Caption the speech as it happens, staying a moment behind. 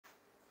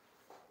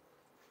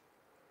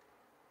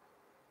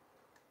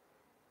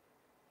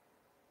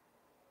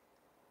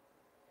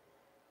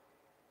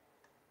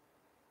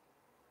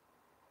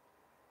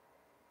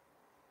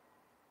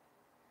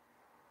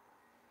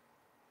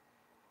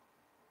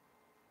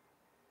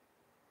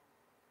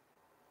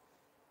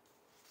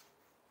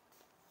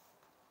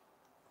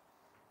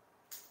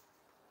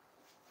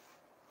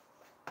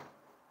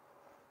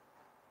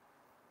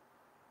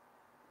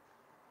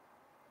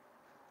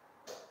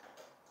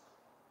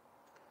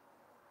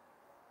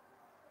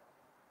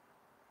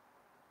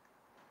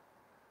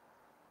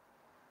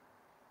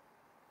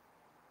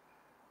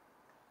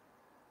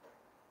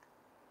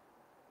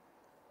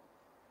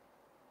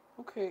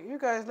Okay, you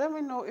guys, let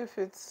me know if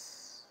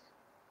it's...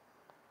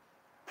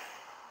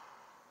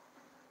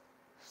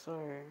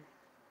 Sorry.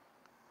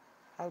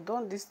 I've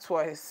done this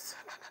twice.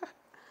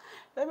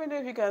 Let me know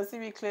if you can see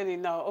me clearly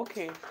now.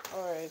 Okay,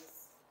 all right.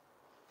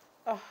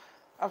 Ah,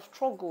 I've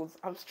struggled.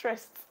 I'm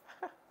stressed.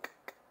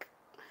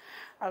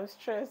 I'm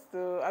stressed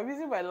though. I'm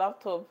using my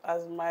laptop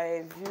as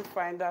my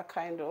viewfinder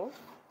kind of,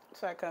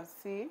 so I can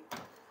see.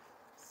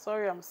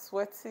 Sorry, I'm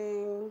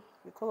sweating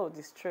because of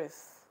the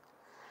stress.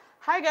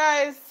 Hi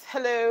guys,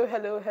 hello,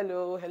 hello,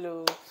 hello,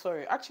 hello.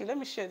 Sorry, actually, let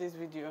me share this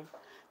video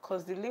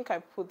because the link I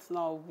put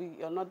now will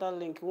be another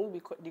link. It won't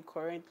be the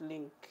correct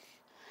link.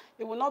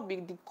 It will not be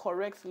the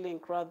correct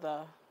link,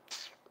 rather.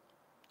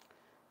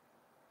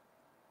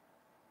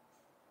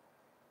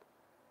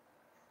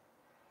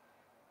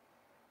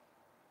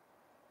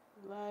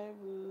 Live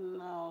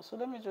now. So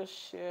let me just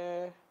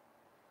share.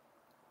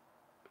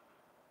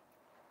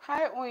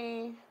 Hi,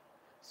 Oyi.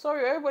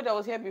 Sorry, everybody that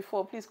was here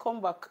before, please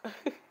come back.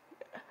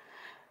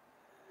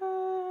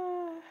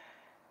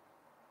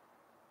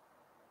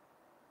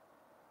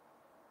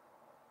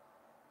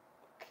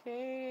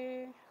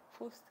 Okay,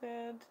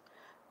 posted.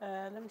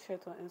 Let me share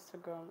it on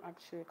Instagram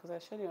actually, because I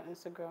shared it on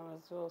Instagram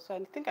as well. So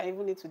I think I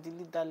even need to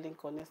delete that link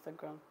on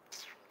Instagram.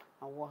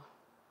 And what?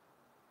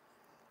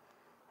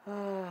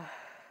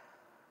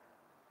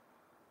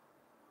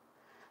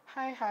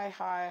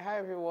 Hi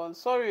everyone.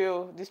 Sorry,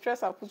 the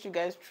stress I put you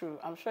guys through.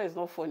 I'm sure it's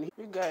not funny.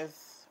 You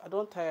guys, I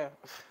don't tire.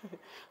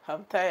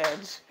 I'm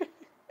tired.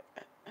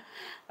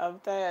 I'm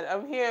tired.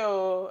 I'm here.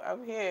 Oh,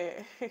 I'm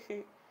here.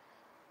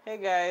 Hey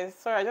guys,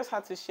 sorry, I just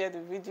had to share the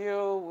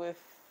video with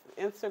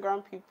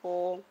Instagram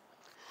people.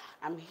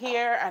 I'm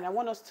here and I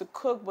want us to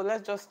cook, but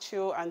let's just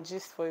chill and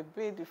gist for a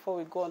bit before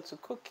we go on to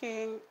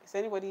cooking. Is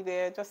anybody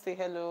there? Just say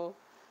hello.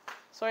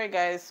 Sorry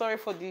guys, sorry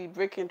for the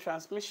breaking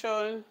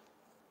transmission.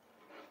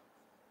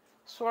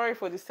 Sorry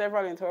for the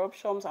several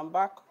interruptions. I'm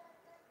back.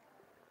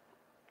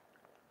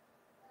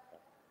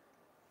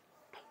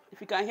 If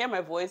you can hear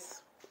my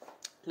voice,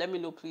 let me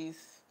know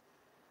please.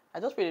 I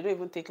just pray they don't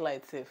even take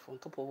light safe on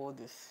top of all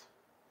this.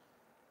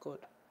 Good.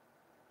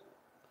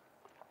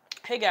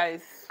 Hey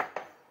guys.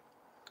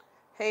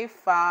 Hey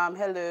fam,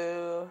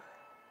 hello.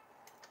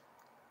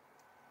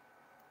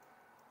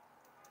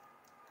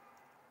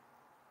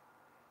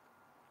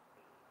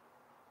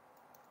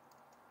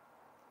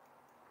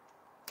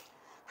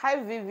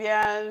 Hi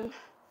Vivian.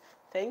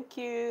 Thank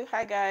you.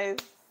 Hi guys.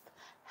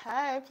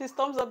 Hi, please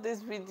thumbs up this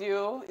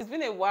video. It's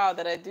been a while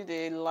that I did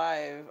a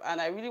live and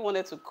I really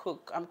wanted to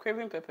cook. I'm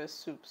craving pepper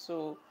soup.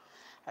 So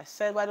I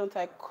said, why don't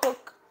I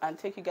cook and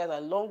take you guys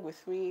along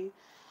with me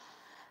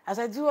as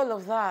I do all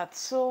of that.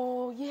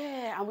 So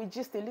yeah, and we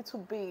just a little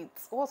bit.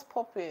 What's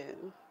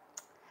popping?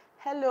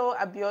 Hello,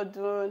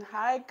 Abiodun.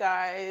 Hi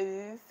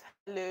guys.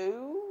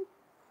 Hello.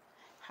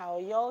 How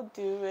y'all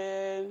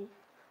doing?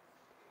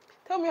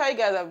 Tell me how you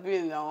guys have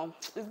been now.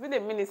 It's been a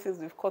minute since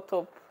we've caught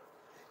up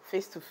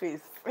face to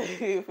face,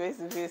 face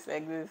to face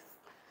like this.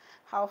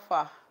 How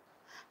far?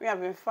 Me, I've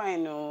been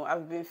fine. No,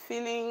 I've been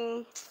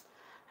feeling.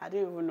 I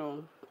don't even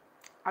know.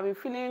 I've been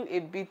feeling a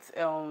bit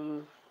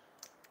down.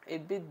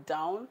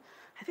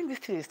 I think this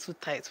thing is too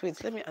tight.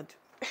 Wait, let me add.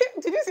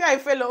 Did you see how I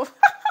fell off?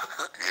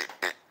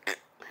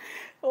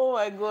 Oh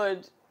my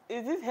god!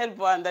 Is this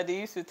headband that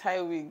they used to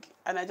tie wig?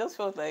 And I just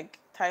felt like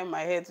tying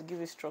my hair to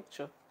give it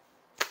structure,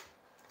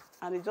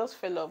 and it just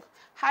fell off.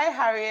 Hi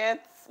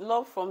Harriet,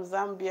 love from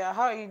Zambia.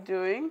 How are you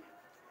doing?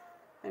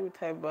 Let me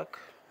tie back.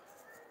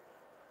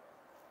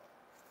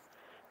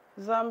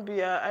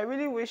 Zambia. I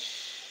really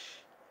wish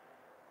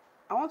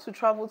I want to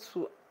travel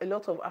to a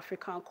lot of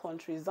African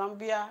countries.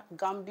 Zambia,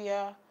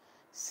 Gambia,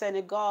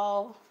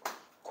 Senegal,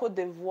 Cote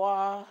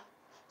d'Ivoire,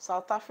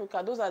 South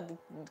Africa. Those are the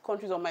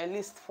countries on my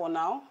list for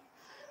now.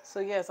 So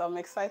yes, I'm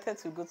excited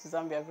to go to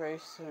Zambia very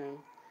soon.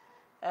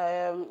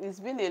 It's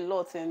been a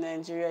lot in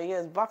Nigeria.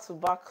 Yes,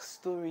 back-to-back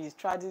stories,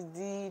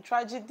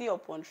 tragedy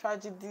upon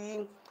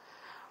tragedy.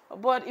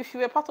 But if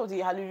you were part of the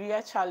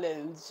Hallelujah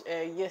Challenge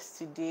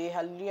yesterday,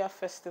 Hallelujah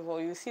Festival,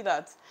 you see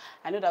that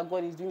I know that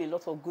God is doing a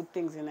lot of good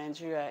things in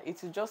Nigeria.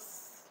 It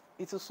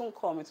will soon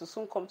come. It will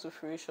soon come to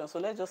fruition. So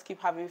let's just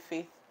keep having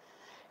faith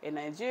in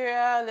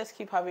Nigeria. Let's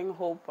keep having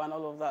hope and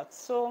all of that.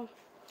 So,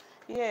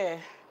 yeah,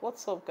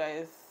 what's up,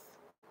 guys?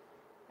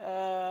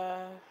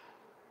 Uh,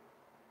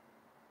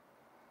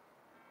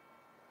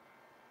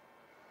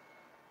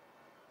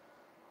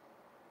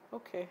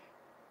 okay.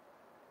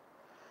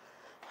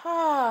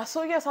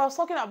 So yes, I was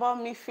talking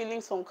about me feeling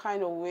some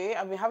kind of way.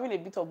 I've been having a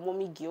bit of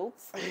mommy guilt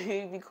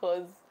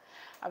because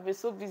I've been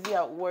so busy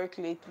at work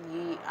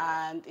lately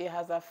and it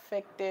has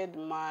affected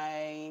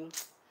my,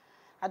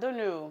 I don't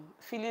know,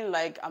 feeling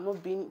like I'm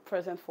not being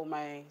present for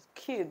my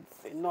kids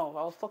enough.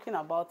 I was talking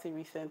about it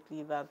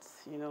recently that,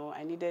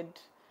 I needed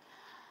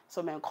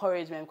some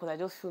encouragement because I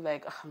just feel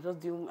like I'm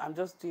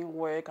just doing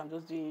work, I'm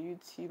just doing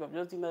YouTube, I'm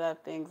just doing other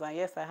things. And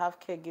yes, I have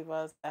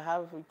caregivers, I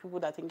have people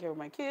that take care of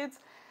my kids,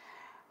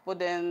 but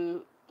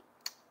then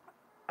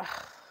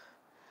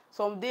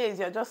some days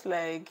you're just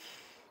like,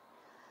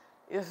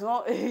 it's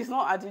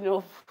not adding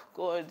up.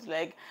 God,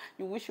 like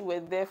you wish you were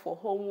there for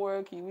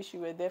homework, you wish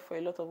you were there for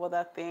a lot of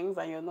other things,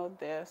 and you're not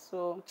there.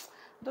 So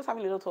I'm just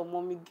having a lot of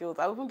mommy guilt.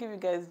 I will even give you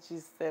guys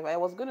gist. I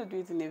was going to do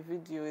it in a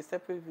video, a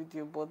separate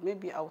video, but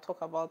maybe I'll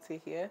talk about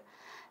it here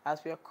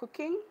as we are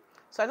cooking.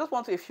 So I just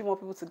want a few more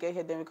people to get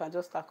here, then we can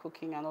just start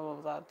cooking and all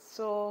of that.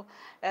 So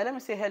let me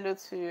say hello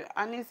to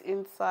Annie's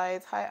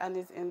Insights. Hi,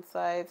 Annie's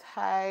Insights.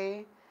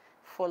 Hi,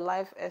 for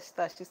life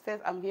Esther. She says,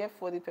 I'm here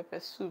for the pepper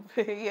soup.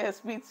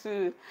 Yes, me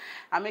too.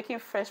 I'm making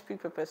fresh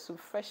pig pepper soup,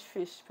 fresh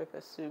fish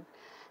pepper soup.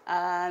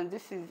 And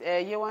this is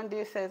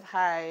Yewande says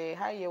hi.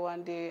 Hi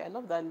Yewande. I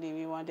love that name,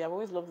 Yewande. I've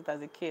always loved it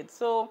as a kid.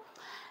 So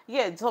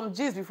yeah, some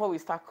gist before we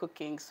start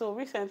cooking. So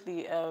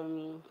recently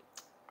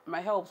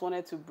my helps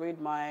wanted to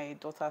braid my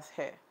daughter's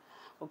hair.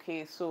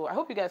 Okay, so I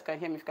hope you guys can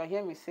hear me. If you can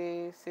hear me,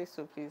 say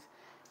so please.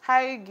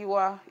 Hi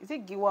Giwa. Is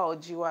it Giwa or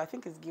Jiwa? I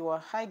think it's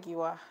Giwa. Hi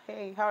Giwa.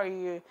 Hey, how are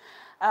you?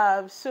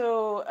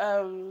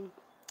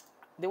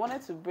 They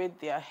wanted to braid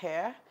their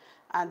hair,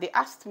 and they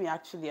asked me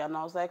actually, and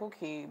I was like,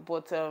 okay,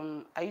 but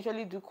I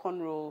usually do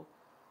cornrow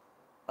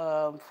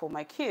for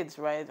my kids,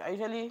 right? I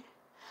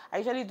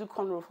usually do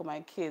cornrow for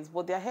my kids,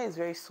 but their hair is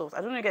very soft. I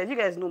don't know, guys. You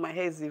guys know my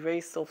hair is a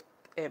very soft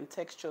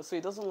texture, so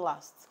it doesn't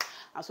last.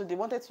 And so they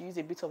wanted to use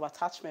a bit of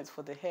attachment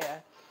for the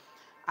hair,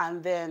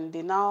 and then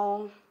they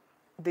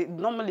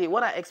normally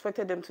what I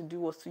expected them to do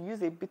was to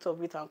use a bit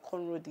of it and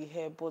cornrow the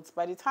hair. But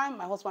by the time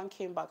my husband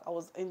came back, I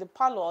was in the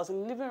parlor, I was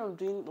in the living room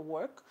doing the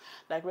work,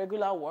 like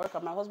regular work,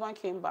 and my husband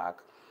came back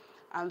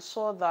and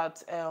saw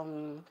that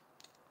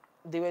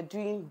they were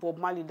doing Bob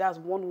Marley. That's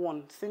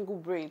one single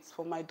braids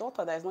for my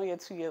daughter that is not yet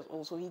 2 years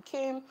old. So he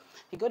came,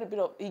 he got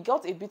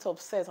a bit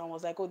upset and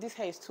was like, "Oh, this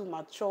hair is too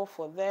mature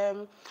for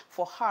them,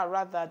 for her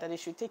rather, that they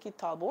should take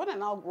it out." But when I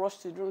now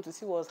rushed to the room to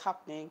see what was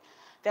happening,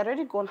 they had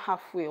already gone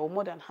halfway or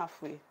more than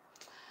halfway.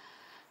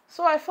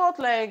 So I felt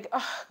like,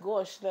 oh,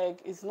 gosh,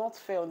 like it's not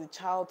fair on the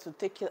child to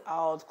take it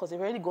out because they've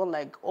already gone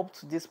like up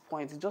to this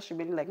point. It's just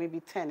remaining like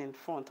maybe 10 in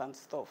front and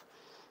stuff.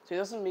 So it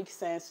doesn't make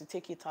sense to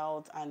take it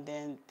out and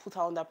then put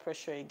her under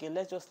pressure again.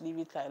 Let's just leave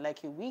it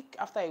like a week.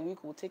 After a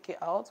week, we'll take it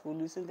out. We'll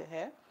loosen the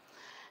hair.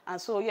 And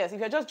so, yes, if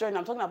you're just joining,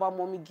 I'm talking about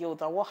mommy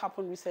guilt and what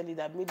happened recently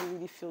that made me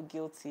really feel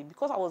guilty.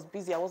 Because I was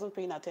busy, I wasn't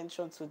paying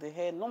attention to the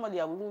hair.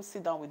 Normally, I wouldn't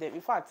sit down with them.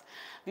 In fact,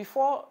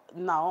 before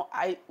now,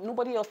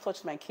 nobody else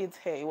touched my kids'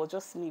 hair. It was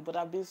just me. But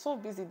I've been so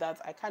busy that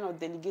I kind of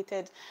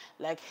delegated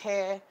like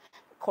hair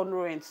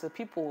cornrowing to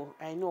people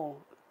I know.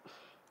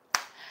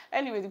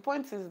 Anyway, the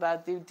point is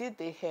that they did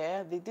the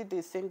hair, they did the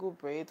single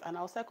braid, and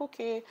I was like,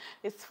 okay,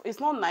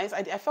 it's not nice.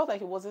 I felt like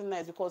it wasn't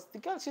nice because the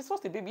girl, she's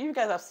just a baby. You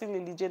guys have seen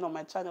Lily Jane on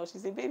my channel.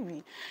 She's a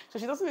baby, so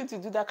she doesn't need to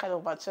do that kind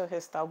of mature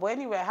hairstyle. But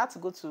anyway, I had to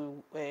go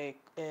to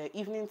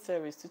evening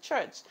service to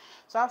church.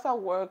 So after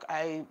work,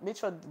 I made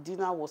sure the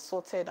dinner was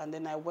sorted, and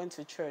then I went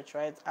to church,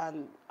 right?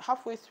 And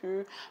halfway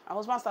through, my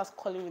husband starts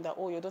calling me that,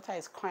 oh, your daughter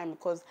is crying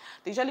because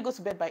they usually go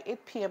to bed by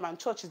 8 p.m. and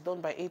church is done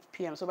by 8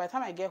 p.m. So by the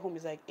time I get home,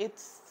 it's like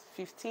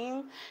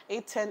 8:15,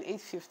 8:10,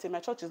 8:50. My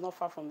church is not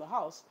far from the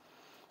house.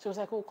 She was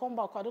like, oh, come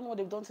back. I don't know what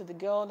they've done to the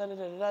girl.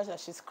 That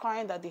she's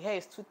crying that the hair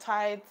is too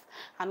tight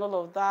and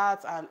all of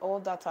that and all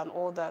that and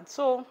all that.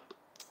 So,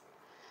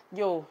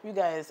 yo, you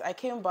guys, I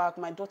came back.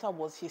 My daughter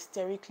was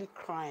hysterically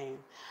crying.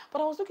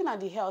 But I was looking at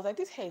the hair. I was like,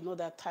 this hair is not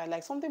that tight.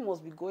 Like, something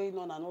must be going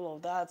on and all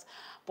of that.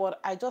 But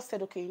I just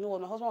said, okay, you know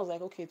what? My husband was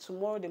like, okay,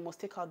 tomorrow they must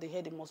take out the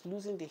hair. They must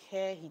loosen the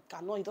hair. He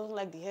doesn't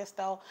like the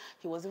hairstyle.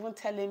 He was even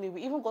telling me.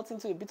 We even got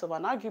into a bit of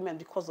an argument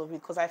because of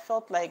it. Because I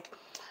felt like,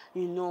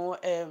 you know,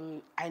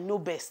 I know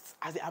best.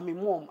 I'm a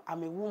mom,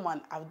 I'm a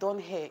woman, I've done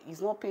hair.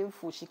 It's not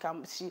painful.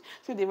 Since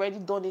they've already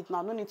done it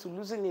now, no need to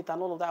loosen it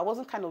and all of that. I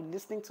wasn't kind of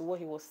listening to what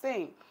he was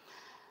saying.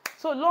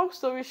 So long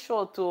story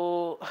short,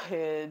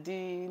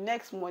 the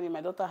next morning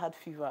my daughter had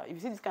fever. If you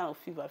see this kind of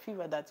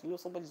fever that, you know,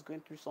 somebody's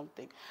going through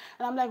something.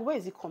 And I'm like, where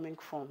is it coming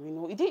from? You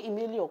know, it didn't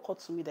immediately occur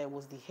to me that it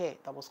was the hair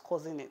that was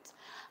causing it.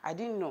 I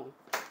didn't know.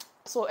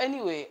 So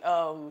anyway,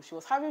 she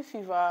was having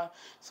fever,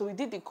 so we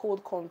did the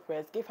cold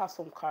compress, gave her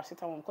some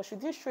paracetamol because she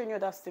didn't show any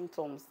other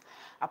symptoms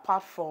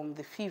apart from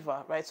the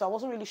fever, right? So I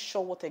wasn't really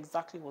sure what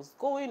exactly was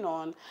going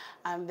on.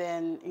 And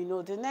then, you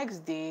know, the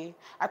next day,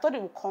 I thought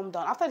it would calm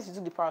down. After she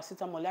did the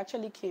paracetamol, it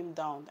actually came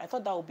down. I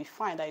thought that would be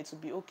fine, that it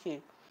would be okay.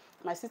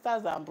 My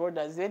sisters and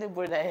brothers, the only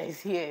brother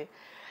is here.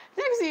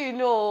 Next thing you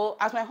know,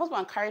 as my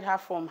husband carried her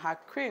from her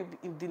crib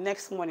in the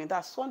next morning,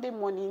 that Sunday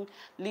morning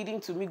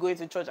leading to me going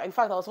to church. In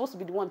fact, I was supposed to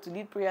be the one to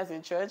lead prayers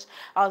in church.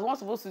 I was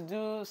supposed to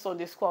do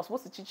Sunday school. I was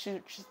supposed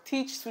to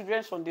teach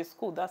children Sunday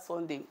school that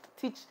Sunday,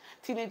 teach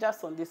teenagers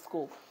Sunday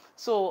school.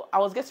 So I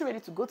was getting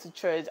ready to go to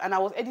church and I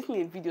was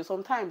editing a video.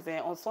 Sometimes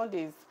on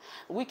Sundays,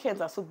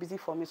 weekends are so busy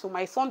for me. So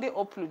my Sunday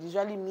upload,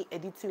 usually me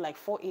editing like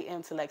 4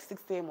 a.m. to like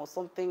 6 a.m. or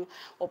something,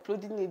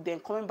 uploading it, then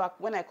coming back.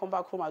 When I come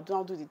back home, I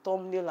do the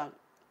thumbnail. And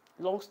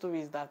long story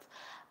is that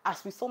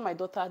as we saw my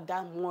daughter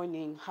that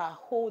morning,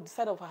 the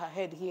side of her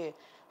head here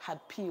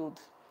had peeled.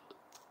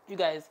 You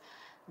guys,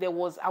 I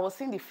was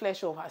seeing the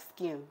flesh of her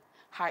skin,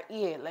 her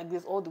ear like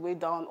this all the way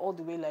down, all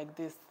the way like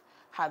this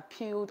had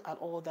peeled and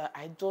all that.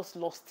 I just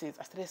lost it.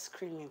 I started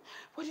screaming.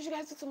 What did you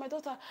guys do to my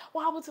daughter?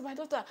 What happened to my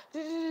daughter?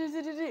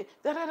 Da,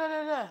 da, da,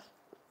 da, da.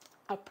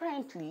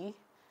 Apparently,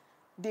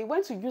 they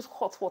went to use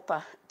hot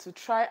water to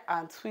try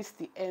and twist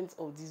the ends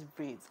of these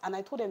braids, and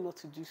I told them not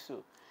to do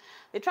so.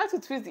 They tried to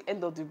twist the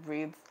end of the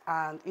braids,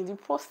 and in the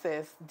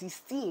process, the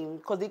steam,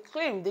 because they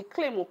claim,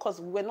 because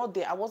we were not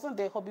there, I wasn't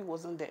there, hubby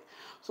wasn't there.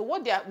 So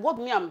what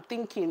me I'm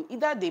thinking,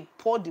 either they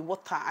poured the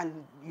water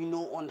and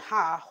on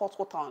her, hot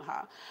water on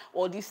her,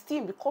 or the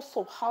steam, because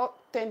of how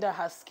tender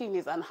her skin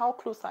is and how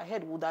close her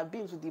head would have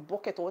been to the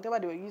bucket or whatever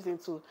they were using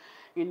to,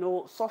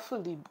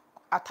 soften the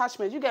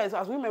attachment. You guys,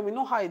 as women, we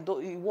know how it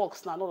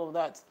works now, and all of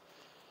that.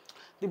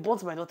 They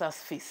burnt my daughter's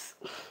face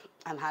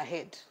and her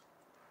head.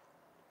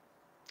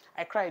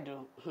 I cried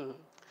though.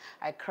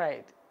 I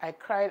cried.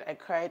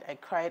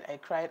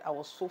 I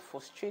was so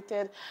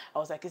frustrated. I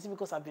was like, is it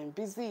because I've been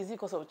busy? Is it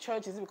because of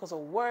church? Is it because of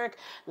work?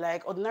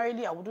 Like,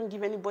 ordinarily, I wouldn't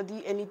give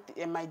anybody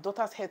my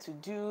daughter's hair to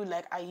do.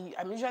 Like,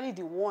 I'm usually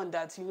the one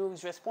that,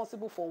 is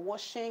responsible for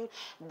washing,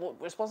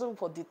 responsible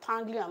for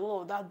detangling and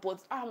all of that.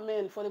 But,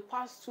 man, for the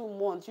past 2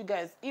 months, you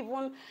guys,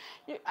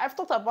 I've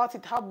thought about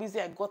it, how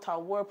busy I got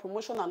at work,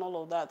 promotion and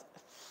all of that.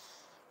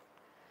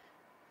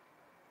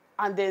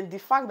 And then the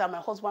fact that my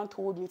husband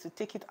told me to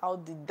take it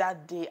out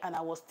that day, and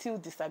I was still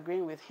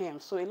disagreeing with him.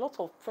 So a lot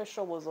of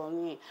pressure was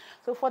on me.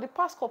 So for the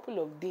past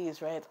couple of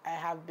days, right,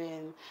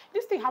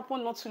 this thing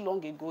happened not too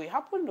long ago. It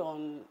happened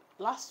on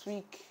last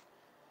week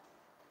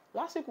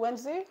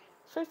Wednesday.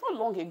 So it's not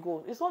long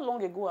ago. It's not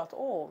long ago at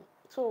all.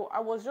 So I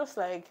was just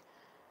like,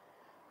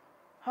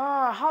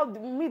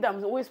 that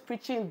I'm always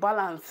preaching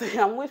balance.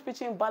 I'm always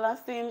preaching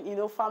balancing,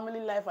 family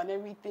life and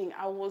everything.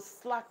 I was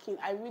slacking.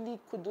 I really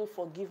couldn't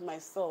forgive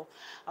myself.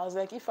 I was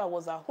like, if I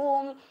was at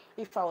home,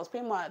 if I was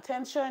paying more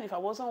attention, if I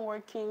wasn't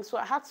working. So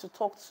I had to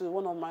talk to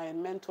one of my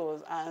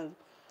mentors, and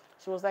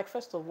she was like,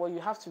 first of all, you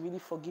have to really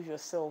forgive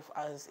yourself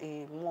as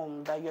a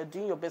mom, that you're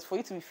doing your best. For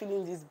you to be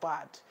feeling this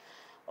bad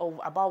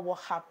about what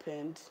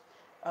happened,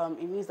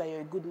 it means that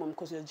you're a good mom,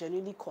 because you're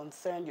genuinely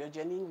concerned, you're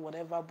genuinely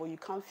whatever, but you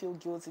can't feel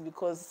guilty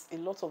because a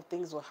lot of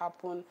things will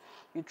happen.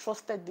 You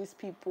trusted these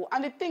people.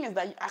 And the thing is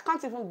that I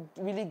can't even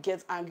really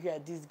get angry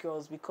at these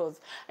girls, because,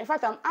 in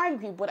fact, I'm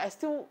angry, but I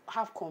still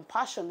have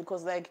compassion,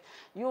 because,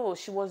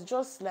 she was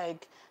just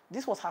like,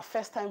 this was her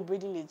first time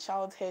braiding a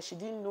child's hair. She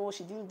didn't know,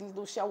 she didn't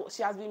know.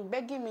 She has been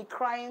begging me,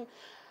 crying.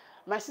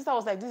 My sister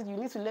was like, you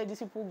need to let these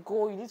people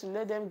go. You need to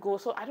let them go.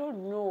 So I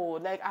don't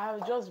know. I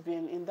have just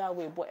been in that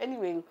way. But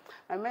anyway,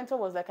 my mentor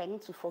was like, I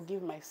need to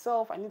forgive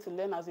myself. I need to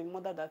learn as a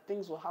mother that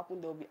things will happen.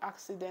 There will be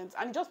accidents.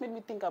 And it just made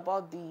me think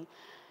about the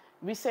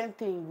recent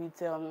thing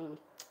with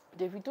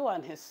Davido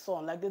and his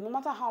son. No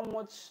matter how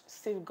much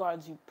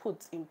safeguards you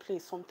put in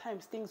place,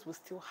 sometimes things will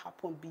still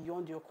happen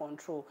beyond your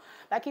control.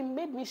 It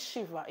made me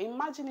shiver.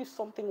 Imagine if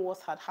something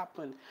worse had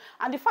happened.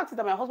 And the fact is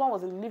that my husband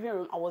was in the living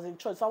room, I was in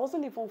church, so I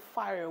wasn't even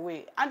far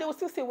away. And they will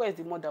still say, where's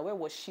the mother? Where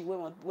was she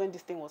when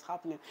this thing was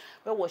happening?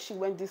 Where was she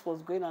when this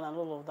was going on and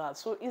all of that?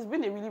 So it's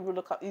been a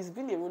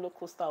roller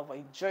coaster of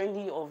a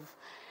journey of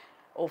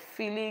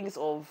feelings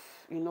of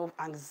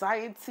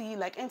anxiety.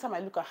 Anytime I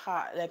look at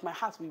her, my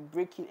heart will be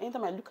breaking.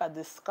 Anytime I look at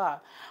the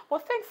scar,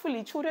 but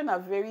thankfully children are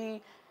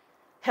very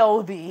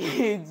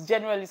healthy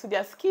generally, so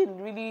their skin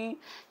really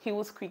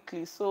heals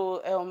quickly.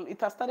 So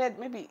it has started.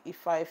 Maybe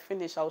if I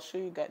finish, I'll show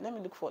you guys. Let me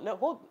look for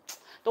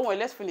don't worry,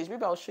 let's finish.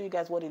 Maybe I'll show you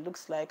guys what it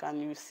looks like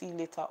and you'll see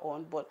later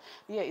on. But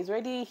yeah, it's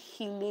already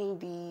healing.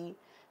 The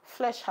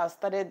flesh has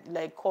started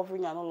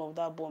covering and all of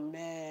that, but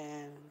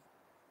man,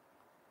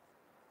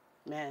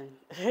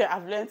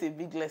 I've learned a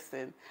big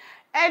lesson.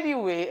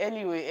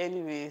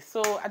 Anyway,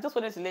 so I just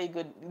wanted to let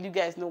you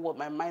guys know what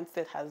my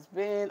mindset has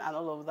been and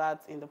all of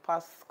that in the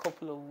past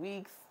couple of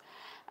weeks.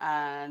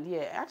 And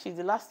yeah, actually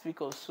the last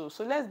week or so.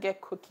 So let's get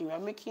cooking. We're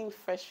making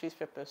fresh fish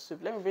pepper soup.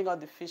 Let me bring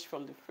out the fish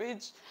from the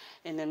fridge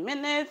in a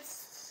minute.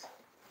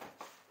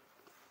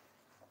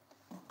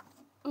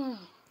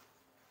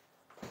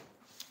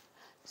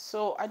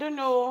 So I don't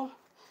know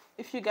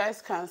if you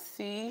guys can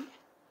see.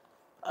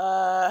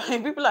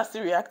 People are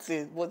still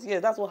reacting, but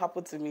yeah, that's what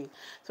happened to me.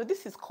 So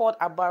this is called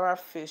abara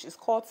fish. It's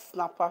called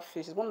snapper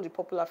fish. It's one of the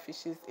popular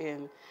fishes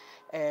in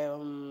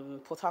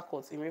Port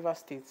Harcourt in Rivers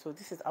State. So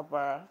this is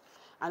abara,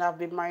 and I've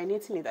been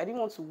marinating it. I didn't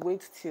want to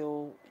wait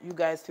till we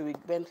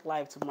went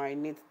live to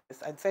marinate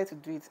this. I decided to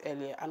do it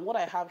earlier. And what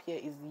I have here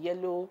is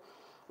yellow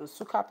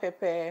suka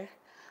pepper,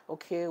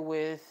 okay,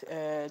 with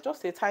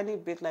just a tiny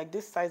bit like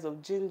this size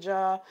of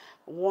ginger,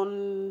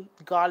 one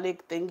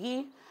garlic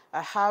thingy.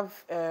 I have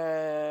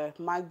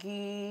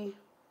Maggi,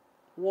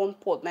 one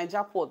pot,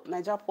 Niger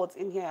pot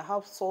in here. I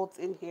have salt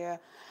in here.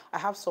 I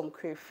have some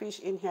crayfish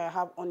in here. I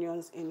have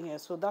onions in here.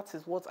 So that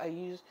is what I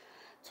use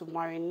to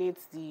marinate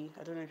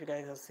I don't know if you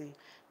guys can see,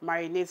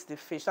 marinate the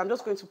fish. So I'm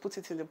just going to put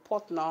it in the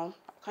pot now.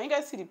 Can you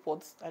guys see the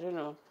pot? I don't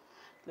know.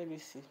 Let me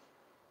see.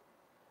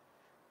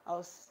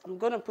 I'm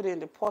going to put it in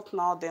the pot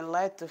now, then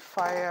light the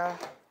fire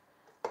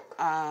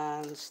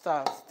and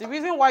start. The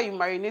reason why you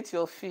marinate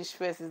your fish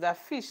first is that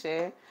fish,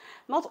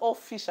 not all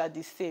fish are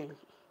the same.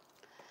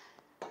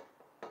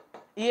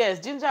 Yes,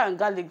 ginger and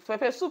garlic.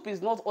 Pepper soup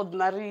is not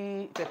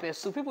ordinary pepper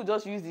soup. People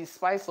just use the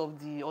spice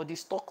of the or the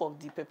stock of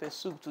the pepper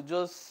soup to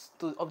just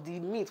to of the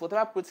meat,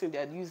 whatever protein they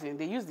are using.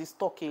 They use the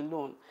stock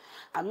alone.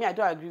 And me, I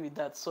don't agree with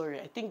that. Sorry,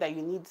 I think that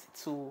you need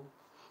to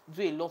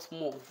do a lot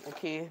more.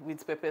 Okay,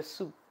 with pepper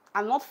soup,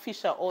 and not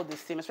fish are all the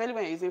same, especially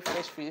when you're using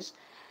fresh fish.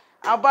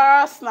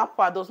 Abara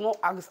snapper does not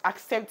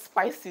accept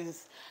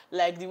spices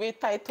like the way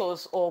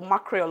Titus or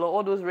mackerel or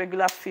all those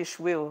regular fish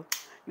will.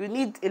 You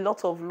need a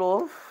lot of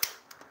love.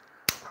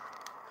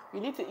 You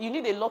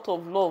need a lot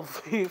of love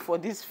for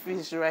this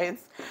fish, right?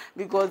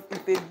 Because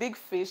it's a big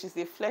fish, it's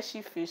a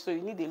fleshy fish, so you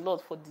need a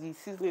lot for the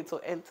seasoning to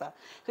enter.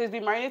 So it's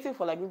been marinating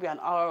for like maybe an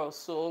hour or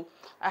so.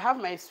 I have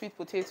my sweet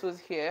potatoes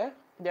here.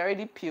 They're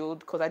already peeled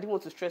because I didn't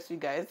want to stress you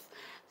guys.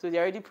 So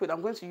they're already peeled.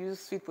 I'm going to use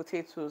sweet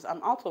potatoes.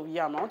 I'm out of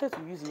yam. I wanted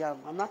to use yam.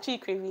 I'm actually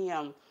craving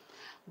yam.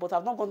 But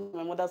I've not gone to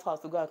my mother's house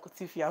to go and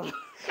cut yam.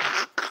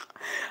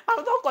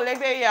 I've not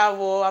collected yam.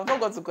 Oh, I've not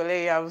gone to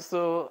collect yam.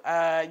 So,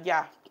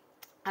 yeah.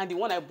 And the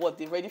one I bought,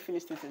 they've already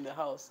finished it in the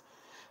house.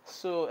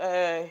 So,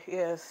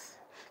 yes.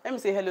 Let me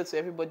say hello to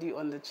everybody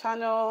on the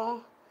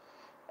channel.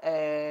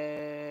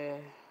 Let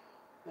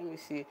me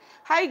see.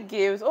 Hi,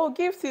 Gibbs. Oh,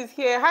 Gibbs is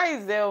here. Hi,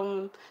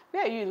 where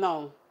are you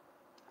now?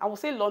 I will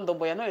say London,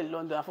 but you're not in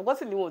London. I've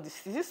forgotten the name of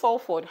this. Is it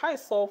Salford? Hi,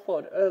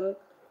 Salford.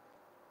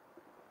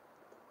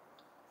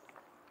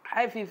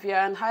 Hi,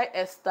 Vivian. Hi,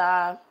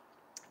 Esther.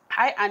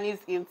 Hi, Annie's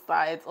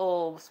Insights.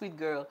 Oh, sweet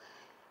girl.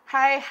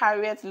 Hi,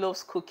 Harriet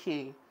loves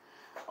cooking.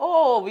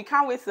 Oh, we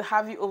can't wait to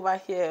have you over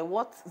here.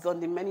 What is on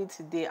the menu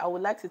today? I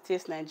would like to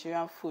taste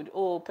Nigerian food.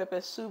 Oh,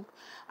 pepper soup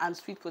and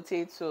sweet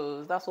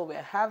potatoes. That's what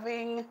we're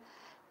having.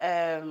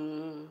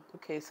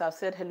 Okay, so I've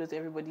said hello to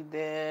everybody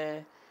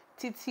there.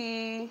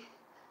 Titi,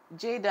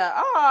 Jada.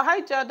 Oh,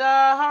 hi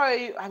Jada. How are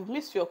you? I've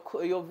missed your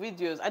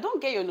videos. I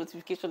don't get your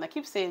notification. I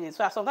keep saying it.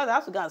 So sometimes I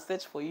have to go and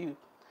search for you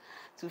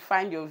to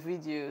find your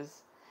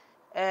videos.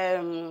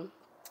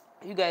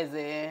 You guys,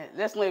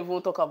 let's not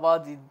even talk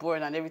about the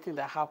burn and everything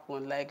that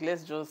happened. Like,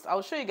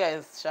 I'll show you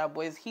guys, Sha,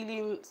 but it's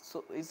healing,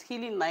 so it's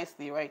healing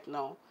nicely right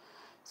now.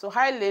 So,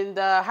 hi,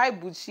 Linda. Hi,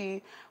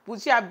 Buchi.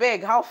 Buchi, I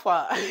beg, how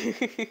far?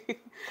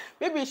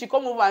 Maybe you should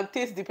come over and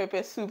taste the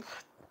pepper soup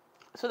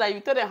so that you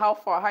tell them how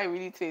it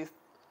really tastes.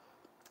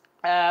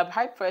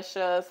 Hi,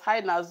 Precious.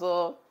 Hi,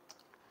 Nazo.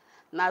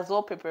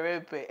 Nazo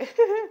Peperepe.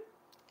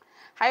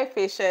 Hi,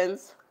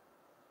 Patience.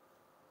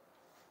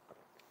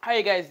 How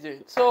you guys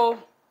doing? So,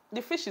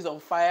 the fish is on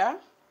fire.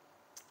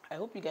 I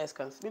hope you guys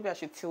can see. Maybe I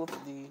should tilt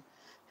the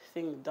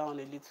thing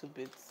down a little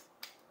bit.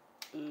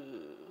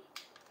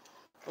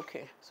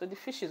 Okay, so the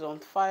fish is on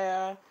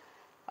fire.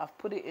 I've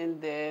put it in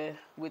there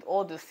with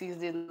all the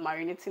seasoning,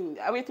 marinating,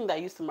 everything that I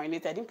used to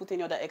marinate. I didn't put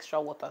any other extra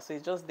water, so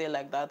it's just there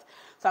like that.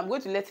 So I'm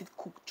going to let it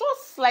cook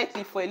just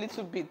slightly for a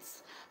little bit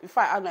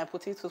before I add my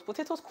potatoes.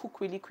 Potatoes cook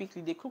really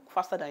quickly. They cook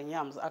faster than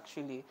yams,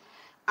 actually.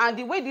 And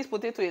the way this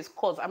potato is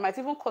cut, I might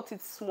even cut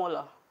it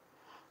smaller.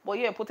 But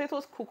yeah,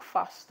 potatoes cook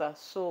faster.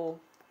 So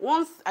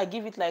once I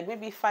give it like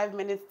maybe 5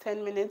 minutes,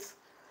 10 minutes,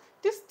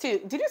 this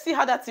thing, did you see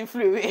how that thing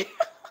flew away?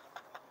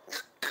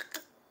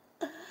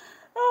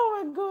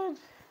 Oh my God.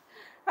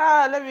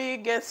 Let me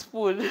get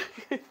spoon.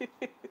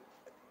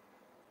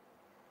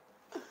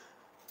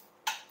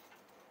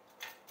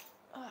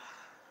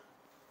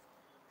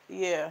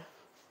 Yeah.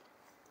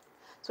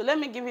 So let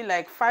me give it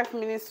like 5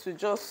 minutes to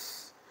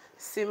just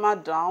simmer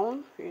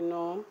down,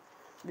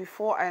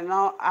 before I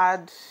now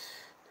add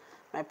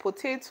my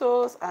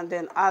potatoes and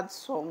then add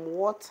some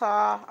water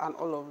and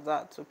all of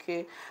that,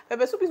 okay?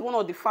 Pepper soup is one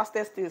of the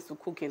fastest things to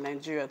cook in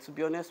Nigeria, to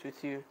be honest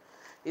with you.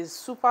 It's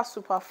super,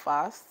 super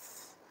fast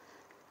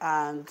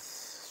and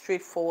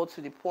straightforward to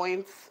the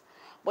point.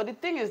 But the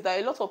thing is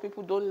that a lot of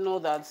people don't know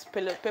that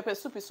pepper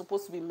soup is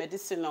supposed to be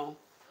medicinal.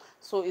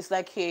 So it's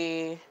like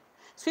a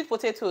sweet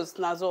potatoes,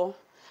 nazo.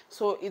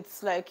 So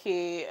it's like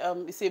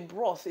it's a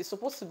broth. It's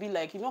supposed to be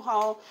like, you know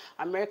how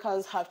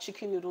Americans have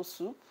chicken noodle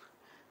soup?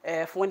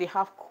 For when they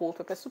have cold,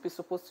 pepper soup is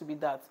supposed to be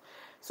that.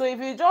 So if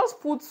you just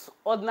put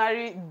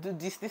ordinary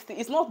this thing,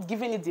 it's not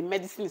giving it the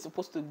medicine it's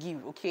supposed to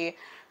give, okay?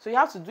 So you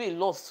have to do a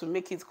lot to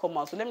make it come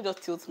out. So let me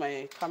just tilt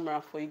my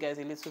camera for you guys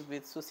a little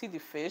bit. So see the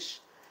fish.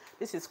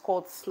 This is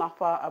called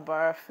snapper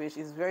abara fish.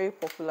 It's very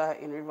popular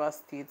in Rivers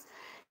State.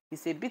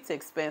 It's a bit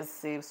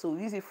expensive, so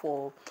use it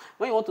for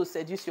when you want to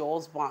seduce your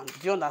husband.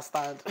 Do you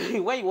understand?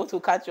 When you want to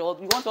catch you want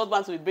your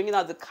husband to be bringing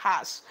out the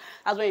cash.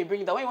 That's when you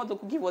bring it out. When you want to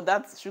give for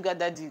that sugar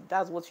daddy,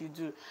 that's what you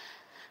do.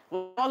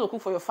 When you want to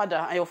cook for your father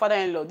and your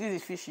father-in-law, this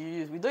is fish you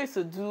use. We don't used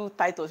to do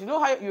Titus. You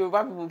know how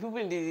Yoruba people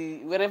in the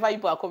wherever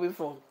people are coming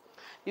from,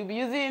 you'll be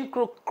using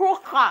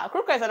croaker.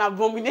 Croaker is an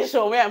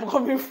abomination where I'm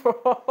coming from.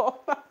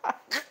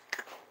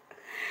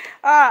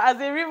 As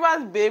a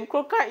Rivers babe,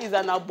 croaker is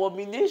an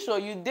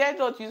abomination. You dare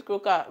not use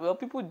croaker. Well,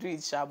 people do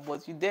it, sha,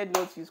 but you dare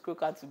not use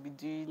croaker to be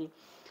doing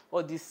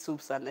all these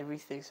soups and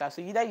everything, sha.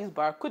 So you either use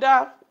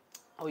barracuda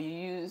or you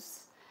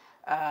use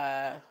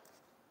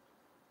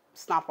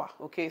snapper.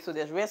 Okay, so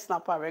there's red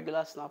snapper,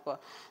 regular snapper.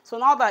 So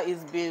now that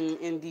it's been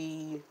in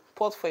the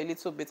pot for a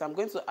little bit, I'm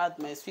going to add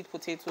my sweet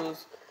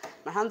potatoes.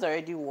 My hands are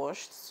already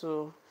washed,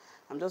 so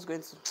I'm just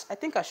going to, I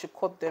think I should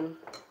cut them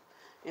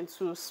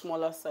into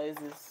smaller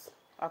sizes,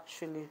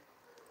 actually.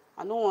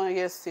 I don't want to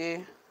hear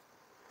say,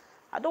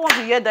 I don't want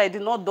to hear that it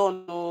did not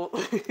done, no.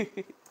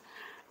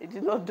 It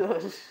did not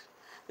done.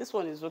 This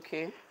one is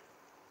okay.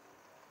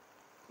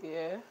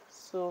 Yeah,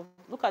 so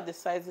look at the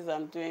sizes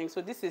I'm doing.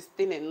 So this is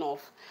thin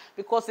enough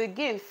because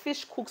again,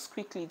 fish cooks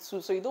quickly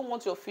too. So you don't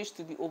want your fish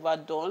to be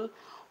overdone,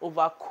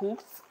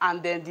 overcooked,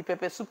 and then the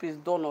pepper soup is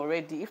done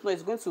already. If not,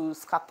 it's going to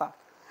scatter.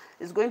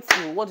 It's going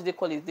to, what do they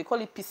call it? They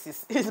call it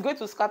pieces. It's going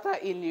to scatter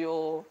in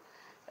your,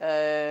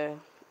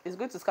 it's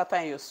going to scatter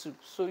in your soup.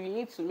 So you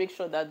need to make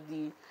sure that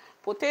the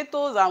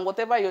potatoes and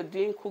whatever you're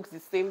doing cooks the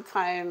same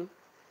time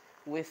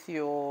with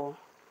your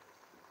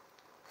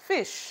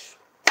fish.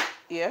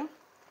 Yeah.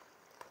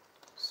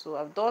 So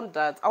I've done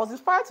that. I was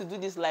inspired to do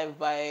this live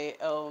by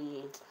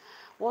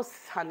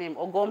what's her name?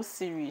 Ogom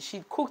Siri.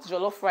 She cooked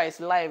jollof rice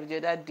live the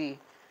other day.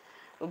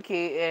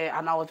 Okay,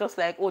 and I was just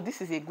like, oh, this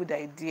is a good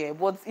idea.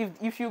 But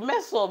if you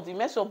mess up, the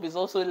mess up is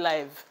also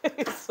live.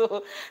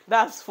 So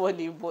that's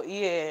funny. But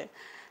yeah,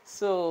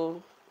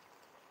 so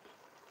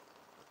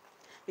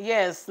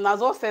yes,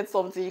 Nazo said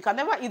something. You can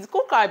never eat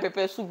cocoa and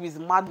pepper soup is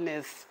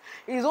madness.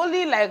 It's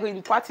only like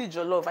in party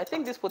jollof. I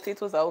think these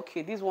potatoes are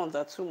okay. These ones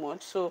are too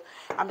much. So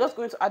I'm just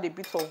going to add a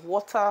bit of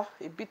water,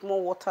 a bit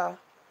more water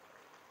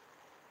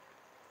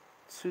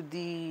to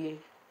the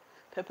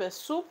pepper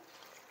soup.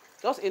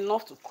 Just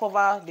enough to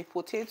cover the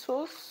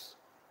potatoes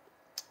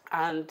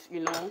and, you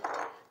know,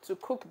 to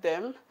cook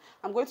them.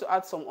 I'm going to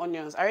add some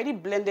onions. I already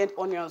blended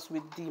onions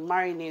with the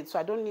marinade, so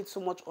I don't need so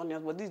much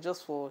onions, but this is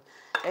just for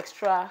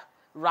extra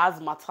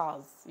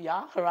razzmatazz.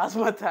 Yeah,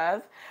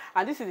 razzmatazz.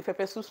 And this is the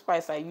pepper soup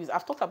spice I use.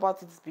 I've talked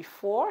about it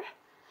before.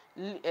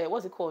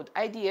 What's it called?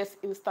 IDS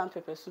instant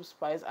pepper soup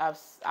spice.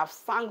 I've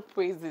sung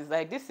praises.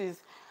 Like, this is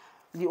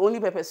the only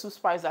pepper soup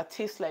spice that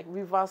tastes like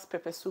Rivers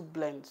pepper soup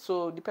blend.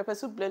 So the pepper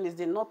soup blend is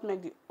the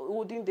nutmeg, the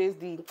olden days,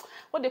 the,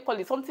 what they call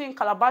it, something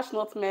calabash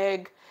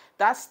nutmeg,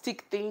 that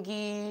stick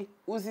thingy,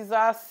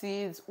 uziza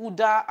seeds,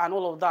 uda, and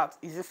all of that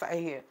is inside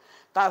here.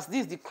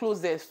 This is the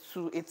closest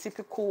to a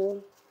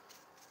typical,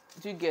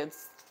 do you get,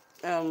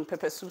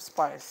 pepper soup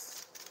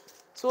spice.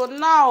 So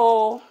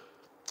now,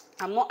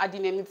 I'm not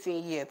adding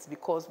anything yet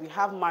because we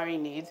have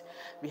marinade,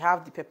 we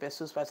have the pepper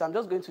soup spice. So I'm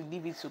just going to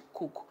leave it to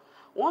cook.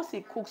 Once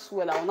it cooks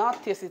well, I will now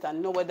taste it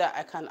and know whether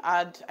I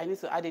need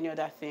to add any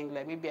other thing.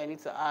 Like maybe I need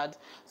to add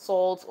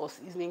salt or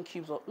seasoning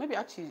cubes, or maybe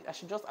actually I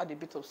should just add a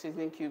bit of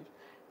seasoning cube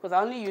because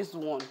I only used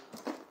one.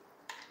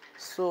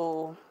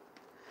 So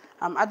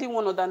I'm adding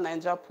one other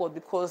Niger pot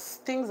because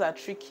things are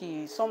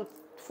tricky. Some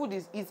food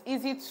is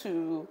easy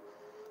to,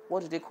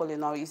 what do they call it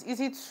now? It's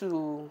easy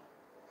to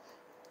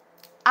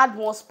add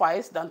more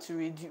spice than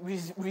to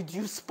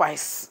reduce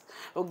spice.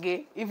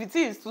 Okay, if it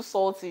is too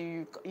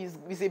salty,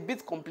 it's a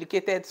bit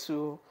complicated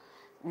to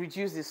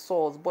reduce the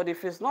salt. But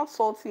if it's not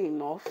salty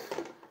enough,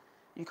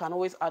 you can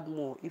always add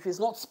more. If it's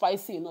not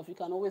spicy enough, you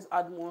can always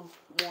add more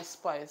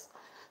spice.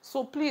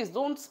 So please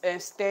don't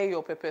stir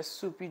your pepper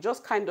soup. You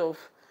just kind of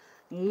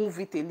move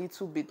it a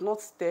little bit,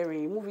 not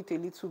stirring. Move it a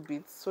little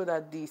bit so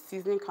that the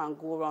seasoning can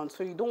go around.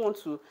 So you don't want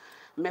to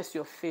mess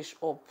your fish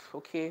up.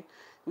 Okay,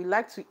 we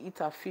like to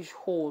eat our fish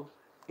whole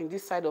in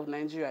this side of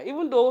Nigeria,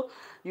 even though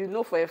you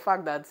know for a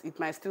fact that it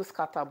might still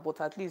scatter, but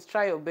at least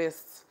try your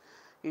best,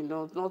 you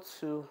know, not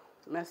to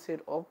mess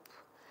it up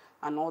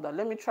and all that.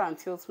 Let me try and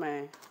tilt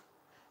my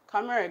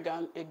camera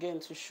again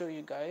to show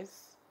you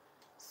guys.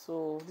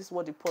 So this is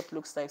what the pot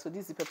looks like. So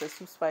this is the pepper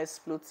soup spice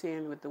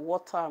floating with the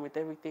water and with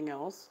everything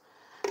else.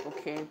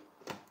 Okay,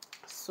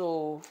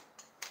 so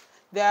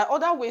there are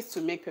other ways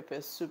to make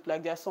pepper soup.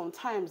 Like there are some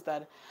times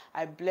that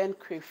I blend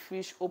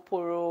crayfish,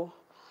 oporo,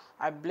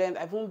 I've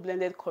even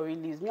blended curry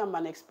leaves. Me, I'm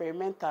an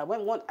experimenter.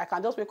 I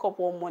can just wake up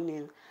one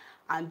morning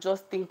and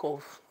just think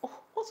of, oh,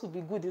 what would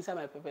be good inside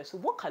my pepper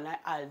soup? What can I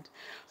add?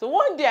 So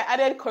one day I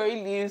added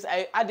curry leaves.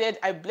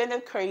 I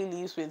blended curry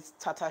leaves with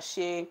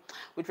tatashe,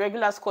 with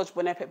regular Scotch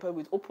bonnet pepper,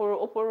 with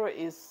oporo. Oporo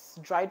is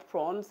dried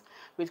prawns,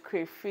 with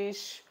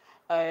crayfish,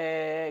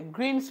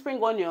 green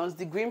spring onions,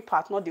 the green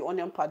part, not the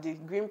onion part, the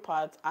green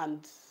part,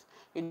 and,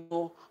 you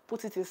know,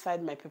 put it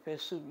inside my pepper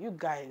soup. You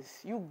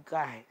guys,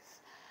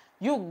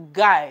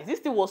 this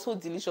thing was so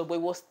delicious, but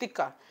it was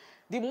thicker.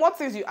 The more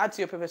things you add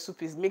to your pepper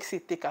soup makes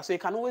it thicker. So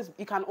it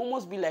can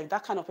almost be like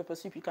that kind of pepper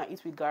soup you can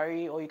eat with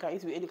gari, or you can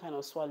eat with any kind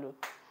of swallow.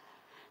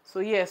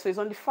 So yeah, so it's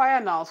on the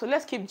fire now. So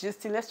let's keep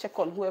gisting. Let's check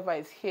on whoever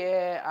is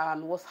here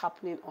and what's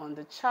happening on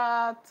the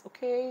chat.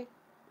 Okay.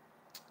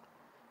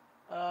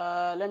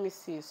 Let me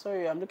see.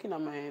 Sorry, I'm looking at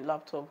my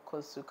laptop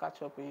because to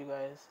catch up with you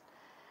guys.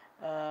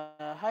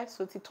 Hi,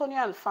 so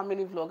Titonia and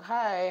family vlog.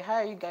 Hi, how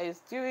are you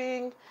guys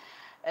doing?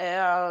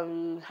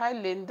 Hi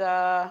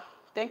Linda,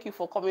 thank you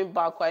for coming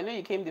back. I know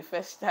you came the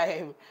first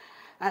time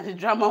and the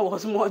drama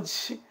was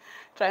much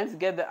trying to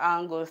get the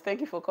angles. Thank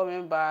you for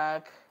coming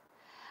back.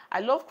 I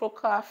love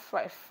croaker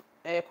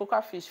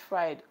fish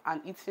fried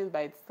and eaten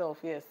by itself.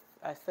 Yes,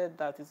 I said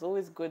that it's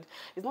always good.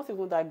 It's not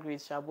even that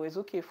great, sha, but it's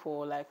okay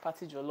for like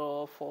party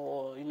jollof,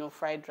 for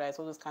fried rice,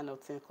 all those kind of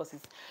things, because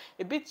it's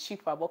a bit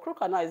cheaper. But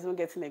croaker now is even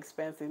getting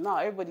expensive. Now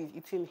everybody's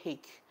eating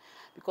hake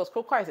because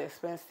croaker is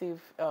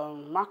expensive.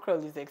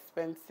 Mackerel is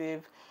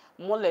expensive.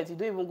 Mullet, you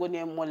don't even go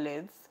near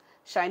mullets.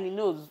 Shiny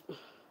nose.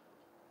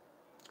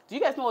 Do you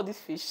guys know all these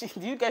fish?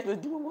 Do you guys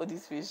know all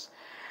these fish?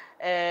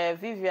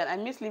 Vivian, I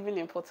miss living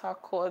in Port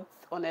Harcourt.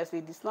 Honestly,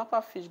 the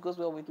snapper fish goes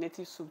well with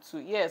native soup too.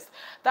 Yes,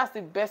 that's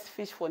the best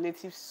fish for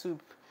native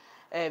soup.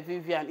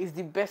 Vivian, is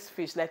the best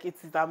fish. Like, it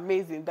is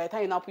amazing. By the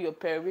time you now put your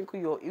periwinkle,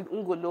 your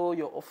ungolo,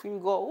 your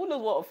ofingo, who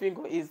knows what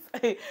ofingo is?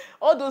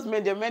 All those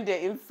men, they're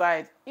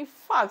inside. In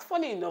fact,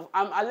 funny enough,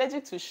 I'm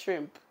allergic to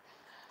shrimp,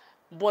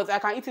 but I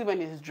can eat it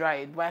when it's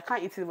dried, but I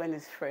can't eat it when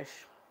it's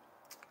fresh.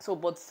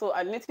 So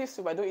a native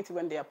soup, I don't eat it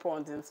when there are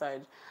prawns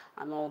inside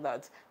and all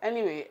that.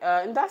 Anyway,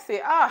 and that's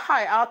it.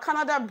 Hi, our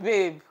Canada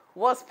babe.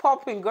 What's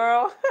popping,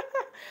 girl?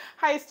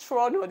 Hi, it's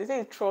Toronto. They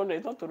say it's Toronto.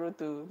 It's not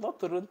Toronto. Not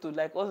Toronto,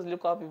 like us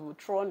local people.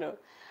 Toronto.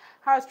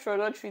 How's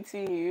Toronto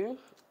treating you?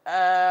 Say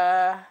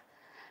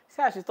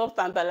I should stop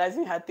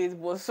tantalizing her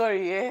taste, but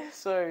sorry,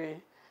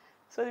 sorry.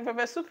 So the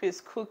pepper soup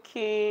is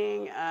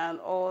cooking and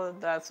all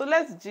that. So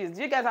let's gist.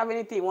 Do you guys have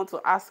anything you want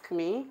to ask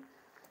me?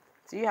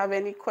 Do you have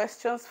any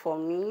questions for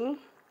me?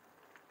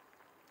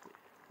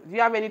 Do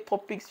you have any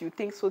topics you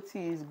think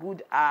Soti is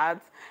good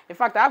at? In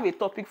fact, I have a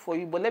topic for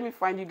you, but let me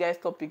find you guys'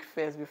 topic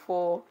first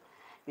before,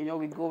 we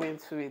go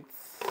into it.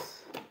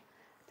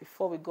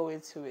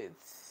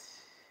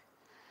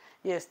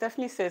 Yes,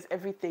 Stephanie says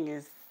everything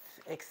is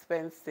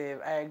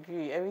expensive. I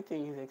agree.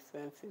 Everything is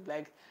expensive.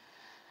 Like,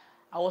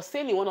 I was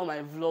saying in one of my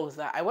vlogs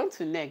that I went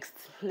to Next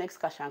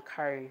Cash and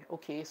Carry.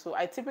 Okay, so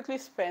I typically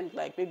spend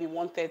like maybe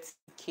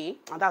 130K,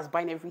 and that's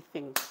buying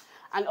everything.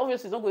 And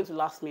obviously, it's not going to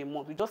last me a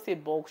month. We just say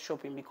bulk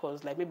shopping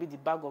because, like, maybe the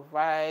bag of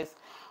rice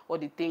or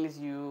the things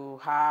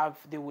you have,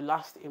 they will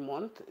last a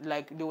month.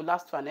 Like, they will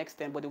last to an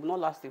extent, but they will not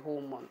last the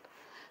whole month.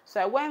 So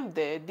I went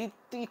there.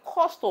 The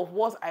cost of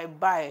what I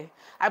buy,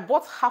 I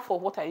bought half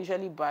of what I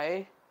usually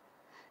buy.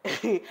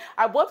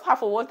 I bought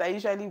half of what I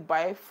usually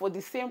buy for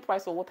the same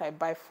price of what I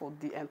buy for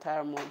the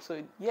entire month.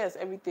 So yes,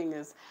 everything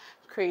is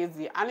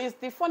crazy. And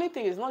the funny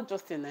thing is not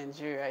just in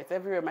Nigeria, it's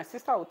everywhere. My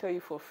sister will tell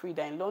you for free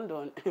that in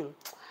London,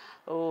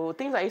 oh,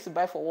 things I used to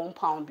buy for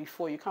 £1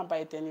 before, you can't buy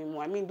it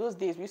anymore. I mean, those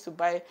days we used to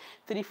buy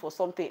 3 for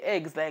something,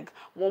 eggs like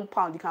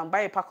 £1. You can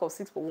buy a pack of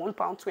 6 for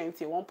 £1.20,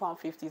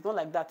 £1.50. It's not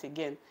like that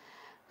again.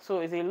 So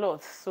it's a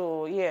lot.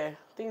 So yeah,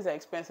 things are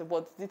expensive.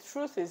 But the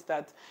truth is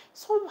that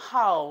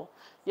somehow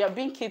you're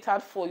being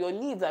catered for. Your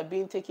needs are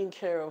being taken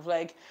care of.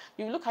 Like,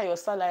 you look at your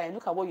salary and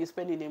look at what you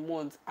spend in a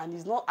month, and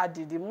it's not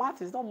added. The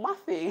math is not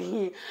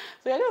mathing.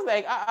 So you're just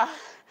like,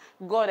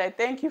 God, I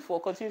thank you for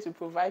continuing to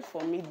provide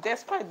for me,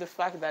 despite the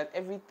fact that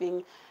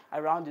everything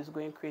around is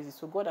going crazy.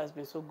 So God has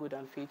been so good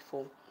and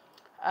faithful.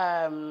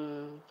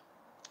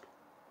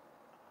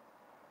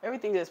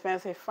 Everything is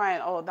expensive,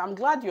 fine. Oh, I'm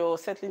glad you're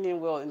settling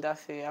in well in that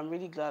city. I'm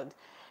really glad.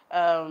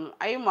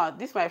 Aima,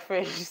 this my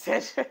friend, she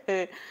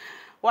said,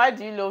 why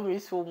do you love me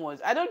so much?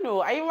 I don't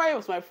know. Aima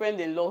was my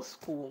friend in law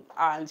school,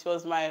 and she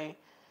was my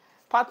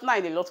partner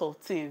in a lot of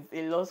things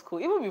in law school.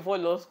 Even before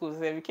law school,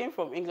 we came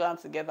from England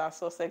together,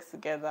 Sussex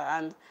together,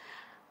 and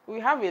we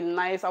have a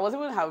nice, I was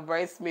even her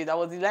bridesmaid. I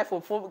was the life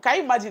of, can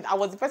you imagine? I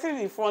was the person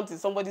in front in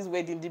somebody's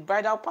wedding, the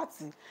bridal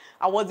party.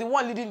 I was the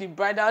one leading the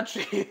bridal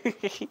tree.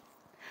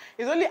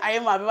 It's only I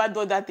am I've ever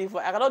done that thing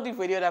for. I cannot do it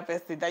for any other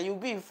person. That you'll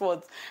be in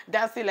front.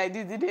 That's it like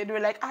this. They were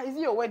like, is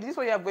it your wedding? This is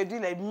what you have been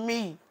doing, like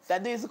me.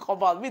 That day is to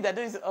come out. Me, that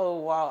day is, oh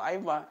wow,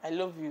 Aima, I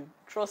love you.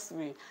 Trust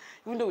me.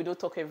 Even though we don't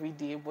talk every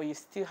day, but you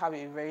still have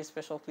a very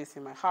special place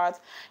in my heart.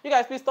 You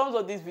guys, please thumbs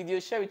up this video,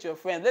 share with your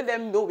friends. Let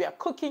them know we are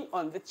cooking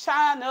on the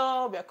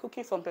channel. We are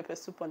cooking some pepper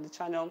soup on the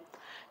channel.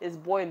 It's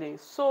boiling.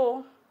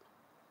 So,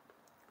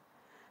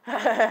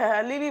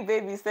 Lily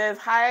Baby says,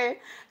 hi,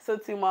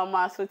 Soti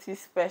Mama, Soti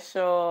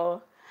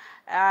Special.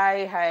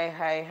 Hi.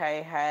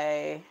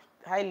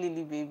 Hi,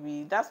 Lily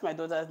Baby. That's my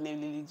daughter's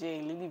name, Lily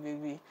Jane. Lily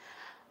Baby.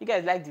 You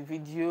guys like the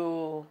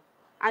video?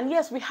 And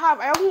yes, I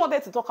haven't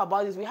wanted to talk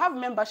about this. We have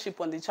membership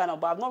on the channel,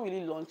 but I've not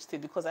really launched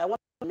it because I want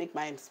to make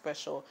mine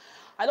special.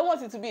 I don't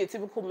want it to be a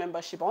typical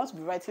membership. I want to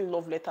be writing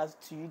love letters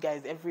to you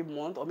guys every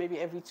month or maybe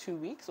every 2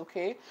 weeks,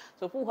 okay?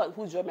 So people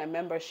who join my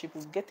membership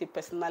will get a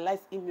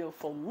personalized email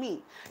from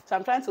me. So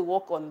I'm trying to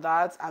work on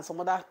that and some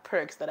other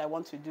perks that I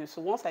want to do.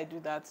 So once I do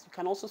that, you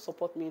can also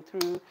support me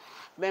through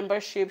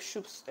membership,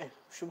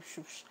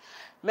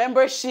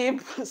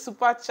 membership,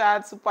 super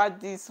chat, super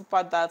this,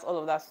 super that, all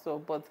of that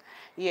stuff. But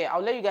yeah,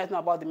 I'll let you guys know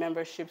about the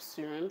membership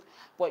soon.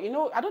 But I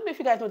don't know if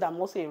you guys know that I'm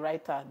also a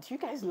writer. Do you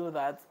guys know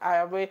that?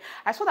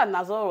 I saw that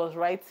Nazor was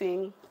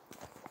writing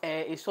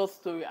a short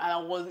story and I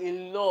was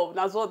in love.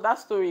 Nazor, that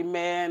story,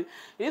 man,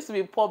 it used to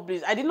be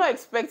published. I did not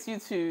expect you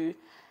to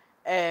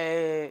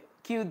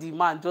kill the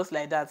man just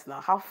like that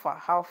now. How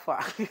far?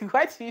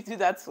 Why did you do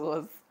that to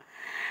us?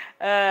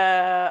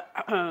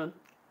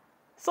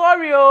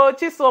 Sorry,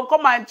 Chisom,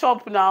 come and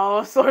chop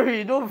now.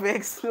 Sorry, no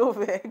vex.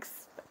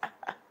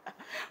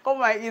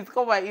 Come and eat,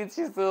 come and eat,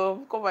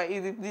 Chisom. Come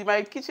and eat.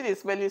 My kitchen is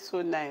smelling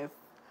so nice.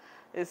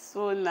 It's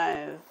so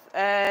nice.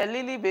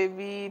 Lily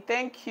baby,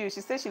 thank you.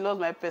 She says she loves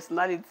my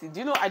personality. Do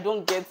you know I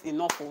don't get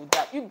enough of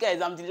that? You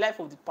guys, I'm the life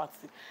of the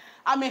party.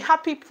 I'm a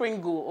happy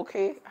Pringle,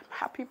 okay? I'm a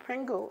happy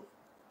Pringle,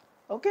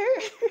 okay?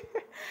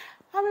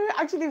 I'm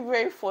actually a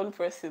very fun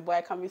person, but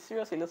I can be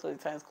serious a lot of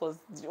the times because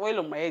the oil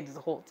on my head is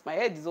hot. My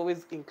head is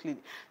always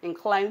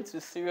inclined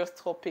to serious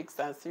topics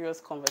and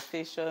serious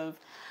conversations.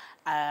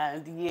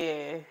 And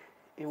yeah,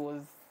 it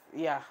was,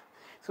 yeah.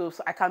 So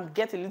I can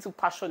get a little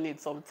passionate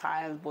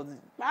sometimes, but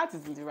my heart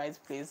is in the right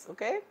place,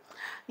 okay?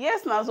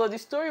 Yes, now, so the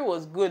story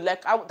was good.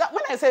 Like,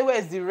 when I said,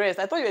 where's the rest?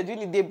 I thought you were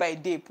doing it day by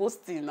day,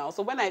 posting now.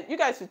 So you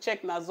guys should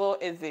check Nazo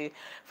as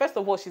first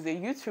of all, she's a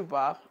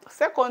YouTuber.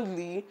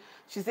 Secondly,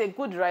 she's a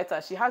good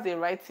writer. She has a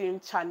writing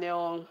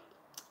channel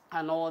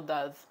and all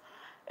that.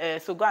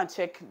 So go and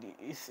check.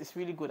 It's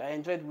really good. I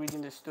enjoyed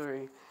reading the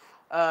story.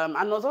 And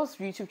Nazo's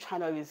YouTube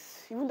channel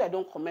is, even though I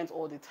don't comment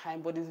all the time,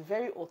 but it's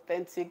very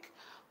authentic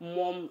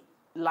mom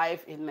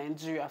life in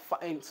Nigeria,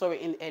 in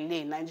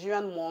LA,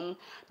 Nigerian mom,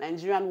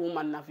 Nigerian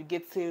woman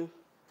navigating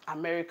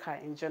America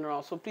in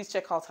general. So please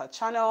check out her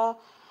channel.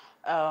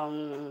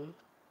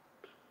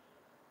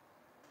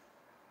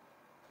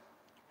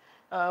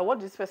 What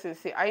did this person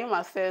say?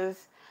 Ayuma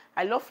says,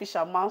 I love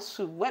fisherman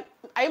soup. When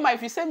Ayuma,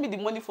 if you send me the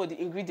money for the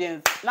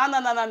ingredients, no,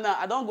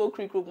 I don't go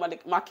Creek Road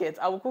market.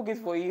 I will cook it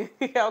for you.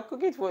 I'll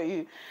cook it for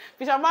you.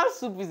 Fisherman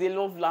soup is a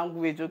love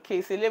language, okay?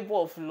 It's a labor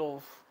of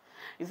love.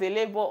 It's a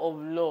labor of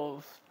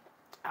love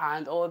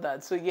and all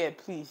that. So yeah,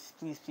 please.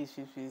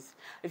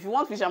 If you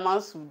want fisherman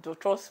soup,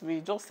 trust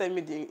me, just send me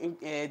the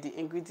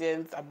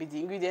ingredients. I'll be the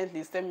ingredient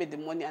list. Send me the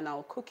money, and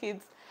I'll cook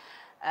it.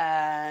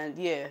 And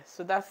yeah,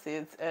 so that's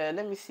it.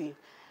 Let me see.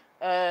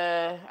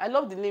 I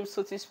love the name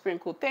Soti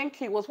Sprinkle.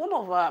 Thank you. It was one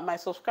of my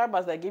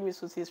subscribers that gave me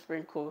Soti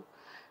Sprinkle.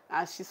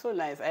 And she's so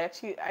nice. I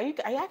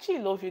actually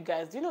love you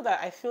guys. Do you know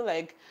that I feel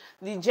like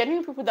the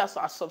genuine people that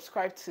are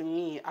subscribed to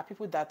me are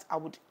people that I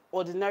would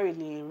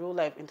ordinarily in real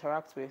life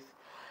interact with.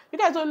 You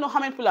guys don't know how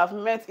many people I've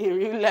met in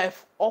real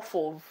life off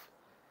of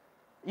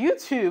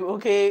YouTube,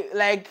 okay?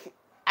 Like,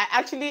 I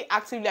actually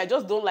actively, I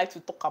just don't like to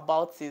talk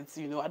about it,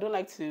 you know? I don't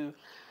like to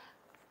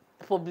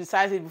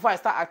publicize it before I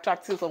start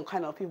attracting some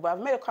kind of people.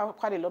 I've met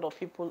quite a lot of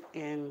people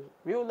in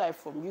real life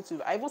from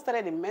YouTube. I even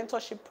started a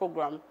mentorship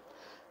program.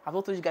 I've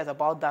not told you guys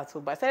about that,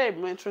 but I started a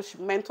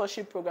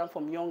mentorship program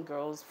from young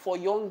girls, for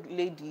young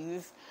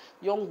ladies,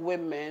 young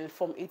women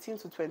from 18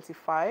 to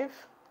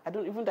 25. I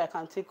don't even think I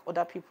can take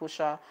other people,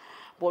 sure.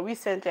 But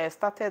recently I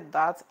started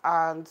that,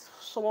 and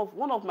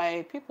one of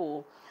my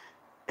people,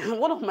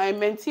 one of my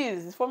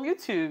mentees is from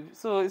YouTube.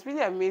 So it's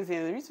really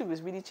amazing. YouTube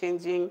is really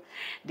changing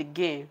the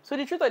game. So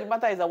the truth of the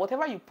matter is that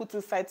whatever you put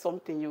inside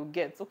something, you'll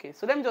get. Okay,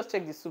 so let me just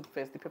check the soup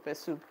first, the pepper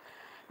soup.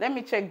 Let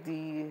me check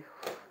the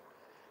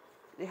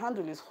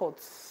handle is hot.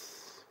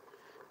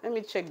 Let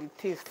me check the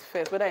taste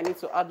first, whether I need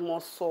to add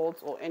more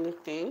salt or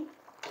anything,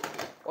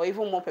 or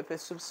even more pepper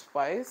soup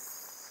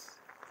spice.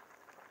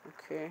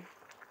 Okay.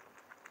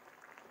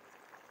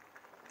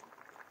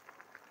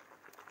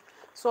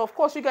 So of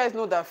course you guys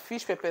know that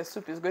fish pepper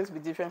soup is going to be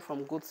different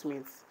from goat's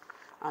meat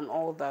and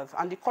all that.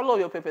 And the color of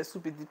your pepper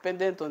soup is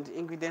dependent on the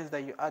ingredients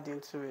that you add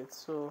into it.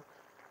 So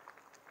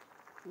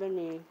let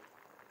me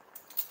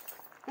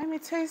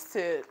taste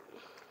it.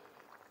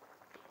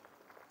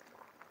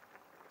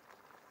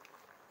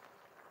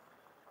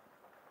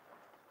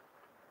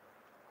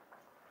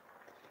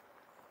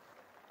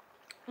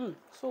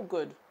 So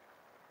good.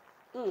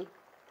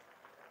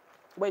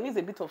 But it needs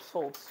a bit of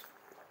salt.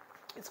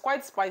 It's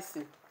quite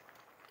spicy.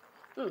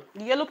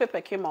 The yellow pepper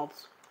came out.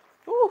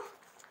 Ooh,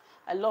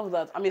 I love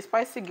that. I'm a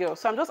spicy girl,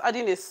 so I'm just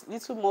adding a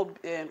little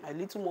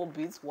more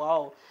bits.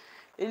 Wow,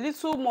 a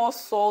little more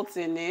salt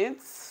in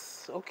it.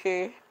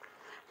 Okay,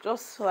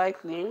 just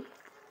slightly.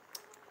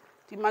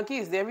 The Maggi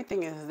is there.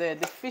 Everything is there.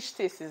 The fish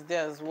taste is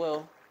there as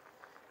well.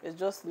 It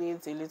just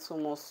needs a little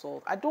more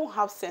salt. I don't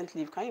have scent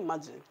leaf. Can you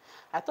imagine?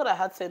 I thought I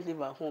had scent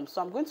leaf at home,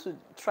 so I'm going to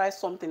try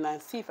something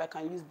and see if I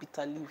can use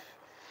bitter leaf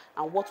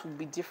and what would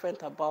be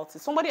different about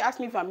it. Somebody asked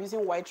me if I'm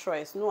using white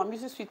rice. No, I'm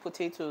using sweet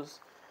potatoes.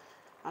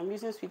 I'm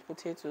using sweet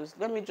potatoes.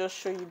 Let me just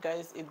show you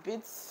guys a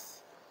bit.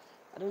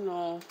 I don't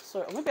know.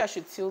 Sorry, maybe I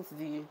should tilt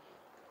the...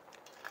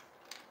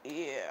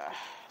 Yeah,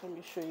 let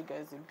me show you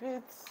guys a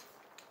bit.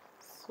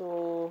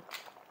 So,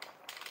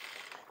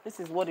 this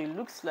is what it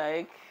looks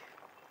like.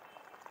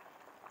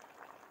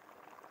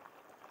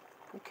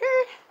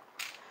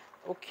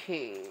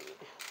 Okay.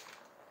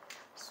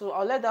 So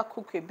I'll let that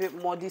cook a bit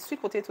more. The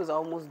sweet potatoes are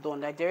almost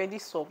done. Like, they're already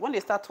soft. When they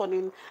start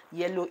turning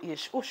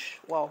yellowish,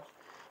 wow.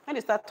 When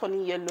they start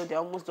turning yellow, they're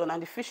almost done.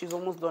 And the fish is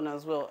almost done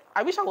as well.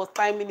 I wish I was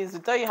timing this to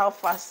tell you how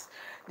fast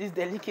this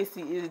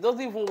delicacy is. It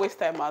doesn't even waste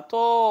time at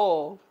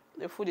all.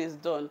 The food is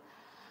done.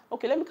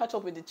 Okay, let me catch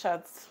up with the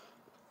chat.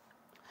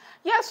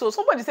 Yeah, so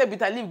somebody said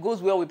bitter leaf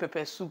goes well with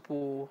pepper soup.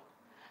 Oh,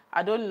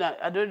 I don't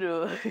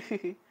know.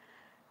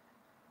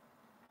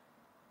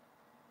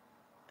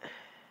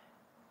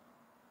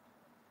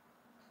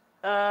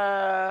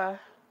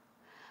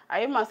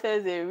 Aima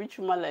says a rich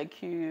woman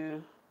like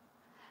you.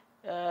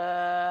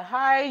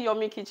 Hi,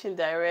 Yomi Kitchen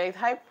Direct.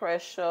 Hi,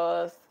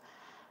 Precious.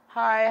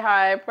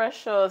 Hi,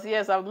 Precious.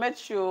 Yes, I've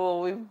met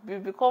you.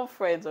 We've become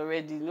friends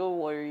already. No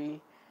worry.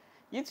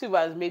 YouTube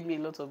has made me a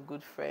lot of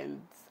good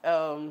friends.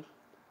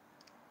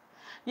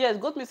 Yes,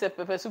 goat meat and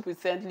pepper soup with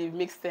scent leaf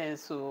makes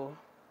sense. So,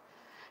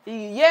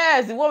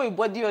 yes, the one with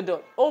body odor.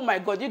 Oh my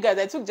God, you guys!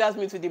 I took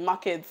Jasmine to the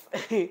market.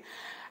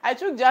 I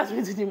took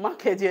Jasmine to the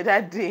market the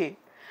other day,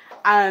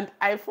 and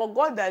I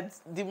forgot that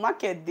the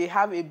market they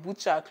have a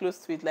butcher close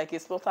to it, like a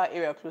slaughter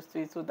area close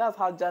to it. So that's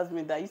how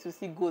Jasmine that used to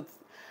see goats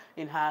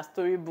in her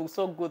storybook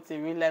saw goats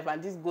in real life,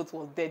 and this goat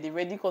was dead. They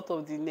already cut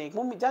off the neck.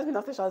 Mommy, Jasmine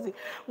after shouting,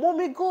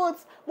 Mommy, goat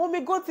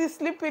is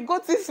sleeping,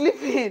 goat is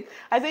sleeping.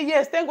 I said,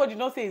 yes, thank God you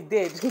don't say it's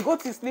dead.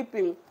 Goat is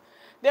sleeping.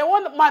 Then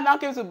one man now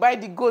came to buy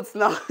the goats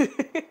now.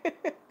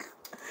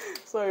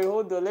 Sorry,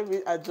 hold on, let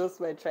me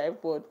adjust my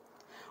tripod.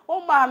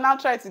 One man now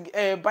tried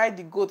to buy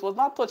the goat, was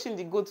now touching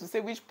the goat to say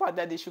which part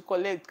that they should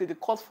collect, the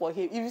cut for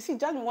him. If you see,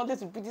 Jasmine wanted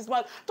to beat this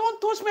man,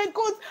 don't touch my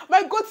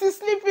goat is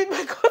sleeping,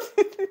 my goat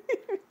is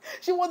sleeping.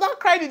 She was not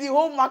crying in the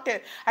whole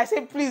market. I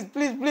said, please,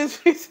 please,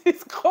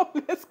 come,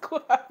 let's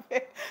go.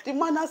 The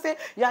man now said,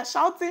 you're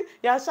shouting.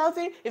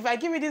 If I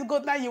give you this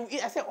goat now, you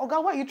eat. I said,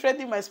 Oga, why are you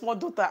threatening my small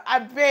daughter? I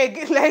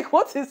beg, like,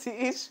 what is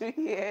the issue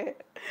here?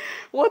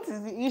 What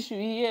is the issue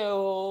here?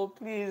 Oh,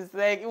 please.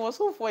 Like, it was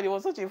so funny. It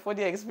was such a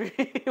funny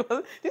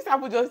experience. This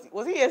happened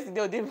was it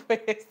yesterday or day before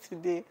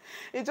yesterday?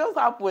 It just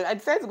happened. I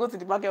decided to go to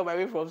the market on my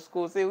way from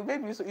school. So it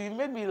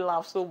made me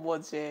laugh so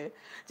much. The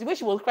way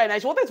she was crying,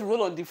 and she wanted to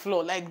roll on the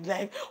floor. Like,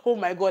 oh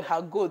my God,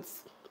 her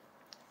goats.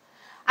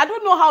 I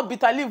don't know how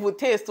bitter leaf will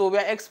taste, so we're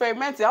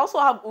experimenting. I also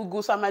have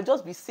ugu, so I might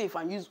just be safe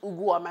and use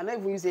ugu. I might not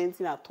even use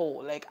anything at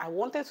all. Like, I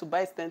wanted to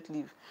buy stent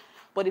leaf,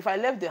 but if I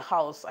left the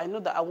house, I know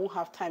that I won't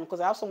have time because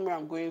I have somewhere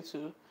I'm going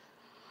to.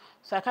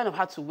 So I kind of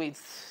had to wait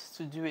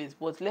to do it.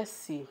 But let's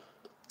see.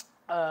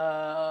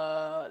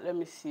 Let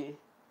me see.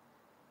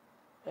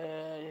 Uh,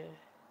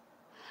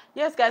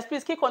 yes, guys,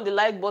 please click on the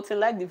like button,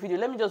 like the video.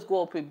 Let me just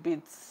go up a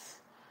bit.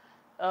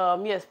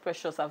 Yes,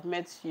 Precious, I've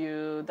met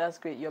you. That's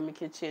great, Yomi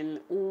Kitchen.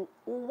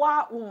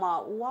 Uwa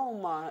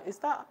Uma. Is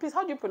that, please,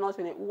 how do you pronounce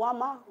your name?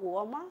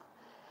 Uwama?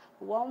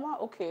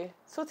 Okay.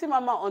 Soti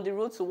Mama on the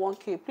road to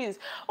 1K, please.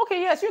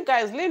 Okay, yes, you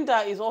guys, Linda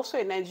is also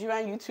a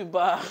Nigerian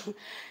YouTuber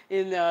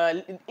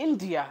in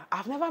India.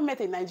 I've never met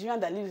a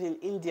Nigerian that lives in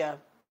India.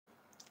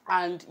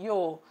 And,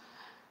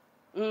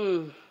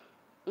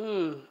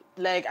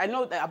 like, I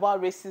know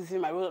about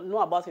racism. I know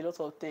about a lot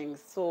of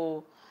things.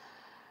 So,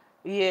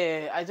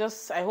 yeah,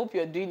 I hope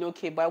you're doing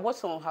okay. But I watch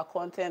some of her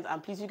content,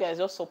 and please, you guys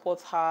just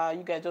support her.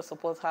 You guys just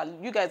support her.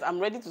 You guys, I'm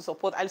ready to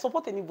support. I'll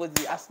support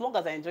anybody as long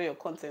as I enjoy your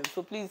content.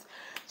 So please,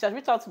 she has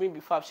reached out to me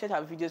before. I've shared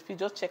her videos. Please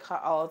just check her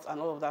out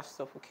and all of that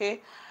stuff,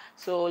 okay?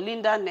 So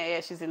Linda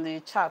Neye, she's in the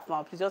chat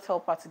now. Please just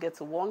help her to get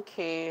to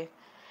 1K.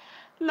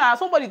 Nah,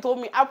 somebody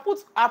told me I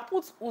put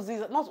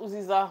Uziza, not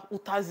Uziza,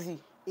 Utazi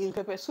in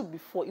pepper soup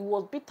before. It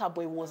was bitter,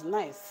 but it was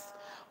nice.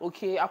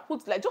 Okay, I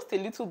put like just a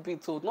little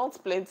bit, so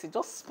not plenty.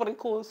 Just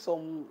sprinkle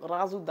some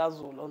razzle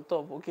dazzle on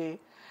top. Okay,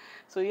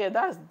 so yeah,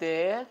 that's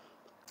there.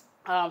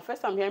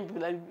 First time hearing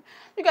people like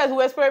you guys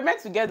will experiment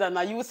together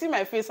now. You will see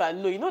my face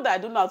and know. You know that I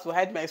don't know how to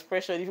hide my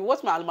expression. If you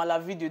watch my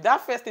Amala video,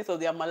 that first taste of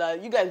the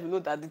Amala, you guys will know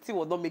that the thing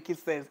was not making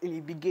sense in the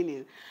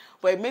beginning,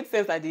 but it made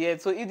sense at the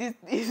end. So it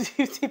is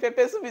if the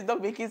pepper soup is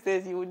not making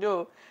sense, you will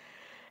know.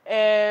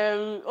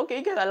 Okay,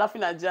 you guys are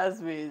laughing at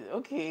Jasmine.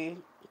 Okay,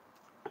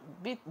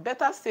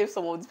 better save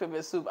some of this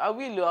pepper soup. I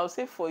will. I'll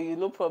save for you.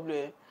 No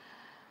problem.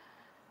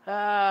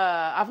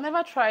 I've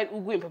never tried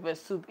ugu in pepper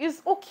soup.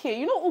 It's okay.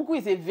 You know, ugu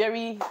is a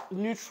very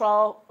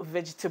neutral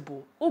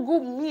vegetable.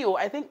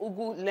 I think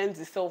ugu lends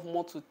itself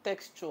more to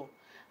texture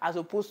as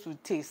opposed to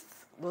taste.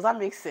 Does that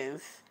make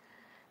sense?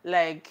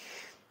 Like,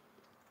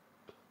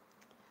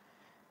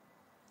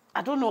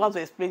 I don't know how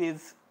to explain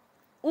it.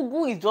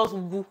 Ugu is just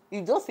ugu.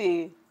 It's just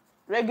a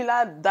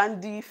regular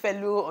dandy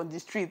fellow on the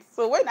street.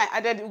 So when I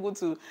added ugu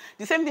to,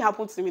 the same thing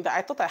happened to me that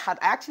I thought I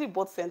actually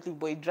bought scent,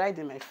 but it dried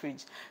in my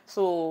fridge.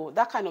 So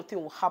that kind of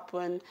thing will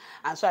happen.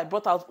 And so I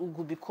brought out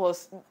ugu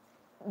because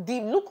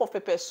the look of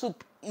pepper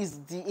soup is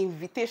the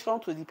invitation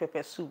to the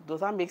pepper soup.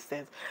 Does that make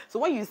sense? So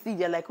when you see,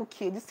 you're like,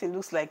 okay, this thing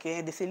looks like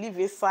there's a leaf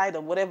inside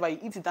or whatever. You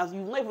eat it and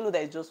you don't even know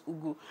that it's just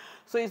ugu.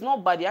 So it's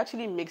not bad. It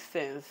actually makes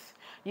sense.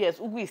 Yes,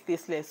 ugu is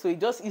tasteless. So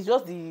it's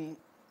just the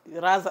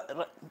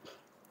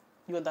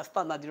you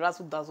understand that the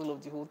razzle dazzle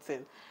of the whole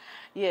thing.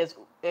 Yes,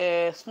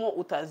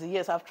 small utazi.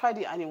 Yes, I've tried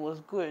it and it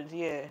was good.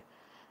 Yeah.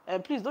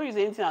 Please don't use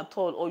anything at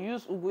all or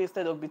use ugu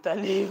instead of bitter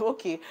leaf.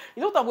 Okay.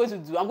 You know what I'm going to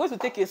do? I'm going to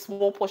take a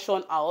small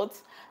portion out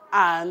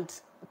and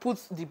put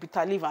the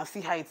bitter leaf and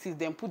see how it is.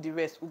 Then put the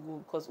rest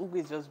ugu because ugu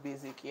is just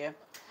basic. Yeah.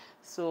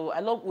 So I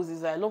love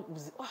uziza. I love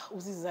uziza. Oh,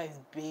 uziza is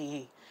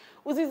big.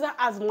 Uziza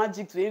has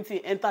magic to anything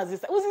enters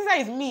this. Uziza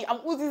is me. I'm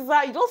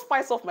uziza. You don't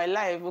spice off my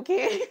life.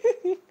 Okay.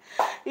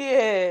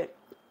 Yeah.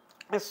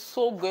 It's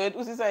so good.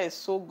 Uziza is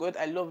so good.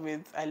 I love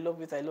it. I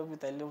love it. I love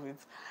it. I love it.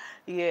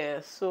 Yeah.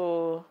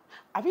 So,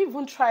 have you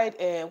even tried?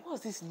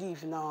 What's this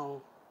leaf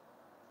now?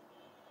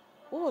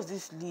 What was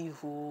this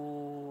leaf?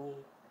 Oh,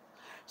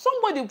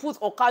 somebody put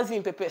okazi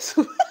in pepper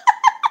soup.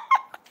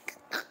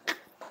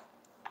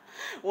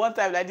 One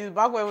time like this,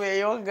 back when we were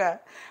younger,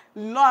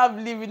 not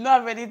have leaf, not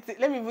have anything.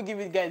 Let me even give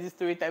you guys this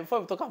story time before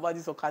we talk about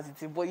this okazi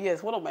thing. But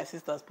yes, one of my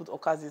sisters put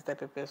okazi inside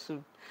pepper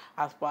soup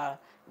as per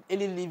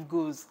any leaf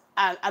goes.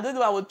 And I don't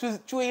know, I was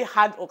chewing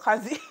hard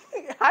okazi,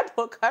 hard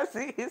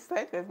okazi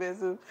inside pepper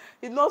soup.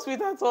 It's not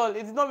sweet at all.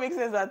 It did not make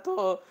sense at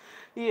all.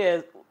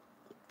 Yes,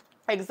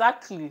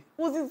 exactly.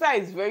 Uziza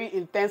is very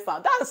intense.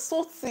 That's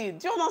salty.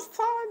 Do you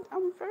understand?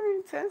 I'm very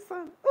intense.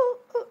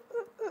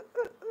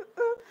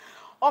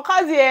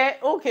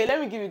 Okazie, okay, let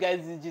me give you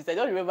guys this gist. I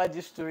don't remember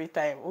this story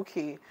time.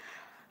 Okay.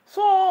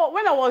 So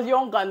when I was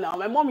younger now,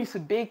 my mom used to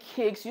bake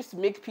cakes. She used to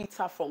make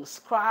pizza from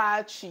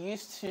scratch. She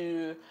used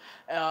to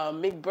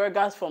make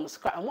burgers from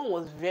scratch. My mom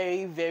was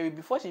very, very,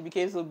 before she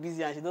became so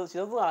busy and she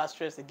doesn't have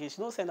stress again.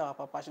 She don't send our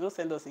papa. She don't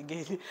send us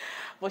again.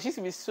 But she used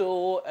to be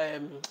so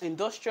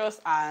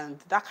industrious and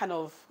that kind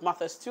of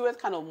Martha Stewart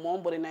kind of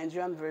mom, but a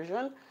Nigerian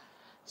version.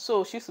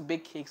 So she used to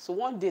bake cakes. So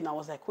one day, and I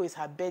was like, oh, it's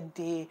her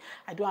birthday.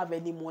 I don't have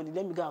any money.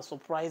 Let me go and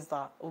surprise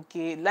her.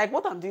 Okay. Like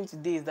what I'm doing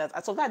today is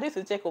that sometimes I need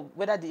to check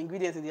whether the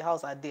ingredients in the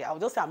house are there. I'll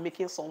just say I'm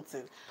making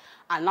something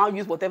and now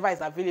use whatever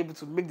is available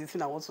to make the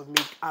thing I want to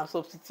make and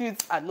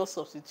substitute and not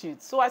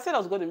substitute. So I said I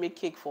was going to make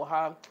cake for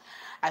her.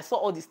 I saw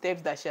all the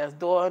steps that she has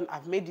done.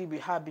 I've made it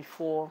with her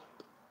before.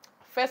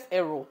 First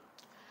error,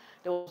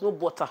 there was no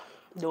butter.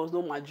 There was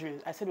no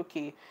margarine. I said,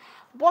 okay,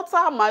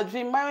 butter,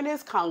 margarine,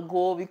 mayonnaise can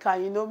go. We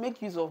can,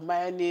 make use of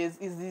mayonnaise.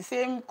 It's the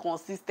same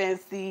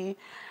consistency.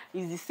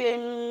 It's the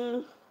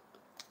same.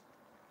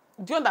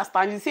 Do you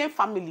understand? It's the same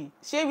family.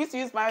 She used to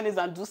use mayonnaise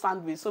and do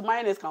sandwich, so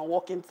mayonnaise can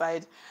work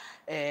inside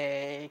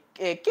a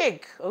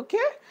cake. Okay,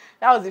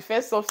 that was the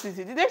first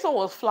substitute. The next one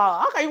was flour.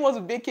 How can you want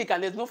to bake cake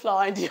and there's no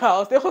flour in the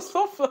house? There was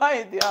no flour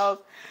in the house.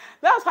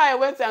 That's how I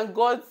went and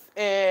got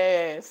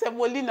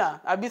semolina,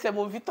 abi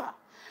semovita.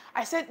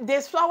 I said,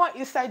 there's flour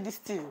inside this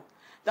thing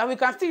that we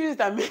can still use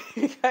it and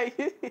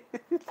make.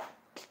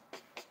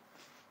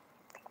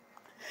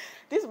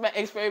 This my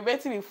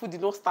experimenting with food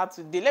did not start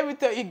today. Let me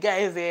tell you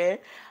guys, I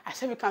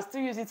said we can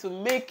still use it to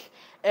make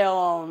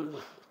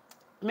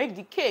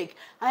the cake.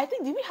 And I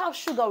think, did we have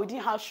sugar? We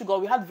didn't have sugar.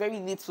 We had very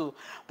little.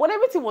 But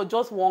everything was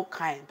just one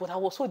kind. But I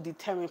was so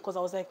determined because I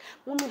was like,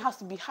 Mommy has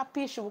to be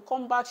happy. She will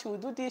come back. She will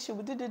do this. She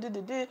will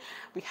do.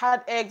 We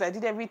had eggs. I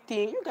did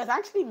everything. You guys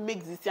actually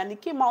make this. And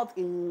it came out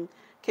in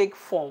cake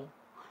form.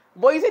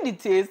 But you see the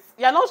taste.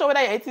 You're not sure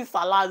whether you're eating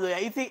salad or you're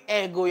eating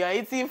egg or you're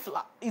eating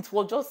flour. It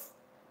was just...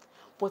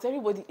 But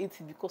everybody ate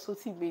it because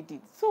Oti made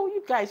it. So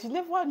you guys, you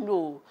never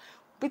know.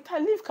 Bitter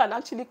leaf can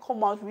actually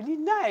come out really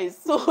nice.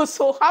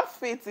 So have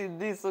faith in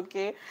this,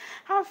 okay?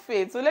 Have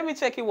faith. So let me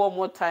check it one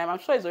more time. I'm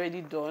sure it's already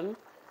done.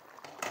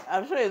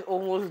 I'm sure it's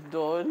almost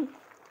done.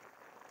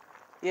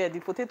 Yeah, the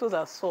potatoes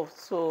are soft.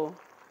 So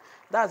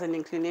that's an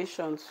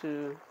inclination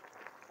to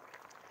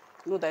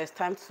know that it's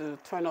time to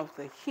turn off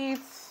the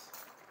heat.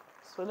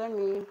 So let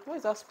me...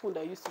 Where's that spoon that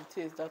I used to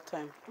taste that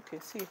time? Okay,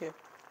 see here.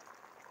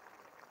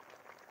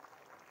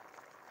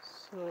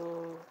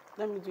 So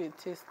let me do a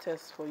taste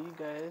test for you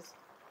guys.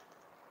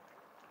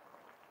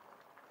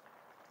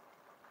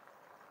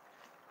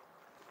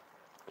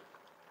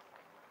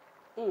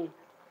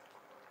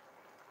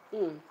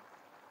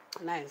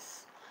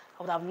 Nice.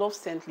 I would have loved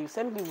scent leaf.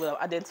 Scent leaf would have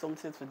added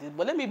something to this.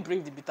 But let me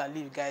bring the bitter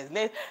leaf, guys.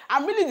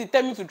 I'm really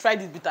determined to try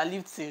this bitter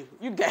leaf thing.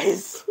 You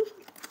guys.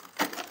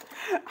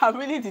 I'm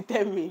really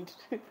determined.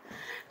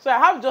 So I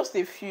have just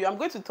a few. I'm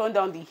going to turn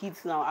down the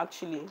heat now,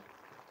 actually,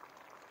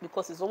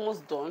 because it's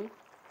almost done.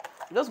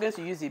 I'm just going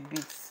to use a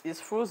bit. It's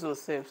frozen,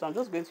 so I'm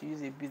just going to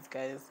use a bit,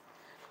 guys.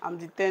 I'm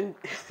determined.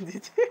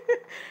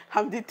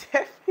 I'm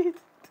determined.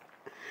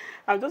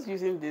 I'm just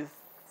using this,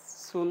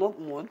 so not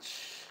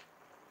much,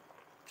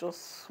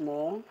 just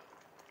small.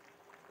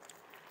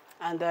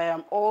 And I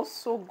am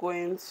also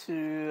going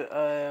to,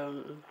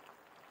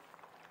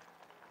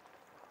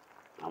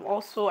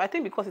 I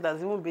think because it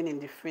has even been in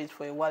the fridge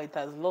for a while, it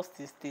has lost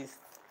its taste.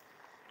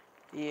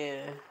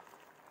 Yeah.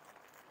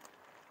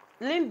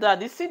 Linda,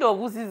 the seed of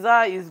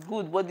uziza is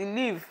good, but the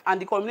leaf and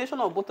the combination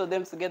of both of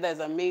them together is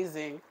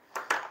amazing.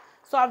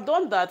 So I've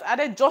done that,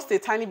 added just a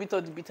tiny bit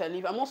of the bitter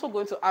leaf. I'm also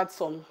going to add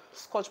some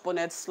Scotch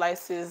bonnet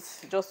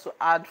slices just to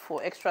add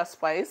for extra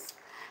spice,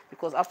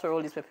 because after all,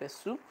 it's pepper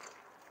soup.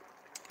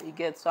 You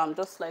get, so I'm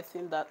just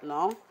slicing that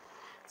now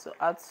to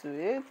add to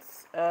it.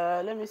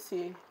 Let me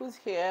see, who's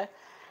here?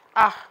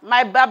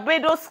 My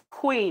Barbados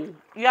queen.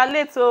 You are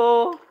late,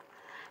 oh.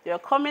 You're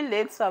coming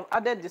late, so I've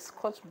added the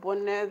Scotch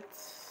bonnet.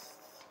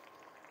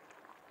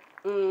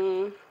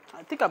 I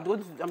think I'm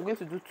going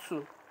to do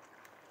 2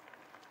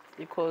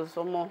 because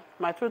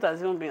my throat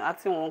has even been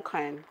acting one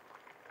kind,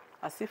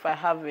 as if I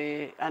have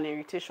an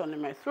irritation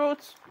in my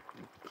throat.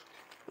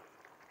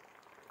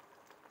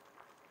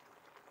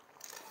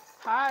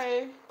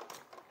 Hi,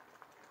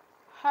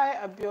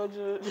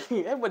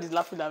 Abiodun. Everybody's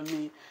laughing at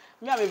me.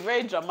 Me, I'm a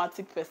very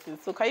dramatic person.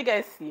 So can you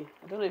guys see?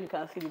 I don't know if you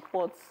can see the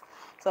pots.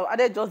 So I've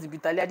added just the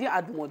bitter leaf. I didn't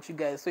add much, you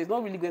guys. So it's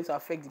not really going to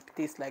affect the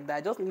taste like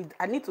that.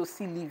 I need to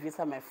see leaf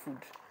inside my food,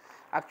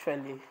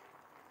 actually.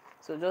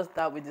 So just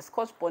that with the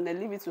Scotch bonnet,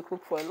 leave it to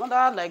cook for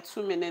another like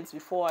 2 minutes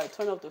before I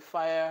turn off the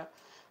fire.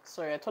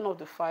 Sorry, I turn off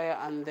the fire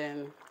and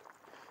then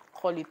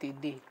call it a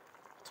day.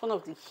 Turn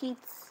off the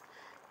heat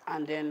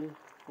and then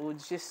we'll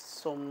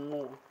just some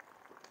more.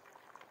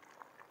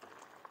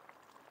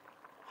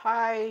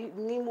 Hi,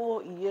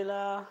 Nemo,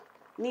 Iyela.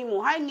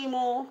 Nemo, hi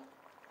Nemo.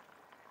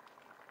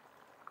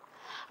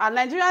 And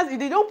Nigerians, if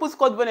they don't put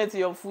Scotch bonnet in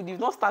your food, you've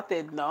not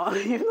started now.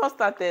 You've not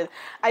started.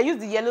 I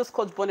used the yellow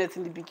Scotch bonnet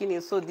in the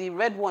beginning, so the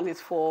red one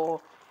is for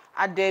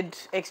added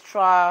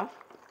extra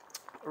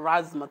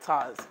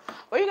razzmatazz.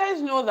 But you guys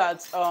know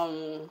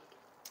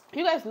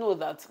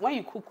that when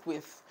you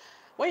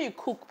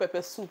cook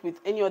pepper soup with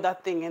any other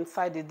thing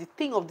inside it, the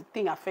thing of the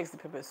thing affects the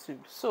pepper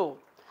soup. So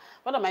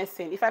what am I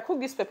saying? If I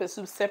cook this pepper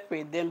soup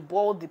separate, then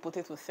boil the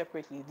potatoes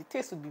separately, the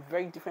taste would be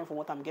very different from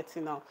what I'm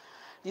getting now.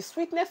 The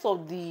sweetness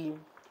of the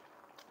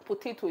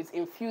potato is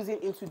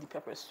infusing into the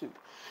pepper soup.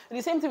 And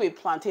the same thing with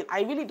plantain.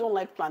 I really don't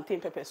like plantain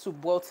pepper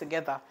soup boiled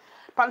together.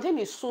 Plantain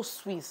is so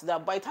sweet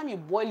that by the time you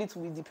boil it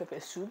with the pepper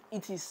soup,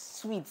 it is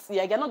sweet.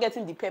 Yeah, you're not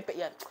getting the pepper.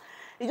 Yeah,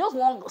 it's just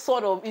one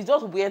sort of. It's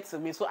just weird to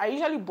me. So I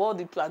usually boil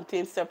the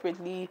plantain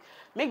separately,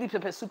 make the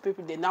pepper soup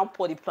separate, then now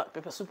pour the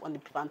pepper soup on the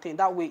plantain.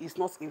 That way, it's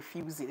not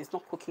infusing. It's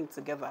not cooking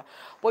together.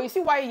 But you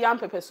see why yam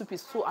pepper soup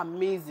is so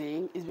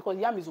amazing is because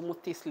yam is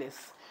almost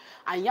tasteless,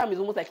 and yam is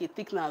almost like a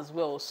thickener as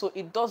well. So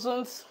it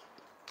doesn't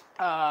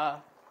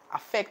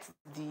affect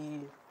the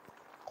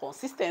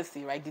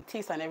consistency, right? The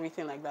taste and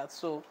everything like that.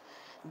 So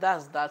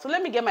that's that. So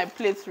let me get my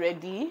plates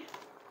ready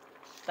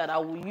that I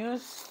will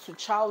use to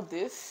chow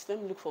this.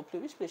 Let me look for a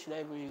plate. Which plate should I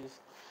even use?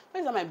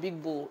 Where's my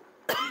big bowl?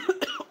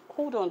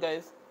 Hold on,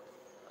 guys.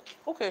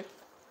 Okay.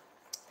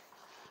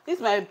 This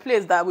is my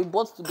plate that we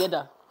bought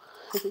together.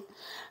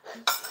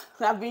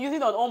 I've been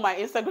using on all my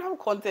Instagram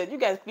content. You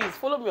guys, please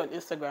follow me on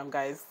Instagram,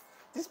 guys.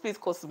 This place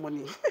costs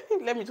money.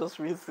 Let me just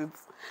rinse it.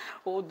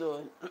 Hold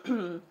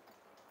on.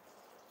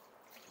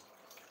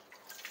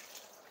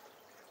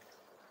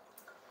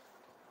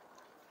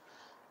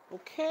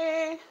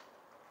 Okay.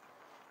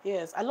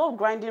 Yes, I love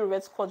grinding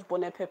red Scotch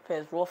bonnet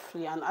peppers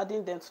roughly and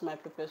adding them to my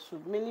pepper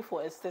soup, mainly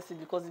for aesthetic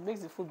because it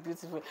makes the food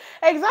beautiful.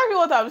 Exactly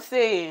what I'm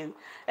saying.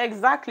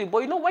 Exactly. But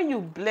you know, when you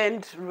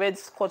blend red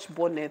Scotch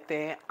bonnet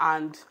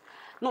and,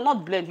 no,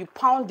 not blend, you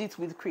pound it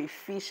with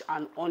crayfish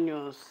and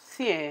onions.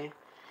 See,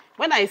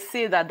 when I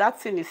say that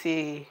thing is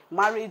a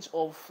marriage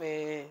of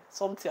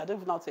something, I don't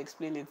even know how to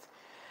explain it.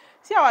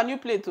 See our new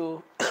plate,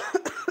 oh.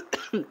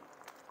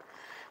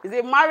 It's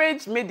a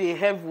marriage made in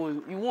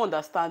heaven. You won't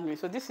understand me.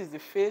 So this is the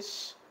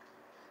fish.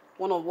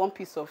 One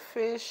piece of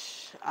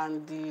fish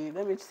and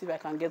let me see if I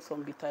can get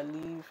some bitter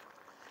leaf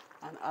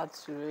and add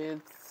to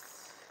it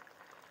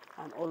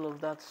and all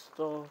of that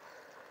stuff.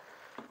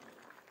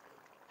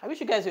 I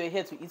wish you guys were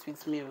here to eat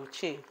with me.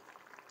 Che.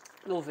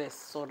 No verse,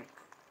 sorry.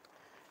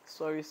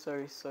 Sorry.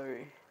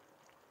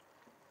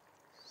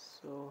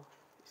 So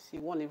see,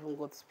 one even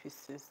got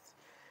pieces.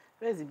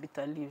 Where's the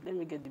bitter leaf? Let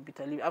me get the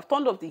bitter leaf. I've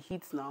turned off the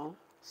heat now,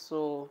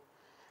 so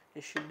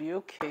it should be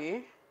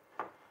okay.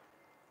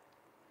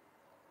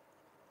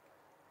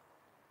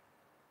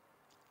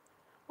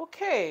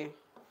 Okay,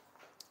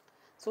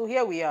 so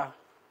here we are.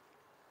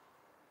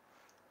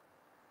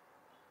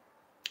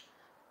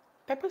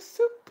 Pepper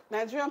soup,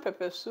 Nigerian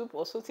pepper soup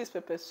or Sotis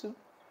pepper soup.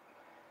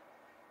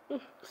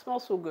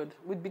 Smells so good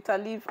with bitter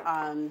leaf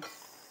and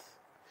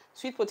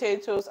sweet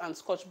potatoes and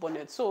Scotch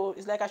bonnet. So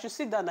it's like I should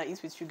sit down and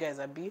eat with you guys,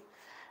 Abi.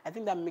 I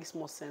think that makes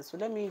more sense. So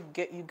let me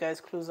get you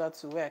guys closer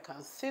to where I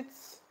can sit.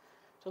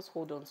 Just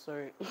hold on,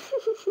 sorry.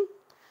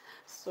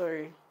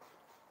 Sorry.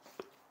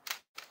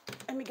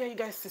 Let me get you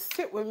guys to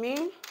sit with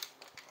me.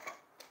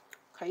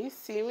 Can you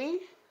see me?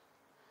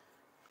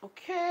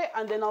 Okay,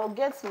 and then I'll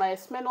get my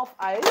Smirnoff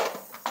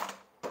ice.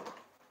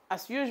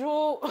 As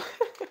usual,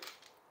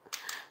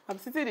 I'm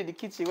sitting in the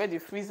kitchen where the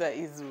freezer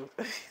is.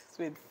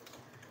 Wait.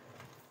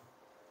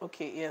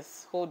 Okay,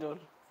 yes, hold on.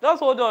 Just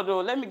hold on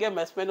though. Let me get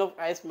my Smirnoff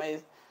ice,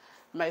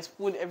 my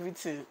spoon,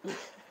 everything.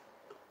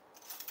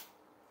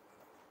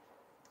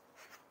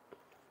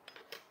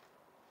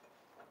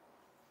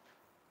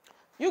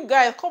 You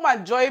guys, come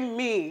and join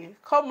me.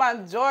 Come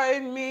and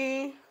join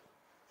me.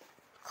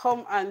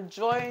 Come and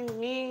join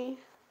me.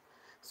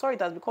 Sorry,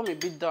 it has become a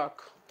bit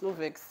dark. No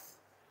vex.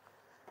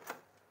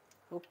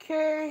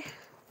 Okay.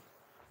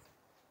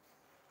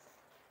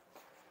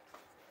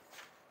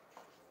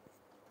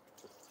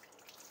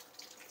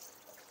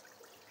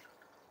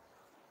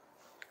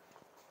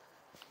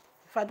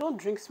 If I don't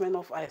drink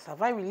Smirnoff ice,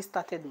 have I really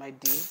started my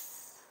day?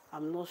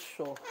 I'm not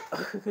sure.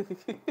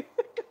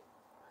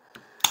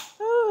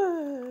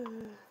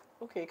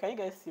 Okay, can you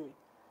guys see me?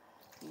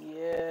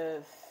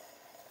 Yes.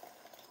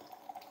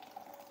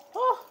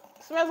 Oh,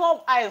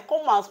 Smirnoff ice,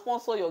 come and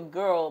sponsor your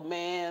girl,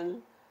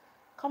 man.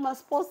 Come and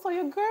sponsor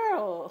your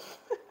girl.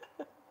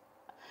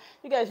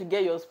 You guys should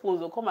get your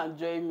sponsor. Come and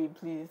join me,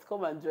 please.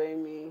 Come and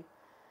join me.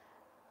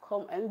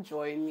 Come and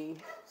join me.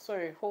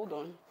 Sorry, hold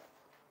on.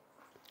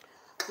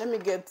 Let me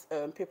get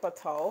paper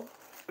towel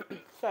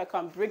so I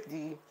can break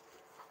the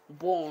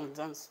bones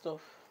and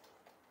stuff.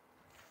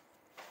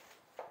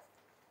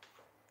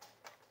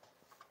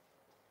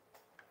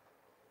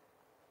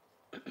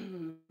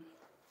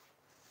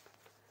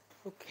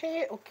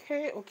 Okay.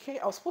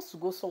 I was supposed to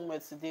go somewhere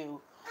today,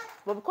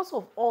 but because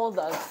of all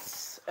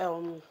that,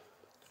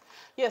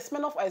 yeah,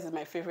 Smirnoff Ice is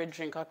my favorite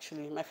drink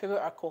actually. My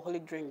favorite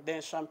alcoholic drink,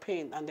 then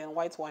champagne, and then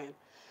white wine.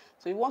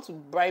 So you want to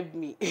bribe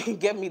me,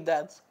 get me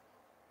that.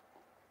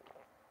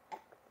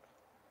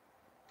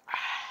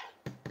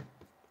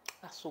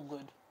 That's so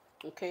good.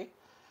 Okay.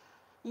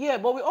 Yeah,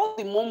 but with all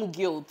the mom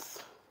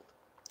guilt,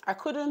 I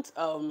couldn't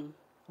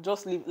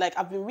just leave. Like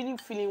I've been really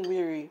feeling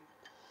weary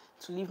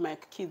to leave my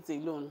kids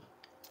alone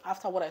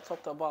after what I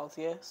talked about.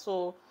 Yeah.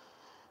 So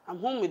I'm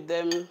home with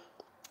them.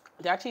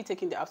 They're actually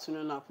taking the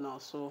afternoon nap now,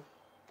 so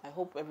I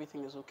hope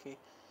everything is okay.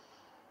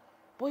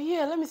 But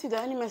yeah, let me see. There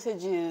are any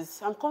messages.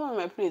 I'm coming on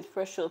my plate,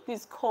 pressure.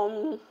 Please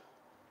come.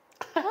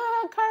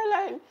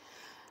 Caroline,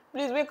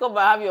 please wake up and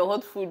have your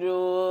hot food.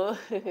 Oh.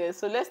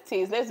 So let's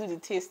taste. Let's do the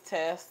taste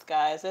test,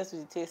 guys. Let's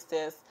do the taste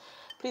test.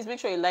 Please make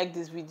sure you like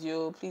this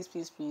video. Please,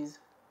 please, please.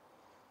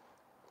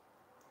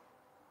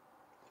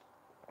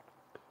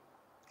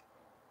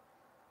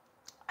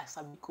 I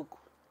sabi cook.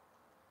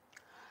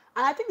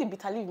 And I think the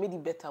bitter leaf made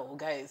it better, oh,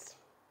 guys.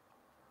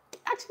 It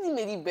actually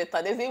made it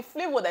better. There's a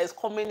flavor that is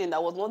coming in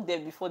that was not there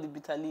before the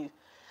bitter leaf.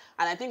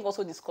 And I think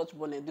also the Scotch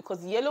bonnet,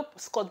 because the yellow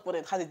Scotch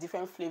bonnet has a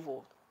different flavor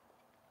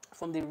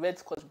from the red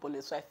Scotch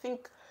bonnet. So I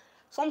think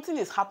something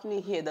is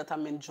happening here that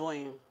I'm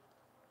enjoying.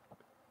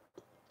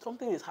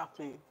 Something is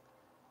happening.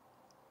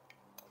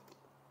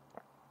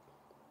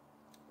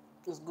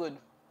 It's good.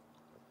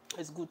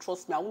 It's good.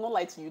 Trust me. I will not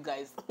lie to you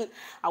guys.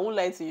 I won't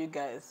lie to you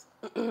guys.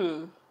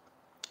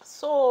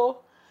 So,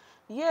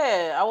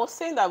 yeah, I was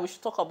saying that we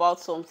should talk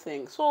about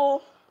something.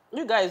 So,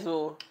 you guys,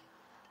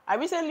 I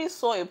recently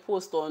saw a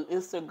post on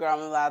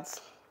Instagram that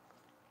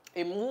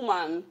a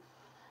woman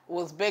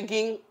was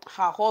begging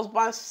her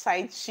husband's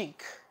side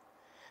chick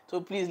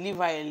to please leave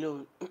her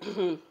alone.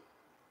 And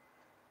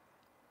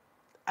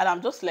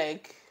I'm just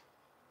like,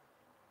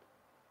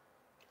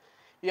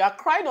 you are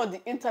crying on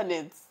the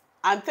internet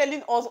and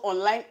telling us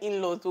online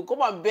in-laws to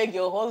come and beg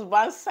your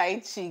husband's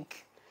side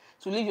chick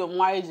to leave your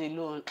marriage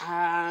alone.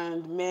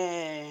 And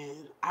man,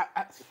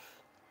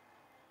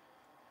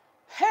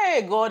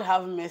 hey, God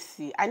have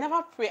mercy. I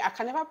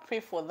can never pray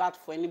for that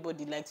for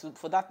anybody, like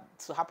for that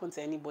to happen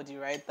to anybody,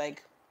 right?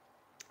 Like,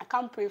 I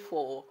can't pray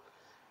for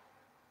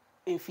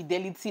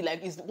infidelity.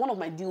 Like, it's one of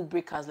my deal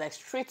breakers. Like,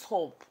 straight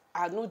up,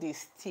 I know they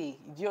stay.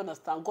 Do you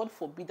understand? God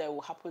forbid that it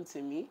will happen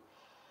to me.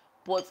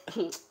 But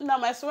now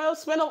my smell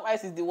of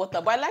ice is the water.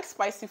 But I like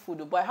spicy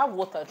food, but I have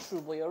water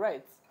too. But you're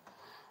right,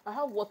 I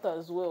have water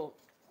as well.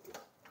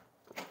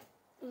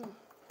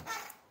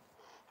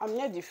 I'm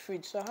near the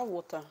fridge, so I have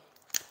water.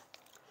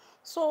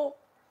 So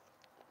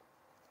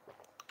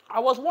I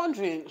was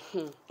wondering,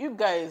 you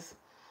guys,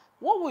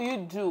 what will you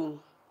do?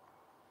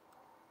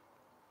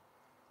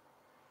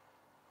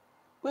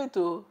 Wait,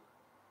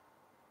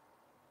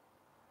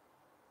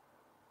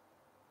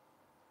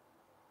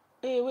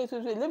 hey, wait.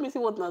 Let me see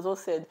what Nazo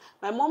said.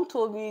 My mom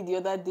told me the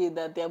other day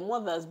that their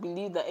mothers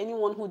believe that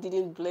anyone who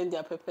didn't blend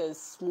their peppers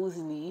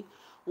smoothly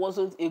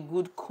wasn't a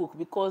good cook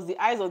because the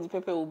eyes of the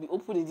pepper will be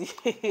open in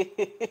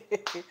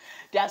the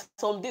There are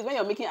some days when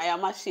you're making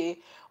ayamashi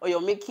or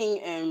you're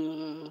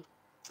making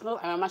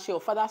not ayamashi or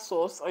fada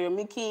sauce or you're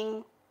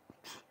making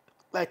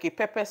like a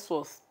pepper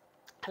sauce.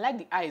 I like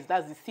the eyes,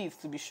 that's the seeds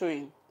to be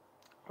showing.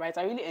 Right?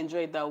 I really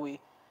enjoy it that way.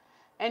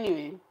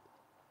 Anyway,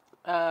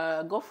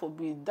 God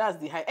forbid, that's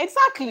the high.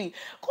 Exactly.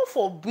 God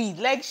forbid.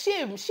 Like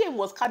shame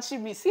was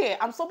catching me. See,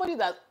 I'm somebody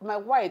that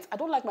I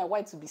don't like my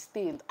white to be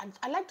stained.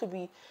 I like to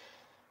be,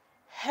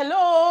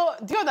 hello,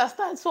 do you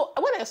understand? So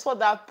when I saw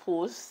that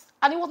post,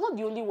 and it was not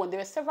the only one, there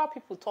were several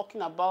people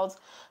talking about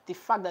the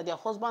fact that their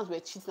husbands were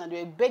cheating and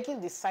they were begging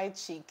the side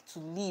chick to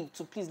leave,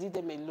 to please leave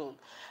them alone.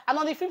 And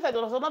on the flip side,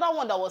 there was another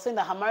one that was saying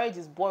that her marriage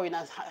is boring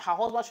and her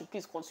husband should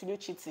please continue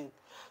cheating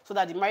so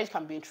that the marriage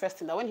can be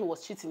interesting. That when he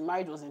was cheating,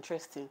 marriage was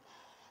interesting.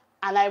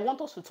 And I want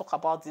us to talk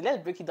about it.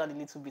 Let's break it down a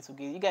little bit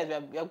again. You guys,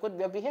 we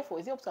have been here for,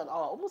 is it up to an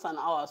hour? Almost an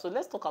hour. So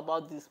let's talk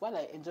about this while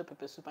I enjoy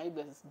pepper soup and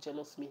you guys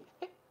jealous me.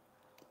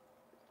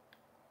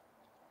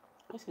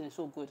 This is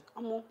so good.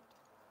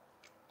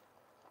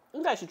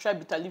 You guys should try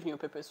bitter leaf in your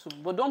pepper soup,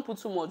 but don't put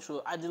too much.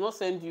 I did not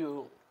send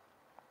you.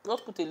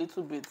 Just put a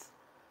little bit.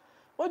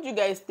 What do you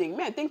guys think?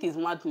 Me, I think it's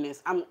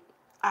madness. I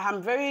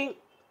am very.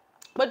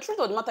 But the truth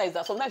of the matter is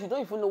that sometimes you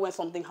don't even know when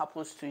something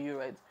happens to you,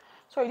 right?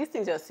 Sorry, these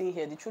things you're seeing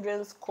here, the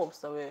children's cups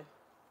that were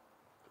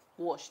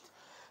washed.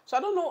 So I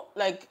don't know,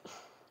 like,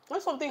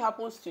 when something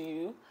happens to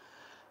you,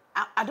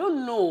 I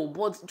don't know,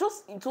 but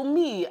just to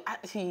me,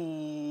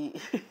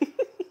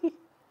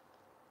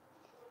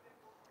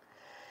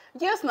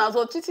 yes, now,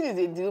 so cheating is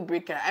a deal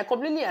breaker. I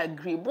completely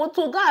agree. But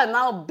to go and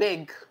now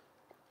beg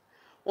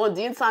on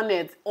the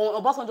internet,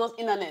 on Obasanjo's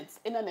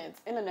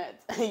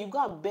internet, you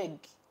go and beg.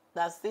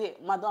 that say,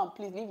 Madam,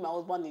 please leave my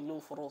husband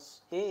alone for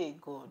us. Hey,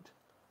 God.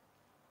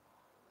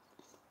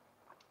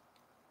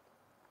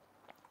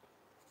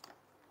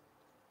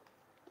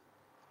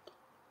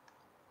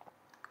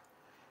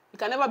 It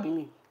can never be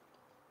me.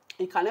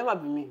 It can never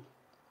be me.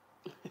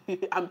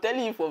 I'm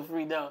telling you for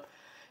free now.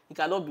 It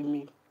cannot be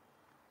me.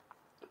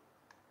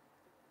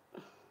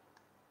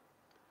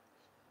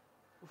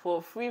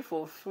 For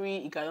free,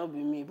 it cannot be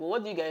me. But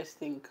what do you guys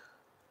think?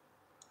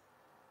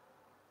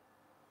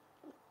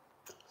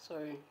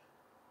 Sorry.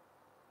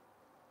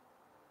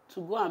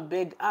 To go and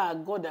beg,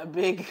 God, I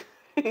beg.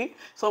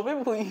 Some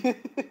people use,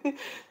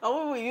 some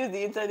people use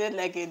the internet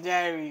like a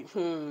diary.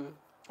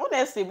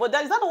 Honestly, but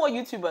is that not what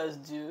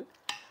YouTubers do?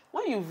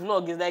 When you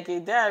vlog, it's like a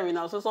diary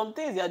now. So some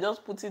things you are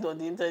just putting on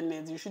the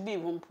internet, you shouldn't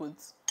even put.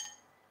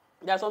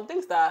 There are some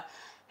things that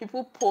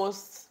people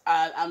post,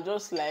 and I'm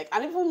just like,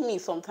 and even me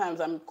sometimes,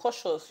 I'm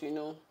cautious, you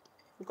know,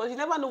 because you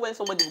never know when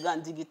somebody will go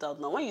and dig it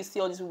out. Now, when you see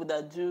all these people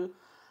that do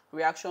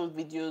reaction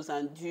videos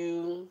and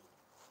do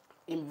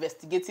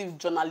investigative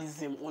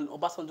journalism on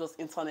Obasanjo's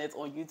internet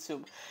on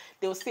YouTube,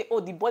 they will say, oh,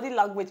 the body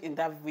language in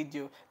that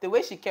video, the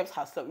way she kept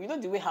herself, you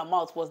know, the way her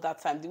mouth was that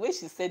time, the way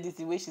she said this,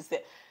 the way she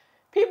said,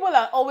 people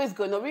are always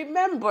going to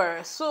remember.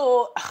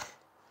 So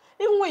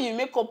even when you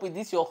make up with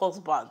this your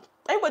husband,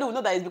 everybody will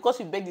know that it's because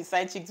you begged the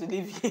side chick to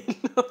leave you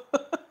alone.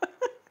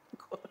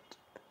 God.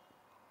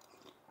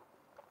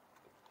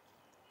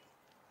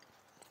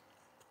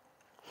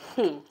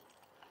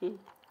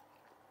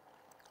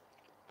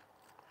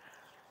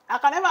 I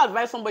can never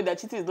advise somebody that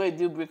cheating is not a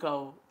deal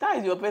breaker. That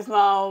is your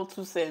personal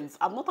 2 cents.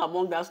 I'm not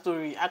among that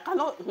story. I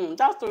cannot,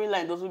 that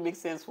storyline doesn't make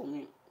sense for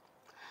me.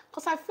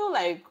 Because I feel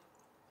like,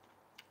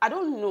 I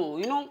don't know,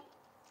 you know,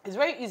 it's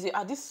very easy.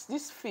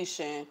 This fish,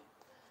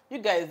 you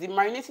guys, the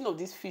marinating of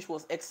this fish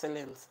was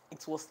excellent.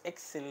 It was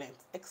excellent.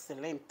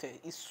 Excellent.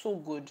 It's so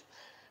good.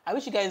 I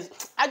wish you guys,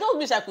 I just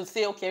wish I could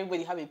say, okay,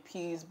 everybody have a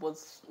piece, but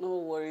no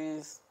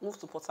worries. Move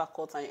to Port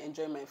Harcourt and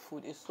enjoy my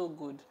food. It's so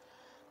good.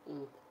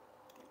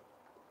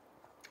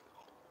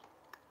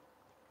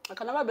 I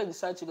can never beg the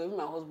side chick or even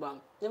my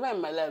husband. Never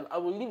in my life. I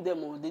will leave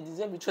them all. They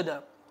deserve each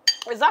other.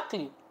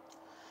 Exactly.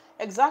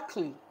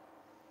 Exactly.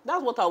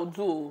 That's what I would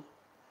do.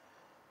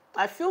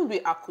 I filmed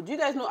with Aku. Do you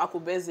guys know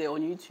Akubeze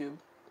on YouTube?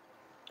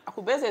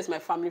 Akubeze is my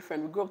family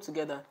friend. We grew up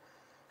together.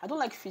 I don't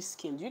like fish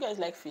skin. Do you guys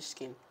like fish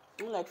skin?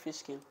 I don't like fish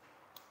skin.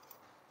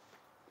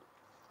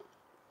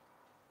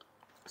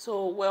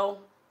 So, well,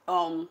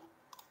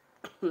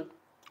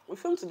 we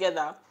filmed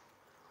together.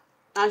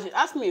 And she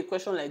asked me a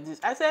question like this.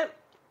 I said,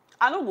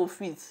 I don't go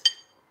fit.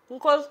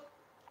 Because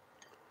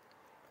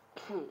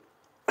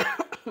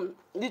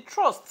the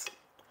trust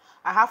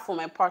I have for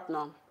my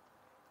partner,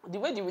 the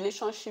way the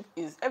relationship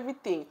is,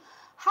 everything,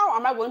 how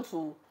am I going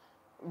to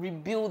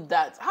rebuild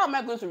that? How am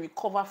I going to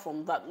recover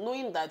from that,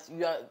 knowing that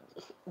you are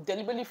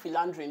deliberately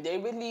philandering,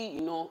 deliberately,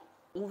 you know,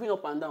 moving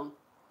up and down?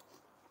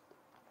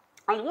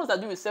 And the ones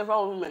that do with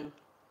several women,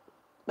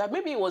 that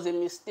maybe it was a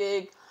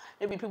mistake,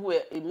 maybe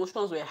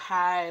emotions were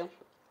high,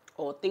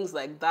 or things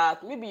like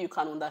that. Maybe you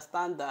can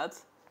understand that.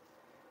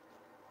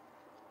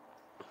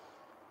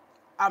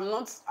 I'm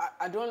not,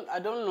 I don't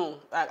know.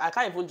 I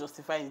can't even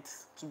justify it,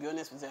 to be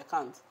honest with you. I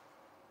can't.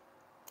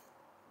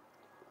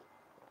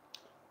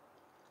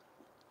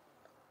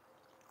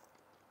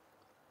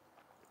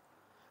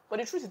 But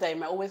the truth is that it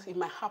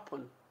might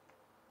happen.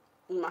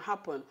 It might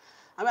happen.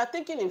 And we're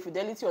thinking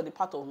infidelity on the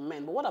part of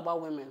men, but what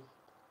about women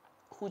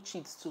who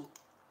cheat too?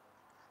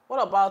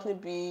 What about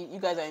maybe you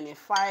guys are in a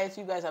fight,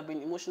 you've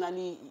been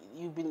emotionally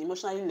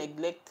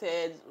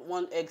neglected,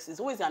 one ex, it's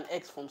always an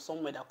ex from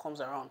somewhere that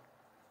comes around.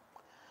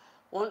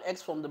 One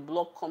ex from the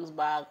block comes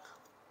back,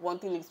 one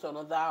thing leads to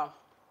another,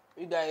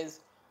 you guys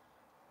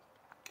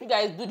do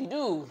the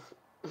do.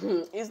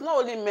 It's not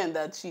only men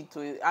that cheat,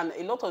 and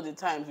a lot of the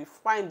times we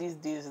find these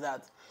days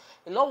that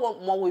a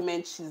lot more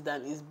women cheat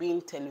than is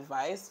being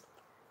televised.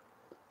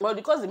 But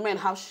because the men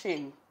have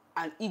shame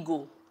and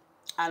ego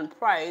and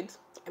pride,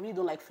 I really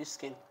don't like fish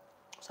skin.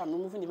 So I'm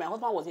removing it. My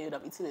husband was here, he would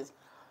have eaten it.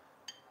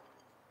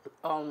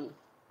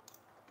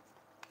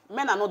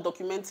 Men are not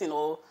documenting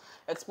or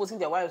exposing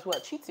their wives who are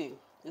cheating.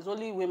 It's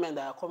only women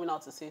that are coming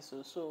out to say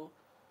so. So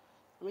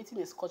I'm eating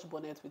a Scotch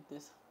bonnet with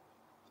this.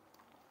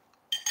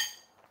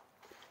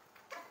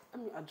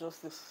 Let me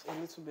adjust this a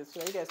little bit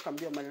so you guys can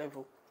be on my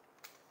level.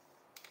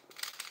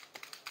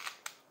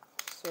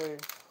 Sorry.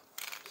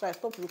 So I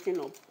stopped looking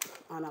up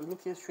and I'm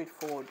looking straight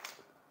forward.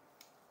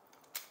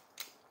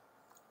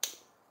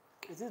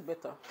 Is this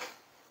better?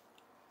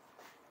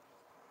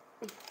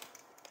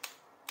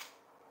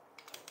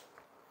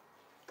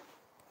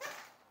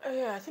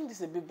 Yeah, I think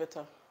this is a bit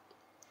better.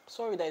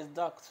 Sorry that it's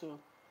dark too.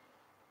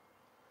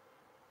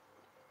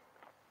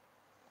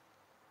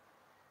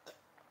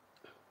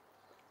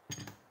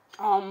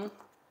 I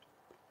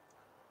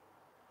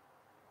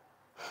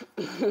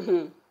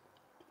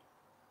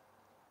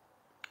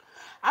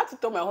had to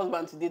tell my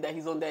husband today that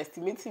he's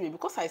underestimating me.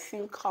 Because I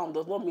seem calm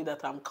does not mean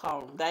that I'm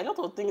calm. There are a lot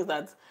of things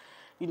that,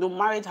 you know,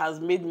 marriage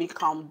has made me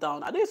calm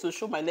down. I don't used to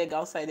show my leg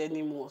outside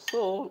anymore.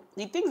 So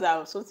the things that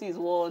I'm supposed to is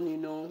one, you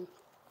know,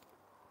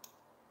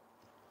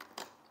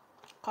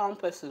 calm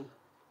person.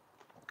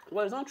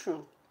 Well, it's not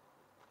true.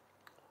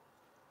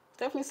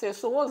 Stephanie says,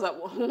 so what's that?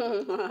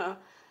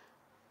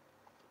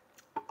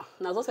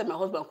 Nazo said my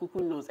husband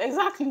Kuku knows.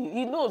 Exactly.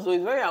 He knows, so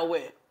he's very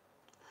aware.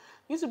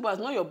 YouTubers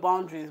know your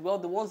boundaries. Well,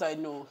 the ones I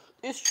know.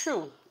 It's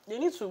true. We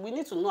need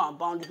to know our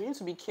boundaries. We need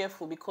to be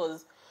careful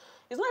because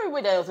it's not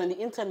everybody that is on the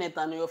internet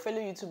and your fellow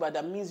YouTuber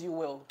that means you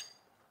well.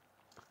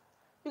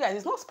 You guys,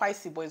 it's not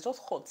spicy, but it's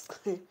just hot.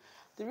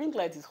 The ring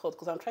light is hot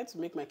because I'm trying to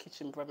make my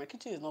kitchen bright. My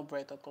kitchen is not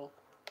bright at all.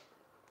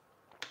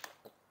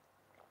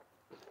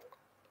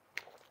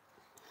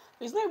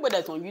 It's not everybody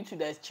that's on YouTube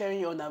that is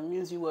cheering you on that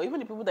means you well. Even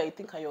the people that you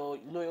think are your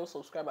loyal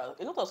subscribers.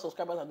 A lot of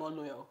subscribers are not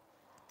loyal.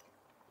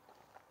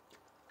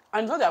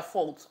 And it's not their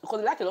fault because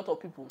they like a lot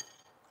of people.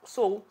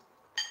 So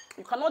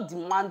you cannot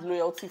demand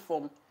loyalty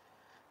from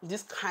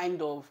this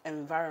kind of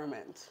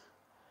environment.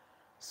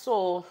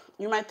 So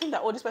you might think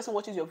that, oh, this person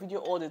watches your video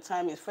all the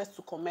time, is first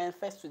to comment,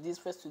 first to this,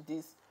 first to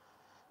this.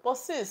 But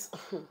sis,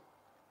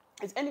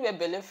 it's anywhere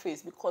belly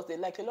face because they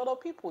like a lot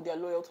of people. They are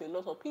loyal to a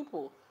lot of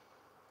people.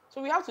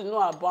 So we have to know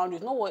our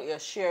boundaries, know what you're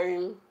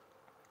sharing.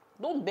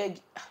 Don't beg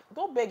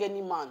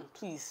any man,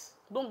 please.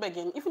 Don't beg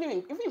any, even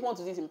if you want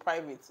to do this in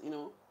private, you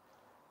know.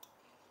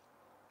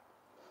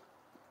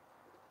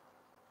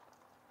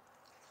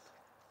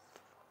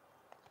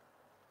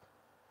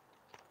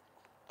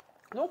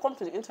 Don't come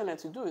to the internet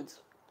to do it.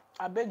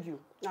 I beg you.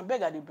 I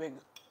beg, I beg.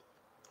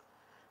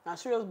 Now,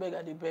 serious beg,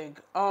 I beg.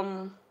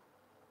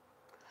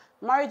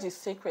 Marriage is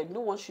sacred. No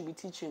one should be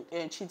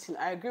cheating.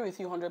 I agree with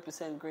you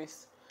 100%,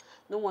 Grace.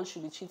 No one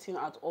should be cheating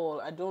at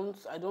all. I don't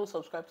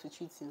subscribe to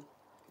cheating.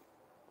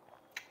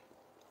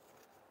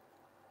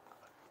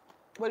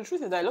 But the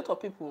truth is that a lot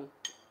of people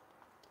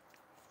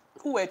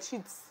who were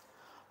cheats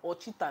or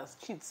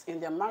cheats in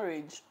their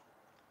marriage,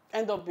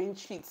 end up being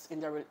cheats in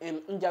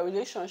their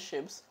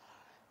relationships,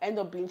 end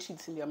up being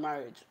cheats in their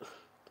marriage.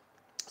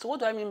 So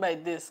what do I mean by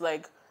this?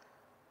 Like,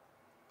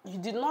 you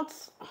did not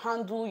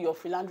handle your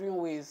philandering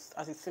ways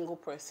as a single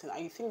person,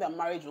 and you think that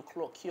marriage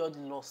will cure the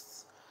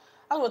loss.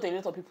 That's what a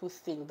lot of people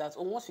think, that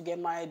once you get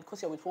married,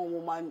 because you're with one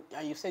woman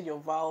and you've said your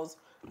vows,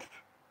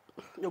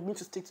 you're going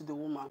to stick to the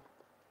woman.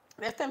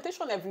 There's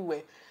temptation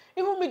everywhere.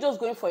 Even me just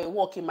going for a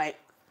walk in my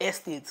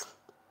estate,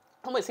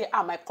 somebody say,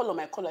 my color.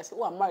 I say,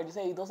 oh, I'm married. They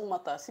say, it doesn't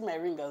matter. See my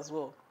ring as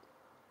well.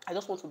 I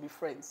just want to be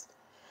friends.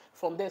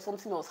 From there,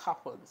 something else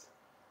happens.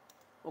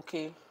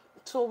 Okay?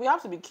 So we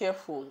have to be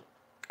careful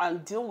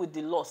and deal with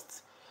the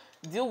lust.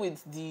 Deal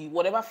with the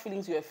whatever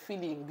feelings you're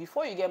feeling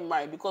before you get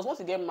married. Because once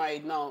you get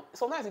married now,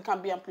 sometimes it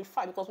can be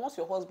amplified. Because once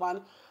your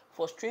husband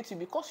frustrates you,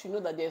 because you know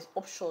that there are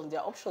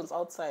options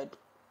outside,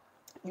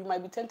 you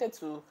might be tempted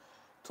to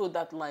toe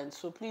that line.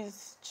 So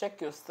please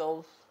check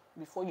yourself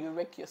before you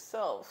wreck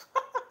yourself.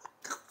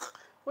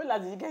 When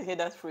last did you guys hear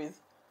that phrase?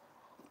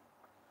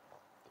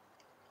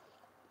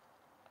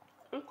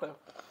 Okay.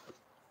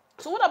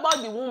 So what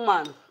about the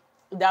woman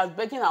that's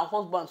begging her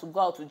husband to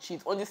go out to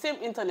cheat? On the same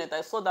internet,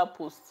 I saw that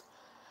post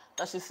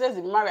that she says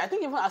in marriage. I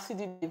think even Asi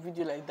did a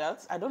video like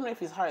that. I don't know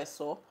if it's her I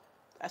saw.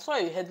 I saw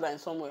a headline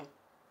somewhere.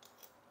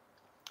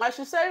 And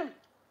she said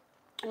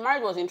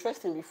marriage was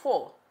interesting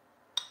before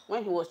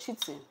when he was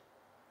cheating.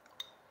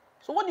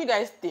 So what do you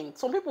guys think?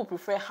 Some people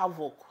prefer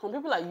havoc. Some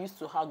people are used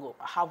to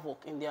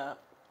havoc in their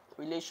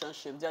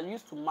relationship. They are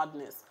used to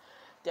madness.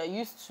 They are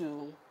used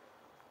to...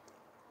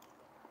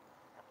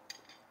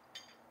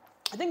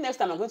 I think next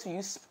time I'm going to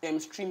use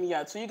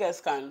StreamYard so you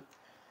guys can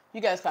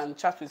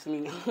chat with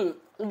me. You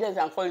guys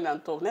can call in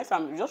and talk. Next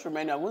time, just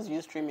remind me, I'm going to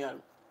use StreamYard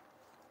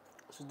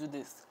to do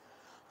this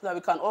so that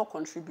we can all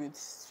contribute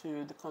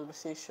to the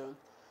conversation.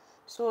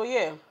 So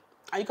yeah,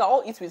 and you can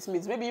all eat with me.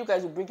 Maybe you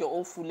guys will bring your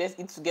own food. Let's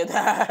eat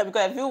together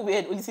because I feel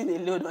weird eating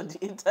alone on the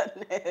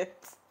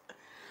internet.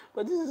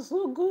 But this is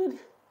so good.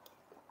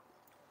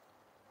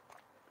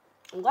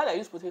 I'm glad I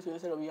used potato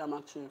instead of yam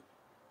actually.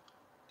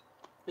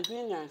 It's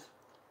really nice.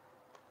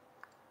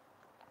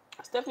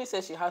 Stephanie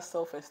says she has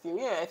self-esteem.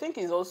 Yeah, I think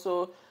it's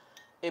also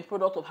a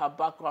product of her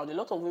background. A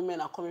lot of women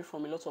are coming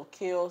from a lot of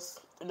chaos,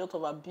 a lot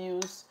of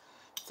abuse,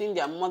 seeing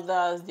their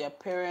mothers, their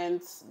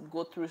parents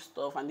go through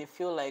stuff, and they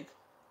feel like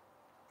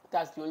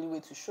that's the only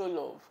way to show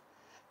love,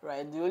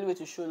 right? The only way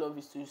to show love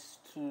is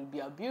to be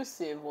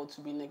abusive or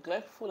to be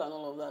neglectful and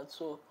all of that.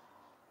 So,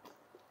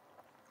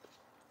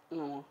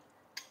 no.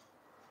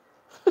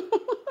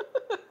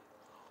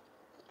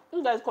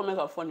 You guys' comments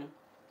are funny.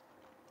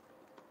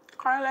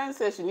 Caroline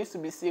says she needs to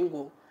be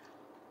single.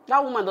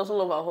 That woman doesn't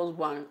love her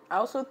husband. I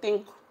also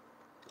think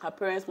her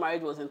parents'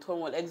 marriage was in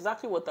turmoil.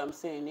 Exactly what I'm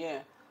saying, yeah.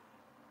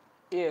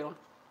 Yeah.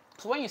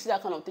 So when you see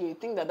that kind of thing, you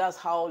think that that's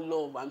how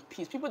love and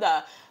peace. People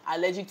that are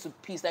allergic to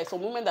peace, like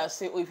some women that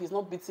say, oh, if he's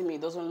not beating me, he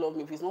doesn't love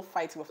me. If he's not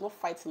fighting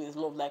his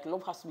love. Like,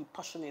 love has to be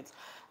passionate.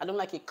 I don't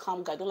like a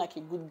calm guy. I don't like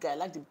a good guy. I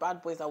like the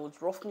bad boys that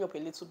would rough me up a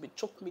little bit.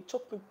 Choke me,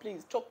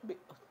 please, choke me.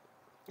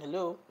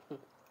 Hello?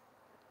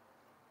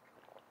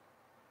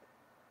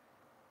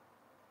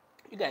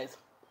 You guys,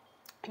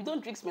 if you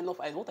don't drink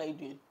Smirnoff Ice, what are you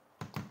doing?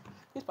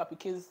 This Papi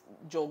K's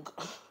jog.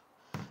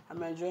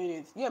 I'm enjoying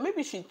it. Yeah,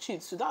 maybe she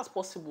cheats, so that's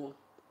possible.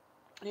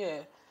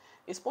 Yeah.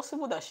 it's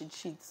possible that she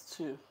cheats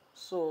too.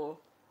 So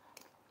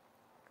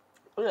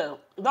yeah,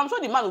 but I'm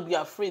sure the man will be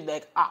afraid,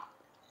 like, I've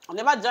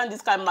never done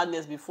this kind of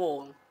madness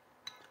before.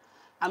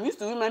 I'm used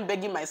to women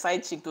begging my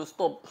side chick to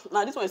stop.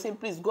 Now this one is saying,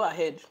 please go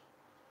ahead.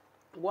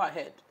 Go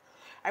ahead.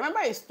 I remember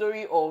a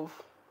story of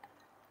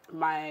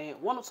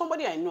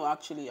somebody I know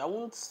actually. I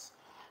won't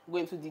go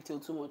into detail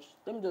too much.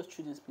 Let me just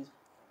chew this, please.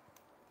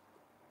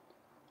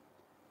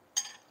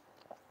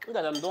 Look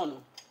at I'm done.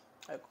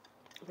 Like,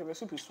 pepper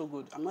soup is so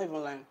good. I'm not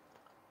even lying.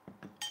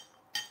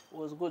 It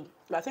was good.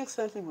 But I think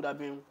scent leaf would have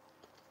been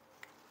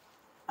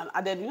and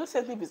added,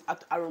 scent leaf is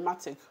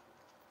aromatic.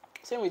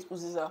 Same with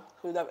uziza, so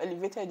it would have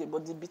elevated it,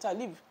 but the bitter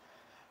leaf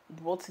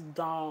brought it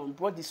down,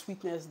 brought the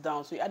sweetness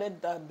down. So it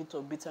added that bit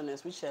of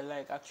bitterness, which I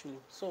like actually.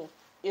 So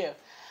yeah,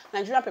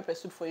 Nigerian pepper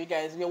soup for you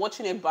guys. If you're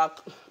watching it back,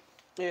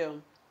 yeah.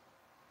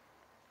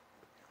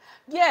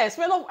 Yeah,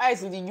 Smirnoff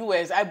Ice in the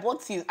US. I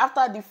bought it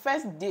after the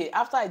first day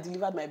after I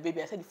delivered my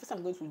baby. I said the first thing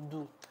I'm going to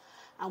do,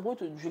 I'm going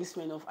to drink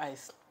Smirnoff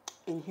Ice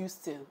in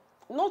Houston.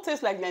 No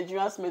taste like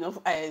Nigerian Smirnoff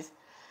Ice.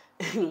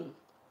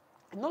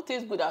 No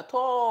taste good at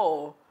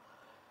all.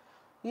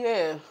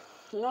 Yeah,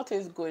 not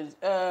taste good.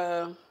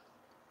 Yeah,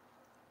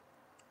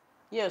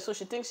 so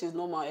she thinks she's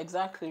normal.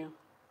 Exactly.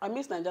 I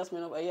miss Nigerian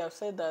Smirnoff Ice. Yeah, I've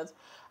said that.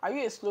 Are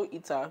you a slow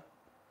eater?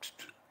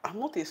 I'm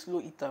not a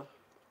slow eater,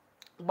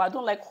 but I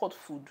don't like hot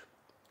food.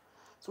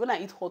 So when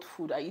I eat hot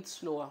food, I eat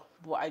slower,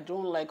 but I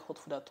don't like hot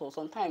food at all.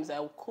 Sometimes I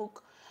will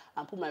cook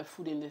and put my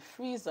food in the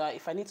freezer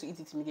if I need to eat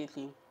it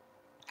immediately.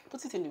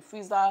 Put it in the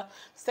freezer,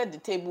 set the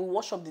table,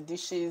 wash up the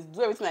dishes,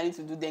 do everything I need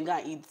to do, then go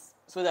and eat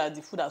so that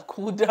the food has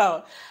cooled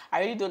down.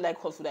 I really don't like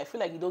hot food. I feel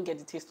like you don't get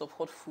the taste of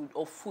hot food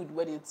or food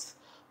when it's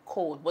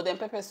cold. But then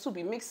pepper soup,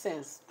 it makes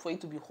sense for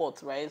it to be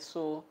hot, right?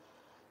 So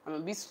I'm a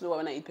bit slower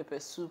when I eat pepper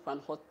soup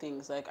and hot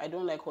things. Like, I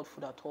don't like hot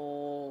food at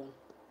all.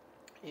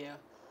 Yeah.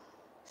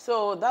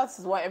 So that's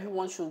why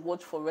everyone should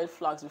watch for red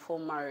flags before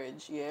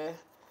marriage. Yeah.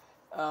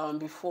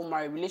 Before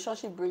marriage,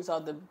 relationship brings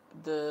out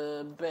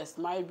the best.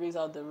 Marriage brings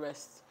out the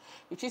rest.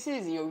 If cheating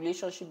is in your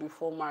relationship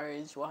before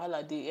marriage,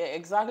 wahala dey. Yeah,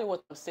 exactly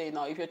what I'm saying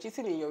now. If you're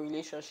cheating in your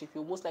relationship,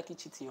 you'll most likely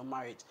cheat in your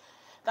marriage.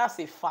 That's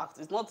a fact.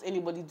 It's not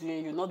anybody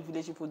doing you, not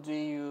village people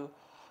doing you,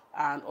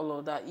 and all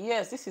of that.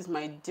 Yes, this is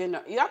my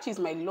dinner. It actually is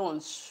my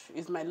lunch.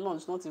 It's my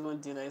lunch, not even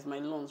dinner. It's my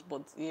lunch.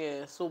 But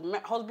yeah, so my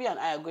husband and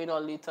I are going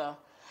out later.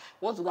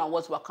 We want to go and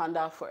watch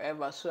Wakanda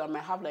Forever, so I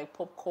might have like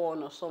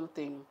popcorn or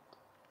something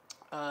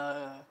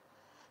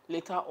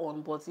later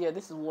on. But yeah,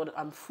 this is what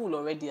I'm full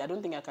already. I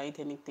don't think I can eat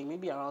anything.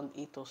 Maybe around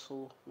 8 or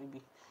so.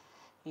 Maybe.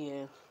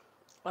 Yeah.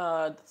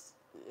 What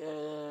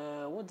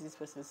did this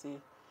person say?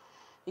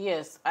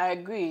 Yes, I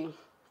agree.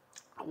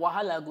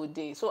 Wahala go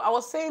day. So I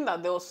was saying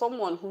that there was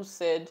someone who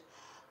said,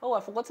 "Oh,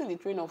 I've forgotten the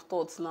train of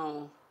thoughts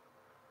now."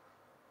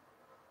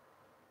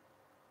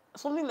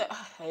 Something like,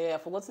 yeah,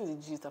 I've forgotten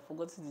the gist. I've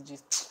forgotten the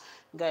gist.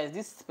 Guys,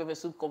 this pepper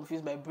soup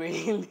confused my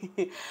brain.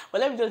 But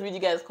let me just read you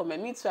guys'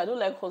 comment. Me too. I don't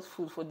like hot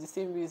food for the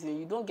same reason.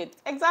 You don't get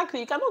exactly.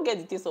 You cannot get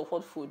the taste of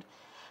hot food.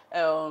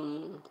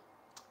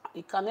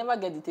 You can never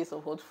get the taste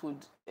of hot food.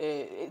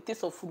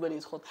 Taste of food when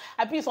it's hot.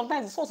 I mean,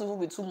 sometimes the sauce will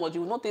be too much.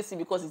 You will not taste it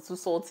because it's too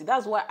salty.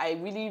 That's why I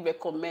really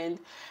recommend.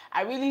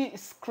 I really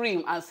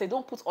scream and say,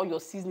 don't put all your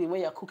seasoning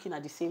when you're cooking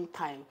at the same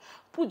time.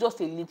 Put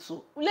just a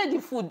little. Let the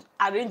food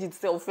arrange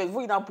itself first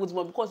before you now put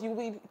more, because you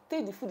will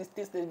take the food is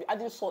tasteless.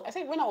 Adding salt. I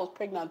said when I was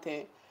pregnant,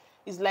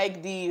 it's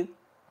like the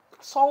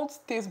salt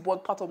taste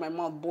bud part of my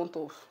mouth burnt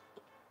off.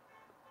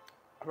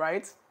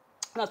 Right?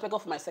 And I was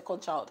pregnant for my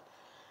second child.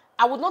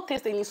 I would not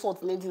taste any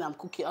salt in anything I'm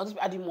cooking. I'll just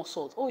be adding more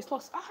salt. Oh, it's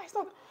not. It's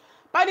not.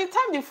 By the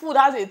time the food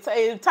has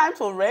a time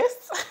to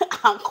rest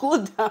and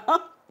cool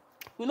down,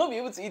 we'll not be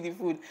able to eat the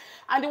food.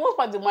 And the worst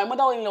part, my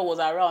mother-in-law was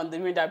around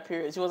during that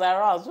period. She was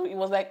around, so it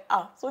was like,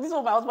 so this is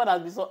what my husband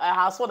has been,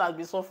 her son has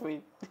been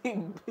suffering.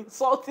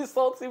 salty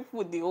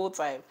food the whole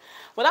time.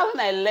 But that's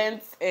when I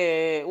learned,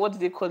 what do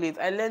they call it?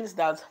 I learned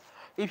that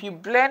if you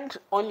blend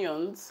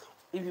onions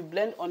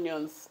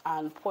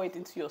and pour it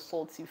into your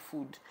salty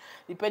food,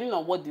 depending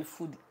on what the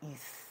food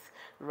is,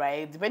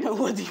 right? Depending on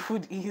what the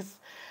food is,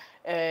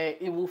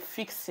 it will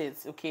fix it.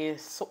 Okay,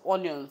 so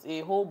onions,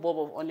 a whole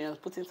bulb of onions,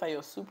 put inside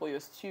your soup or your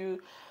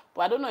stew.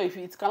 But I don't know if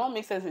it cannot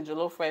make sense in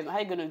jollof rice. How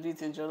are you going to do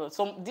it in jollof?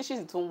 Some dishes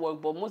it won't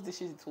work, but most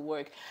dishes it will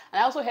work.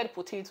 And I also had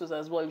potatoes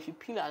as well. If you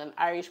peel an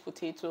Irish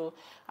potato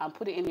and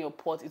put it in your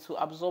pot, it will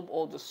absorb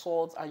all the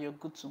salt and you're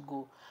good to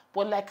go.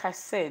 But like I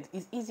said,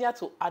 it's easier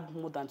to add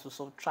more than to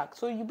subtract.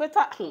 So you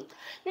better,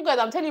 you guys,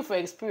 I'm telling you for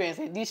experience,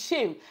 the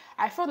shame.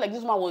 I felt like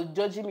this woman was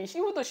judging me.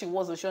 Even though she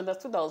wasn't, she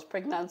understood that I was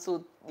pregnant.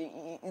 So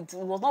it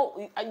was not,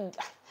 it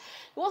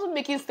wasn't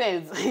making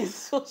sense.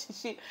 So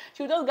she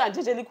would just go and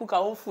jejely cook her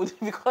own food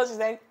because she's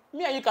like,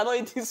 me and you cannot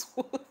eat this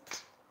food.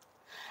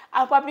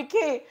 And Papi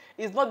K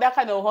is not that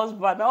kind of husband.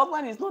 My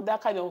husband is not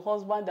that kind of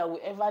husband that will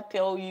ever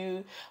tell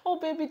you, oh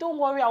baby, don't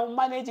worry, I will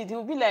manage it. He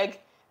will be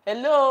like,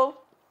 hello,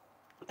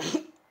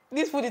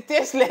 this food is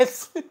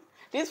tasteless.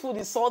 This food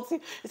is salty.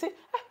 He say,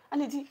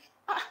 Anidi,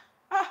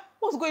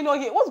 What's going on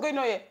here? What's going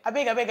on here? I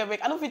beg, I beg, I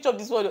beg. I don't fit chop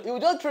this one. You will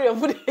just throw your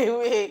food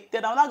away.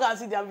 Then I'm not gonna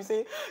sit there and be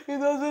saying, he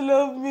doesn't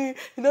love me.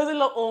 He doesn't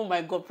love. Oh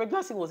my God,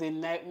 pregnancy was a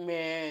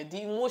nightmare.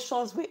 The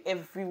emotions were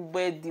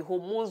everywhere. The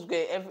hormones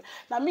were everywhere.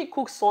 Now me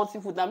cook salty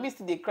food. Now me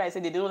still they cry.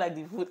 Say they don't like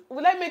the food.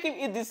 Will I make him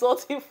eat the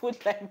salty food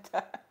like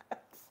that?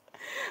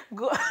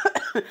 Go.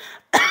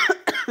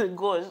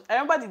 Gosh, I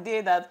remember the day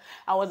that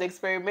I was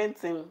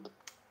experimenting.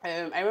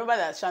 I remember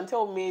that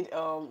Chantel made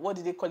what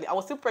did they call it? I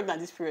was still pregnant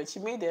this period. She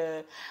made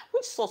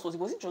which sauce was it?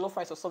 Was it jollof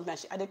rice or something? And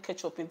she added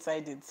ketchup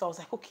inside it. So I was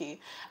like, okay,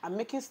 I'm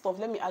making stuff.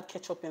 Let me add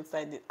ketchup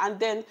inside it. And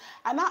then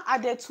I now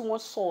added too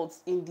much salt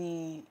in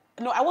the.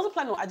 No, I wasn't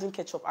planning on adding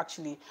ketchup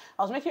actually.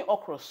 I was making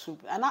okra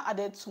soup, and I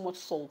added too much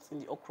salt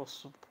in the okra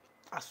soup,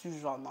 as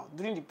usual now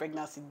during the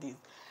pregnancy days.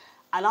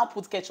 And I'll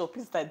put ketchup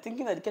inside,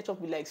 thinking that the ketchup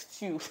would be like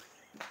stew.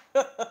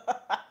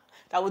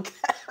 That would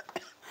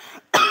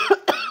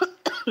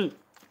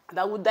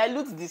that would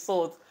dilute the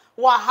salt.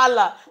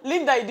 Wahala.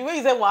 Linda, the way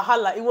you said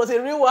wahala, it was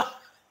a real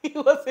it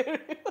was a real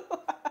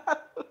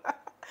wahala.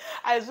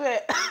 I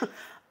swear.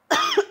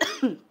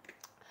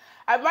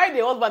 I married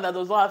a husband that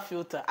does not have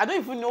filter. I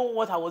don't even know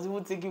what I was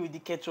even thinking with the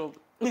ketchup.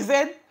 He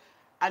said,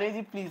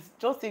 Anedi, please,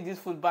 just take this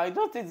food back.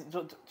 Just take this.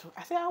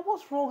 I said,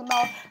 what's wrong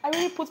now? I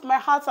really put my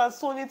heart and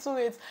soul into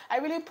it. I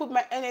really put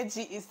my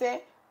energy. He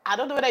said, I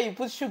don't know whether you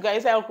put sugar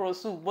inside okra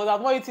soup, but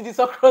I'm not eating this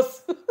okra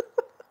soup.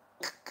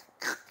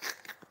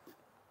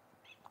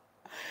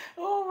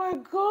 Oh my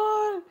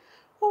God.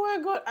 Oh my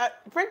God.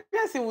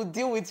 Pregnancy will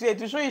deal with you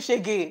to show you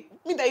shege.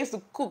 Me that used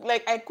to cook,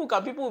 like I cook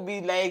and people will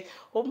be like,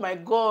 oh my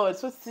God,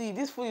 so see,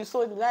 this food is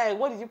so nice.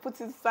 What did you put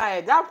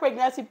inside? That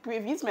pregnancy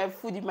period, if you eat my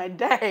food, you might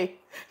die.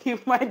 You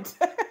might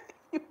die.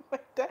 You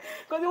might die.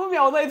 Because even me,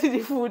 I was not eating the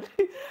food.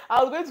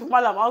 I was going to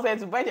Malam outside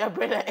to buy their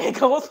bread and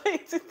egg. I was not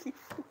eating the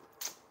food.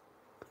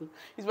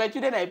 It's my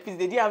children I please.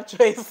 They didn't have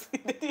choice.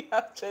 They didn't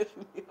have choice.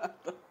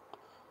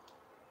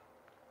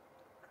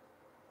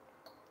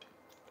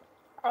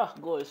 Oh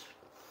gosh.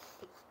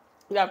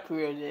 That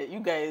period,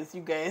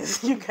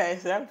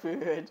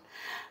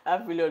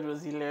 that period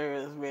was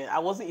hilarious, man. I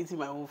wasn't eating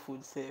my own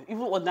food, safe.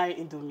 Even ordinary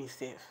Indomie,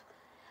 safe.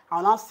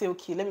 I'll now say,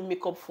 okay, let me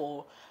make up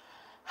for.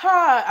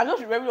 I'm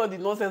just remembering all the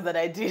nonsense that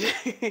I did,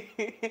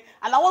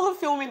 and I wasn't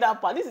filming that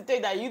part. This is tell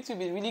you that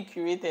YouTube is really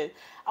curated.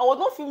 I was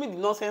not filming the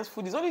nonsense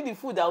food. It's only the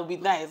food that would be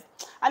nice,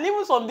 and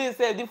even some days,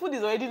 the food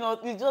is already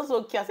not. It's just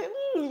okay. I said,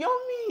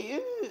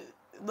 yummy.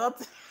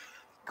 Not.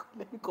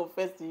 Let me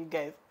confess to you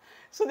guys.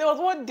 So there was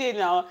one day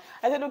now,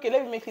 I said, okay,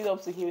 let me make it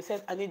up to him. He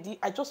said, Anedi,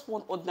 I just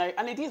want ordinary.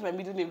 Anedi is my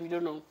middle name, you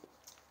don't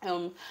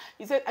know.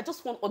 He said, I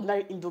just want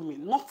ordinary Indomie,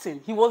 nothing.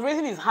 He was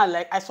raising his hand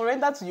like, I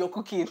surrender to your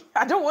cooking.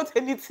 I don't want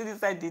anything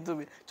inside the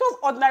Indomie. Just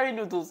ordinary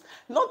noodles,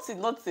 nothing,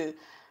 nothing.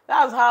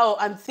 That's how,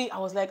 and see, I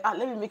was like,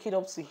 let me make it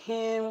up to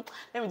him.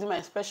 Let me do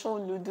my special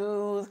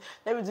noodles.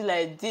 Let me do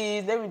like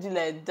this. Let me do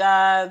like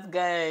that.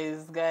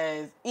 Guys.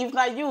 If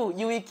not you,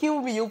 you will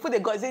kill me. You put a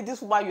gun, say,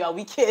 this woman, you are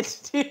wicked.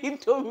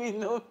 Indomie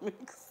no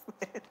makes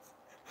sense.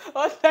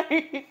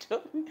 Ordinary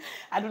Indomie.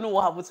 I don't know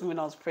what happened to me when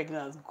I was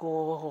pregnant.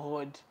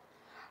 God.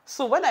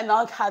 So when I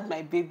now had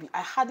my baby,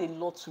 I had a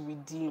lot to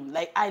redeem.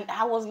 Like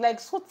I was like,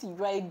 Soti,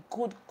 you're a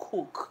good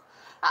cook.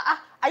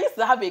 I used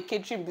to have a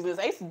catering business.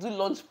 I used to do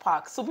lunch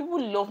packs. So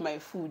people love my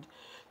food.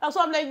 And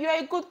so I'm like, you're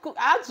a good cook.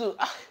 I had to.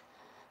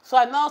 So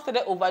I now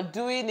started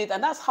overdoing it.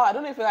 And that's how, I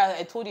don't know if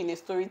I told you in a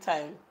story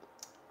time.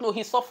 No,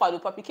 he suffered.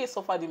 Papi K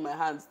suffered in my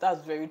hands.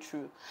 That's very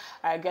true.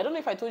 I agree. I don't know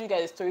if I told you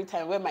guys a story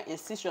time where my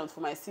incision for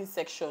my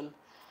C-section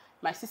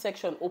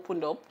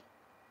opened up.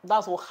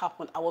 That's what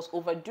happened. I was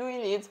overdoing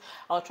it.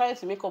 I was trying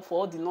to make up for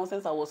all the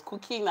nonsense I was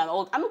cooking and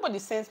all. And nobody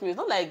sensed me. It's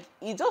not like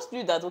he just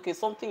knew that, okay,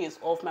 something is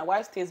off. My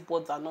wife's taste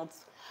buds are not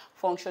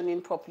functioning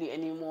properly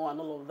anymore and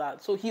all of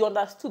that. So he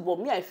understood. But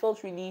me, I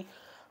felt really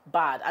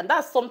bad. And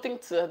that's something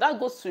that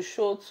goes to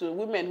show to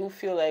women who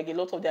feel like a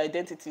lot of their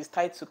identity is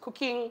tied to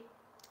cooking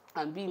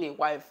and being a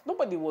wife.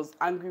 Nobody was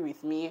angry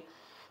with me.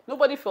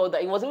 Nobody felt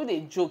that it was even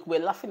a joke.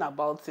 We're laughing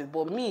about it.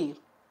 But me,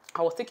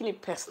 I was taking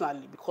it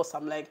personally because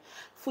I'm like,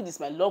 food is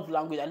my love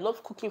language. I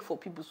love cooking for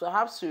people. So I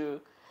have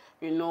to,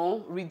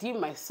 redeem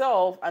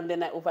myself. And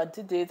then I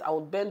overdid it. I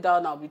would bend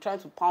down. I'll be trying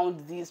to pound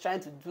this, trying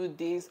to do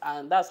this.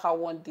 And that's how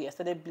one day I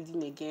started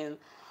bleeding again.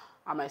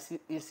 And my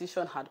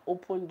incision had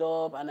opened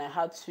up and I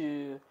had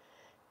to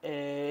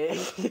I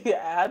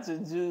had to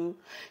do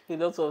a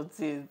lot of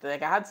things.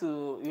 Like I had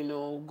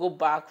to, go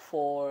back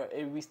for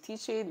a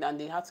restitching and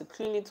they had to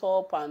clean it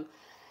up. And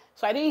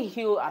so I didn't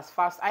heal as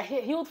fast. I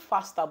healed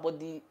faster, but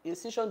the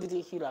incision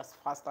didn't heal as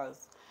fast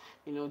as,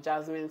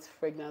 Jasmine's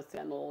pregnancy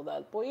and all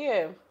that. But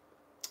yeah.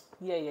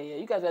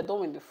 You guys are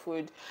done with the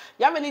food.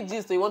 You have any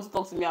gist that you want to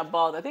talk to me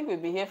about? I think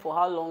we've been here for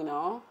how long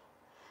now?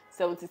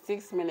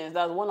 76 minutes.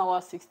 That's 1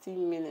 hour,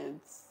 16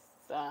 minutes.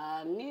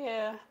 And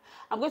yeah,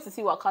 I'm going to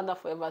see Wakanda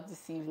Forever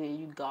this evening,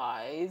 you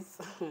guys.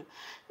 You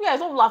guys,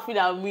 stop laughing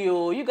at me.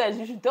 Oh. You guys,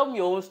 you should tell me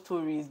your own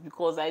stories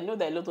because I know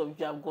that a lot of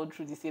you have gone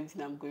through the same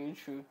thing I'm going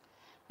through.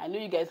 I know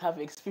you guys have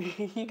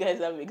experience. You guys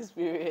have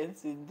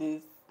experience in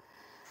this.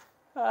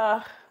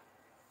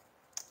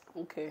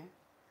 Okay.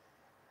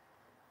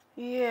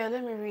 Yeah,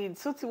 let me read.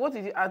 So, what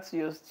did you add to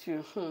your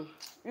stew?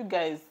 You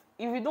guys,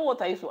 if you know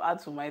what I used to add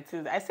to my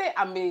things, I say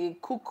I'm a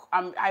cook.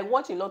 I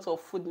watch a lot of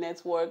Food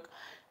Network.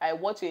 I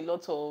watch a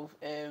lot of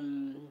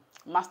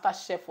Master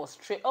Chef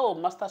Australia. Oh,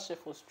 Master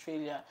Chef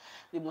Australia,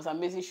 the most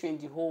amazing show in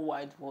the whole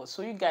wide world.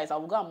 So, you guys, I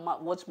will go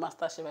and watch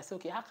Master Chef. I say,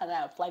 okay, how can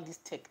I apply this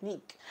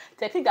technique?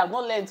 Technique I've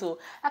not learned. So,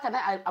 how can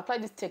I apply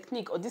this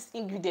technique or this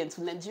ingredient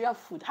to Nigerian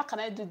food? How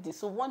can I do this?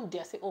 So, one day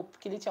I say, oh,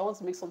 Kelechi, I want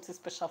to make something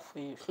special for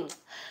you.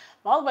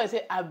 My husband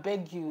say, I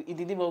beg you in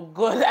the name of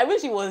God. I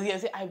wish he was here. I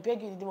say, I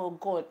beg you in the name of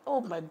God. Oh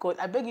my God.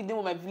 I beg you in the name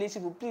of my village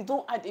people. Please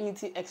don't add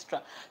anything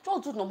extra.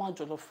 Just do normal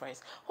jollof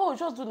rice. Oh,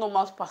 just do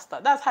normal pasta.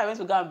 That's how I went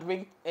to go and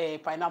bring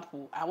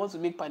pineapple. I want to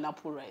make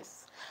pineapple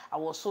rice. I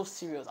was so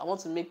serious. I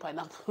want to make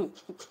pineapple.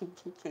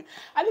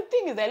 And the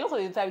thing is that a lot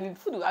of the time, the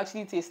food will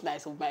actually taste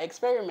nice. With my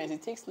experiments,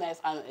 it tastes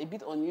nice and a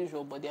bit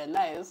unusual, but they're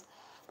nice.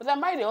 But I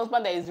married a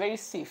husband that is very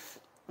safe.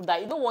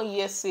 That you don't want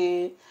year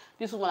say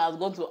this woman has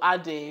gone to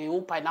add a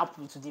whole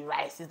pineapple to the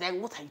rice. It's like,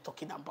 what are you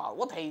talking about?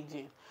 What are you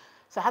doing?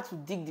 So I had to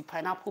dig the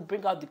pineapple,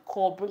 bring out the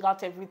core, bring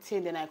out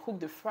everything. Then I cook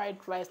the fried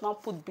rice. Now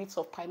put bits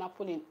of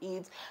pineapple in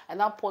it, and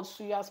now put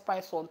suya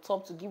spice on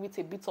top to give it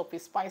a bit of a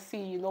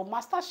spicy,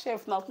 Master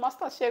Chef now,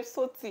 Master Chef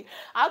Soti.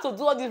 I had to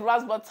do all these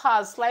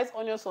raspberry, sliced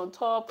onions on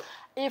top.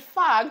 In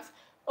fact,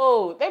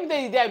 oh, let me tell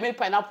you, the day I made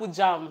pineapple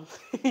jam.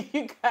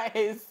 You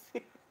guys,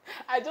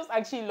 I just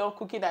actually love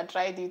cooking and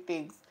trying new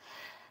things.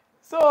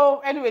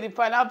 So anyway, the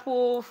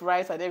pineapple,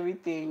 rice, and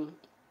everything.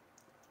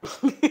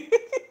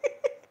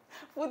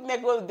 Food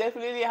Network will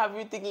definitely have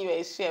you thinking you're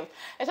a chef,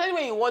 especially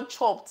when you want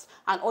chopped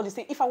and all this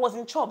thing. If I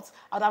wasn't chopped,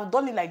 I'd have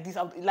done it like this.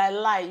 I'd like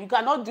lie. You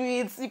cannot do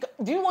it.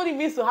 Do you know what it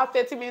means to have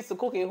 30 minutes to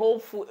cook a whole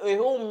food, a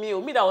whole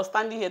meal? Me that was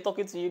standing here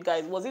talking to you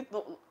guys. Was it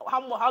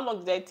how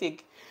long did I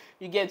take?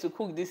 You get to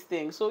cook this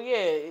thing. So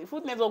yeah,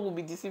 Food Network will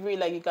be deceiving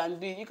like you can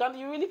do it.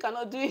 You really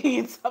cannot do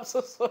it. I'm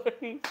so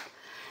sorry.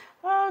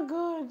 Oh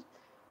good.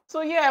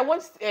 So yeah, I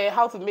watched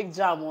how to make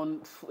jam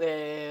on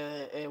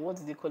what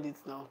do they call it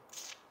now?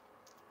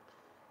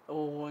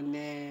 Oh, on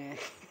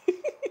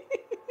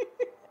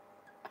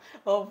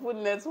on Food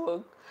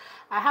Network.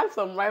 I had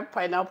some ripe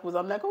pineapples.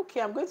 I'm like,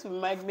 okay, I'm going to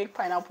make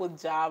pineapple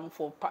jam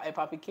for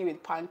paprika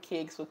with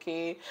pancakes.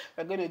 Okay,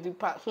 we're going to do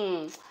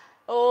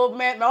Oh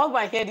man, my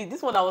husband heard it.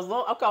 This one I was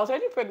not okay. I was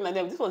already pregnant.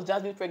 Then this was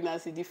Jasmine's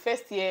pregnancy. The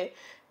first year,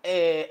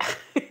 the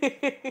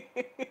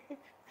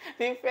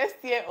first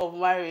year of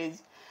marriage.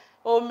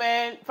 Oh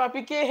man,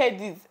 Paprika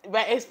heard it.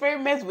 My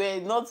experiments were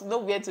not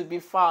nowhere to be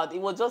found. It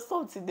was just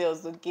something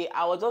else. Okay,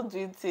 I was just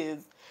doing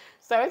things.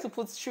 So I went to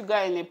put sugar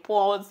in a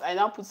pot. I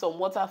now put some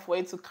water for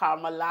it to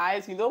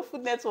caramelize.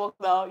 Food Network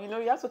now. You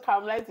have to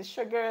caramelize the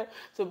sugar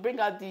to bring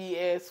out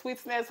the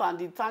sweetness and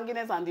the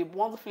tanginess and the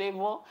burnt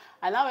flavor.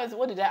 And now,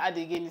 what did I add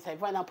again? It's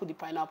like when I put the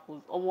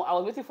pineapple. I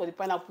was waiting for the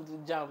pineapple to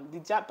jam.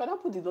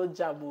 Pineapple did not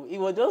jam. Oh. It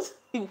was just,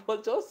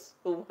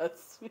 so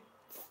sweet.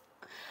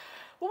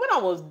 But when I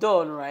was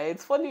done, right,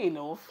 funny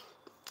enough,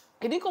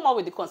 it didn't come out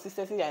with the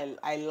consistency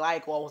I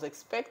like or I was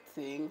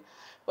expecting,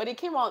 but it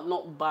came out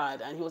not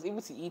bad, and he was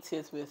able to eat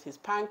it with his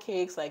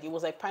pancakes. Like, it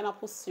was like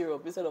pineapple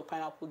syrup instead of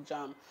pineapple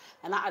jam.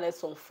 And I added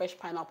some fresh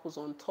pineapples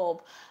on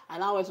top,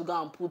 and I went to go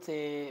and put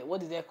what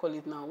did they call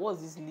it now?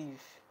 What's this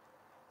leaf?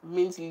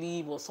 Mint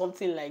leaf or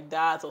something like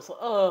that. Or so.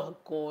 Oh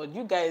God,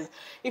 you guys,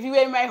 if you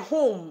were in my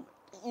home,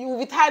 you will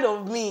be tired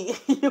of me.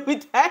 You'll be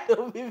tired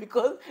of me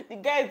because the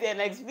guy there,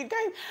 like the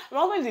guy, my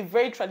husband is a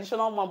very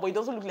traditional man, but he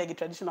doesn't look like a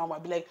traditional man. I'll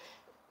be like,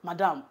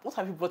 Madam, what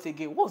have you brought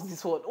again? What's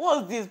this one?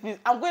 What's this, please?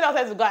 I'm going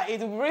outside to go and eat.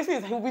 He'll be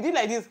racing. He'll be doing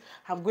like this.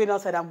 I'm going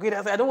outside. I'm going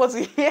outside. I don't want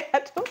to hear. I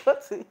don't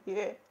want to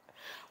hear.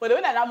 But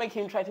when I now make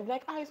him try to be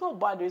like, it's not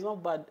bad. It's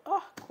not bad.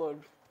 Oh, God.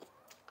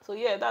 So,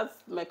 yeah, that's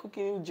my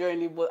cooking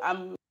journey. But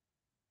I'm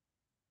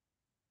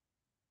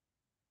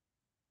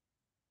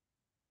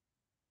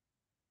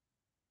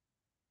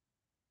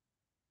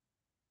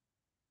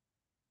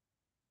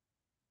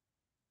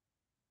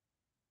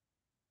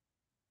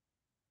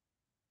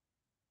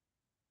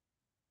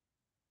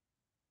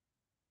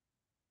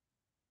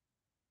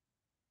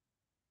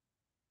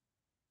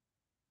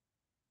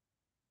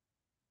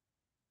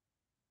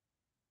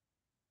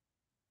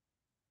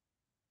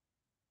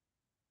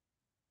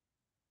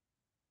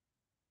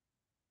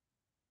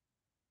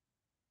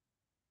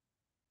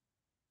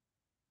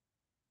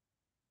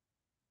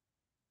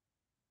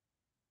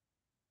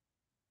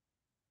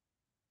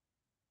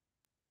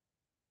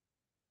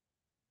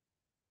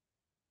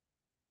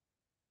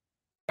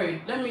sorry.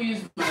 Let me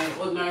use my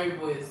ordinary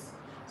voice.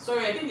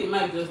 Sorry, I think the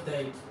mic just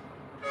died.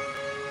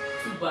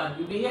 Too bad.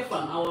 We've been here for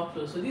an hour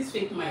plus. So this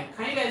fake mic.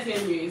 Can you guys hear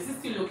me? Is this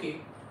still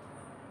okay?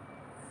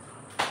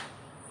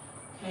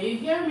 Can you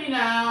hear me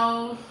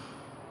now?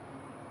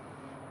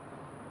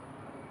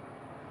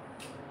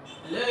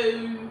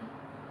 Hello?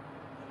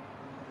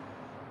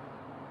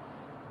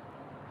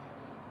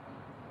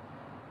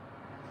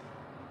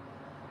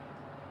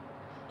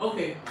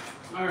 Okay.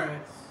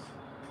 Alright.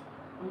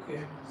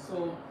 Okay.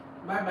 So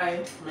bye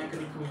bye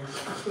microphone.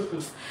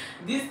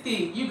 This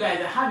thing, you guys,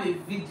 I have a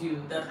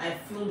video that I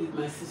filmed with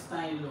my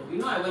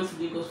sister-in-law. I went to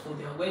Lagos for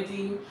their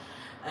wedding.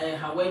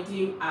 her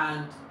wedding,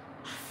 and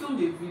I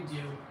filmed a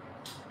video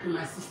and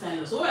my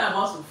sister-in-law. So when I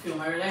was about to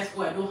film, I realized,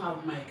 oh, I don't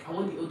have mic. I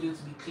want the audio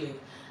to be clear.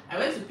 I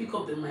went to pick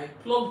up the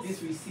mic, plug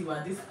this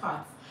receiver, this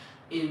part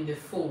in the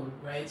phone,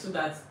 right, so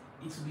that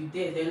it will be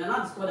there. Then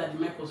I discovered that the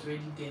mic was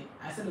already there.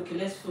 I said, okay,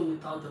 let's film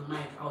without the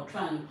mic. I'll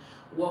try and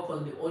work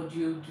on the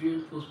audio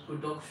during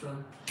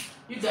post-production.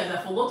 You guys,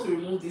 I forgot to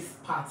remove this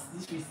part,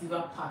 this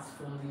receiver part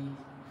from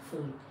the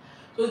phone.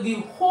 So the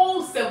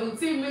whole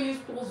 17 minutes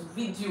post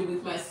video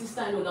with my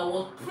sister-in-law that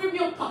was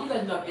premium. You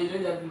guys have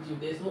enjoyed that video.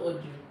 There's no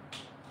audio.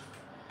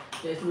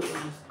 There's no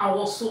audio. I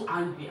was so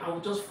angry. I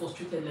was just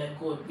frustrated, like,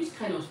 God, which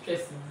kind of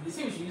stress is this?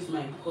 They say we should use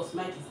mic because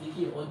mic is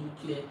making your audio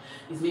clear.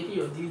 It's making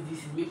your this,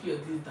 it's making your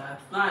this, that.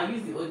 Now I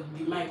use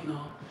the mic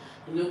now.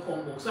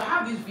 Combo. So I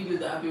have this video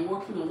that I've been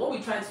working on. What we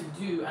try to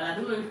do, and I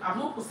don't know if I've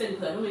not posted it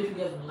because I don't know if you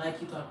guys would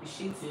like it or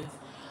appreciate it.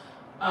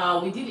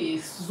 We did a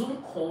Zoom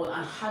call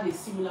and had a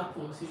similar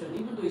conversation,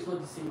 even though it's not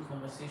the same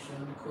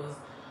conversation, because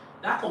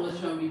that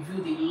conversation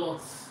revealed a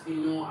lot,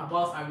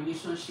 about our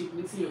relationship,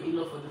 meeting your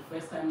in-law for the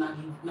first time,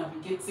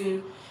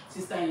 navigating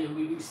sister-in-law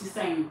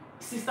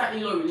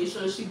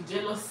relationship,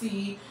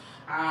 jealousy,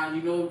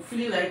 and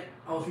feeling like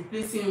I was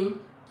replacing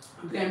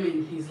them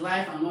in his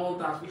life and all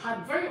that. We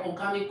had very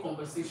organic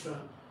conversation.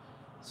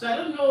 So I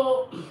don't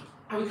know.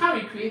 And we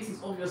can't recreate it,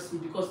 obviously,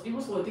 because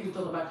even some of the things we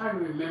talked about, I can't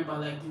really remember,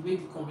 like, the way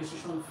the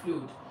conversation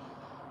flowed.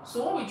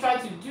 So what we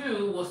tried to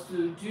do was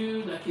to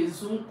do, like, a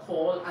Zoom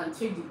call and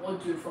take the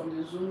audio from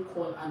the Zoom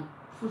call and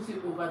put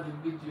it over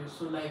the video.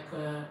 So, like,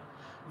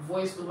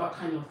 voice over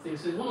kind of thing.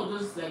 So it's one of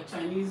those, like,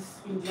 Chinese,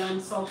 Indian,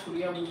 South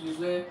Korea movies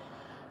where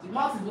the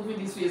mouth is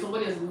moving this way,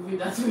 somebody else is moving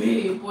that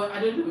way. But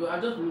I don't know, I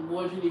just been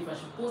wondering if I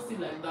should post it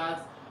like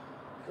that,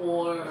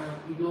 or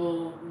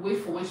wait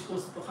for when she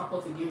comes to Port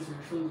Harcourt again to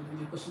film the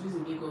video, because she lives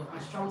in Lagos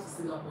and she travels to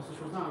Singapore, so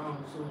she was not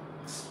around. So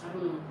I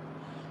don't know.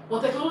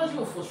 But technology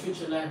will frustrate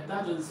your life.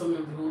 That's just the summary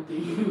of the whole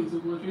thing.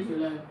 To frustrate your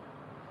life.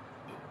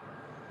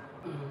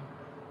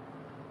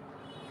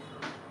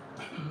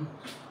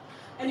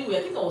 Anyway,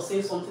 I think I was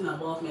saying something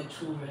about my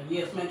children.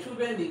 Yes, my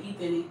children, they eat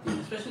anything,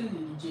 especially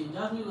Lily Jane.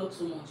 Jasmine not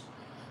so much,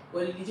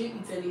 but Lily Jane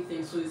eats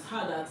anything. So it's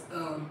hard that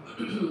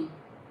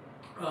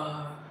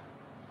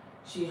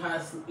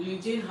Lily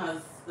Jane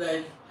has,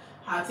 like,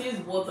 her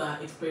taste buds are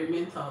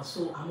experimental,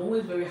 so I'm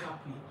always very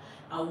happy.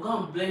 I'll go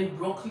and blend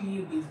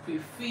broccoli with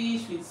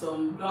crayfish, with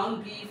some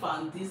ground beef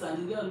and this,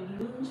 and the girl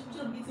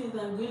just beating it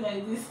and going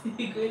like this,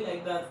 going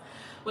like that.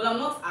 But I'm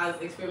not as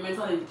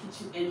experimental in the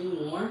kitchen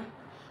anymore.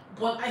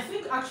 But I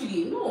think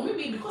actually, no,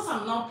 maybe because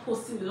I'm now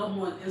posting a lot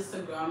more on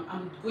Instagram,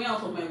 I'm going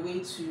out of my way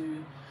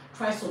to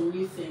try some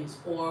new things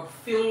or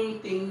film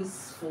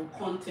things for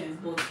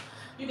content. But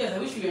you guys, I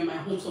wish you were in my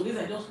home. So days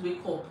I just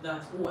wake up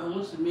that, oh, I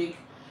want to make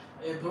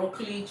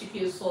broccoli,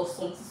 chicken sauce,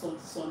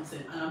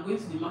 something, and I'm going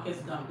to the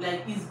market down.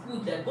 Like, it's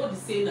good that God is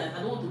saying that I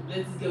don't want to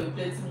bless this girl with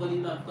plenty money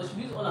now, because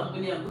she use all her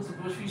money and go to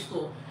grocery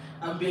store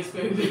and be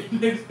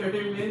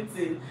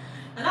experimenting.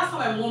 And that's how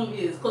my mom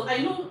is. Because I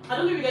don't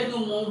know if you guys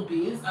know mung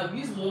beans. I've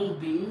used mung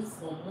beans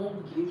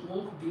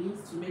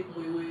to make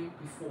moi moi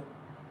before.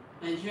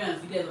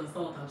 Nigerians, you guys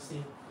understand what I'm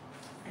saying?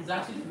 It's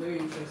actually very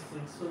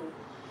interesting. So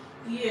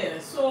yeah,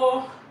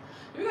 so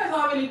if you guys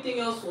don't have anything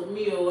else for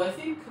me, or I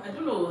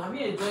don't know, have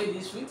you enjoyed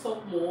this? Should we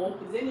talk more?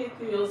 Is there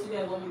anything else you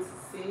guys want me to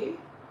say?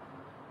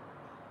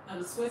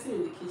 I'm sweating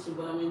in the kitchen,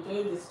 but I'm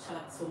enjoying this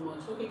chat so much.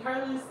 Okay,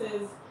 Caroline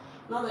says,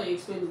 now that you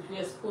explained it,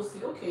 yes, post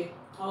it. Okay,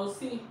 I'll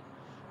see.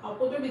 I'll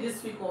post maybe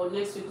this week or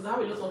next week, because I have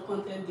a lot of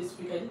content this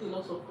week. I did a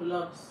lot of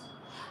collabs.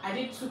 I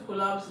did 2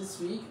 collabs this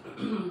week.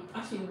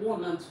 Actually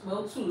 1 and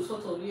 2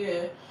 sort of,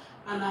 yeah.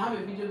 And I have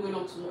a video going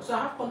up tomorrow. So I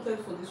have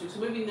content for this week. So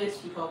maybe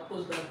next week I'll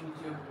post that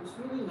video. It's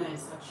really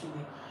nice,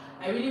 actually.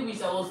 I really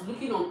wish I was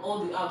looking on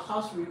all the apps,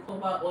 how to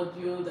recover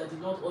audio that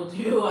did not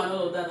audio and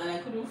all of that, and I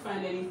couldn't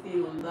find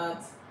anything on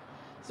that.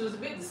 So it's a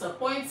bit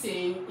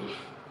disappointing.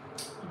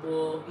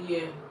 But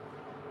yeah,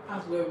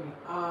 that's where we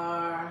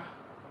are.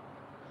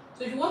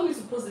 So if you want me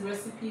to post the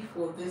recipe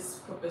for this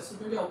pepper soup,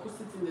 maybe I'll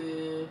post it in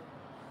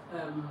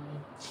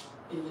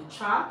the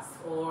chat,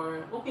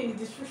 or okay, in the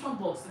description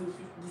box when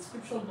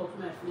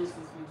I finish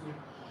this video.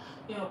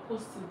 Yeah, I'll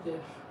post it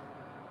there.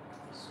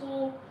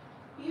 So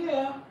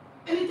yeah,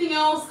 anything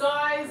else,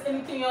 guys?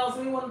 Anything else?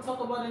 We want to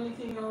talk about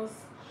anything else?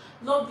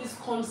 Love this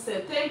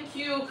concept. Thank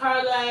you,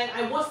 Caroline.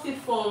 I watched it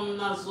from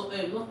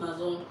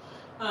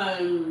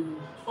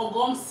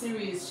Ogom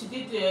series. She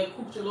did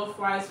cook jollof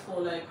rice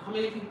for like how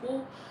many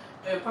people?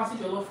 Party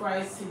jollof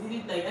rice. She did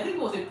it like, I think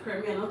it was a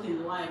premiere, not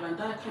in live, and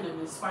that kind of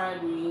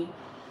inspired me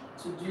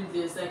to do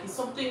this. Like, it's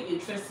something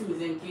interesting,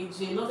 is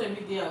engaging. Not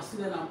every day I'll sit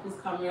there and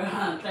put camera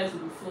and try to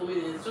be filming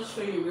it. It's just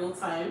showing in real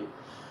time.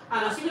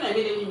 And assuming I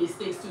made any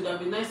mistakes too, that'd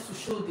be nice to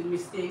show the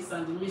mistakes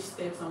and the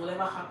missteps and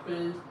whatever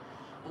happened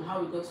and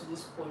how we got to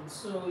this point.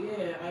 So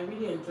yeah, I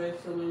really enjoyed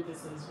filming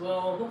this as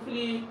well.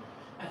 Hopefully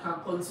I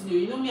can continue.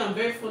 You know me, I'm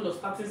very fond of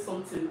starting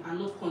something and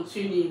not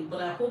continuing,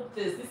 but I hope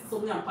this is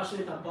something I'm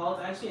passionate about.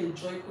 I actually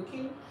enjoy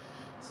cooking.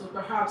 So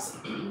perhaps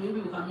maybe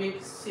we can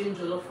make same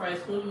jollof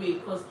rice homemade,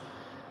 because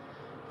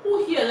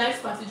Who here likes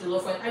party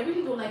jollof rice? I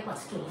really don't like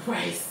party jollof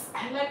rice.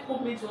 I like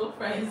homemade jollof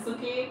rice,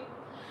 okay?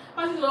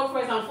 Party jollof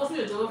rice, I'm forcing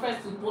the jollof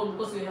rice to burn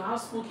because you have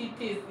smoky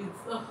taste. It's,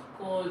 oh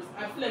god,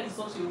 I feel like it's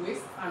such a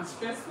waste and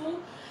stressful.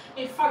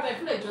 In fact, I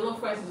feel like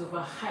jollof rice is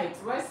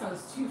overhyped. Rice and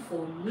stew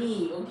for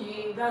me,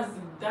 okay? That's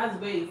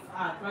where it's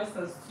at. Rice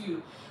and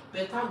stew.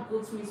 Better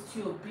goat meat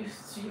stew or beef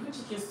stew, even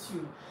chicken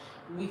stew,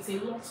 with a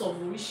lot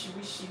of rich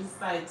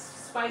inside.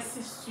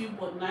 Spicy stew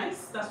but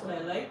nice. That's what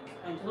I like.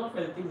 And jollof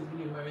rice I think is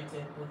really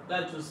overrated, but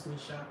that's just me,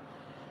 sha.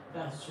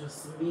 That's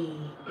just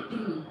me.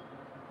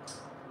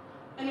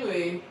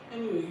 Anyway.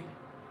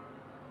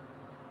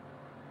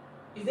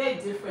 Is there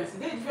a difference? Is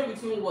there a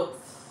difference between what?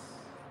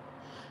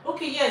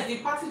 Okay, yes, the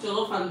party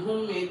jollof and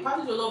homemade.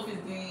 Party jollof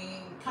is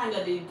the kind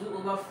that they do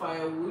over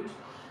firewood,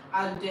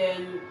 and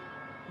then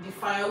the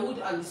firewood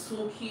and the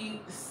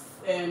smoky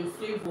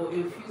flavor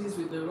infuses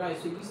with the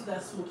rice, so it gives you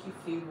that smoky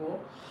flavor.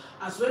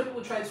 And so when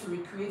people try to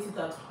recreate it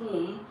at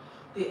home,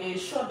 they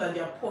ensure that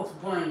their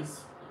pot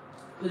burns,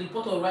 the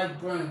pot of rice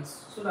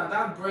burns, so that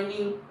that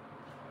burning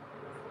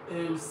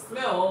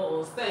smell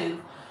or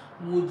scent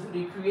would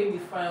recreate the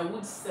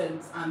firewood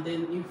scent and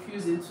then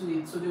infuse into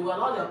it. So they will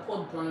allow their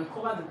pot burn,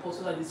 cover the pot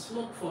so that the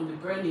smoke from the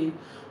burning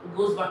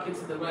goes back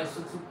into the rice,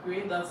 so to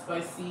create that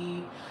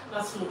spicy,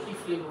 that smoky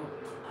flavor.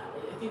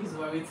 I think it's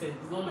overrated.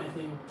 It's not my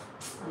thing.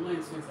 I'm not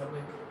into it. I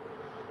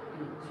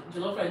like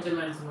jollof rice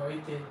generally is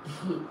overrated.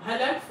 I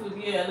like food,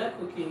 yeah, I like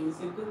cooking. It's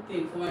a good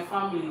thing for my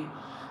family.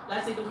 I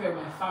like taking care of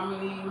my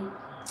family,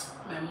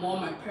 my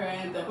mom, my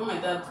parents. Like when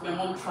my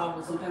mom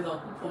travels, sometimes I'll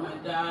cook for my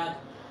dad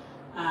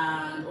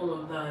and all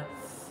of that.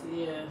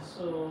 Yeah,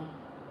 so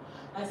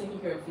I taking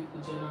care of people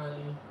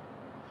generally.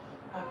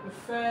 I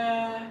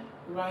prefer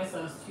rice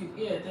and stew.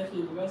 Yeah,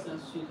 definitely rice and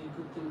stew is a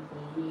good thing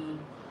for me.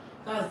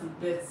 That's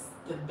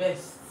the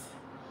best.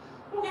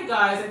 Okay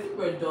guys, I think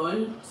we're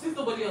done. Since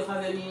nobody else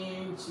has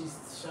any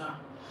gist, sha.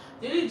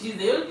 The only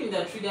thing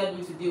that triggered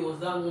me today was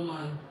that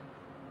woman.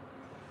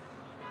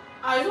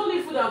 It's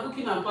only food I'm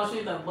cooking I'm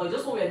passionate about.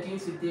 Just what we're doing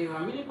today.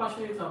 I'm really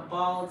passionate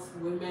about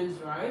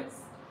women's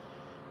rights.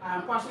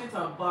 I'm passionate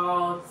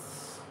about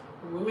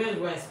women's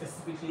rights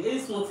specifically. Any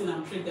small thing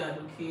I'm triggered,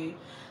 okay?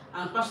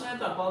 I'm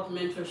passionate about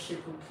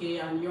mentorship, okay,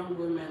 and young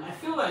women. I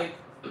feel like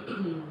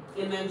in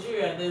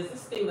Nigeria there's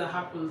this thing that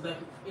happens, like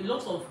a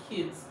lot of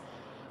kids.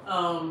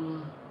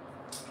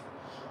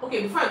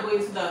 Okay, before I go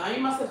into that,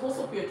 Ayima said, what's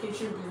up your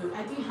catering business?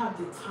 I didn't have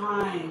the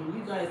time,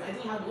 you guys. I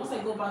didn't have. Once I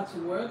go back to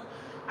work,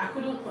 I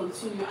couldn't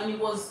continue, and it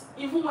was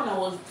even when I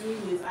was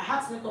doing this, I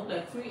had to wake up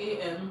like 3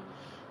 a.m.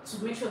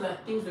 to make sure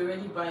that things were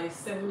ready by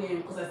 7 a.m.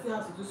 because I still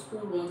had to do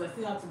school runs, I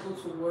still had to go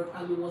to work,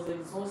 and it was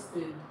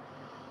exhausting.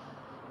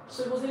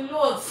 So it was a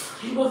lot.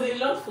 It was a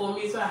lot for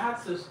me, so I had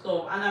to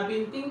stop. And I've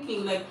been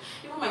thinking, like,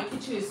 even my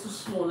kitchen is too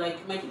small.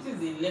 Like, my kitchen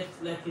is a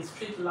left, like a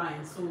straight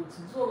line. So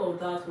to do all of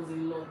that was a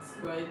lot,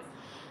 right?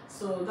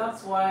 So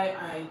that's why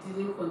I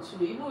didn't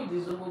continue. Even with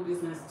the Zobo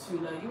business too,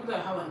 like, even though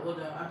I have an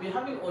order, I've been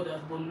having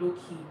orders, but low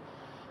key.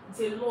 It's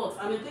a lot.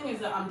 And the thing is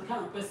that I'm the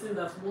kind of person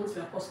that wants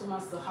my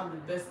customers to have the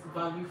best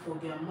value for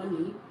their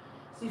money.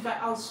 So if I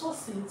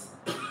outsource it,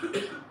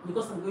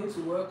 because I'm going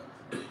to work,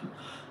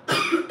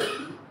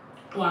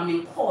 or I'm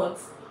in court,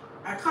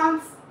 I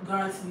can't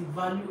guarantee the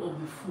value of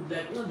the food,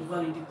 like not the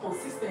value, the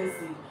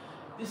consistency.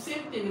 The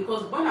same thing,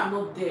 because when I'm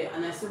not there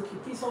and I say, okay,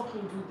 please help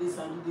me do this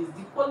and do this,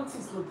 the quality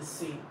is not the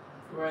same,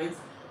 right?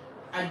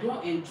 I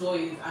don't enjoy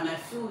it, and I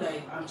feel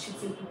like I'm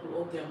cheating people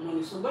of their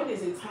money. So when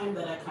there's a time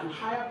that I can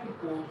hire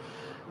people,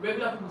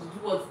 regular people, to do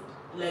what,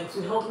 like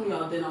to help me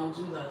out, then I'll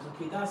do that.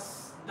 Okay,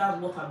 that's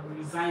what I'm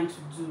resigned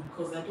to do,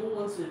 because I don't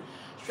want to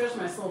stretch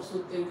myself so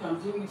thin. I'm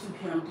doing YouTube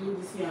here, I'm doing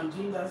this here, I'm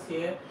doing that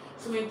here,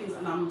 so many things,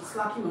 and I'm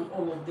slacking on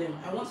all of them.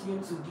 I want to be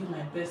able to give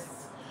my best,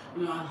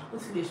 and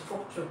put in a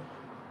structure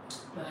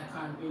that I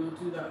can,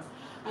 do that.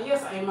 And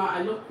yes, I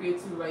love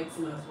creative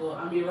writing as well.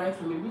 I'm a writer,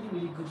 I'm a really,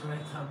 really good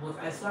writer, but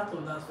I slacked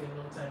on that for a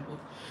long time. But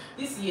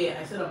this year,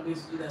 I said I'm going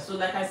to do that. So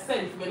like I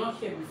said, if you're not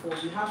here before,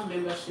 we have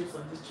memberships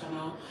on this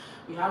channel.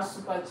 We have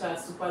super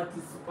chat, super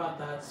this, super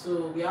that.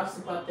 So we have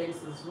super thanks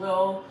as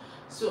well.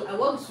 So I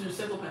want to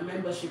set up my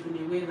membership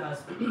in a way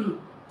that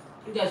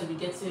you guys will be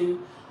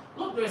getting,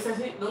 not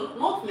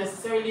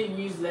necessarily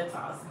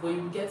newsletters, but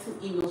you'll be getting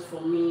emails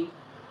from me.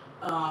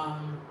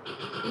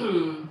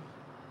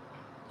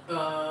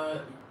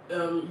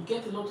 You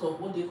get a lot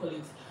of, what do you call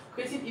it,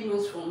 creative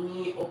emails from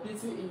me,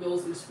 uplifting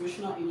emails,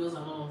 inspirational emails,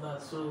 and all of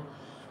that. So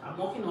I'm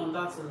working on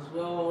that as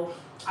well,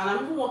 and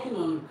I'm even working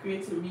on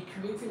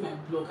recreating my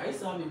blog. I used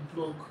to have a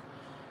blog,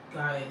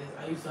 guys.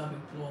 I used to have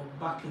a blog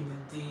back in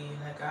the day.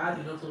 Like, I had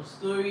a lot of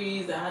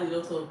stories, I had a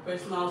lot of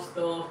personal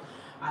stuff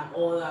and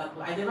all that,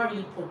 but I never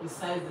really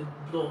publicized the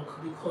blog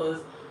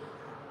because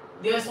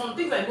there are some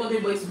things I don't want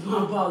anybody to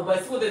know about, but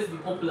I still want them to be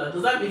popular.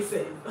 Does that make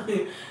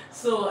sense?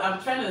 So I'm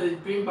trying to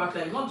bring back,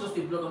 like, not just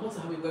a blog, I want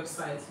to have a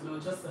website,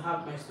 just to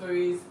have my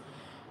stories,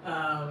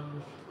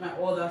 my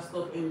all that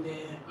stuff in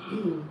there.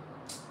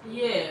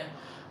 Yeah,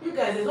 you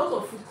guys, there's a lot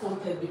of food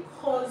content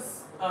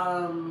because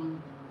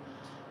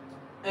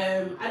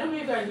I don't know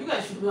if you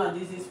guys should know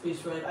Adizi's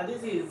space, right?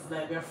 Adizi is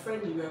like, we're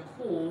friendly, we're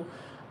cool,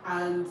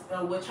 and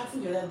we're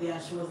chatting the other day,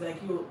 and she was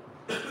like, "Yo,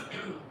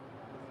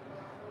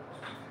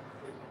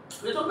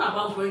 we're talking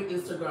about growing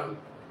Instagram,"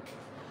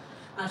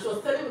 and she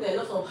was telling me that a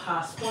lot of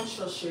her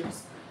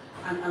sponsorships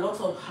and a lot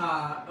of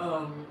her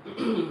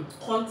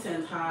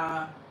content,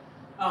 her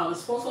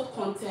sponsored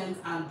content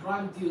and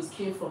brand deals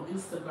came from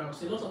Instagram.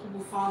 So a lot of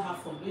people found her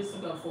from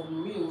Instagram for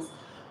reels,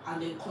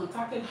 and then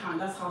contacted her,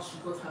 and that's how she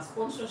got her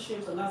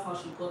sponsorships, and that's how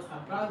she got her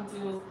brand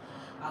deals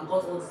and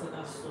got all this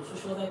other stuff. So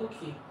she was like,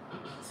 okay,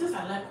 since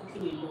I like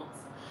cooking a lot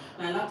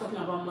and I like talking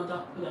about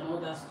motherhood and all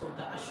that stuff,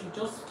 that I should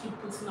just keep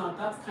putting out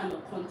that kind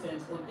of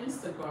content on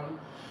Instagram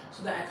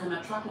so that I can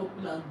attract more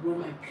people and grow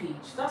my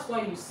page. That's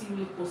why you see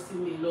me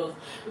posting a lot,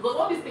 because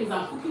all these things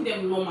I'm cooking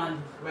them normally,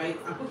 right?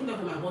 I'm cooking them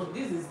for my husband.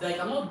 This is like,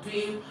 I'm not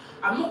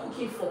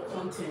cooking for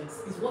content.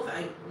 It's what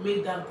I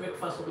made that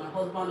breakfast for my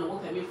husband, or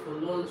what I made for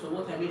lunch, or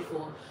what I made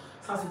for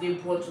Saturday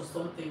brunch or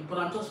something. But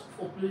I'm just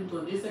uploading it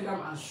on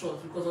Instagram and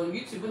shorts, because on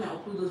YouTube, when I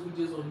upload those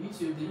videos on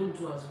YouTube, they don't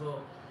do as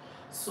well.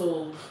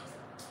 So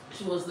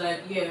she was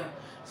like, yeah,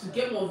 to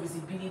get more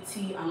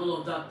visibility and all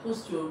of that,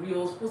 post your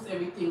reels, post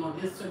everything on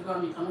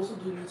Instagram. You can also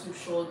do YouTube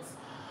shorts,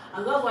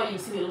 and that's why you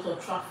see a lot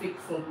of traffic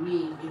from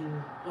me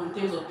on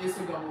terms of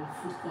Instagram or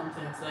food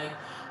content. Like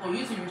on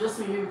YouTube, you just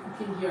see me maybe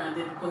cooking here and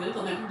there, because a lot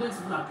of time people don't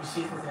even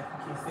appreciate what I'm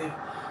cooking,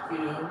 so,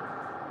 you know.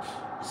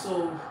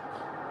 So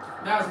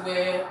that's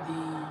where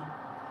the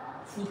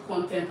food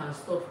content and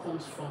stuff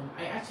comes from.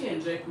 I actually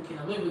enjoy cooking.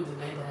 I'm not even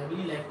denying that I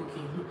really like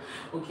cooking.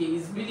 Okay,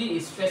 it's really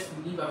a stress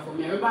reliever for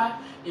me. I remember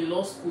in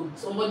law school,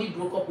 somebody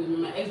broke up with me.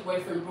 My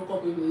ex-boyfriend broke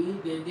up with me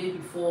the day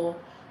before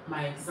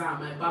my exam,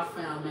 my back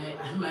final,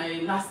 my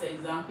last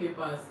exam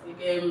papers.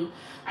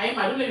 I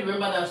don't even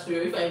remember that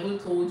story, if I even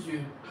told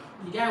you.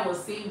 The guy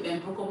was saying then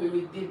broke up with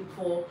me the day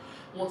before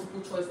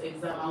multiple choice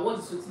exam, and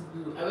what did you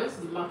do? I went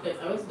to the market,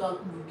 I went to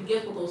down the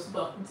biggest pot of soup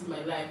I cooked in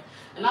my life,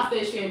 and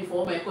after sharing for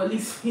all my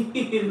colleagues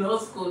in law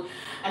school,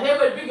 I said,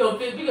 "But bring your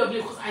plate,"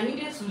 because I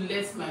needed to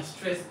let my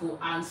stress go,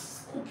 and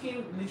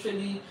cooking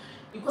literally,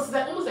 because it's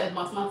like almost like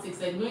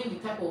mathematics, like knowing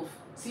the type of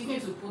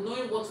seasoning to put,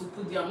 knowing what to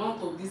put, the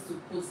amount of this to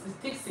put,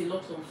 it takes a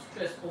lot of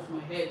stress off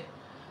my head.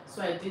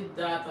 So I did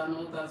that and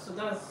all that. So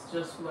that's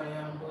just who I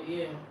am. But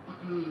yeah.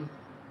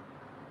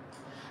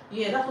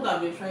 Yeah, that's what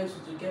I've been trying to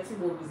do, getting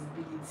more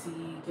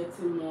visibility,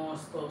 getting more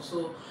stuff.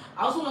 So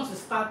I also want to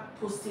start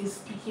posting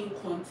speaking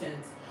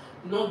content,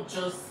 not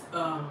just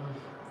what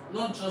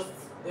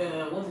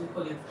do you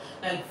call it,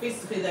 like face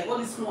to face, like all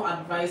these small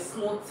advice,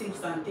 small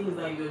tips and things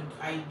that I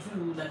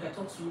do, like I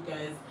talk to you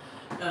guys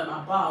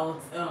about,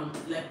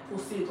 like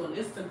posting it on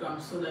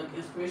Instagram, so like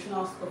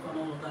inspirational stuff and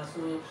all of that.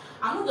 So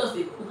I'm not just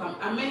a cook,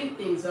 I'm many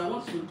things. So I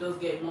want to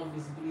just get more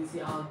visibility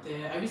out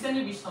there. I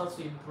recently reached out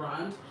to a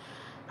brand,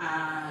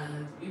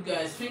 and you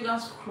guys,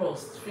 fingers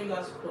crossed,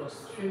 fingers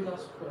crossed, fingers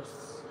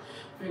crossed,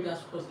 fingers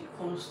crossed it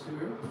comes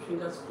through.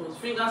 Fingers crossed,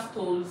 fingers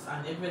toes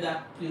and every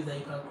other place that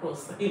you can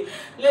cross.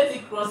 Let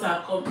it cross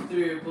and come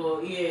through.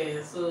 But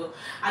yeah, so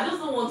I just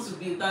don't want to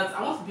be that.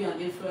 I want to be an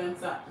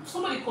influencer.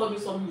 Somebody called me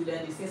something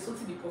there, they said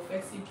something, the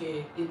prophetic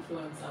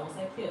influencer. I was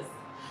like, yes,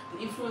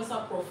 the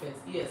influencer prophet.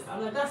 Yes,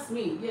 I'm like, that's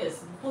me.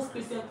 Yes, post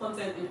Christian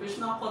content,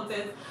 inspirational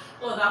content,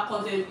 all that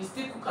content. You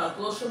still cook as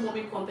well, show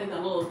mommy content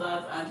and all of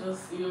that, and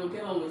just, you know,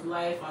 get on with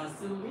life and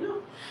still, you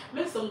know,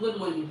 make some good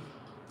money.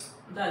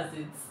 That's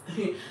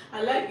it.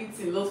 I like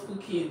eating, not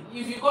cooking.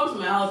 If you come to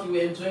my house, you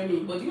will enjoy me.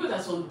 But you know,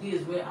 there's some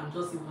days where I'm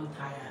just even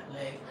tired.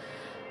 Like,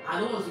 I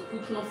don't want to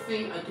cook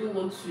nothing. I don't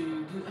want to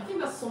do. I think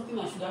that's something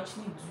I should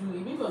actually do,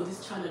 maybe on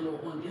this channel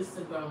or on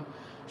Instagram.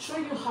 Show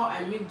you how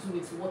I make do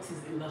with what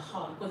is in the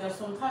house. Because there's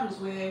some times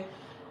where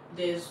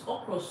there's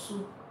okra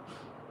soup,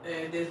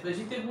 there's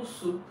vegetable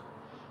soup,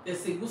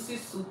 there's egusi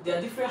soup. There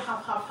are different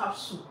half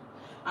soup,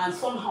 and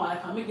somehow I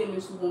can make them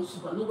into one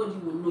soup and nobody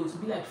will know. It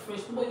will be like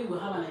fresh. Nobody will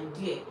have an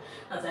idea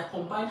that I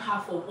combine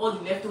half of all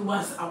the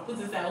leftovers and put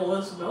inside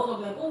one soup. My husband will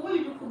be like, "Oh, why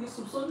did you cook this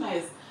soup so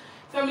nice?"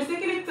 If I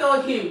mistakenly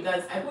tell him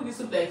that I put this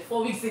soup like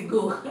 4 weeks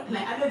ago and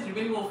I added the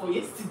remaining one for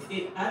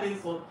yesterday, I added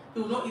this one,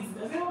 he will not eat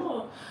it. I say,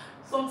 "Oh,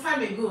 some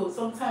time ago,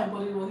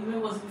 but it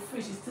was in the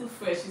fridge. It's still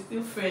fresh. It's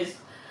still fresh."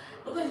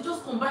 Okay, you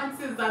just combine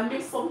things and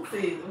make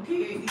something. Okay,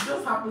 it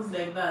just happens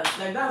like that.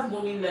 Like, that's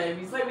mommy life.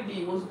 It's not every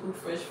day you want to cook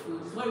fresh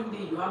food. It's not every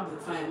day you have the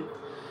time.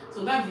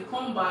 Sometimes you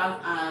come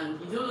back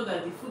and you don't know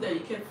that the food that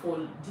you kept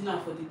for dinner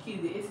for the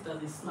kids, they ate it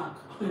as a snack.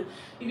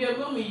 If you're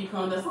mommy, you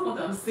can understand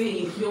what I'm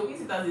saying. They'll eat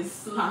it as a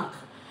snack.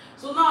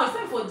 So now it's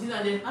time for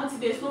dinner. Then, "Auntie,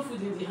 there's no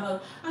food in the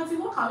house. Auntie,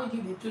 what can we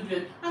give the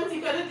children? Auntie,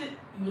 can they..."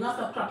 You now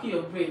start cracking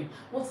your brain.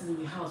 What is in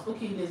the house?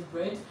 Okay, there's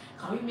bread.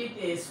 Can we make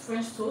a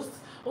French toast?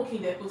 Okay,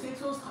 there are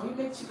potatoes. Can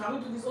we make chicken? Can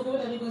we do this? Okay, what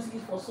are they going to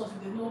eat for sauce?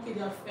 If they know, okay,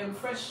 there are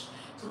fresh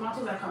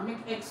tomatoes. I can make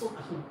egg soup.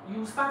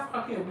 You start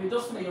cracking your brain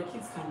just so that your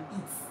kids can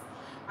eat,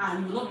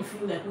 and you will not be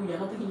feeling like, oh, you're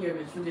not taking care of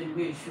your children the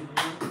way you should.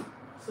 You know?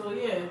 So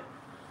yeah,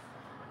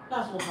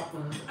 that's what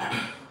happens.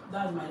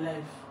 That's my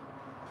life.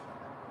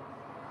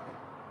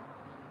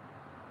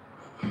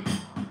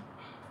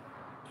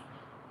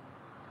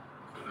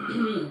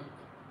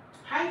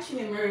 Hi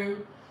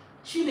Chinemerim.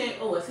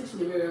 Oh, I said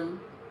Chinemerim.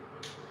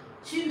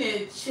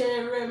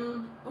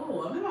 Chinecherem.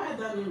 Oh, I've never heard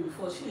that name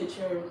before.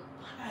 Chinecherem.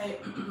 Hi,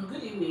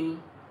 good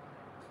evening.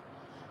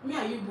 Me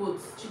and you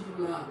both,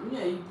 Chidima.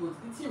 Me and you both.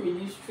 It's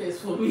really stress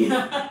for me. I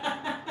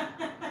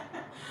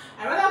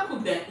rather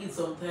cook than eat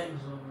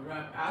sometimes,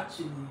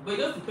 actually. But it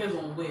just depends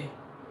on where.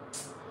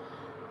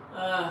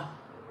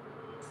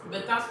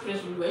 But that's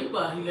stress reliever. You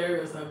are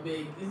hilarious, I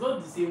beg. It's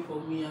not the same for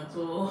me at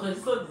all.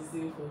 It's not the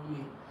same for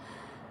me.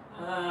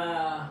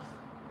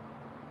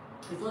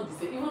 It's not the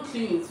same. Even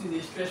cleaning too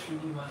is a stress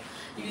reliever.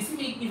 If you see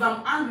me, if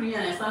I'm angry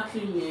and I start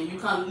cleaning, you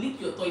can lick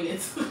your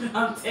toilet.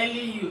 I'm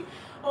telling you.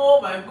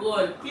 Oh my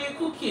god,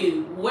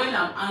 cooking when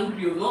I'm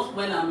angry or not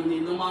when I'm in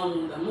a normal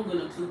mood. I'm not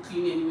gonna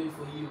clean anyway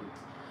for you.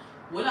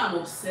 When I'm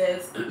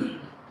upset,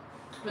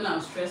 when I'm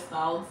stressed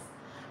out,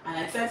 and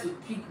I try to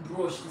pick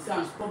brush to say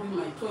I'm scrubbing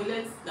my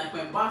toilet, like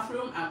my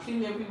bathroom, I'm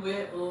cleaning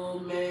everywhere. Oh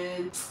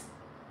man,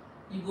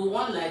 you go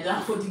one lie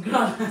down for the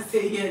ground and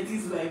say, yeah,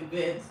 this is my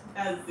bed.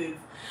 That's it.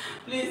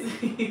 Please,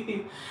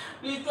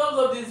 please thumbs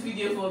up this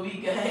video for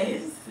me,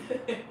 guys.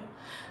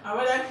 I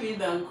rather clean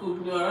than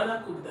cook. No, I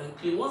rather cook than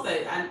clean.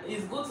 And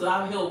it's good to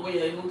have help when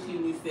you're even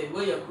cleaning instead,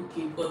 when you're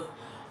cooking, because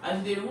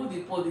as they remove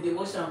the pot, they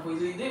wash them for you.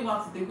 So you don't even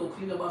have to think of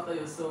cleaning up after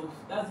yourself.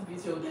 That's the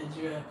beauty of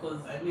Nigeria,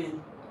 because I mean,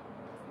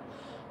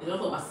 there's a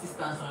lot of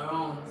assistance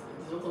around.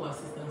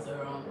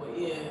 But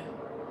yeah.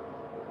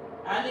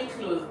 Ironing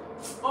clothes.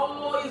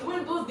 It's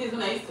when those days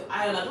when I used to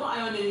iron. I don't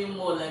iron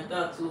anymore like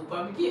that too.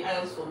 But Abby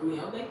irons for me.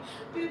 I was like,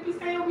 baby, please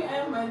can you help me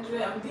iron my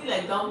dress? I did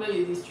like down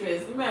in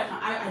distress. Maybe I can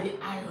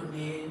iron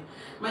it.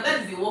 My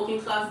dad is a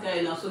working class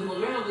guy now, so he was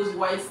wearing all those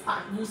white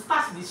starch. You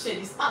starch the shirt.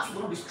 The starch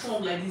will not be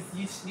strong like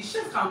this. The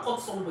shirt can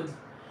cut somebody.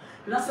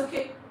 And I said,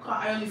 okay, can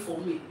iron it for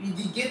me.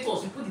 The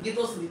gators, you put the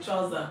gators in the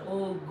trouser.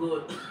 Oh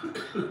god.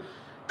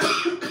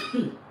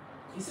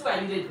 You see why I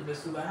needed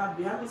professor? I have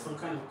been having some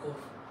kind of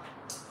cough.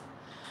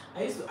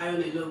 I used to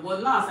iron a lot,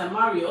 but now as I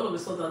marry, all of a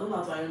sudden I don't know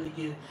how to iron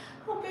again.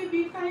 Oh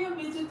baby, can you help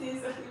me do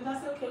this? And I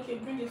said, okay,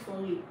 bring it for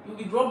me. You'll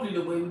be grumbling,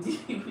 but you will do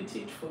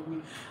it for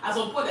me. At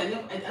some point, I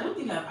don't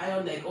think I've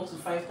ironed like up to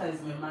 5 times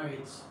in my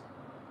marriage.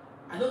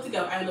 I don't think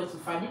I've ironed up to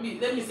 5. Maybe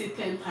let me say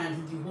 10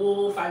 times in the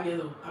whole 5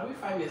 years of. Are we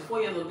 5 years?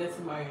 4 years of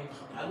getting married?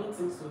 I don't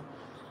think so.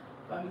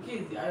 But Miki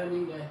is the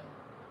ironing guy.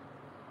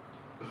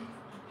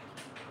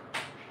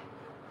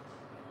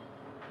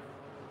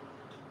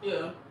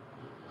 Yeah.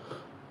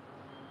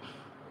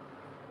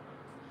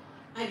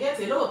 I get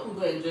it. A lot of people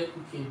don't enjoy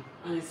cooking,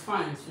 and it's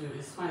fine too.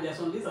 It's fine. There's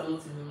some days I'm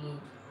not in the mood.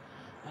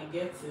 I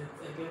get it.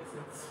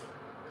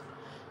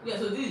 Yeah,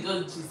 so this is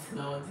just gist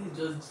now.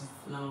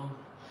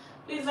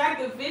 Please like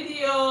the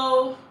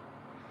video.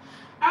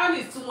 Iron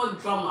is too much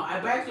drama. I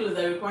buy clothes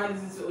that require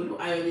this to only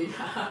ironing.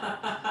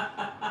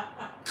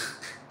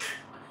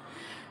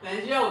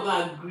 Nigeria will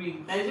not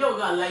agree. Nigeria will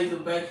not allow you to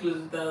buy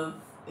clothes without.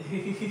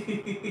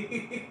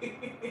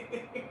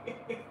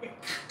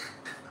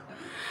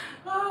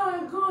 Oh my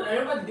god, I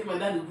remember the day my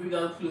dad would bring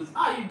out clothes.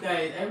 You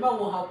guys, I remember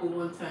what happened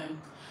one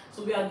time.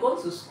 So we had gone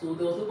to school,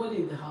 there was nobody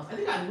in the house. I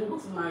think I didn't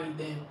want to marry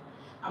then.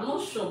 I'm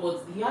not sure,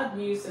 but he had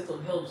new set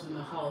of helps in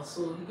the house.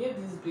 So he gave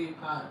this babe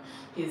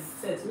his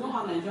set. You know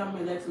how Nigerian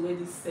men like to wear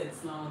these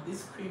sets now?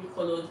 This cream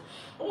colored,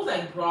 almost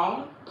like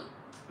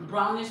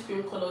brownish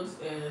cream colored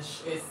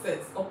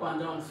sets up and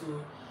down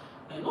to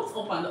not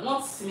up and down,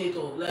 not senator,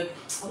 like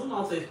I don't know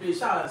how to explain,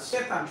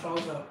 shirt and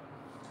trouser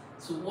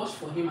to wash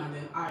for him and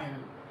then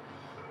iron.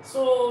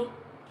 So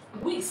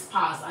weeks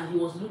passed and he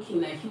was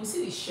looking, like he would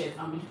see the shirt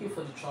and be looking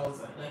for the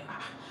trouser. Like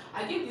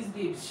I gave this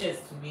babe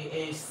shirts to me,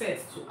 a set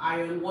to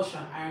iron, wash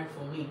and iron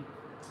for me,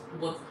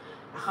 but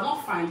I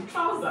cannot find the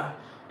trouser.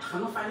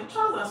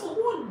 So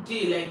one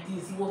day like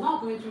this, he was now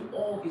going through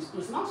all his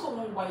clothes. Now saw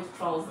one white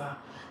trouser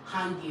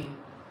hanging.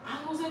 And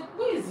I was like,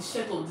 where is the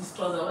shirt of this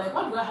trouser? Like,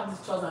 why do I have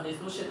this trouser and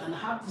there's no shirt, and I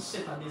have this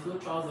shirt and there's no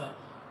trouser?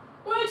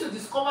 Only to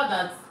discover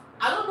that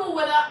I don't know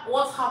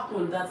what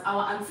happened, that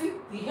our auntie,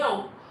 the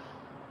help,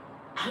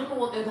 I don't know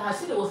what entered her. She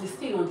said there was a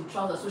stain on the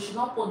trouser, so she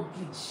now poured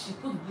bleach. She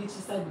put bleach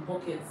inside the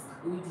bucket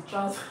with the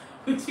trouser.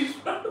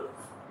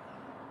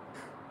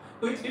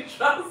 with the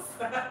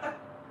trouser.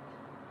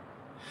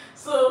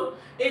 So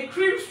a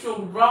cream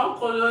stroke brown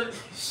colored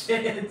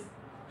shirt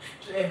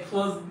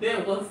was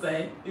there one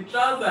side. The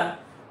trouser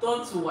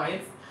turned to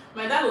white.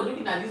 My dad was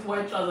looking at this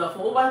white trouser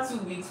for over 2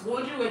 weeks,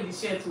 wondering where the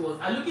shirt was.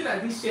 And looking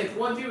at this shirt,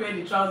 wondering where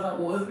the trouser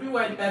was.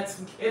 Meanwhile, they had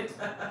together.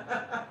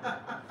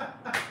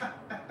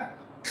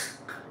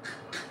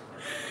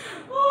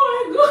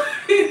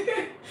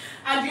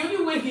 And the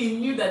only way he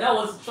knew that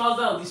was the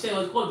trouser of the shirt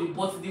was called the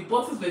buttons. The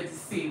buttons were the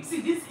same.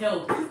 See, this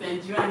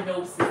Nigerian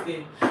health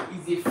system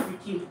is a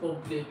freaking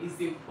problem.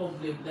 It's a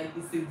problem. Like,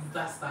 it's a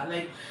disaster.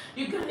 Like,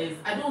 you guys,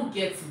 I don't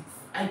get it.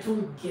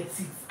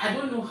 I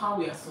don't know how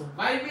we are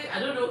surviving. I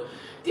don't know.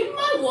 The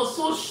man was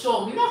so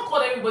shocked. He not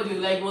called everybody,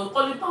 like, he was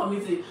calling town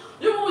meeting.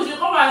 You people should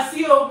come and see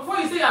you. Before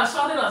you say I'm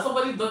shouting at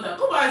somebody's daughter,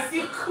 come and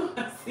see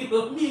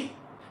you. Me.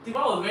 The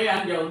man was very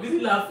angry. I was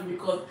really laughing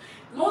because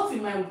not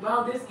in my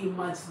wildest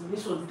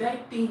imagination did I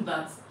think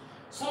that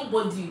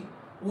somebody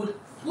would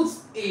put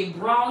a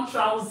brown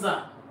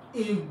trouser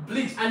in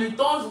bleach and it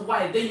turns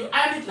white, then you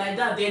iron it like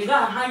that, then go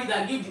and hang it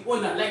and give the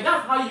owner. Like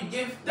that's how you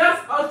gave,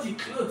 that's how the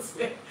clothes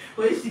were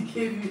when she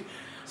gave you.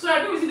 So I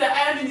agree with you that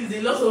ironing is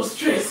a lot of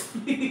stress.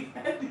 Ironing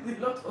is a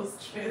lot of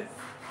stress.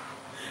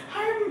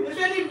 Ironing,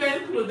 especially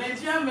men's clothes,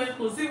 Nigerian men's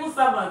clothes, civil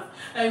servants,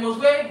 and you must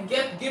wear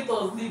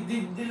gators,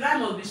 the line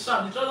must be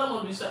sharp, the trouser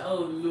must be sharp.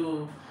 Oh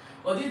no.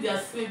 Or this their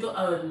senator,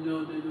 oh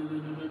no.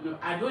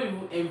 I don't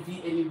even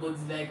envy anybody.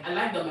 Like I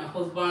like that my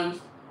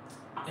husband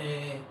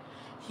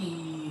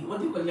he, what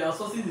do you call it, he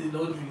outsources his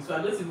laundry, so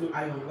I don't even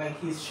iron. Like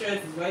his shirt,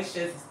 his white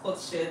shirt, his cut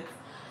shirt,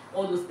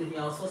 all those things, he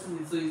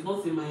outsources it, so it's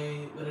not in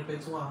my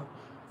repertoire.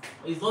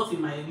 It's not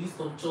in my list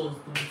of chores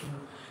to do.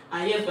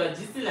 And yes, we're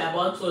gisting like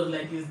about chores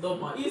like it's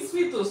normal. It's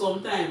sweet though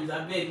sometimes,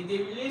 I beg. They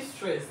really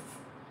stressed.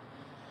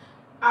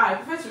 I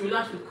prefer to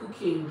relax with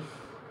cooking.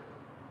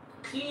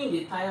 Cleaning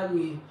they tire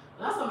me.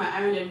 Last time I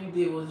ironed every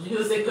day was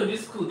secondary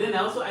school. Then I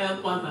also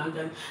ironed pants and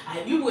guns.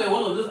 You were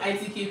one of those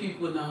ITK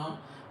people now.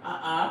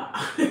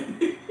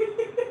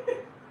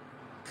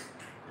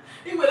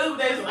 If we don't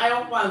there to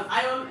iron pants,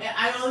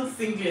 iron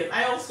singlet,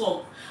 iron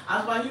socks.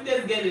 As for you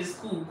guys get in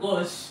school,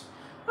 gosh.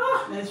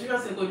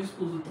 Nigerian secondary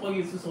schools will turn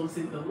you into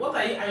something else. What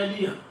are you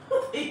ironing?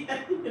 What are you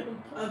ironing your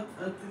pants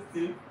and this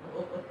thing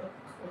for?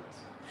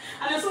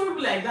 And there's some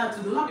people like that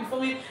too. They'll not be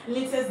forming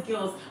latest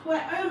girls. Well,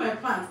 I iron my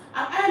pants. I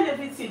iron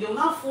everything. They'll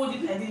not fold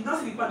it like this. Not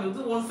see the pants.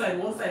 They'll do one side,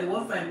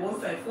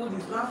 fold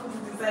it. Not put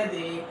it inside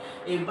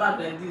a bag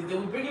like this. They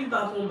will bring it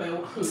out one by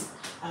one.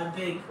 I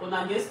beg.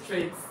 Una get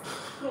strength.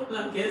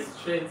 Una get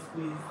strength,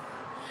 please.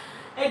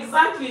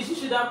 Exactly. She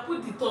should have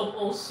put the top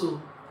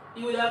also.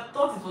 You would have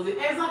thought it was it.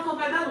 Exactly.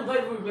 My dad would not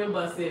even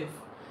remember herself.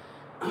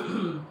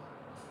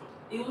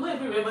 He will not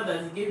even remember that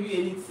he gave you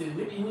anything.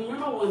 Maybe he will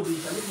remember one day,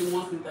 maybe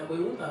once later, but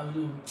he won't have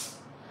known.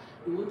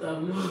 He won't have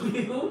known.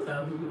 He won't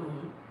have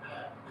known.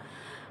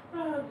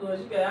 Oh gosh,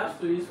 you guys have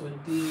stories for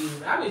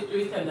days. I have a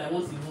story time that I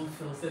once even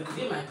fell. So the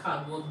day my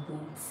car got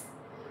bumped.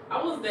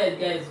 I was there,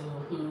 guys. It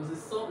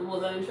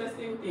was an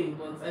interesting thing,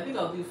 but I think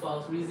I'll do it for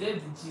us. Reserve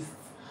the gist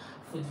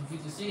for the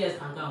video so you guys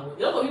can go and watch.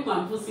 A lot of people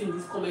are posting in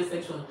this comment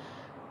section.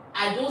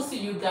 I don't see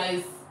you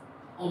guys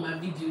on my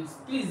videos.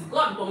 Please go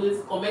and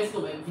comment on my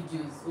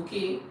videos,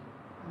 okay?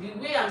 The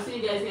way I'm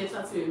seeing you guys here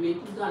chatting with me,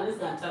 please go and let's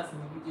go and chat in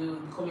the video,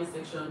 the comment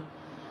section,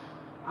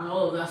 and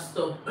all of that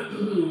stuff.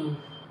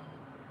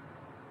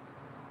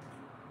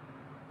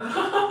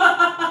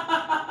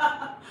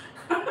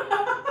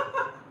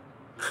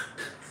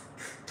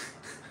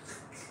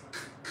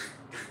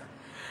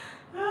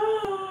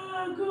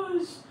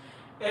 Gosh.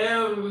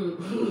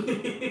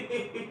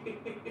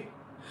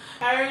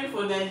 Hiring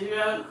for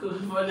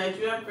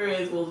Nigerian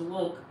parents was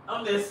work.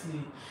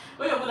 Honestly,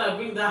 when you're gonna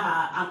bring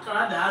that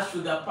Ankara that has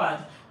sugar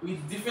pad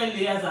with different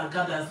layers and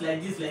gathers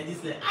like this,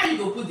 how you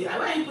go put the?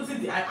 Why are you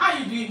putting the? How are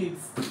you doing it?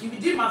 If you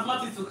did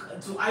mathematics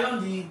to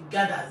iron the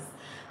gathers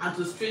and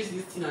to stretch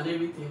this thing and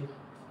everything.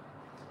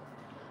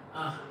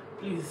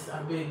 Please,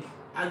 I beg.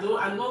 I'm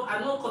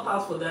not cut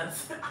out for that.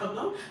 I'm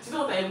not. Do you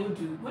know what I will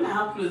do when I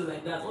have clothes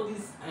like that? All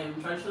these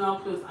traditional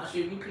clothes,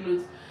 ashwebi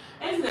clothes,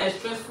 anything that is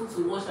stressful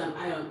to wash and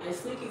iron, I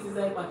sneak it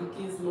inside packing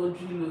case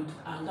laundry load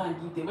and go and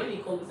give them. When they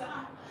come, say,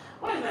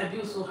 why is my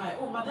bill so high?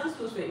 Oh, madam's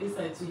clothes were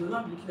inside, so you're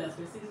not looking at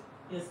me. Say,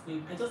 yes,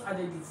 babe. I just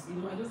added this.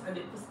 I just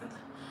added this.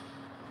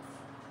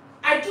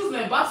 I choose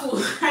my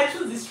battles. I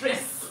choose the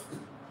stress.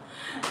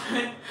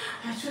 I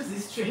choose the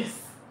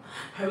stress.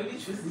 I really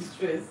choose the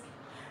stress.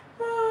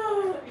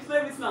 It's not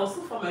everything I was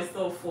so for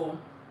myself for.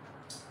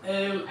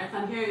 I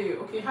can hear you.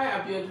 Okay, hi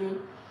Abiodun.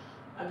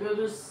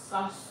 Abiodun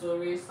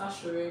Sashore, is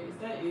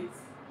that it?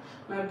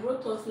 My bro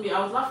taught me. I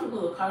was laughing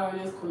because of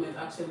Caroline's comment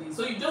actually.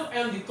 So you just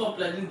held the top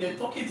like this, then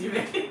talk it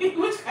directly.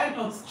 Which kind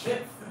of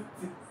stress is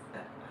this?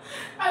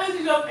 I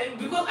don't just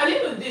because at the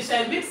end of the day,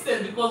 it makes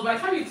sense because by the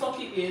time you talk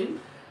it in,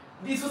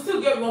 this will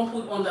still get one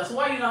put under. So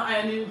why are you not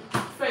ironing?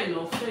 Fair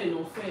enough.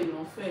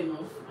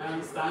 I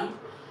understand.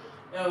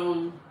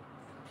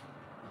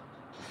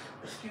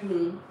 Excuse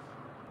me.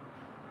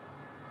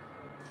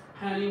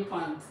 Ironing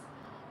pants.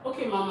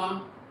 Okay,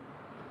 mama.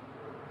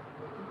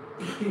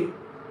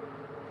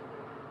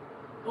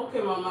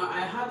 Okay, mama, I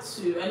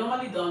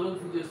normally download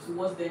videos to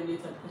watch them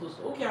later because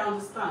okay, I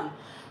understand,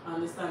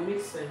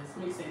 makes sense,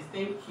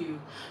 thank you.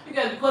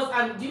 Because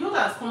do you know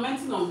that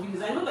commenting on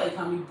videos, I know that it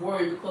can be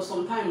boring because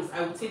sometimes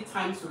I will take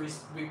time to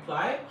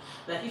reply,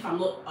 like if I'm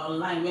not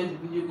online when the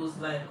video goes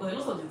live, because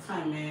most of the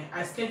time,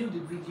 I schedule the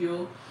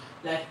video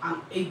like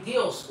a day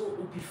or so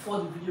before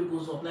the video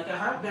goes up. Like I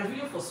have my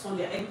video for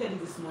Sunday, I edited it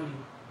this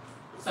morning,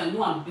 so I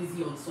know I'm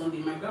busy on Sunday.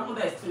 My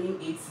grandmother is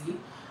turning 80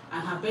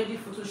 and her birthday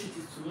photo shoot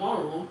is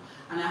tomorrow,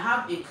 and I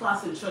have a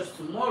class in church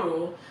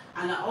tomorrow,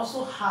 and I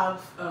also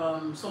have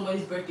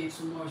somebody's birthday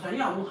tomorrow, so I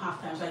knew I won't have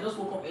time, so I just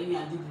woke up early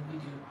and did the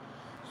video.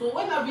 So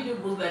when that video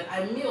goes live,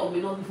 I may or may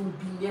not even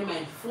be near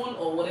my phone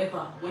or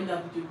whatever when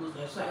that video goes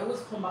live, so I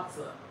always come back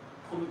to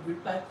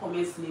reply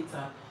comments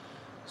later.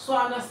 So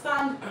I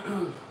understand.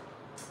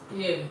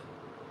 Yeah,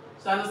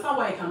 So I understand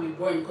why it can be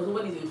boring because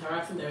nobody's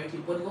interacting directly,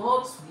 but it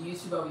helps the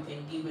YouTuber with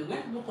engagement.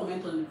 When people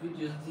comment on the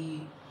videos, the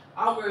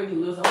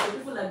algorithm knows that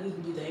people like this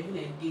video, they're even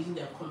engaging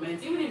their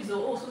comments. Even if it's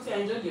oh, so I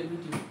enjoyed your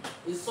video,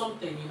 it's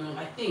something, you know,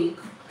 I think.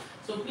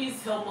 So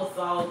please help us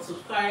out,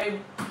 subscribe,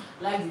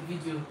 like the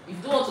video. If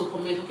you don't want to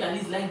comment, okay, at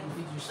least like the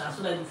video,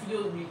 so that the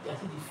video will I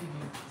think the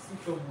video is in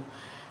trouble.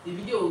 The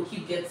video will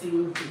keep getting,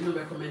 you know,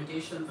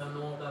 recommendations and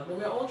all that. But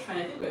we're all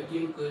trying. I think we're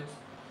doing good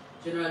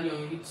generally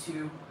on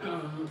YouTube.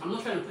 I'm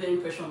not trying to put any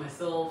pressure on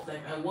myself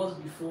like I was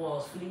before. I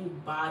was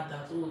feeling bad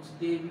that oh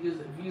today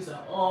views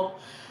are up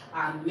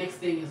and next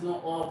thing is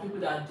not up.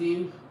 People that are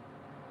doing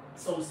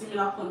some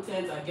similar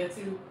content are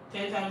getting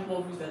 10 times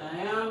more views than I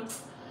am.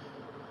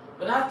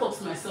 But I thought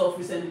to myself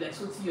recently, like,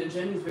 so your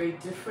journey is very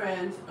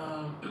different.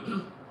 Oh,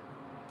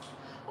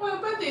 your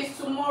birthday is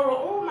tomorrow.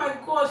 Oh my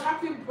gosh,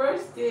 happy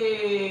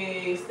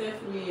birthday,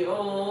 Stephanie.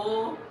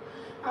 Oh,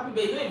 happy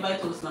birthday. You don't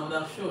invite us now, I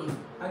would have shown.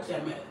 Actually,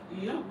 I met,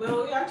 you know,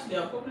 well, yeah, actually,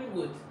 I probably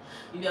would.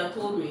 If you had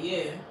told me,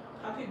 yeah,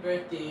 happy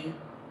birthday.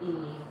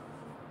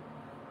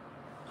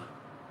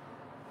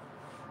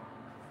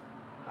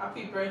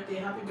 Happy birthday,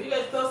 happy birthday. You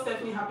guys tell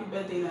Stephanie happy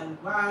birthday in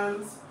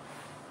advance.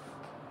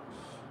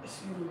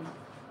 Excuse me.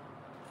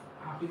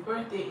 Happy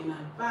birthday in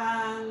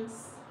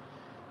advance.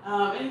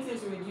 Anything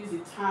to reduce the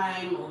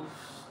time of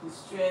the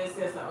stress.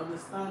 Yes, I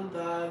understand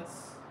that.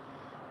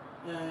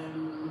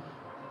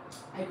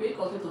 I create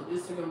content on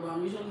Instagram, but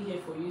I'm usually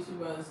here for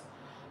YouTubers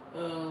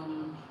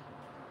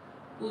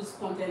whose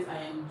content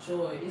I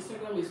enjoy.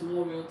 Instagram is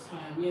more real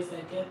time. Yes,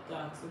 I get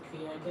that.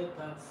 Okay, I get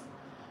that.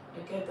 I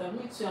get that.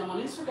 Me too. I'm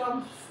on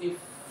Instagram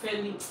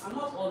fairly. I'm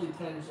not all the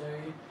time,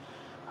 Jerry.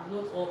 I'm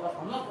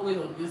not always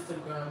on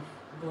Instagram,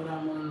 but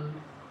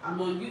I'm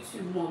on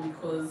YouTube more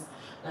because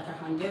like I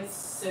can get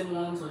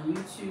sermons on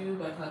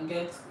YouTube. I can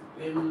get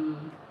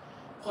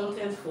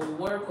content for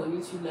work on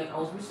YouTube. Like I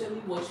was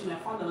recently watching, I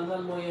found another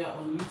lawyer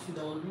on YouTube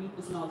that was really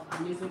putting out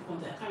amazing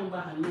content. I can't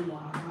remember her name or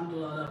her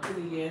handle, I'll put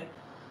it here.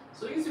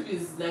 So YouTube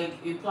is like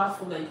a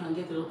platform that you can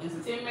get a lot of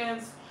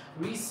entertainment,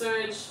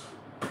 research,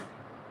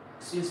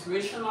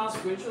 inspirational,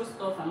 spiritual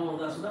stuff and all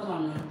that. So that's what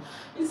I'm on.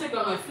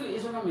 Instagram, I feel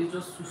Instagram is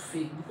just too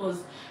fake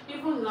because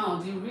even now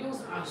the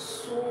reels are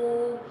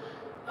so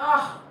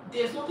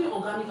there's nothing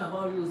organic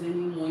about reels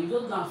anymore. You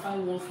just go and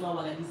find one flower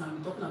like this and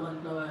be talking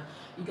about the flower.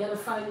 You gotta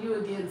find you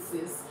again,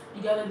 sis.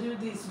 You gotta do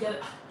this, you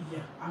gotta yeah,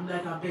 I'm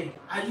like I beg.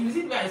 And you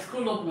see where I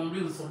scroll up on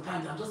reels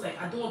sometimes, I'm just like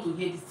I don't want to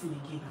hear this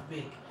thing again, I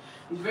beg.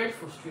 It's very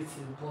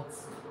frustrating, but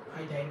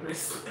I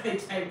digress. I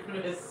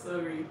digress,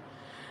 sorry.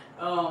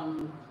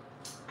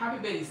 Happy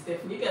birthday,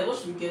 Stephanie. You guys, what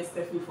should we get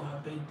Stephanie for her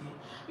birthday?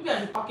 You guys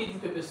should package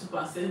this pepper soup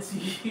and send to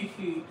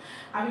you.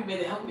 Happy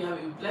birthday. I hope you have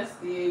a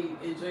blessed day.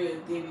 Enjoy your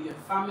day with your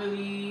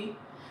family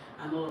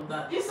and all of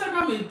that.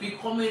 Instagram is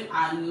becoming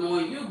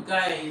annoying. You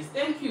guys,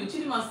 thank you.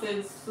 Chidima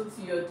said,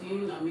 Soti, you're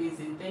doing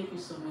amazing. Thank you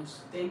so much.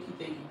 Thank you,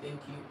 thank you,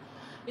 thank you.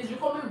 It's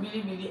becoming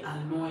really, really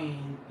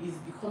annoying. It's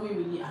becoming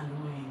really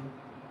annoying.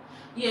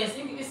 Yes,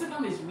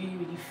 Instagram is really,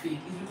 really fake.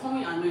 It's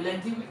becoming annoying.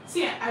 Like,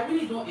 see, I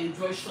really don't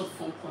enjoy short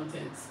form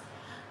content.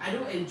 I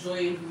don't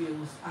enjoy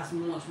reels as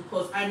much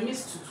because I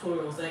miss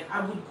tutorials. Like I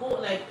would go,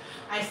 like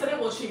I started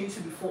watching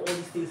YouTube before all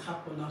these things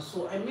happen now.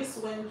 So I miss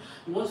when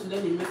you want to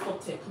learn a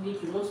makeup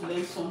technique, you want to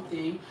learn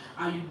something,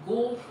 and you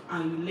go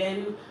and you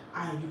learn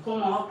and you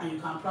come out and you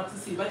can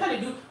practice it. By the time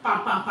you do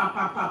pam pam pam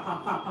pam pam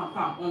pam pam pam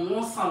pam on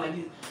one sound like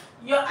this,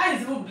 your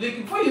eyes even blink.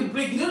 Before you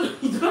blink, you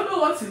don't know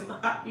what is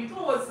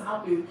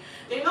happening.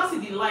 Then you now see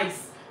the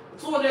likes.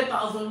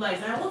 200,000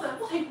 likes. And what are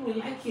people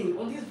liking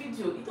on this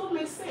video? It don't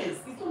make sense.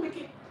 It don't make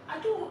it. I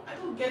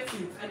don't get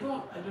it. I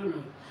don't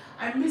know.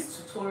 I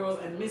miss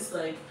tutorials. I miss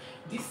like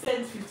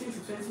decent 15 to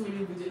 20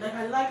 minute videos. Like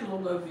I like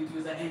longer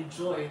videos. I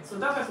enjoy it. So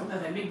that's why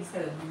sometimes I make this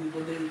kind of video,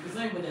 but then it's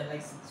not everybody that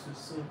likes it too.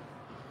 So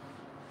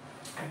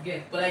I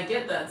get that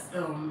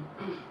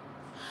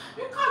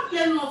you can't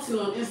learn nothing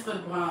on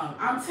Instagram.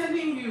 I'm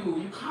telling you,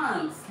 you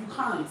can't.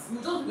 You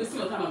just wasting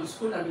your time on the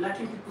scroll and be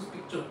liking people's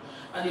picture.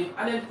 And they've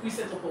added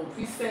preset upon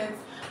preset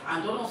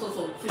and done all sorts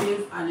of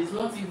things and it's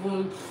not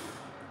even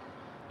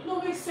it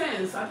don't make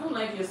sense. I don't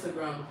like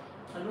Instagram.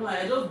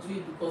 I just do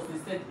it because they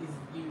said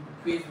you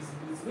create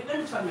visibility. Wait, let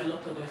me try my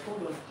laptop there.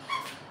 Hold on.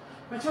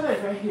 My charger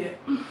is right here.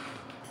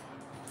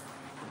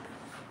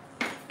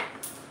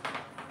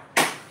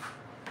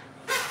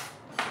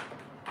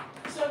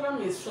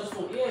 Instagram is short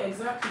form. Yeah,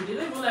 exactly. They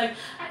don't even like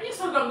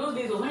Instagram those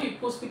days was when you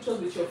post pictures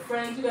with your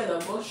friends, you guys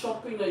have gone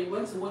shopping or you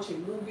went to watch a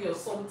movie or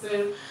something,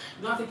 you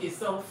now take a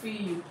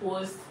selfie, you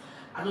post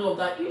and all of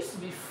that. It used to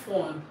be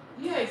fun.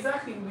 Yeah,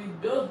 exactly. We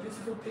build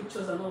beautiful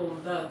pictures and all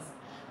of that.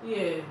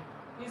 Yeah,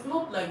 it's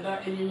not like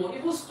that anymore.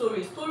 Even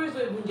stories don't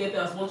even get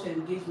as much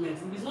engagement.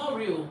 If it's not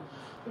real,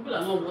 people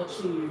are not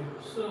watching you.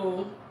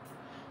 So,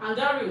 and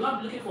that real,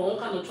 not looking for one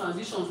kind of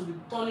transition to be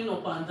turning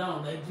up and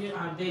down. Like,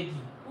 I beg you.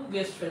 Who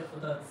gets stressed for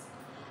that?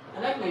 I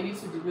like my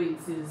YouTube the way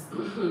it is.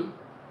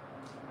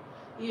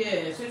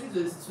 Yeah,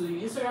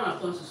 2022, Instagram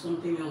has turned to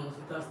something else.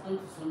 It has turned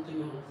to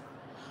something else.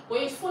 But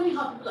it's funny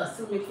how people are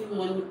still making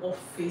money off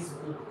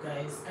Facebook,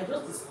 guys. I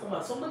just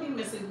discovered, somebody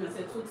messaged me and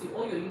said, Toti,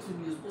 all your YouTube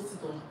videos, post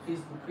it on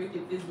Facebook, create a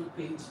Facebook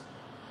page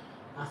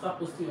and start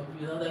posting your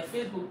videos. I was like,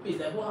 Facebook page,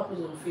 like what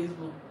happens on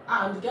Facebook?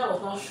 And the guy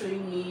was now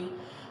showing me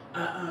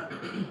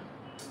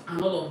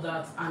and all of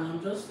that, and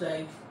I'm just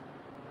like,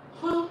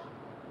 huh?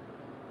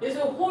 There's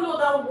a whole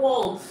other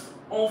world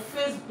on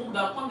Facebook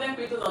that content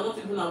creators are not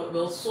even aware,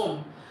 well,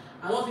 some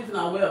are not even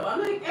aware of. I'm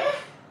like,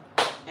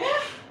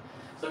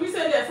 So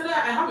recently I said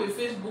that I have a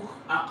Facebook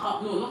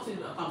account, no, not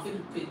Facebook account,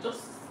 Facebook page,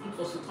 just look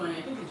for Sotoyan.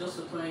 I think it's just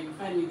Sotoyan, you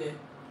find me there.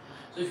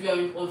 So if you are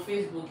on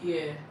Facebook,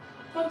 yeah.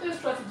 Content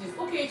strategies.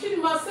 Okay,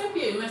 Chidima, send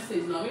me a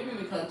message now. Maybe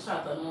we can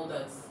chat and all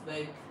that,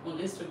 like on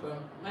Instagram.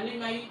 My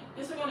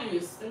Instagram name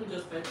is, let me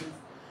just type it.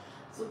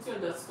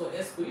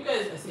 Sotoyan_Esco. You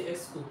guys, I say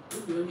Esco.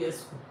 Maybe only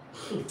Esco.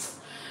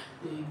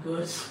 Hey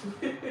God.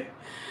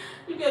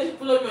 You guys should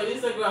follow me on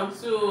Instagram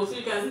too, so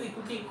you can see the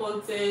cooking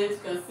content, you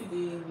can see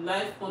the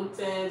live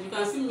content, you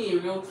can see me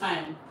in real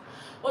time.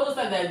 All those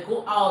times that I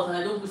go out and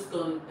I don't post it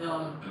on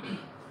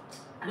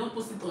I don't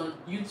post it on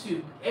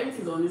YouTube.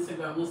 Everything's on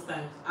Instagram most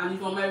times. And if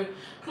you're on my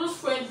close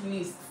friends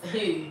list,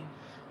 hey,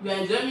 you are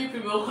enjoying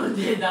premium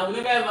content that will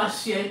never ever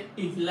share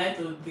in the light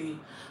of day,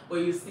 but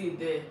you see it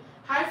there.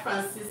 Hi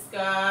Francisca,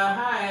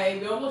 hi.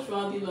 We're almost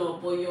rounding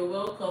up, but you're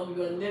welcome.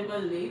 You are never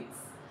late.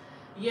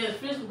 Yes,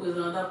 Facebook is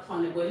another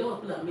planet, but a lot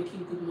of people are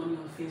making good money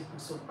on Facebook,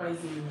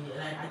 surprisingly.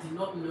 Like, I did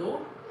not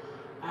know.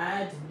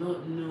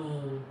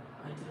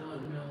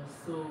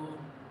 So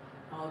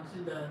I'll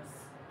do that.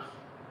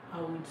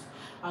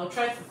 I'll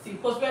try to see,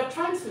 because we are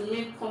trying to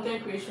make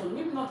content creation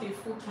maybe not a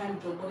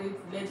full-time job, but a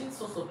legit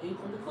source of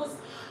income. Because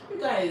you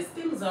guys,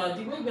 things are,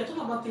 the way we are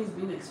talking about things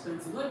being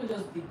expensive, not even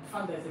just the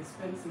fact that it's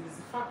expensive, it's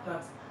the fact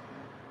that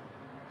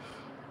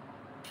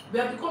we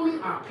are becoming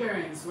our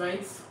parents,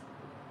 right?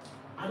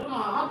 I don't know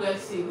how do I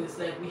say this,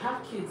 like we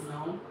have kids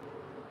now.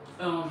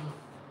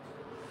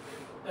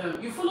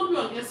 You follow me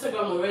on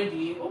Instagram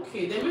already?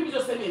 Okay, then maybe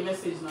just send me a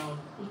message now.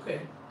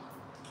 Okay.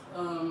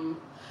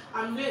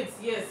 I'm late.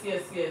 Yes.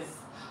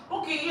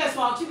 Okay, yes,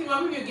 now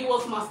Chidima, maybe you give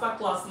us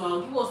masterclass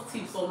now. Give us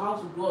tips on how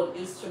to grow on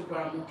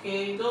Instagram,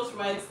 okay? Just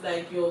write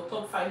like your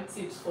top 5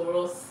 tips for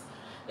us.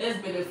 Let's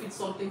benefit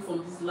something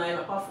from this live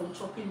apart from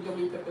chopping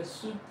yummy pepper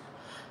soup.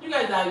 You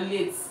guys are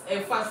late.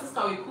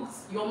 Francisca, we cooked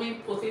yummy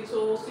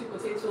potato, sweet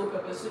potato,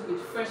 pepper soup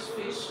with fresh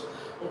fish.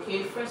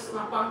 Okay, fresh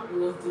snapper. It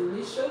was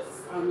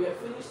delicious. And we are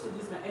finished.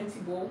 This is my empty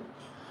bowl.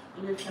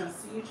 And you can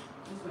see, this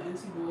is my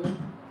empty bowl.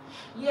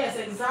 Yes,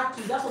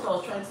 exactly. That's what I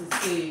was trying to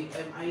say,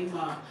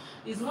 Aima.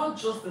 It's not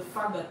just the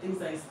fact that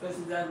things are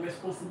expensive, that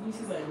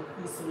responsibilities are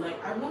increasing.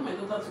 Like, I want my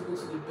daughter to go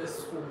to the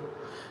best school,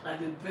 like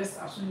the best,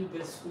 absolutely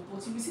best school.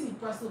 But if you see the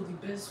price of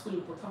the best school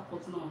in Port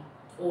Harcourt now,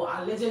 or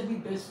allegedly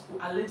best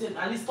school, at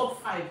least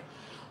top 5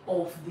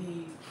 of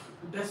the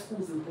best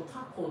schools in Port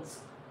Harcourt,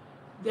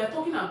 they are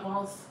talking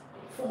about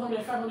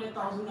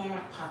 500,000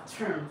 naira per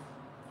term.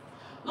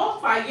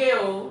 Not per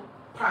year,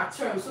 per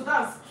term. So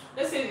that's,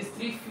 let's say it's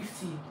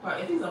 350, but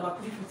I think it's about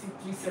 350,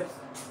 370.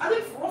 I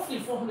think roughly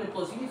 400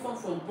 plus uniform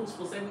from books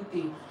plus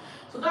everything.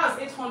 So that's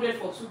 800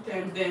 for 2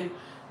 terms. Then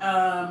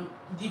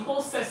the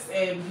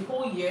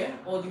whole year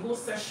or the whole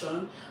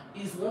session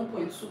is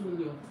 1.2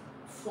 million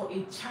for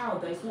a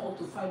child that is not up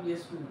to 5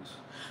 years old.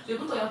 So you're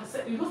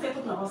not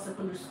talking about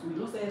secondary school.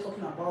 You're not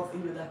talking about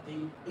any other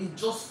thing.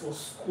 It's just for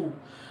school.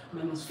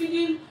 Minus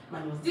feeding,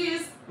 minus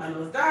this,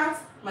 minus that,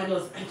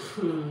 minus.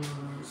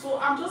 So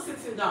I'm just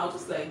sitting down,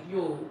 just like,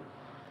 yo,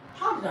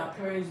 how did our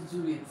parents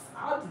do it?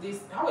 How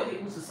were they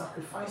able to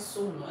sacrifice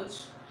so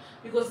much?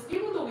 Because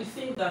even though we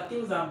think that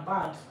things are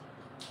bad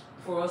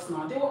for us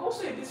now, they were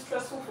also a bit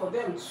stressful for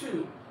them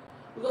too.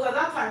 Because at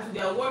that time, they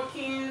are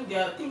working,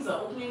 their things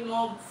are opening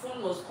up,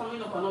 phone was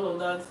coming up and all of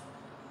that.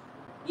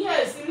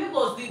 Yes, in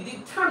Lagos, the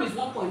term is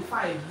 1.5. I'm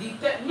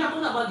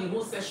talking about the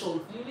whole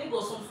session. In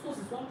Lagos, some schools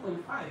is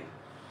 1.5.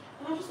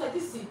 And I'm just like,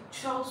 this is a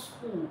child's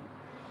school.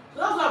 So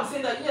that's why I'm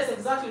saying that, yes,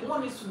 exactly,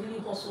 one needs to really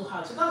hustle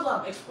hard. So that's why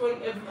I'm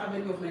exploring every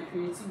avenue of my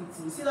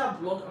creativity. You see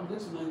that blog, I'm going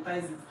to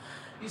monetize it.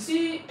 You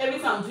see,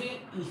 everything I'm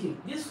doing,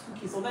 this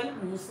cooking, sometimes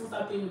people will still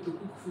start paying me to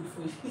cook food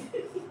for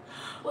you.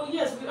 But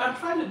yes, I'm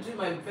trying to do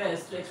my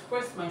best to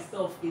express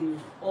myself in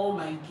all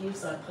my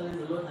gifts and talents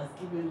the Lord has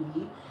given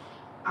me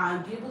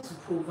and be able to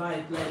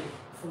provide, like,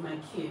 for my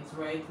kids,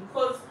 right?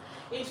 Because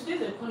in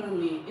today's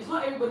economy, it's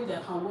not everybody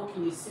that can work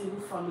in a single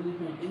family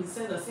home, in the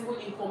sense that single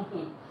income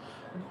home.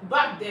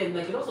 Back then,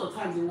 like a lot of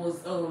times it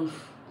was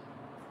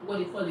what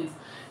do you call it?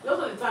 A lot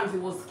of the times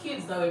it was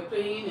kids that were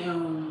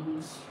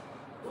playing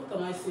what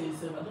am I saying,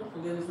 sir? I don't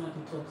forget this not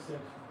to talk, sir.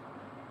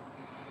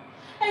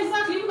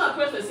 Exactly, even our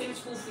parents were saying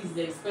school fees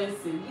they're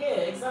expensive.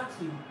 Yeah,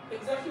 exactly.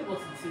 Exactly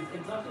what it is.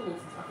 Exactly what it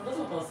is. I forgot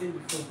what I was saying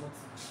before, but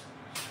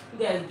you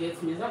guys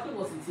get me. Exactly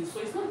what it is. So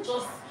it's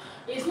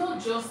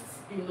not just,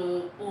 you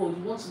know, oh,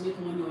 you want to make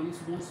money or you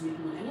want to make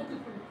money. I know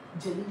people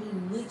genuinely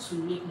need to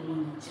make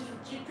money.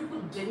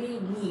 People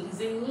genuinely need.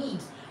 It's a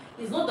need.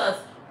 It's not that,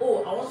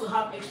 oh, I want to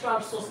have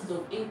extra sources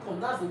of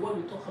income. That's the word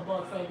we talk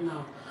about right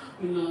now.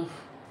 You know,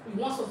 we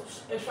want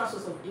extra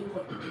source of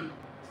income.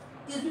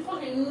 It's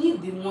because you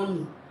need the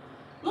money,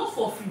 not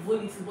for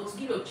frivolity, but to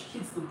give your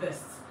kids the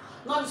best.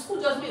 Now the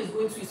school judgment is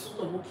going to is sort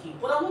of okay,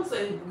 but I want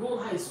to enroll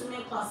her in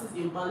swimming classes,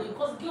 in ballet,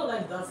 because girl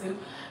like dancing,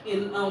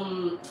 in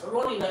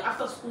running, like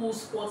after school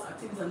sports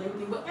activities and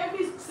everything. But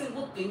every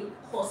single thing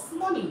costs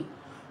money.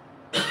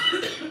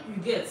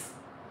 You get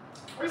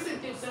every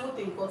single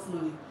thing costs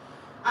money.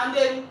 And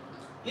then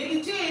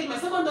Lily Jane, my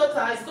second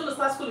daughter, is going to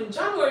start school in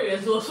January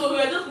as well. So we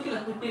are just looking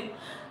at oh,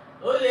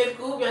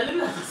 cool. We are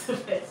living at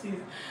the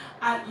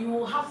and you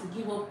will have to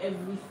give up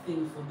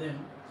everything for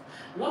them.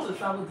 We want to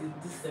travel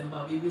this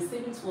December. We've been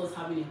saving towards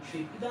having a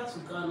trip either to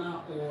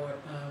Ghana or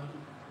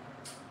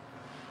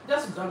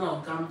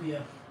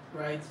Gambia,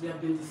 right? We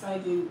have been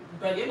deciding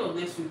by the end of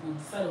next week. We'll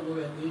decide on where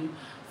we are going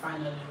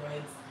finally,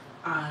 right?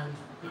 And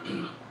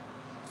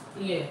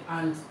yeah,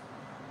 and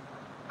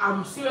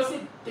I'm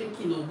seriously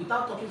thinking of,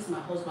 without talking to my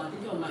husband,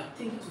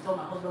 thinking to tell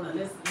my husband that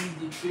let's leave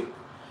the trip,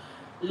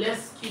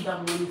 let's keep that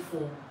money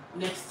for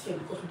next year,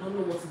 because we don't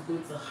know what is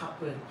going to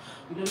happen.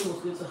 We don't know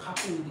what's going to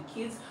happen with the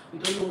kids. We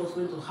don't know what's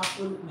going to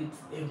happen with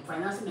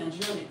financing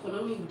Nigerian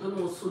economy. We don't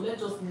know. So let's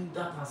just leave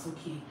that as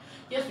okay.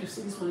 Yes, we've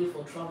seen this money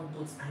for travel,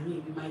 but I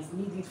mean, we might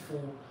need it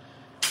for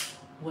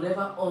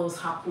whatever else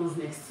happens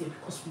next year,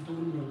 because we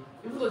don't know.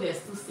 Even though there's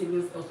still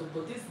savings elsewhere,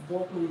 but this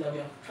bulk money that we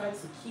have tried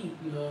to keep,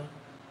 you know.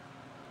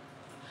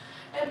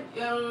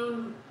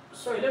 And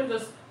sorry, let me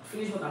just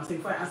finish what I'm saying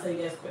before I answer you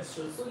guys'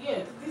 questions. So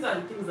yeah, these are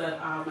the things that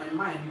are on my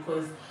mind,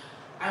 because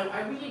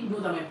I really know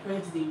that my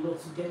parents did a lot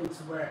to get me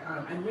to where I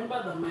am. I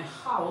remember that my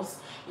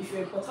house, if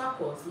you're in Port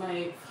Harcourt,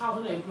 my house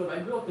when I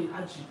grew up in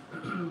Aji.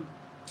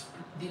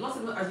 The not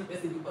even Aji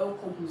estate, the oil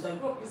company. So I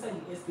grew up inside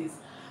the estates,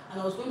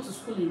 and I was going to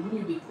school in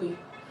Rumi Bekwe.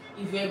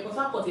 If you're in Port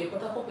Harcourt, you're a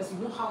Port Harcourt person,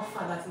 you know how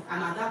far that is.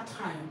 And at that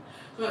time,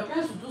 so my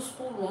parents would do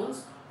school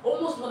runs,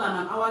 almost more than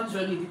an hour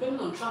journey, depending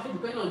on traffic,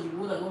 depending on the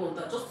road and all of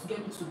that, just to get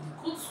me to the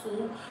good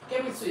school,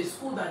 get me to a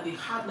school that they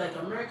had like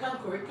American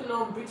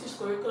curriculum, British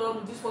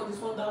curriculum, this one,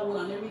 that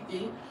one, and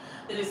everything.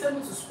 Then they sent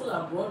me to school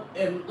abroad,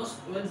 not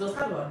when it was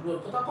kind of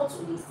abroad, Port Harcourt to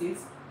Ogun State.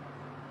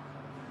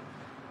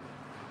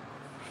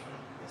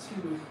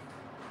 Excuse me.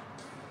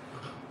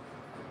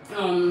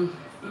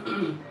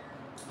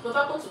 Port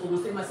Harcourt to Ogun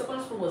State. My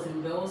second school was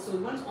in Bell, so we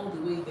went all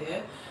the way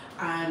there,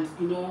 and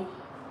you know,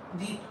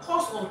 the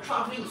cost of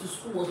traveling to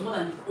school was more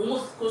than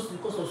almost close to the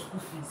cost of school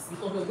fees,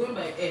 because we were going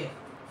by air,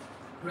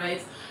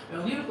 right? We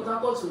were leaving Port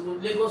Harcourt to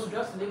Lagos, we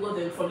drive to Lagos,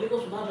 then from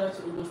Lagos we now drive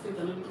to Ogun State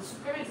and everything. So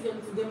parents did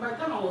everything. Then by the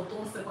time I was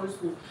done secondary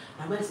school,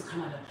 I went to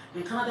Canada.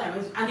 In Canada, I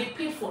went to, and they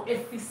paid for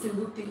every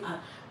single thing. And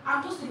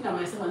I'm just looking at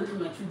myself and looking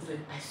at my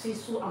children. I say,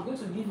 so I'm going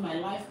to live my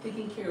life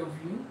taking care of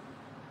you.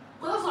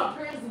 Because that's what our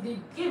parents did. They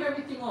gave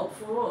everything up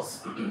for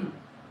us.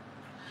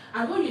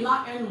 And when you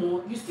now earn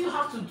more, you still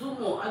have to do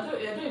more. I don't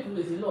even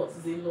know, it's a lot, guys,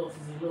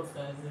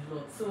 it's a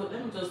lot. So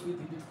let me just read a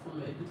bit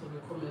of a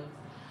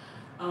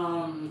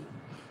comment.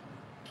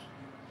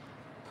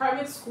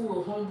 Private school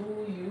will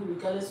humble you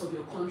regardless of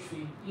your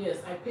country. Yes,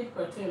 I paid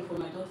per term for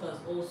my daughters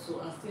also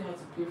and still have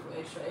to pay for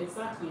extra.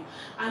 Exactly.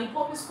 And the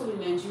public school in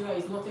Nigeria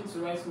is nothing to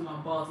write home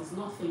about. It's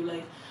nothing.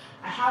 Like,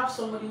 I have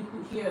somebody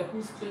here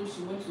who's claimed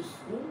she went to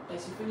school, like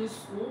she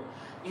finished school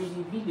in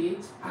the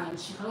village, and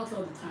she cannot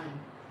tell the time.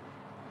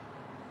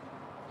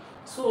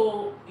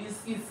 So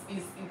it's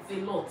a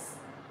lot.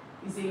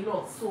 It's a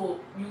lot. So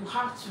you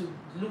have to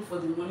look for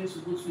the money to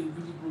go to a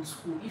really good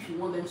school if you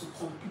want them to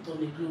compete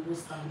on a global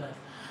standard.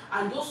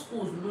 And those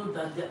schools know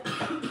that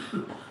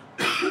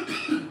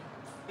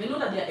they know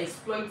that they are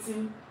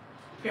exploiting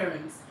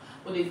parents,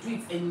 but they do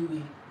it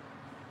anyway.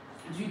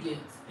 Do you get?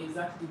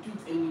 Exactly, they do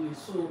it anyway.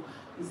 So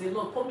it's a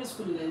lot. Public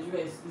school in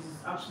Nigeria is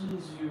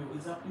absolutely zero,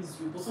 exactly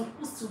zero. But some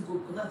people still go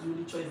because that's the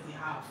only choice they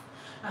have.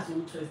 That's the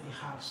only choice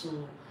they have.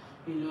 So,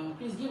 you know,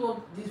 please give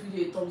up this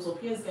video a thumbs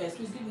up. Yes, guys,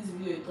 please give this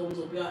video a thumbs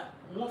up. We are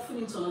morphing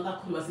into another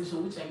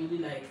conversation, which I really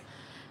like.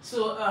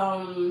 So,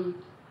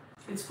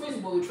 it's crazy,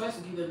 but we try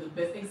to give them the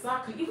best.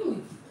 Exactly, even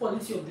with the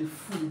quality of the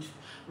food,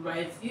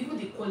 right? Even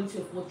the quality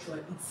of what you are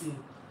eating.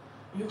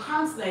 You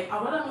can't, like,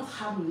 I'd rather not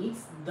have meat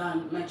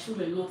than my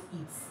children not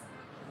eat.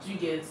 Do you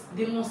get?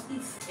 They must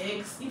eat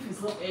eggs. If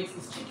it's not eggs,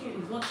 it's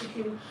chicken. If not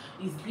chicken,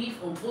 it's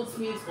beef or goat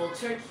meat or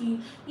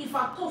turkey. If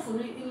at all for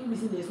any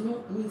reason there's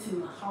no meat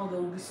in the house,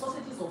 there will be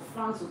sausages or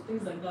franks or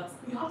things like that.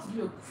 You have to give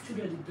your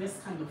children the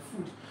best kind of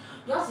food.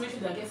 You have to make sure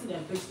they're getting their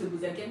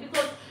vegetables again,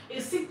 because a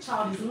sick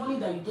child is money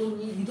that you don't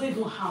need, you don't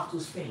even have to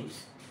spend.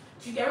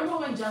 I remember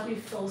when Jackie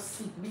fell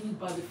sick really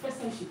bad. The first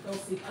time she fell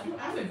sick, I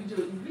have a video.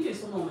 The video is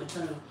somewhere on my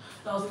channel.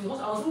 That was in the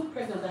hospital. I was even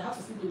pregnant. I had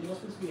to sleep in the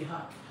hospital with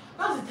her.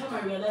 That's the time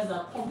I realized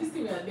that this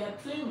thing they are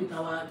playing with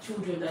our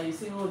children, that you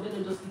say, oh, let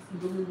them just eat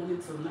Indomie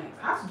morning till night.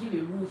 I have to give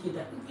a rule here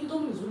that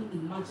Indomie is only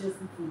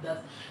emergency food.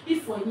 That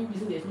if for any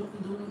reason there's no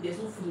Indomie, there's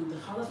no food in the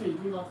house, that's when you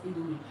bring out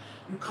Indomie.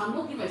 You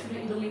cannot give my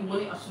children Indomie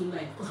morning after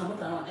night, because I'm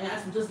not around. And I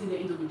ask them, just give them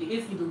Indomie. They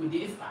ate Indomie.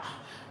 They ate.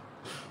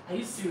 Are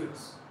you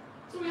serious?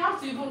 So we have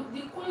to even,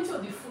 the quality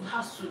of the food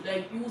has to,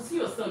 like, you will see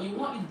yourself, you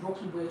won't eat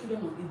broccoli, but your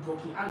children will eat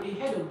broccoli. And a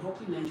head of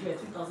broccoli in Nigeria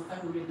is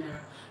 3,500 naira.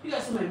 You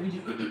guys saw my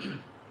video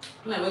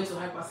when I went to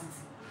Hyper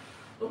City.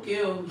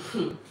 Okay,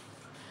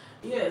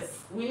 Yes,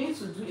 we need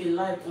to do a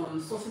live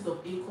on sources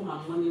of income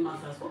and money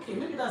matters. Okay,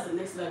 maybe that's the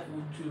next live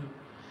we'll do.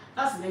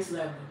 That's the next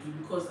live we'll do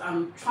because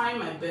I'm trying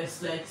my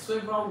best, like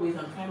several ways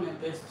I'm trying my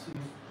best to.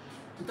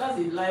 That's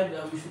a live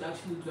that we should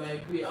actually do. I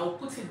agree. I'll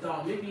put it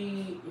down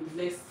maybe in the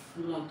next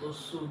month or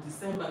so,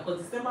 December,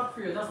 because December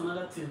period, that's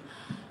another thing.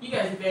 You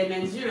guys, if you're in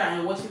Nigeria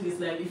and watching this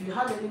live, if you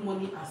have any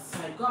money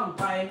aside, go and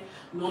buy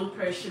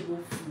non-perishable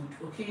food,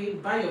 okay?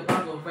 Buy your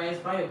bag of rice,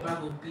 buy your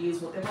bag of beans,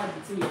 whatever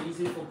the thing you're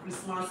using for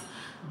Christmas,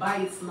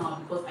 buy it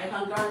now, because I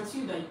can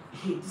guarantee you that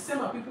in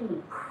December people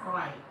will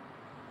cry.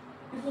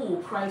 People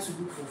will cry to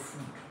look for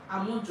food.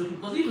 I'm not joking,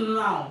 because even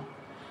now,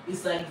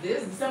 it's like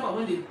this December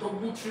when they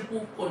double,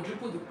 triple,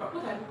 quadruple the price.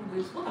 What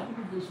are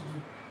people going to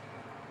do?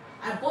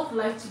 I bought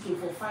live chicken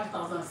for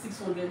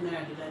 5,600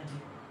 naira the other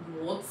day.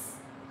 What?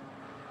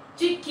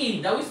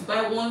 Chicken that we used to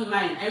buy 1.9.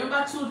 I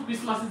remember 2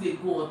 Christmases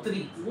ago or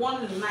 3.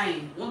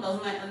 1.9,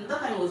 1,009, and that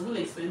time it was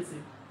really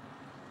expensive.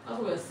 That's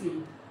what we're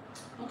seeing.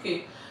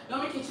 Okay,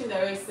 Yomi Kitchen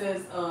Direct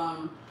says,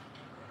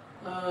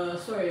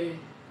 sorry.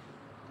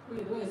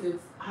 Wait, what is it?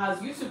 Has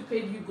YouTube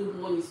paid you good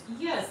money?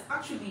 Yes,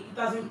 actually, it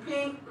has been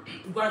paying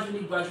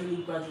gradually.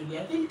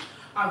 I think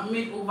I've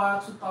made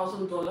over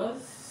 $2,000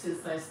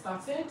 since I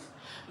started.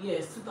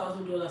 Yes,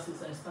 $2,000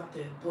 since I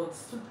started, but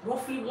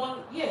roughly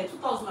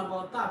 2,000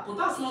 about that. But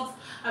that's not.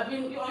 I've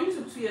been on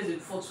YouTube 2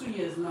 years for 2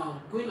 years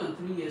now, going on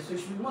 3 years, so it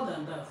should be more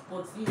than that.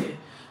 But yeah,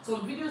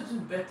 some videos do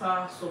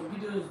better, some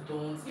videos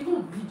don't.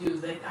 Even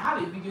videos like I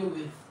have a video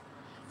with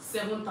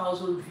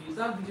 7,000 views.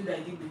 That video that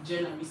I did with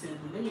Jenna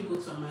recently. Let me go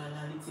to my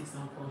analytics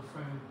and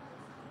confirm.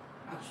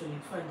 Actually,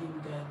 before I give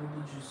you guys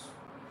Google juice.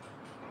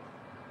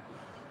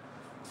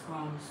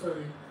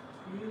 Sorry.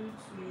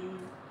 YouTube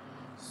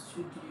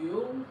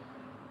Studio.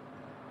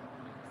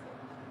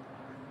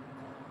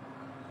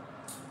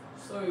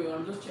 Sorry,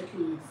 I'm just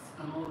checking it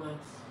and all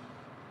that.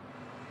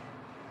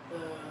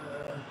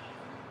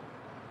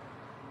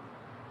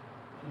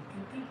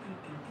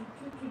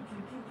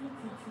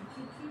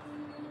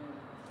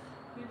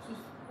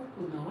 YouTube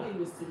open now. Why are you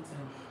wasting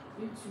time?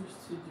 YouTube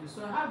Studio. So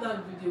I have that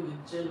video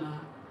with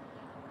Jenna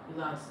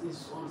that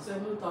is on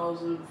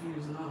 7,000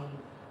 views now,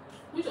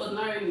 which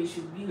ordinarily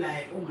should be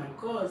like, oh my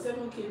god,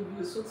 7K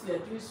views, so they are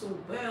doing so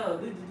well.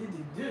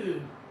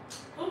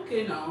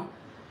 Okay, now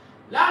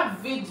that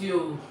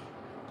video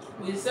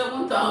with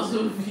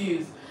 7,000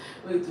 views.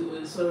 Wait,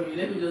 sorry,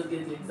 let me just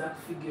get the exact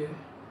figure.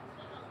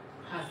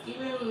 Has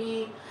given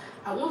me,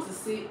 I want to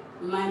say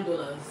 $9,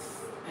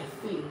 I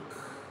think.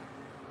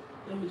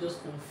 Let me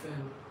just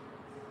confirm.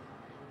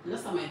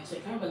 Last time I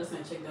checked, I remember last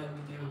time I checked that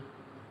video.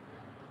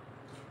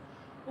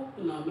 Oh,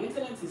 now my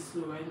internet is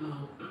slow right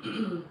now.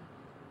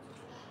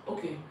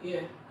 Okay,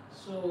 yeah.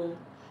 So,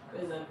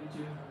 where's that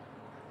video?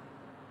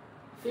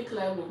 Fake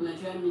live of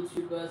Nigerian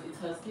YouTubers. It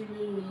has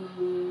given me.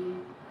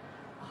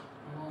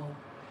 Oh,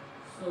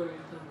 sorry,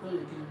 it has gone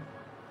again.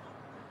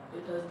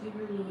 It has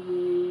given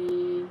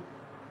me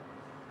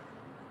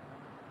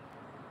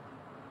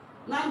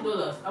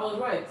 $9. I was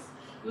right.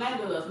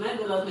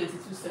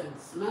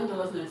 $9.92.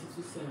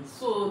 $9.92.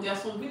 So there are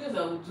some videos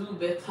that will do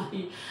better.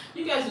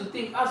 You guys will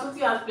think, Soti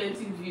has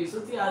plenty views,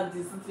 Soti has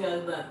this, Soti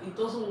has that. It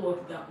doesn't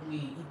work that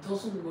way.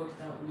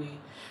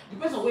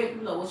 Depends on where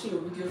people are watching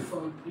your video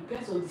from. It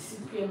depends on the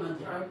CPM and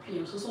the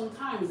RPM. So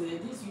sometimes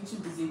this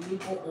YouTube is a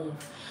labor of,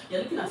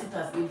 you're looking at it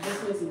as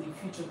investments in the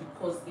future,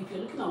 because if you're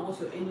looking at what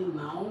you're earning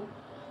now,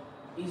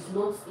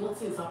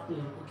 nothing is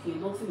happening. Okay,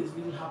 nothing is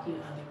really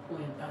happening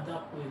at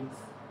that point.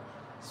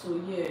 So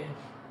yeah.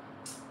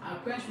 Our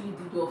parents really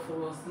did well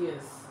for us,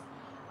 yes.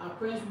 Our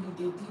parents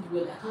really, they did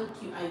well. I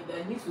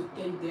need to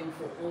thank them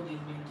for all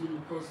they've been doing,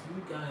 because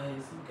you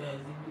guys,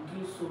 they've been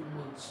doing so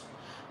much.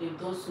 They've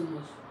done so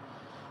much.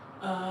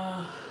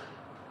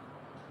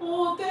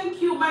 Oh,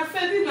 thank you.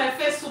 This is my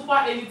first super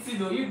editing,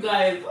 though, you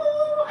guys.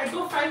 Oh, I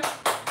got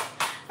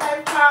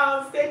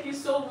 £5. Thank you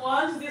so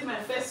much. This is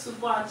my first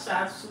super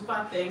chat,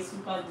 super thanks,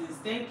 super this.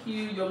 Thank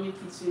you, Yomi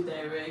Kitchen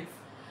Direct.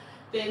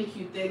 Thank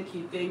you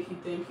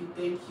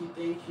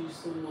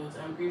so much.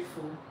 I'm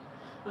grateful.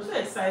 I'm so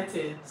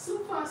excited.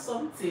 Super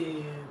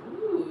something.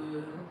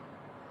 Ooh.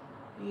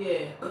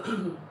 Yeah.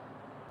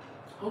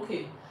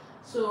 Okay.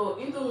 So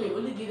Indomie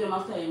only give them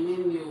after a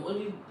main meal.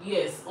 Only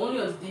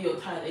on the day you're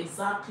tired.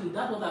 Exactly.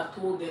 That's what I've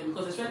told them,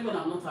 because especially when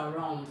I'm not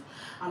around.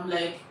 I'm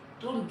like,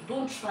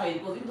 don't try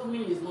it, because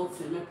Indomie is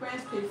nothing. My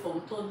parents paid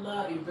from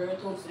toddler in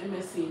Brereton to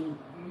MSc in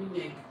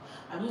UNEC.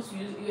 I moved to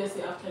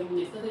USA after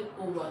UNEC, started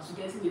over to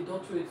getting a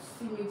doctorate,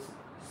 student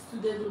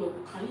loan.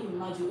 Can you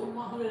imagine? Over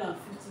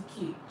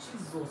 150K.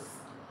 Jesus.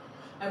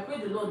 I pray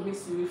the Lord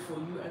makes a way for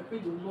you. I pray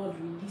the Lord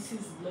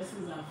releases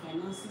blessings and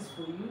finances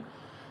for you.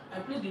 I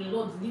pray the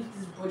Lord lift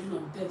this burden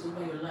of debt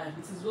over your life.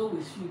 It is well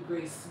with you,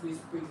 Grace. It is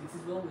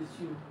well with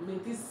you. May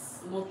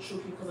this not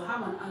choke you, because I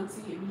have an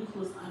auntie, a really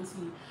close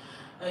auntie,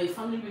 a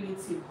family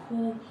relative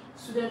who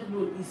student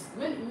loan is,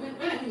 when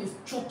I mean is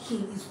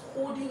choking, is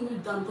holding you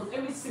down, because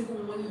every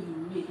single money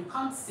you make, you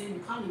can't save,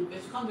 you can't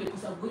invest, you can't do it,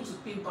 because you're going to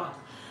pay back.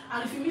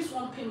 And if you miss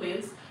one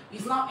payment,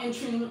 it's now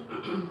entering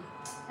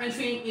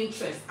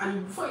interest,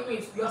 and before you know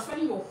it, you are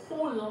spending your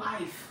whole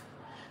life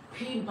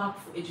paying back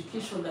for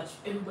education that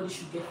everybody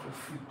should get for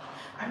free.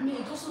 I mean,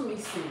 it doesn't make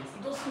sense.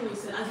 It doesn't make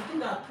sense. And to think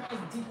that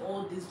parents did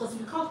all this, because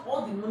if you count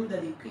all the money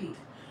that they paid,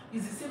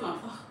 it's the same as,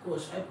 oh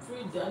gosh, I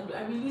pray that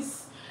I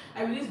release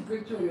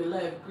breakthrough in your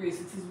life, grace.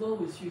 It is well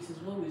with you. It is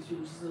well with you,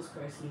 Jesus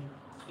Christ name.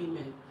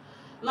 Amen.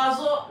 Now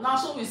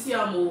so we see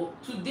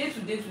today,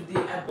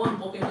 I bought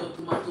bucket of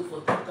tomato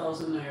for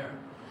 3,000 naira.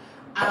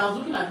 And I was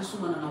looking at this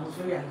woman and I was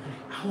very angry.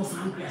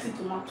 I said,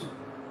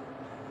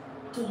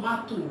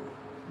 tomato.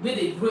 Where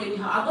they grow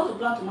anyhow. I got to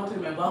plant tomato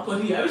in my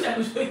balcony. I wish I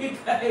could show you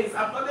guys.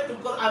 I planted it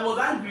because I was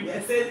angry. I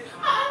said,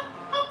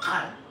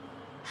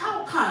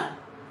 how can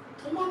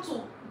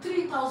tomato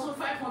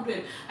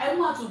 3,500? I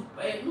know how to.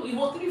 No, it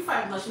was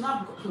 3,500. Now she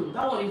now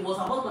that one. It was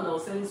her husband that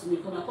was selling to me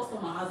because my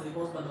customer has a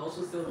husband that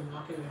also sells in the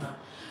market with her.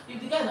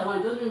 If the guy that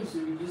one doesn't need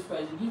to reduce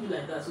price, you give it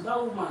like that. So that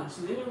woman,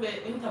 she's anywhere.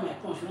 Anytime I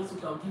come, she wants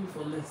to. I'll give it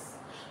for less.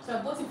 So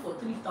I bought it for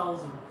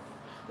 3,000.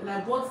 Then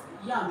I bought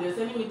yam. They were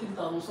selling me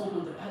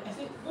 3,700. I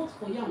said, what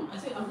for yam? I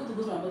said, I'm going to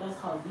go to my mother's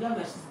house. The yam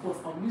that she's bought,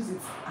 I'll use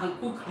it and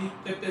cook the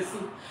pepper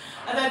soup.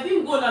 And I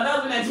didn't go now.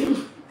 That's when I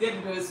didn't get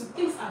the pepper soup.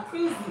 Things are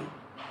crazy.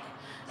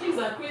 Things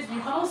are crazy. You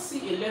cannot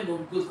see a leg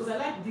of goat because I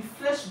like the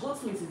flesh.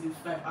 Goat meat is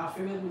our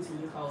favorite meat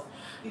in this house.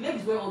 The leg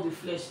is where all the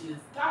flesh is.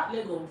 That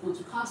leg of goat,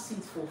 you can't see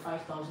it for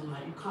 5,000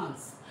 naira. You can't.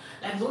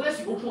 Like unless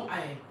you open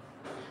eye.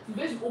 You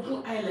better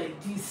open eye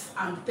like this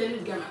and tell the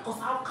guy, because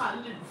how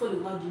can you before they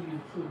want to give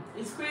you?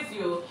 It's crazy,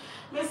 yo.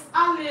 Miss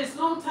Alice,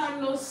 long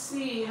time no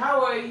see.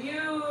 How are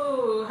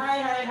you?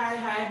 Hi.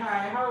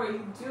 How are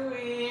you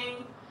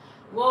doing?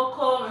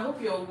 Welcome. I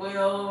hope you're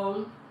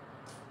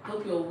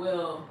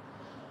well.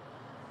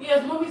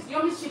 Yes, mommy's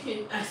yummy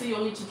chicken. I say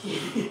yummy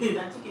chicken.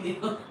 That chicken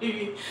is not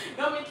creamy.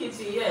 Yummy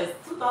kitchen, yes.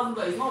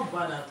 $2,000 is not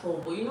bad at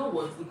all. But you know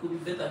what? It could be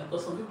better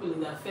because some people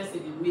in their first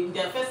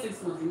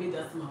 6 months they made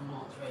that same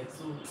amount, right?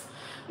 So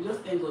we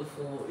just thank God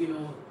for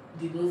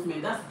the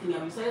movement. That's the thing.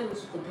 I've decided not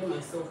to compare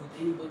myself with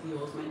anybody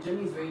else. My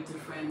journey is very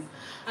different.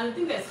 And the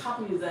thing that's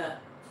happening is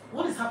that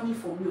what is happening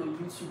for me on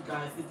YouTube,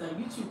 guys, is that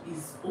YouTube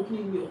is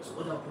opening me up to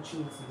other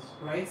opportunities,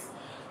 right?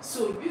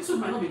 So YouTube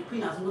might not be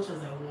paying as much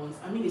as I want.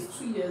 I mean, it's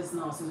 2 years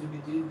now since we've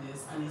been doing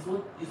this, and it's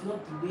not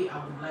the way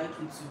I would like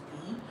it to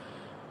be.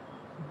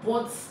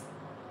 But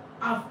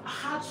I've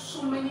had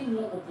so many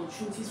more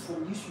opportunities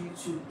from this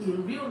YouTube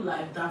in real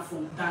life than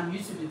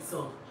YouTube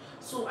itself.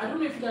 So I don't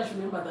know if you guys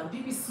remember that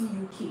BBC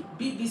UK,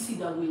 BBC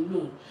that we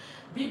know,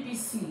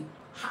 BBC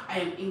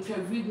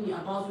interviewed me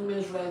about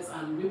women's rights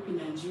and rape in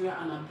Nigeria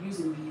and abuse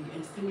in the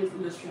entertainment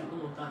industry and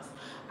all of that.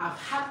 I've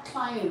had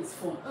clients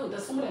from,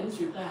 there's somebody I need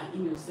to reply an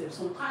email to,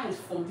 some clients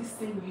from this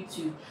same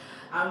YouTube.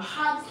 I've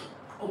had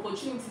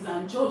opportunities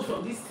and jobs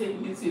from this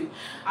same YouTube.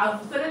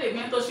 I've started a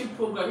mentorship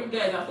program, you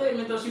guys, I've started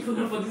a mentorship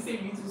program for this same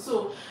YouTube.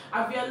 So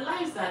I've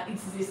realized that it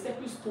is a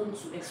stepping stone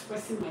to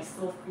expressing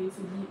myself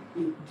creatively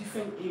in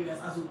different areas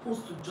as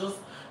opposed to just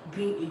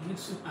being a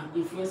YouTube and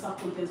influencer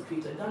content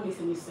creator. If that makes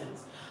any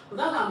sense. So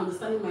that's how I'm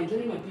understanding my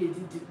journey might be a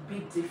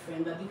bit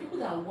different. That the people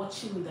that are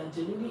watching me that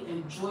genuinely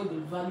enjoy the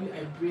value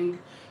I bring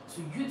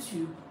to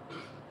YouTube,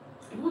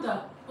 people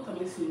that, what am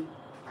I saying?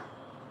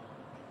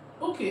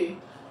 Okay.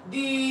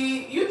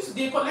 They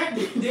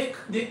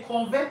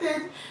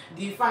converted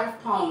the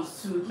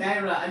 £5 to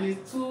naira and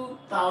it's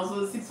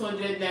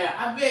 2,600 naira.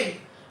 I beg,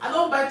 I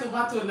don't buy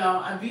tomato now,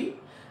 Abi.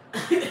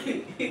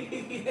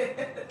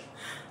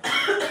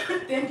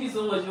 Thank you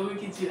so much, Yomi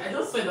Kitchen. I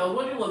just said I was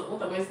wondering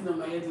what am I seeing on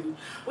my head.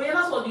 But yeah,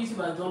 that's what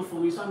YouTube has done for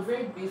me. So I'm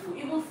very grateful.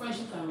 Even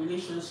friendships and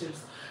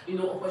relationships,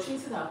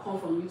 opportunities that have come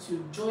from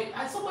YouTube. Joy.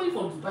 And somebody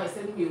from Dubai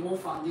sending me a whole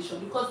foundation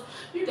because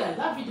you guys,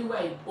 that video where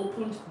I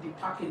opened the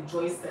package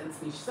Joy sent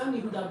me. She sent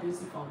me Huda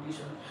Beauty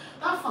foundation.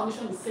 That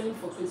foundation is selling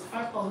for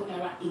 25,000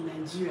 naira in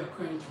Nigeria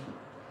currently.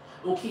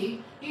 Okay,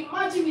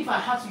 imagine if I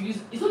had to use.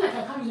 It's not like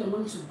I can't use my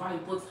money to buy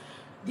it, but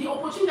the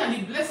opportunity and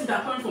the blessings that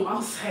are coming from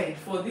outside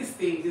for this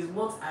thing is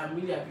what I'm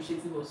really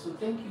appreciative of. So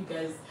thank you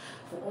guys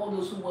for all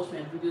those who watch my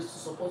videos to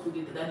support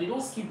me, that they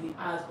don't skip the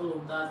ads, all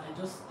of that. I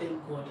just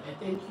thank God. I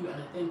thank you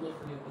and I thank God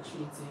for the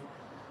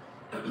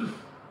opportunity.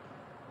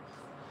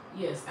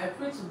 Yes, I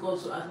pray to God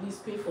to at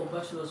least pay for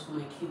bachelors for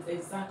my kids.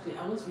 Exactly.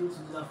 I want to be able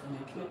to do that for my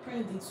kids. My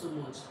parents did so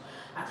much.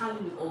 I can't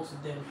leave it all to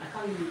them. I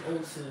can't leave it all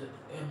to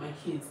my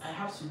kids. I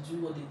have to do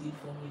what they did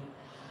for me.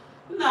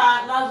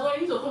 Nah, that's why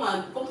you need to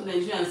come to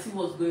Nigeria and see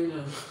what's going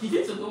on. You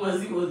need to come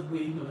and see what's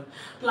going on.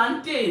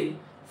 Plantain,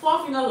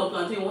 4 fingers of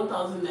plantain,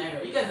 1,000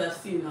 naira. You guys have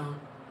seen now.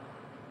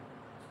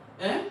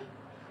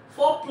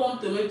 4 plum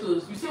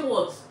tomatoes. You say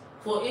what?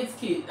 For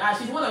 8K.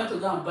 She's the one that went to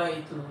go and buy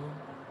it.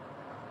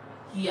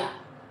 Here.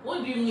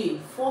 What do you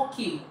mean?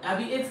 4K? I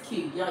be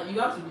 8K. Yeah, you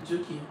have to be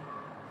joking.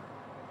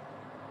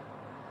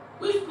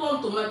 Which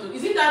plum tomato?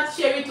 Is it that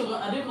cherry tomato?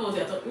 I don't know what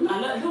you're talking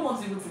about. I don't want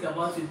to even think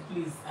about it,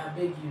 please. I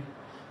beg you.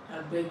 I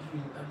beg you.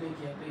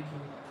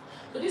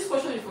 So this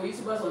question is for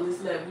YouTubers on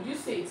this live. Would you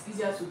say it's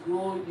easier to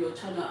grow your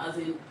channel as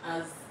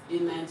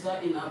in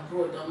Nigeria in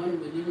abroad than when you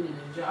were living in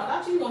Nigeria? I'd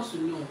actually want to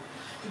know.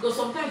 Because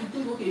sometimes you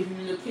think, okay, if you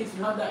relocate,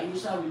 you have that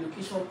initial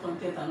relocation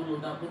content and all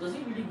of that, but does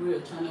it really grow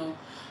your channel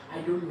I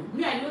don't know.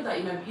 Me, I know that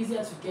it might be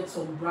easier to get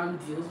some brand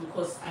deals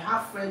because I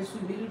have friends who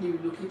immediately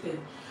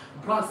relocated,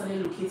 brands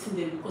started locating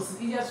them because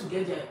it's easier to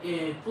get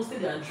their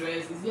posted their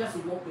address, it's easier to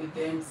work with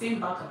them, same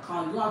bank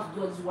account, you don't have to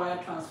do all this wire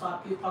transfer,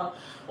 PayPal,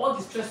 all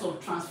the stress of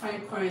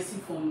transferring currency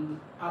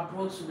from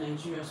abroad to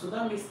Nigeria. So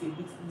that makes it a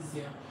bit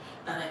easier.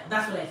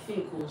 That's what I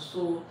think.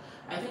 So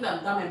I think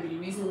that might be the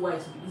reason why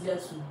it will be easier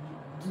to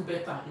do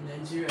better in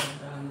Nigeria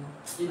than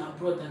in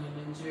abroad than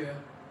in Nigeria.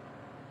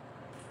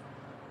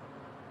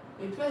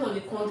 It depends on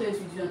the content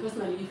you do, and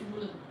personally, if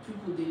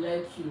people they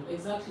like you,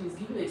 exactly, it's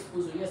giving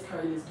exposure. Yes,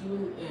 Karen, it's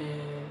giving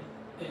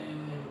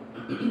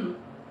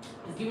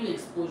it's giving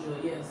exposure.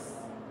 Yes,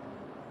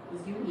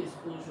 it's giving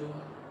exposure.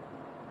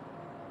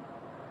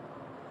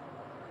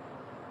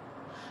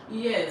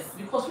 Yes,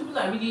 because people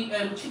are really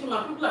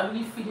Chidima, people are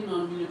really feeding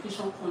on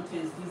relocation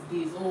content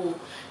these days. Oh,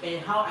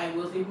 how I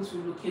was able to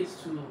relocate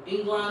to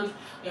England,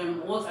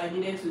 what I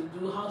needed to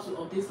do, how to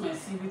update my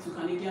CV to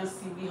Canadian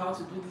CV, how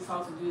to do this,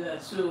 how to do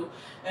that. So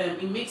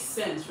it makes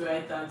sense,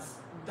 right?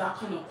 That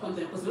kind of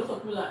content, because a lot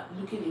of people are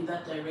looking in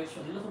that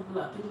direction. A lot of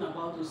people are thinking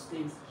about those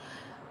things,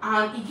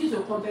 and it gives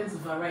your content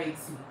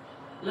variety.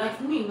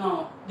 Like me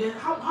now,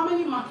 how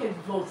many market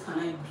vlogs can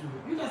I do?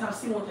 You guys have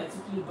seen what I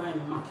typically buy in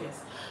the markets.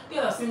 You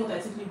guys have seen what I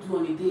typically do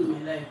on a day in my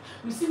life.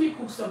 You see me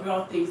cook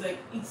several things. Like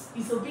it's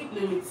a bit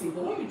limiting.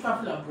 But when you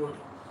travel abroad,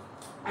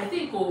 I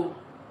think you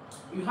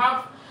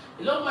have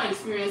a lot more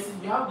experiences.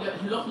 You have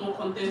a lot more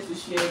content to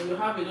share. You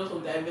have a lot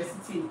of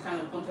diversity in the kind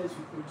of content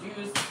you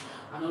produce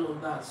and all of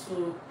that.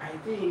 So I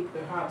think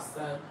perhaps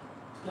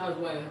that's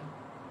why.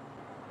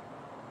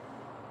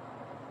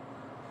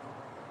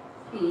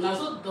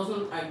 Nazo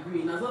doesn't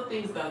agree. Nazo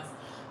thinks that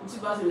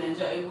YouTubers in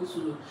Nigeria are able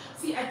to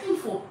see. I think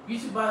for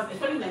YouTubers,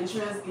 especially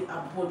Nigerians in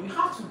abroad, you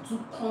have to do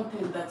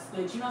content that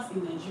Nigerians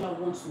in Nigeria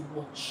want to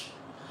watch.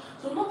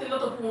 So not a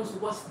lot of people want to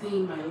watch Day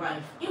in My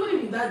Life. Even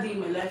if in that Day in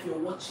My Life you're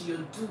watching,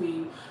 you're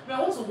doing,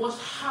 I want to watch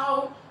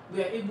how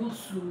we are able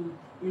to,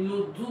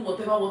 do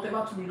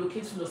whatever to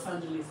relocate to Los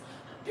Angeles.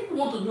 People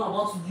want to know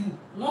about you,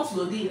 not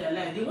your day in their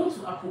life. They want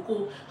to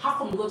apropos, how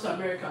come you go to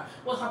America?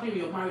 What's happening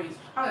with your marriage?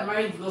 How your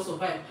marriage did not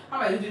survive? How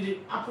are you doing it?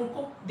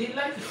 Apropos,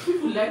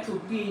 people like to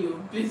be in your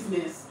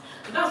business.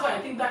 And that's why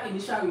I think that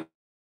initial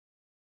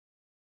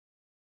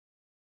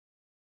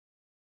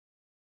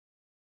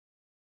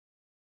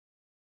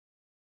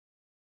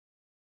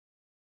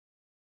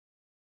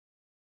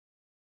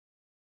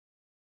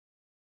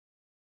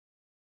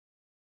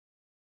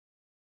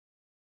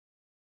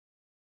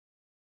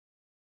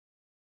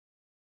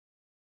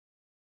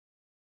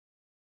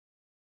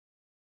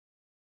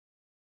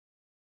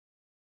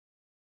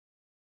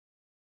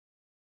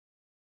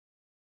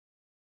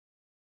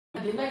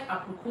they like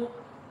apropos.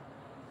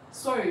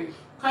 Sorry,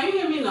 can you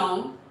hear me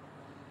now?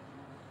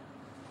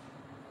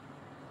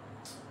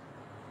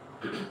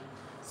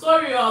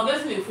 Sorry, I'm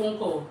getting a phone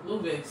call. No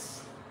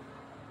vex.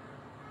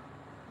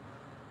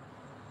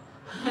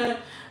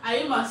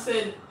 Aima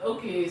said,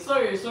 okay,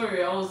 sorry.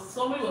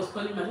 Somebody was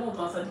calling me. I don't want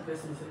to answer the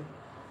person.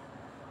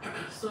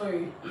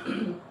 Sorry.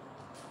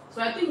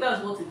 So I think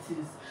that's what it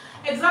is.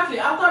 Exactly.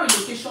 After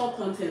relocation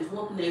content,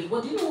 what next?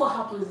 But you know what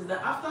happens is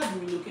that after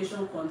the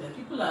relocation content,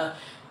 people are,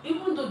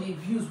 even though the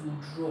views will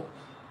drop,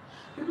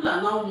 people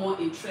are now more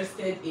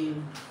interested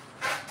in.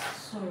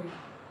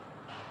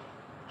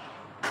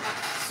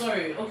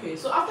 Sorry. Okay.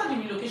 So after the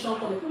relocation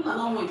content, people are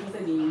now more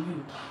interested in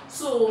you.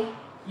 So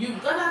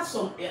you've gathered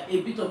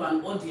a bit of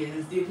an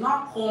audience. They've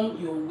now come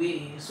your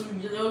way. So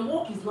your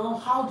work is now,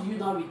 how do you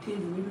now retain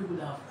the new people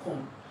that have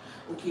come?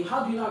 Okay,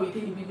 how do you now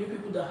retain the new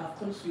people that have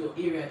come to your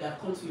area, that have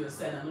come to your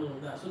side and all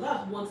of that? So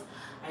that's what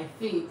I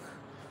think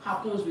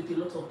happens with a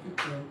lot of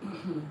people.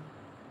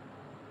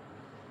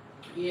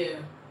 Yeah.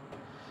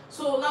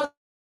 So now,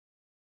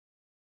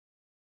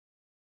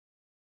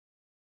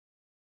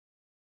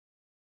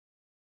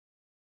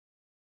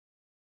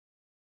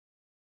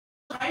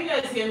 can you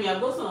guys hear me? I've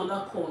got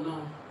another call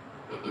now.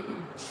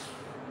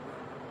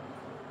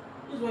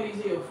 This is why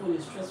using your phone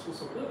is stressful.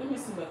 So let me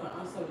see if I can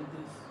answer with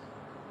this.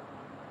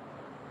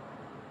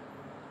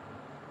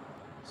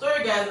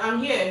 Sorry guys,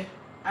 I'm here.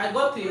 I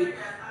got a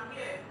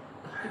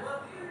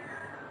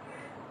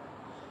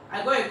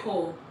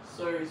call.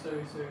 Sorry.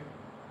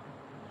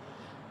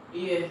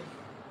 Yeah.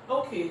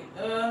 Okay.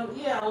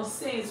 Yeah, I was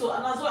saying, so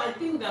and also I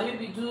think that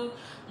maybe do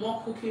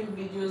more cooking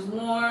videos,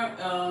 more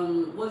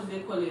what do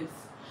they call it?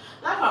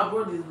 Life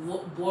abroad is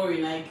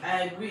boring. Like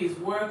I agree, it's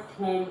work,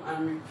 home,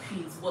 and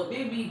repeat. But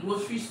maybe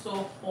grocery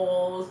store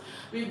hauls,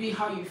 maybe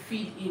how you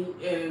feed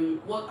in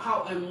what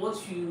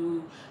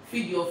you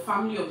feed your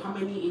family of how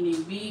many in a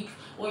week,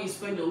 what you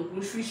spend on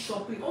grocery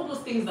shopping, all those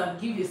things that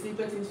give a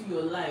snippet into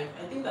your life.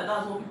 I think that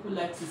that's what people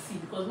like to see,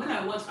 because when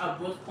I watch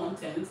abroad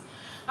content,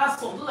 those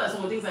are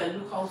some of the things I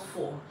look out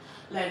for.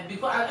 Like,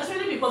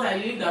 especially because I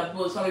lived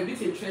abroad, so I'm a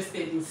bit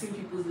interested in seeing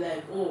people's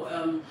life.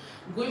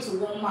 Going to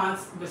Walmart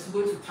versus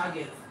going to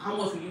Target. How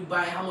much will you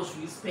buy? How much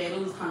will you spend?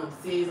 All those kind of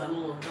things and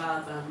all of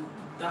that and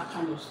that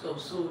kind of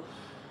stuff. So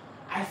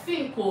I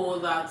think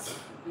that's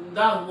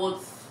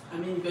what, I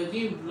mean, if you're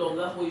doing vlog,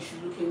 that's what you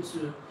should look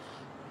into.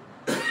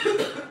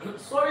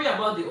 Sorry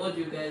about the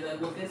audio, guys. I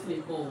was getting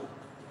a call.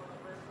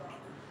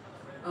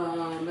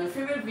 My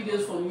favorite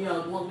videos from you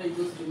are the ones where you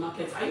go to the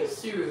market. Are you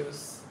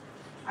serious?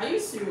 Are you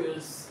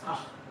serious?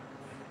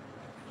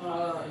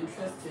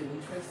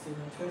 Interesting.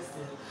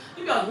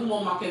 Maybe I'll do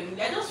more marketing.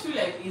 I just feel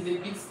like it's a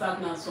bit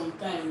stagnant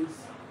sometimes.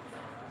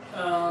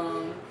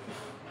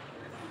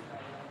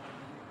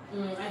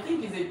 I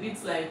think it's a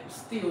bit like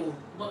still,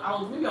 but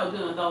maybe I'll do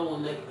another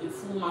one, like a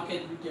full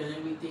market video and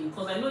everything,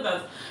 because I know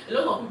that a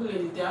lot of people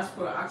in the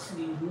diaspora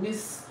actually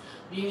miss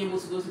being able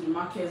to go to the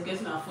markets,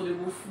 getting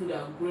affordable food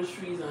and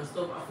groceries and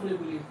stuff,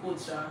 affordable in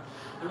culture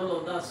and all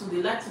of that. So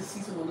they like to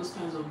see some of those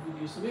kinds of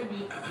videos. So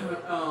maybe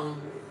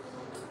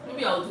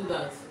maybe I'll do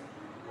that.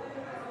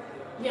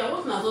 Yeah, I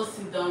wasn't just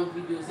sit down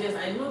videos. Yes,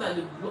 I know that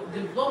the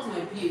vlogs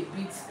might be a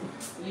bit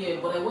yeah,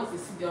 but I want to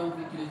sit down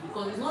videos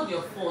because it's not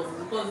your fault.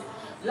 It's because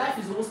life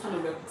is always kind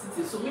of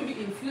repetitive. So maybe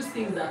infuse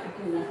things that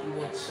people want to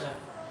watch.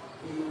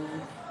 You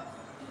know.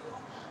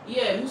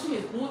 Yeah,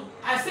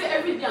 I say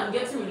every day I'm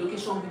getting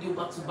relocation video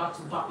back to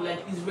back.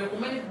 Like it's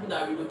recommending people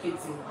that are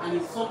relocating, and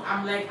it's some.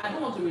 I'm like, I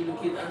don't want to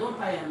relocate. I don't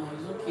tire now.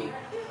 It's okay.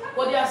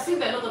 But they are seeing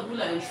that a lot of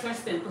people are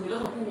interested because a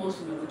lot of people want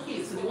to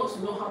relocate, so they want to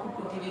know how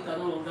people did it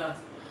and all of that.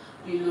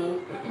 You know.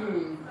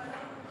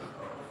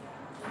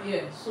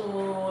 Yeah. So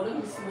let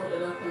me see what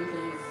other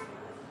content is.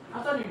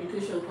 After the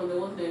education content,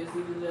 what there is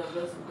really there, it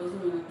doesn't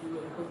really do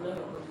well because life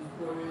is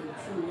boring.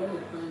 True, you have a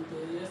point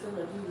there. Yes,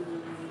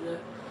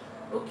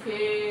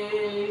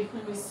 okay,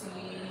 let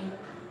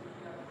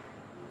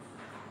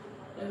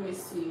me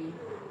see.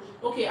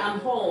 Okay,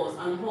 and hauls,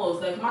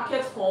 like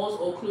market hauls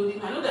or clothing.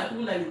 I know that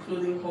people like the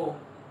clothing haul,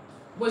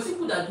 but it's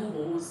people that do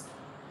hauls,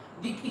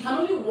 it can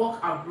only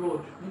work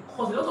abroad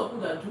because a lot of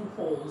people that do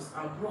hauls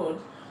abroad,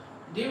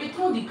 they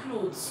return the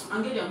clothes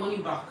and get their money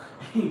back.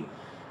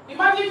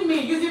 Imagine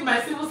me using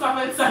my civil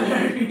servant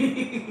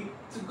salary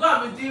to go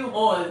and be doing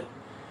haul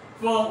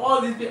from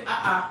all these people.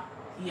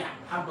 Yeah,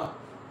 Abba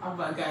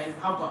guys,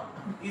 Abba.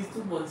 It's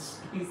too much.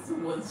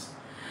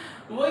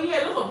 Well,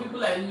 yeah, a lot of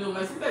people I know.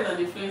 My sister is an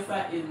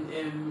influencer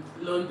in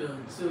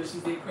London, so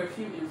she's a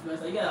perfume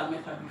influencer. Yeah, I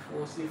met her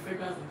before. She's a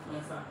fragrance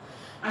influencer,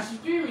 and she's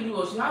doing really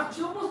well.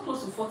 She's almost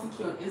close to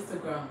 40K on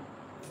Instagram.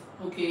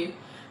 Okay,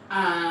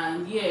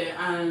 and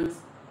yeah, and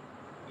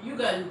you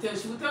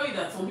guys she will tell you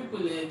that some people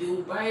they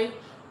will buy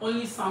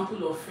only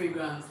sample of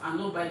fragrance and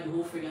not buy the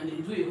whole fragrance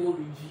and then do a whole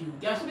review.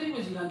 There are so many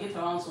ways you can get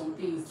around some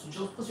things to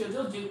just because you're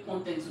just doing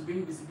content to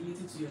bring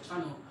visibility to your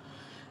channel.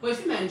 But you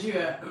see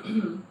Nigeria,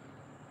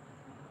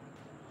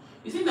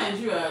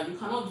 you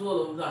cannot do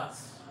all of that.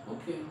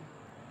 Okay.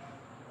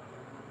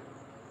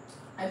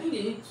 I think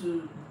they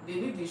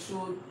need the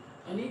show.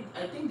 I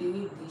think they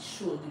need the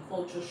show, the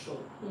culture show.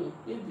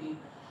 Maybe.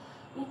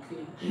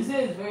 Okay. He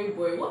said it's very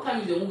boring. What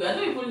time is the movie? I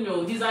don't even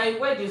know. These are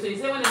wedding, so he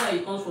said whenever he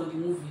comes from the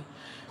movie,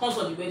 comes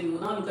for the wedding,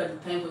 we'll now look at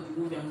the time for the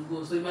movie and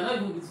we'll go. So it might not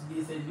even be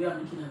today, so we are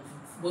looking at it.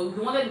 But we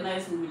wanted a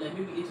nice movie, like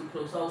maybe 8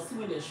 o'clock. So I'll see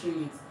when they're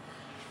showing it.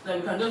 So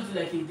we can just do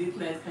like a date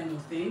night kind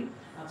of thing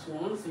at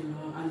once, you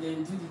know, and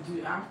then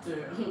do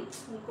after.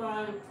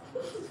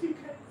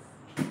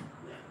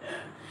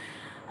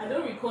 I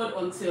don't record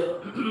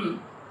until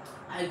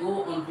I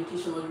go on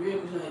vacation or real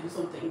vacation. I do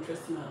something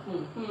interesting at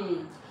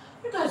home.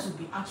 You guys will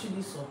be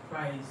actually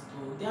surprised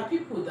though. There are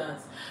people that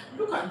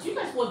do you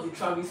guys watch the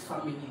Travis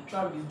family?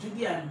 Travis,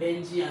 Judy and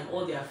Benji and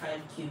all their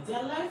 5 kids.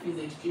 Their life is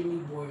extremely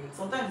boring.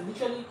 Sometimes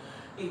literally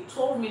a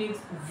 12-minute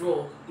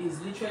vlog is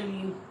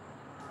literally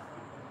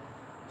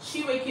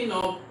she waking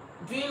up,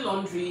 doing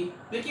laundry,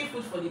 making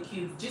food for the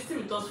kids, gisting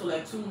with us for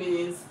like 2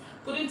 minutes,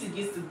 putting the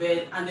kids to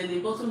bed, and then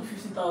they got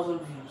 50,000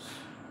 views.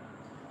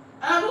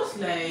 And I was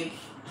like,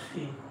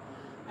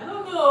 I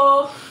don't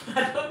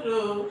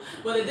know.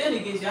 But then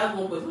again, she has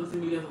 1.2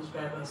 million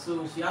subscribers,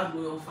 so she has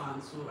loyal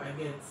fans, so I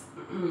get.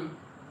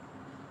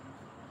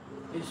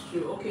 It's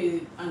true.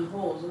 Okay, and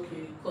halls,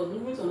 okay. Because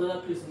moving to another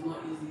place is not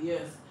easy,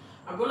 yes.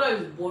 Our brother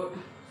is bored.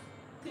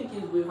 I think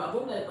it's with our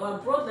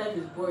broad life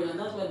is boring, and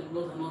that's why the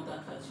vlogs are not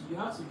that catchy. You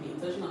have to be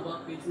intentional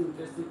about creating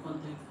interesting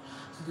content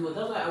to do it.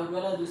 That's why I would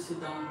rather do sit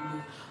down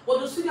videos. But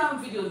the sit down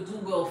videos do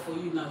well for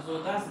you now,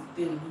 so that's the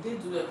thing. They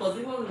do it because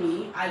even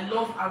me, I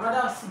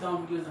rather sit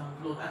down videos than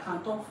vlog. I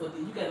can talk for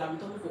days. You guys have been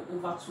talking for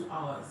over 2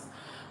 hours.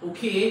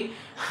 Okay,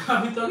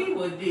 I've been talking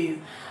for days.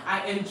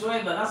 I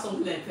enjoy that. That's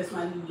something I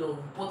personally love.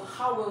 But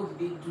how well do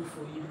they do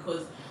for you?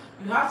 Because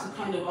you have to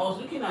kind of. I was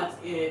looking at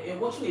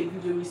watching a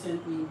video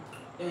recently.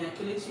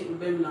 Kelechi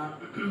Ubemna,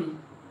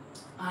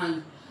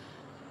 and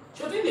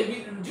she was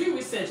doing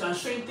research and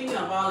thinking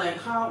about like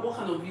what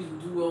kind of views will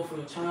do well for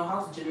your channel,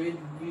 how to generate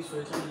views for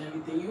your channel and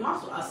everything. You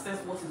have to assess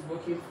what is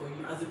working for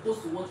you as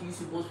opposed to what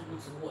YouTube wants people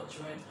to watch,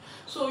 right?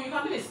 So you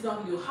can do a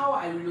sit-down video, how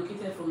I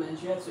relocated from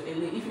Nigeria to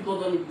LA, if you've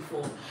not done it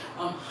before,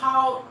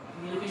 how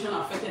relocation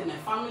affected my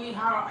family,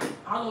 how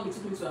long it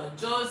took me to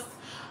adjust,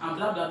 and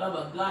blah blah blah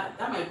blah blah.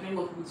 That might bring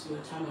more people to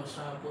your channel,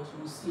 but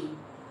we'll see.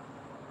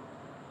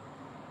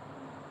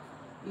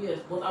 Yes,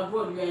 but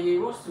abroad you are in a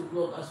rush to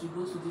vlog as you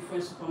go to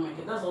different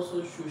supermarket. That's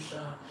also true,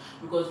 Sha,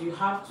 because you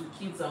have to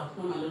kids at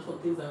home and a lot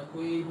of things are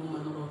going home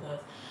and all of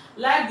that.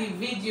 Like the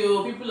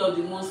video, people of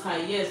the Most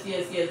High. Yes,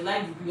 yes, yes.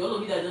 Like the video. All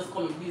of you that just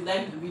comment, please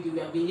like the video. We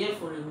have been here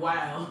for a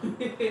while.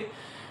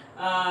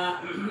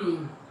 uh,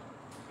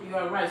 you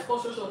are right.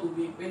 Culture shock will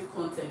be a great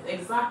content.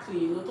 Exactly.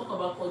 You know, talk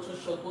about culture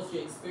shock. What's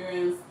your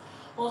experience?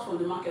 What's from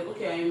the market?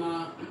 Okay,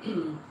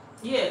 I'm.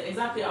 Yeah,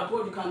 exactly.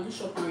 Abroad you can do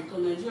shop and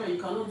return. Nigeria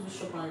you cannot do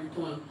shop and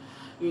return.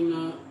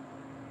 You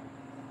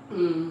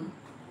know.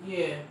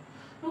 Yeah.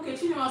 Okay,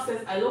 Chidima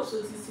says, I love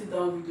Soti sit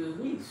down videos.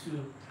 Me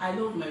too. I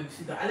love my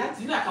sit down. I like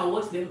to, you know, I can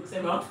watch them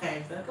several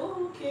times. Like,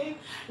 oh, okay.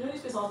 You know,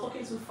 this place I was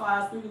talking too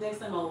fast. Maybe next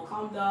time I will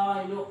calm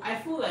down. You know, I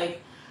feel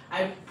like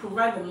I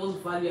provide the most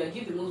value. I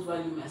give the most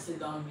value in my sit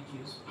down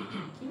videos.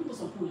 Even though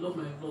some people love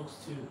my vlogs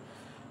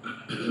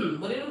too.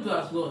 But they don't do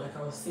as well, like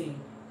I was saying.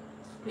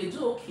 They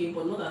do okay,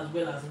 but not as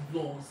well as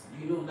vlogs.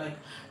 You know, like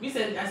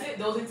recently, I said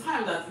there was a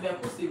time that if I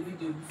post a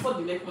video before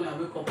the next morning I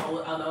wake up, I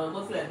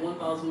was getting like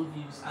 1,000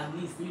 views at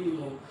least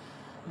minimum.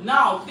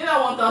 Now, get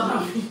that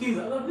 1,000 views.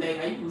 I'm not like,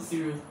 are you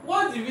serious?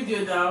 Watch the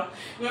video down.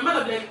 Your man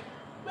will be like,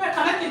 well,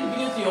 can I take the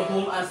video to your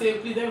home and say,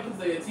 please let me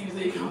put it on your TV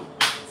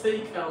so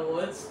you can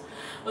watch?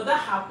 But that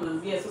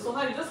happens, yeah. So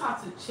sometimes you just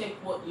have to check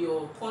what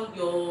your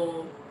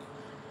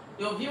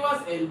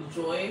viewers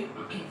enjoy,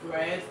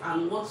 right,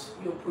 and what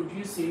you're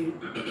producing,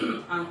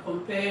 and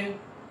compare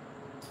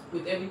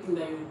with everything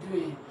that you're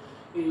doing.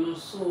 You know,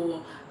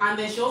 so and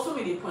then she also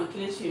made a point,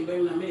 Kelechi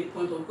Mbemina made a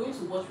point of going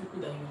to watch people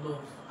that you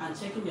love and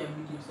checking their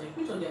videos, like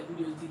which of their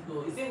videos did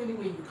well. Is there any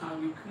way you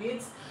can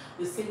recreate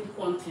the same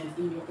content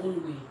in your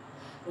own way?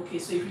 Okay,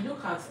 so if you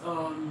look at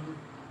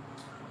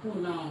who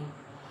now?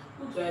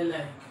 Who do I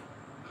like?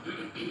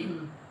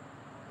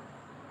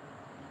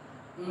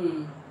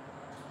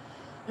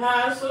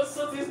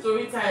 So this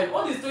story time.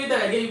 All the story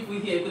that I gave you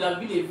here could have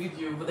been a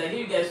video, but I gave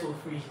you guys for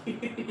free. I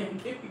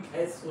gave you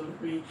guys for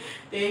free.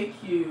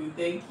 Thank you,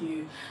 thank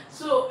you.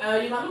 So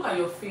you can look at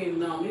your fame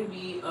now. Maybe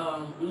you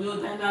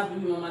know Dinah's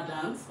Baby Mama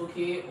Dance,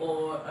 okay,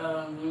 or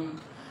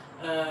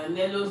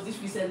Nello's this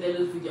recent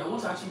Nello's video. I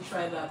want to actually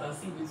try that and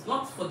see if it's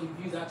not for the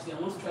views. Actually, I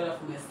want to try that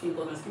for my skin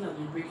because my skin has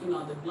been breaking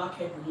out, the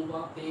blackhead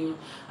removal thing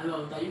and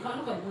all of that. You can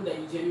look at people that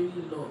you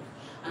genuinely love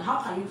and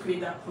how can you create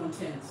that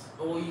content,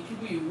 or you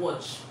people you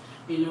watch.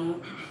 You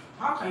know,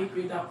 how can you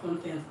create that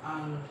content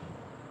and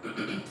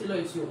tailor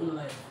it to your own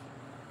life?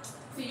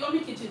 See,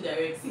 Yomi Kitchen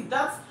Direct, see,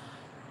 that's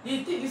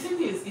the same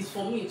thing is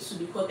for me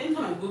too, because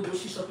anytime I go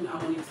grocery shopping,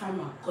 I'm on a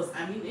timer. Because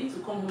I mean, I need to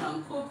come home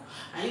and cook,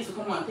 I need to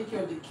come home and take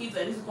care of the kids,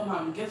 I need to come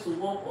home and get to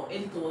work or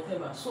edit or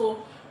whatever.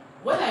 So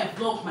when I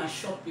vlog my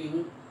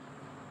shopping,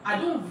 I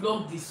don't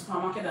vlog the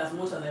supermarket as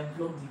much as I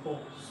vlog the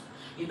hauls,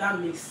 if that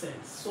makes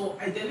sense. So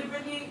I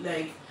deliberately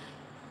like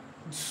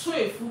show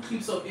a few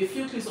clips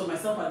of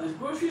myself at this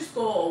grocery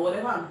store or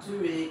whatever I'm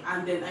doing,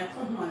 and then I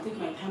come home and take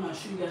my time and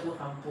show you guys what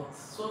I've bought,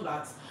 so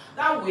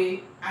that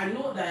way I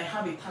know that I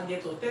have a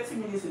target of 30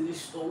 minutes in this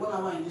store, 1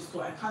 hour in this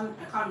store. I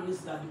can't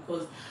miss that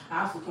because I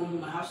have to come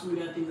home, I have so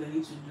many other things I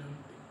need to do.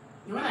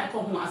 And when I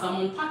come home, as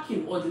I'm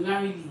unpacking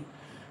ordinarily,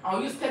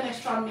 I'll use 10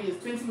 extra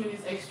minutes, 20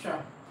 minutes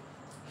extra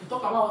to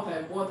talk about what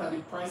I bought and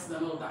the prices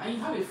and all that, and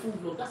you have a full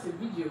vlog. That's a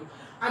video.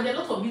 And there are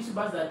a lot of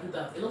YouTubers that do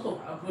that, a lot of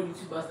abroad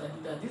YouTubers that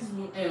do that.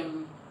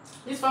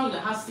 This family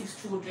that has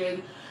 6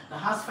 children, that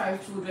has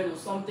 5 children or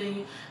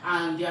something,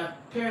 and their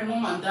parent,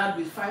 mom and dad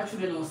with 5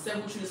 children or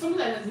 7 children, something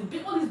like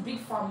that. All these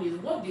big families,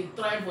 what they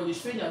thrive on, they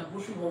show their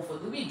grocery haul for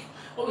the week,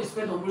 what we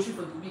spend on grocery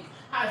for the week,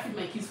 how I feed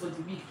my kids for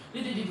the week.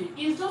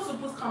 It's just a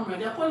post camera.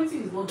 Their quality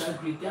is not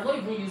that great. They are not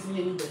even using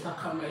any better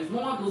camera. It's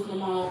those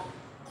normal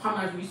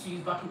cameras we used to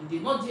use back in the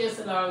day, not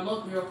DSLR,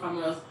 not mirror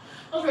cameras,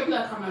 not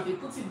regular cameras. They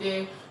put it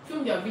there,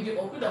 film their video,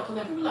 or put their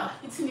content. People are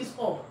eating this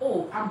up.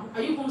 Oh,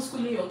 are you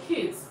homeschooling your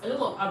kids? A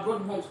lot of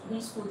abroad moms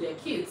homeschool their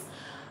kids.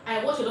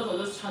 I watch a lot of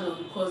those channels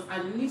because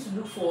I need to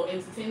look for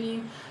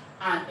entertaining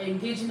and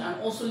engaging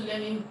and also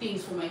learning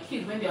things for my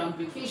kids when they're on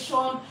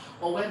vacation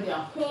or when they're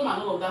home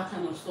and all of that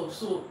kind of stuff.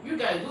 So you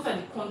guys, those are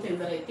the content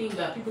that I think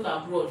that people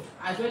abroad,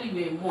 especially if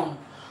you're a mom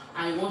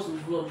and you want to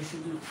vlog, you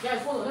should do.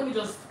 Guys, hold on, let me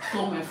just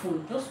plug my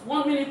phone. Just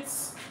 1 minute.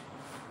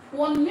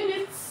 1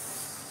 minute.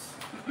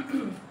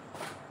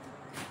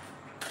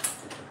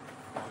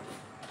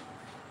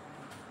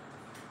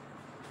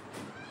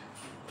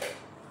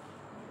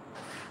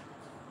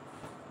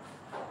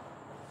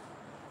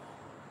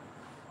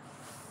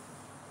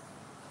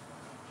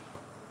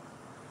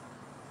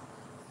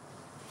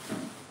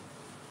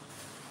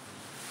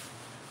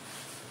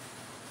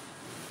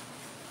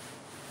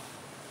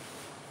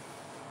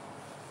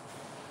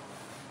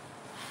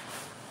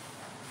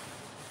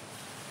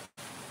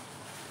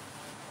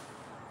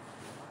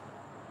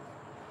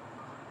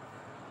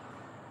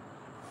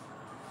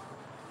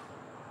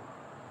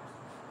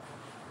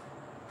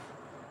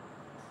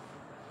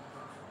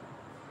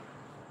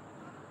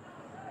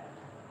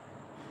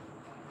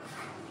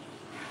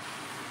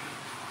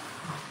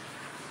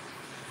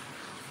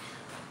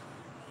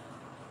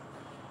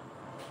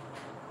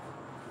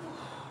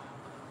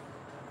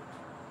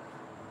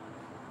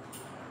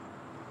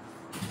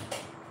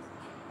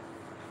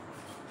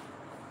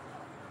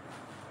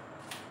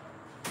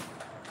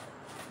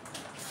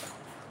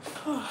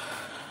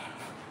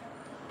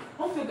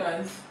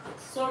 guys.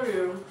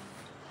 Sorry,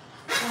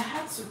 I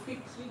had to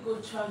quickly go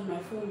charge my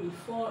phone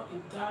before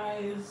it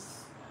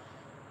dies.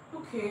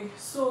 Okay,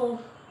 so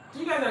do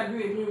you guys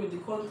agree with me with the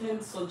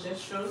content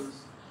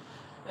suggestions?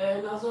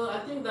 And as well, I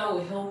think that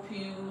will help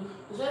you,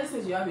 especially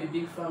since you have a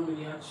big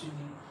family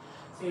actually.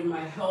 So it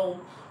might help.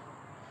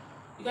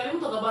 You can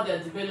even talk about their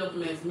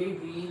development,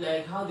 maybe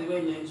like how they were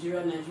in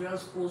Nigeria, Nigerian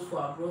schools for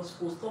abroad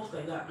schools, stuff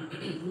like that.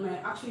 It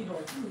might actually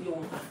help.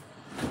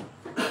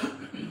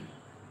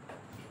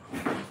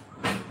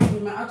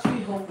 It might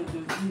actually help with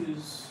the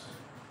views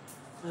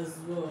as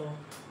well.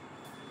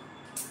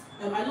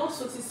 I love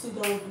sort of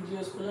sit down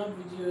videos, collab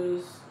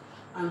videos,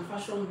 and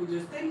fashion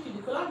videos. Thank you. The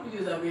collab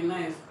videos have been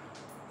nice.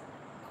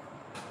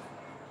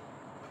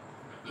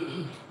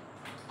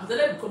 I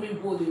started becoming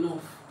bold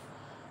enough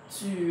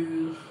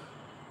to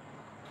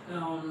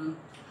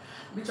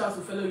reach out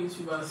to fellow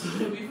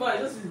YouTubers. Before I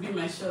just used to be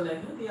my show,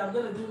 like, okay, I'm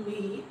gonna do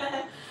me.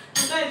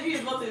 Sometimes you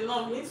is not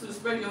enough. You need to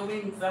spread your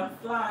wings and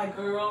fly,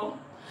 girl.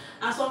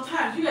 And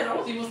sometimes, you guys, I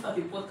want to even start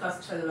a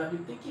podcast channel. I've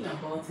been thinking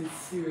about it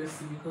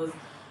seriously because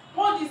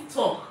all this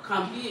talk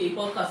can be a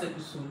podcast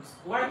episode.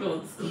 Why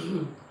not?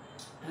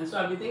 And so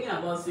I've been thinking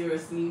about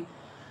seriously,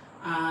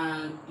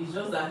 and it's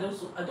just that I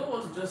don't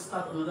want to just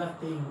start another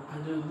thing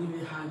and then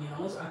leave it hanging. I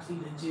want to actually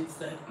legit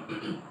like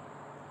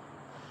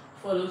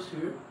follow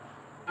through,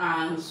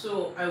 and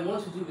so I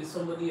want to do with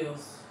somebody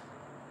else.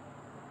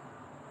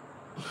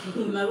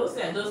 And I will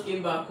say I just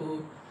came back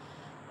home.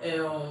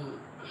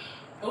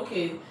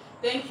 Okay,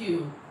 thank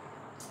you.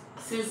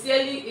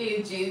 Sincerely,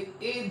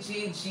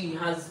 AJG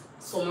has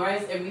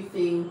summarized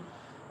everything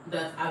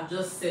that I've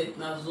just said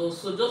now. So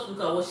just look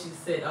at what she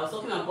said. I was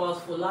talking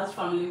about for large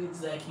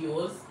families like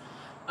yours,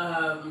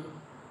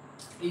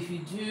 if you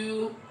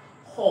do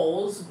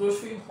hauls,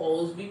 grocery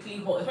hauls, weekly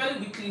hauls, especially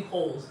weekly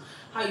hauls,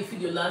 how you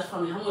feed your large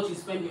family, how much you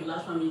spend in your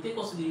large family. Take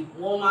us to the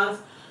Walmart,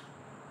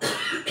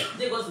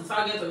 take us to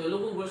Target or your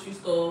local grocery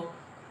store,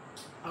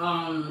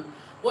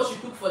 what you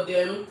cook for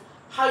them,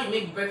 how you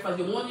make breakfast,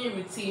 your morning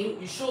routine.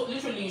 You show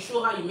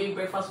how you make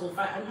breakfast for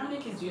 5. And how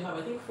many kids do you have?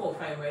 I think 4 or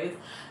 5, right?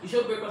 You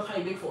show breakfast how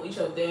you make for each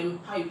of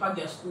them, how you pack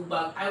their school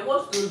bag. I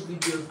watch those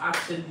videos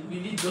actually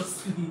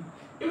religiously.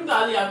 Even though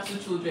I only have 2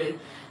 children,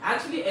 I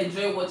actually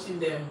enjoy watching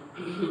them.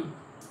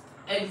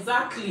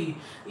 Exactly.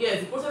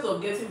 Yes, the process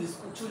of getting the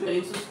children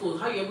into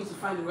schools, how you're able to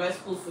find the right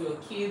schools for your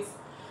kids.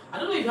 I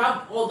don't know if you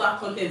have all that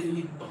content in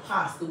the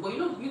past, but you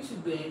know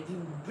YouTube, the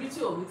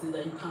beauty of it is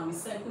that you can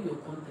recycle your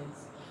content.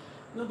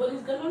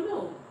 Nobody's gonna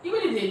know.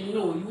 Even if they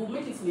know, you will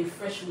make it in a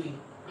fresh way.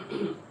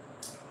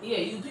 Yeah,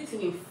 you do it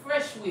in a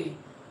fresh way.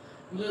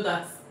 You know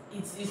that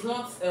it's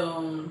not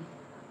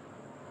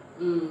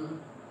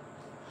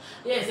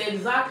yes,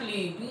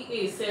 exactly.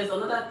 BA says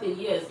another thing.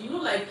 Yes, you know,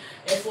 like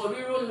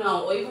eforiro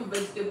now, or even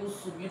vegetable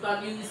soup, you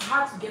can use. It's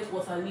hard to get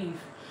water leaf,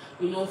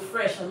 you know,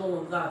 fresh and all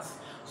of that.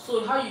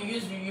 So how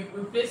you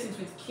replace it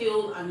with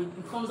kale and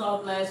it comes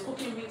out nice.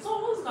 Cooking with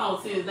all those kind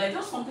of things, like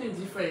just something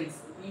different.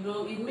 You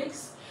know, it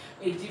makes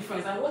a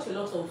difference. I watch a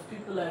lot of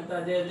people like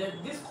that.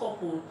 This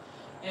couple,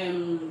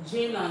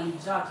 Jane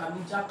and Jack, I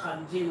mean Jack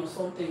and Jane or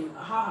something.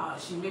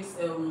 She makes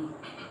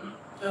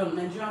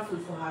Nigerian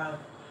food for her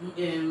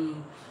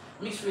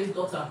mixed race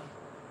daughter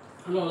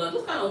and all that.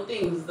 Those kind of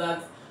things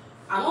that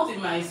are not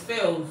in my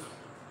sphere of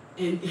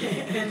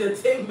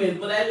entertainment,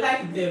 but I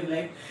like them.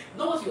 Like,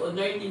 not what you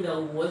ordinary thing that I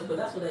watch, but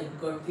that's what I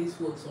gravitate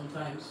towards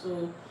sometimes.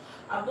 So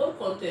about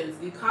content,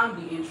 it can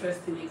be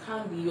interesting, it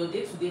can be your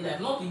day-to-day life,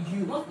 not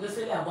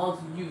necessarily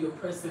about you, your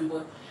person,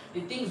 but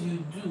the things you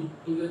do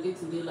in your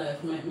day-to-day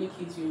life might make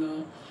it, you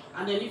know.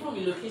 And then even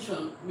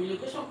relocation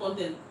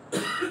content.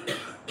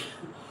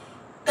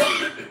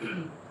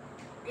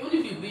 Even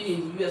if you've been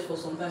in the US for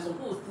some time, some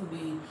people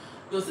will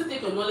they'll still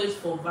take your knowledge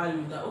for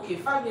value. That okay,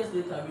 5 years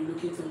later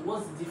relocating,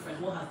 what's the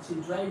difference? What has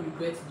changed? Do I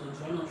regret it or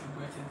do I not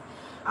regret it?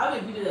 I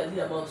have a video that I did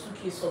about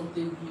 2K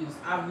something views.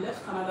 I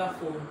left Canada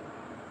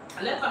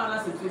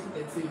since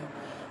 2013,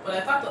 but I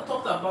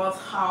talked about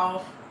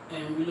how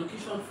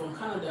relocation from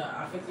Canada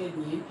affected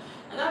me,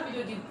 and that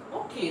video did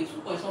okay,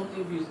 2 point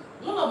something views.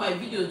 One of my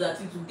videos that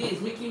today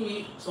is making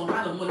me some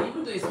kind of money,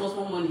 even though it's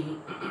small money.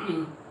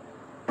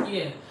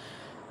 Yeah.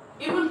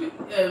 Even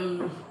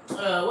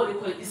what do you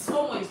call it? It's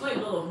small money. It's not a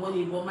lot of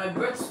money, but my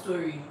birth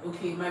story.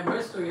 Okay, my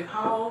birth story.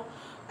 How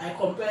I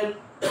compared.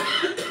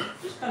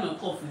 Which kind of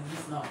cough is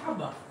this now? How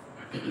about?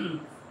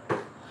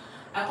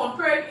 I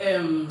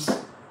compared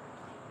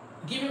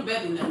giving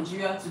birth in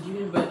Nigeria to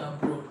giving birth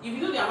abroad. If you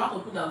know the amount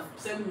of people that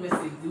send me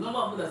message, the number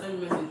of people that send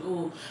me message,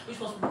 oh, which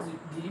hospital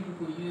did you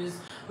people use?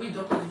 Which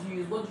doctor did you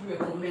use? What do you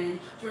recommend?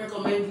 Do you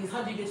recommend this?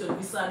 How do you get your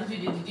visa?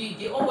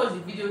 They all watch the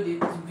video. The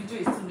video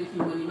is still making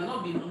money. It might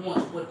not be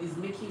much, but it's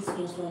making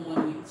small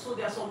money. So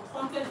there are some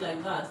content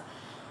like that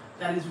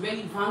is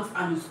relevant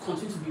and is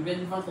continue to be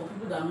relevant for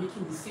people that are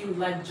making the same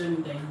life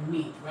journey that you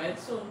made, right?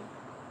 So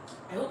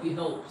I hope it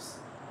helps.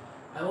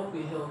 I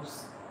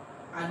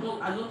don't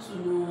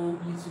know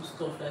YouTube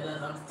stuff like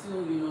that. I'm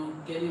still, you know,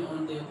 getting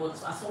on there. But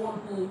as someone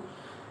who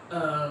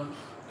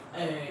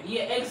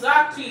Yeah,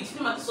 exactly.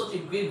 Chinamata is such a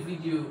great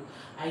video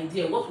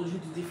idea. What would you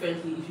do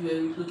differently if you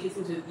were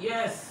relocating to?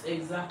 Yes,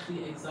 exactly.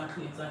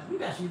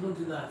 Maybe I should even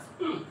do that.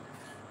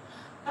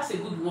 That's a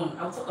good one.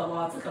 I'll think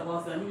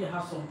about it. Maybe I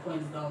have some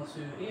points down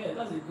too. Yeah,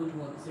 that's a good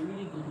one. It's a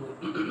really good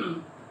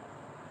one.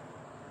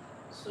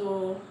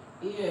 So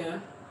yeah.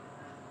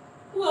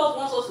 Who else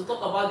wants us to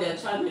talk about their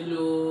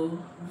channel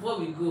before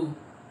we go?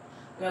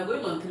 We are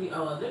going on 3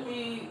 hours. Let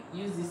me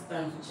use this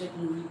time to check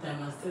movie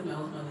time and send my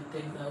husband a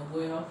text that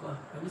boy, how far?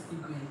 Are we still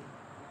going?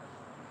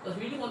 Because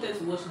we really wanted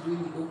to watch it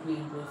during the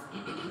opening, but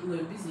we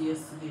were busy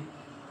yesterday.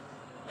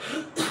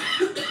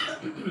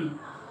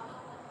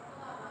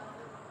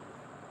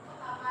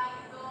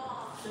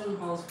 Same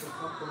house for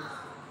couples.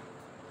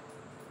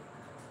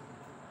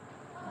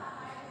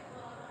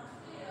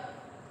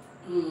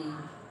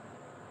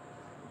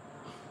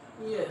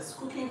 Yes,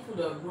 cooking food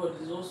abroad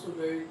is also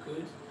very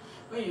good.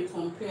 When you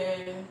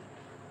compare,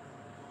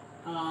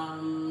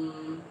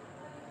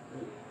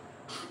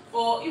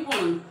 or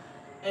even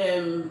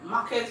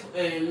market,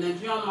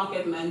 Nigerian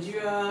market,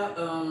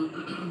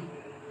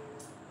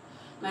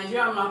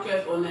 Nigerian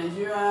market or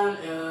Nigerian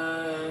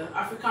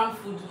African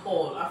food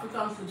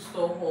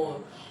store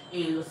hall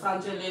in Los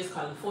Angeles,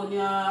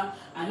 California.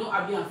 I know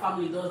Abby and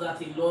family does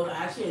that a lot.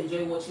 I actually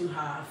enjoy watching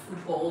her food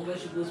haul where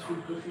she goes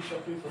food grocery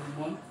shopping for the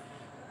month.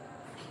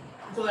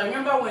 Because I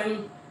remember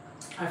when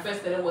I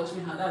first started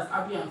watching her, that's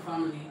Abby and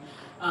family.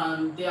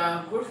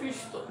 Their grocery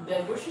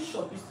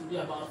shop used to be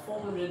about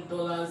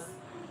 $400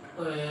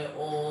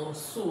 or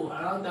so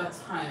around that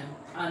time,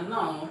 and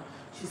now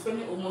she's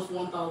spending almost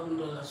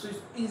 $1,000. So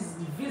it's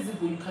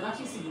visible. You can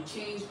actually see the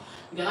change.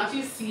 You can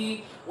actually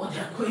see what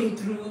they're going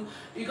through.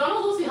 You can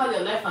also see how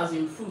their life has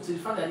improved to the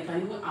fact that they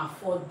can even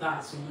afford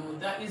that.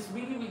 That is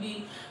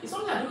really, it's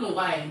something I don't know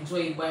why I enjoy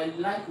it, but I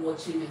like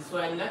watching it. So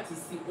I like to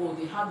see, oh,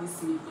 they have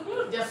this meat.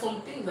 There are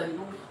some things that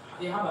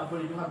they have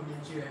abroad, they don't have in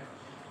Nigeria.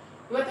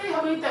 If I tell you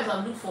how many times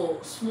I look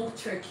for smoked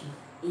turkey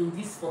in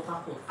this Port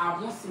Harcourt,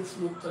 I've not seen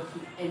smoked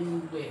turkey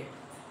anywhere.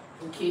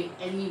 Okay,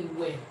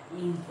 anywhere.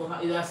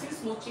 I've seen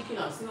smoked chicken,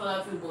 I've seen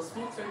other things, but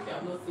smoked turkey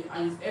I've not seen,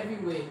 and it's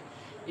everywhere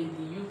in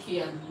the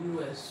UK and the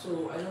US.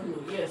 So I don't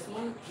know. Yes,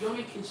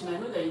 Yummy Kitchen. I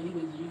know that you live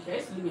in the UK. I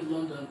used to live in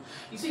London.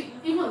 You see,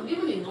 even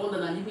in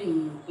London and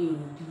even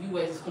in the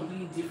US, it's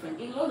completely different.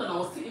 In London, I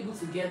was still able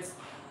to get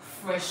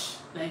fresh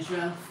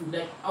Nigerian food.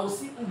 Like I will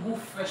see ugu,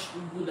 fresh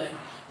ugu, like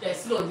there's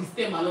still on the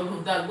stem and all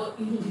of that. But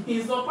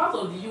in some part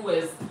of the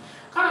US,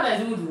 Canada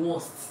is even the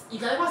worst. You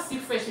can never see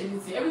fresh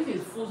anything. Everything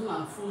is frozen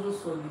and frozen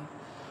solid.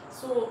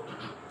 So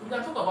we can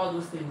talk about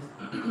those things.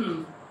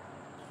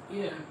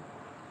 Yeah.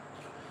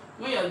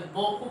 When you're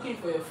cooking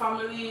for your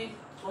family,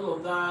 all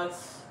of that,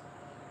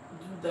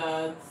 do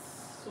that.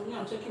 So me,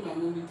 I'm checking my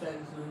movie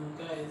time, so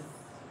guys.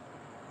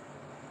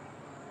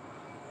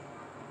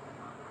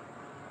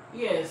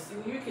 Yes,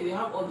 in the UK they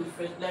have all the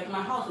fresh. Like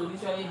my house was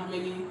literally how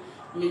many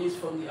minutes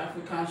from the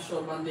African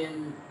shop, and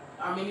then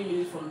how many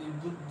minutes from the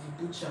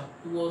butcher.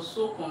 It was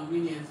so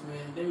convenient,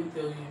 man. Let me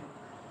tell you.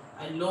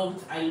 I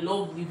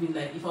loved living.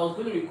 Like if I was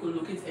going to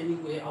relocate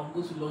anywhere, I would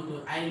go to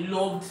London.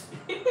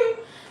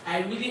 I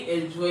really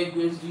enjoyed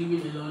going to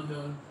living in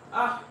London.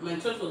 My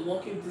church was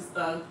walking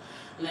distance,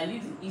 and I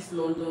lived in East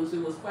London, so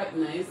it was quite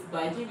nice.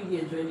 But I didn't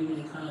really enjoy living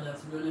in Canada,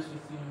 to be honest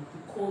with you.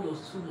 The cold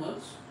was too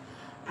much,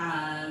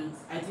 and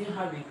I didn't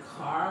have a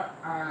car,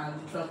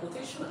 and the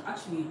transportation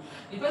actually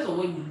depends on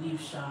where you live,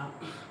 Sha.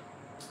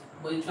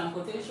 But the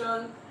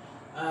transportation,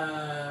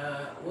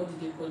 what did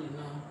they call it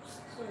now?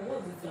 So what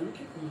is it? I'm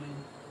looking for my.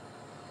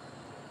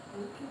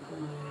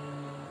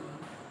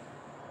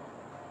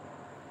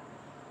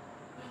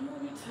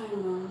 Movie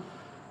time.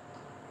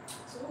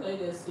 So what are you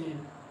guys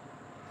saying?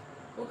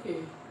 Okay.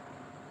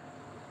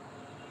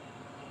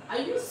 Are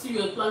you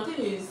serious? Plantain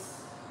is.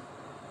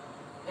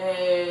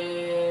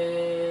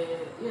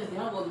 Yes, they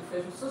have all the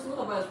fresh. So what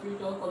about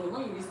spiritual content?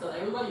 When you restart, I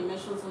remember you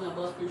mentioned something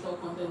about spiritual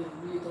content and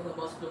really talk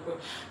about spiritual.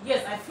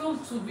 Yes, I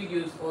filmed 2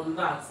 videos on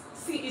that.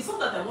 See, it's not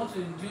that I want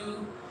to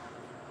do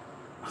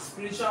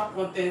spiritual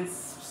content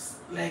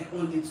like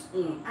on its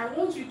own. I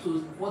want you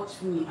to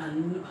watch me,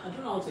 and I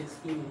don't know how to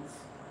explain it.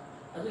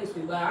 I don't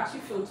explain, but I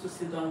actually filmed 2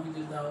 sit-down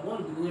videos that I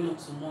want to be going up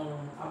tomorrow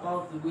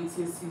about the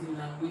waiting season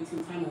and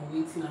waiting time of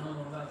waiting and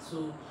all of that.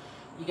 So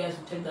you guys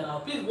should check that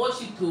out. Please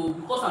watch it too,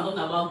 because I'm talking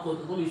about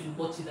God. Don't you should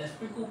watch it. I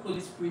sprinkle Holy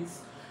Spirit,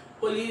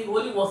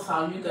 holy water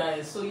on you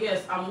guys. So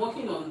yes, I'm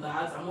working on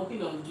that. I'm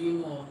working on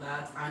doing more of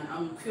that, and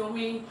I'm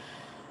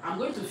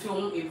going to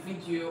film a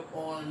video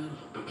on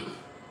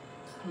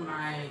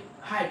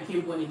how I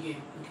became born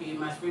again. Okay,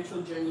 my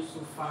spiritual journey so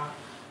far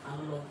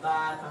and all of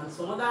that, and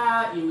some other,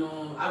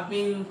 I've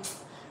been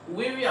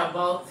wary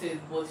about it,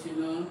 but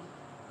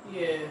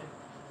yeah,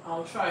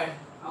 I'll try.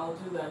 I'll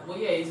do that. But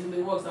yeah, it's in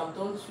the works. I've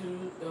done 2.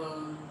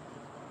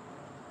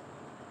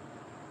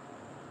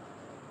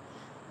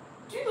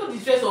 Do you know the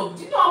stress of?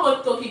 Do you know how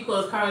much turkey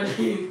costs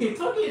currently?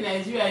 Turkey in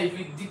Nigeria is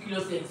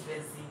ridiculously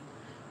expensive.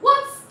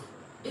 What?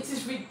 It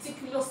is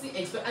ridiculously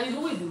expensive, and it's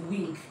always the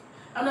wing.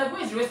 I'm like,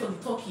 where's the rest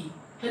of the turkey?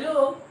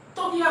 Hello,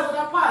 turkey has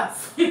other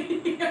parts.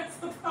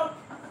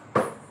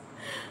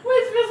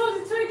 Wait, based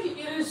on the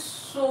turkey, it is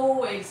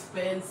so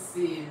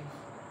expensive.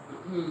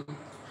 Mm.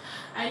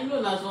 I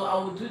know that, so I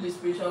will do the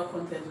spiritual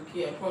content.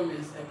 Okay, I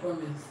promise. I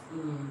promise.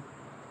 Mm.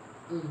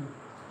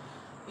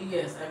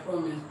 Yes, I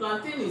promise.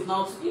 Plantain is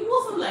now. It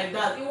wasn't like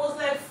that. It was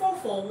like 4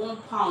 for 1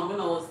 pound when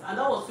I was, and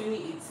that was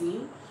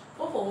 2018.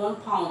 4 for 1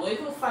 pound, or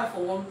even 5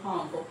 for 1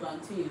 pound for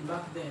plantain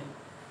back then.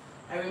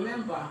 I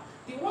remember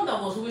the one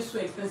that was always so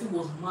expensive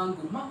was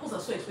mango. Mangoes are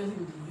so expensive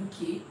in the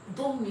UK. It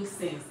don't make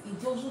sense.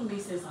 It doesn't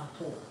make sense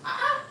at all.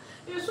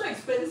 It was so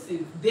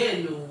expensive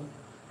then, no.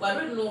 But I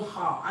don't know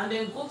how. And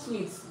then goat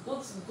meat,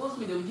 goat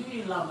meat, they will give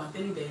you lamb and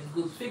tell you there is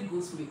goat, fake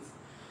goat meat.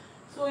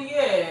 So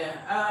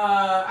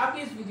yeah,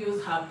 Apple's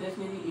videos have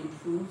definitely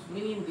improved,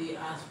 meaning they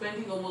are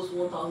spending almost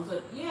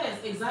 1,000.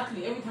 Yes,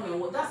 exactly. Every time I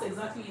watch, that's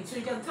exactly it. So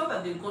you can tell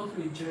that they've gone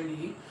through a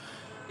journey.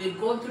 They've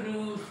gone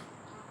through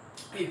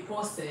a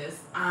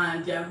process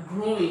and they are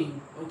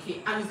growing,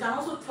 okay, and it can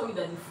also tell you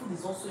that the food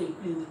is also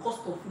increasing, the cost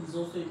of food is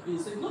also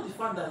increasing. So it's not the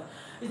fact that,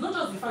 it's not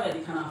just the fact that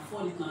they can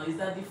afford it now, it's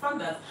that the fact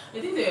that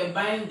the thing they are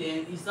buying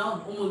then is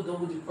now almost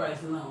double the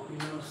price now, you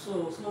know.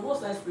 So some of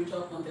us like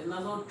spiritual content now,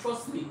 so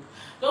trust me,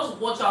 just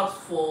watch out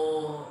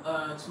for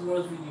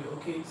tomorrow's video,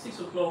 okay, 6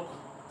 o'clock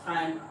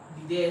time,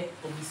 be there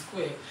or be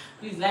square.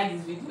 Please like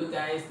this video,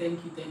 guys.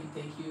 Thank you.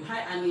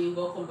 Hi Annie,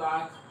 welcome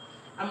back.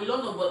 I'm in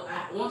London, but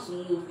I want to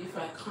move if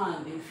I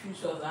can in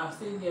future. I've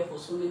stayed here for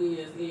so many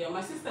years. Yeah,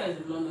 my sister is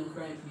in London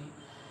currently.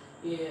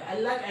 Yeah,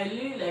 I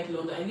really like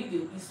London. I lived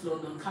in East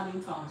London,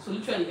 Canning Town. So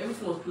literally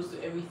everything was close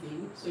to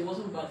everything. So it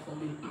wasn't bad for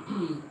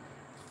me.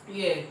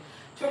 Yeah,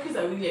 turkeys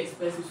are really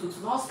expensive. So to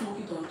not smoke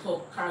it on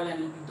top, Caroline,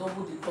 it will be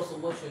double the cost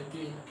of what you're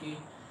doing, okay?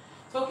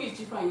 Turkey is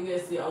cheaper in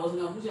USA. I was in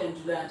Abuja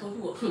in July and turkey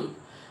was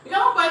you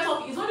cannot buy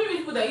turkey. It's only rich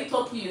people that eat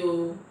turkey,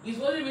 oh.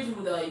 It's only rich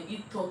people that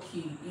eat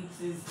turkey.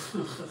 It is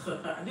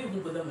I didn't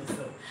even bother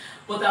myself.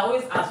 But I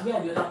always ask, where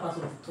are the other parts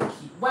of the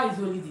turkey? Why is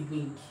it only the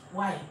wing?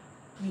 Why?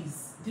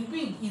 Please. The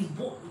wing is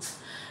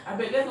both. I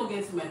bet let's not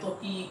get into my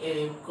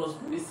turkey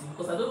conspiracy,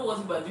 because I don't know what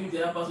people are doing with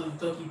the other parts of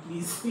the turkey,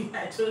 please.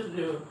 I don't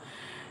know.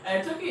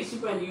 Turkey is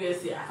cheaper in the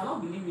USA. I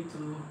cannot believe it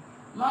too.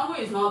 Mango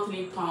is now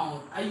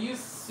 £3. Are you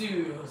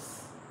serious?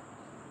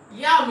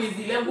 Yam is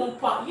 11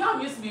 pounds.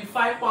 Yam used to be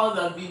 5 pounds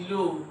and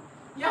below.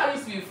 Yam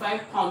used to be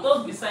 5 pounds.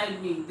 Just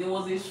beside me, there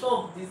was a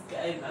shop. This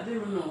guy, I don't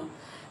even know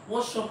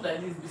what shop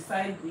like this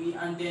beside me,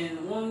 and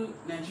then one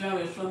Nigerian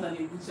restaurant and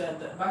a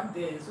butcher back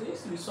there. So it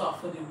used to be so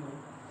affordable.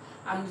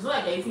 And it's not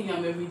like you're eating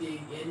yam every day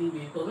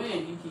anyway. Because when you're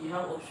in UK, you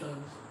have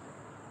options.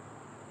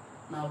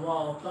 Now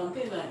wow,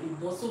 plantain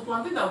and it so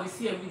plantain that we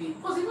see every day.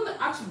 Because even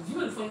actually, you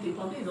know the funny thing,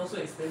 plantain is also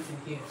expensive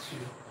here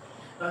too.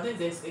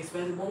 Plantain is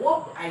expensive, but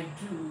what I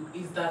do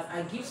is that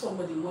I give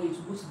somebody money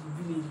to go to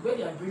the village where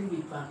they are bringing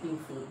a plantain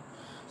from.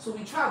 So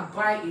we try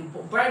to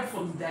buy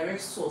from the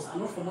direct source and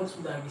not from what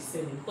people are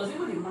reselling. Because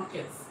even the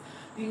markets,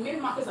 the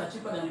main markets are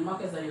cheaper than the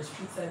markets that your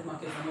street side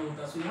markets and all of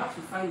that. So you have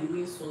to find the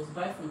main source,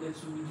 buy from them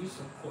to reduce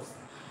your cost.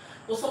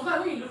 But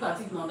sometimes when you look at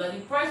it now, that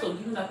the price of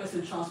giving that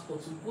person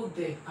transport to go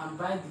there and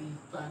buy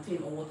the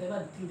plantain or whatever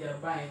the thing they are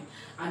buying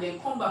and then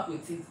come back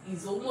with it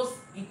is almost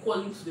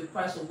equaling to the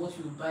price of what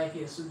you would buy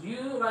here. So do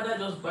you rather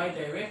just buy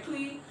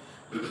directly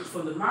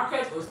from the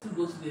market or still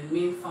go to the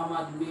main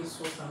farmer, the main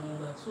source and all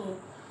that? So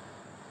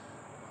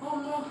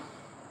no,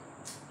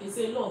 it's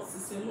a lot.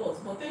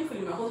 But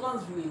thankfully my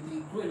husband's really,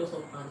 they grow a lot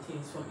of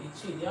plantains from a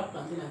chain. They have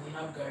plantain and they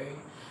have gari.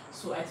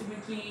 So I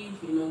typically,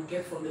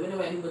 get from them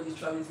whenever anybody's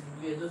traveling to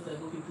the US, just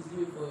like, okay, please give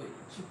me for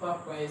a cheaper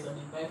price and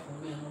they buy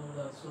from me and all of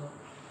that. So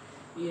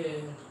yeah.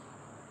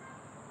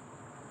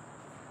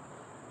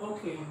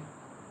 Okay.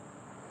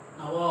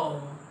 Now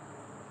wow.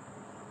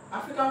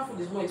 African food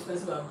is more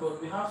expensive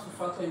abroad. We have to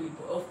factor in the,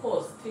 of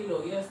course,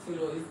 Taylor is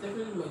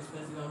definitely more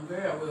expensive. I'm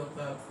very aware of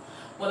that.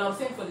 But I'm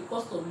saying for the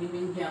cost of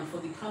living here and for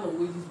the kind of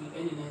wages we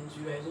earn in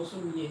Nigeria, it's also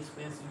really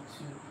expensive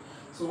too.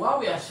 So while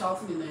we are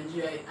shouting in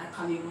Nigeria, I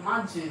can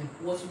imagine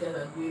what you guys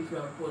are going through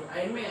abroad.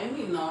 I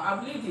mean now,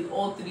 I've lived in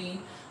all 3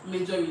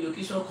 major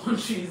relocation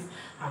countries.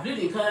 I've lived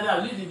in Canada,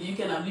 I've lived in the UK,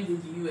 and I've lived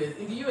in the US.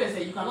 In the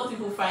US, you cannot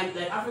even find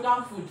like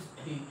African food.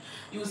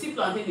 You will see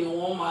plantain in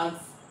Walmart.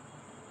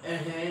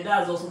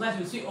 That's also nice.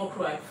 You see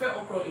okra. I prefer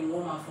okra in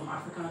Walmart from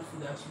African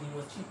food actually. It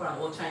was cheaper,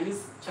 or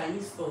Chinese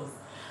stores.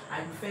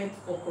 I prefer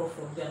okra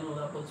from there and all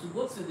that. But to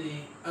go to the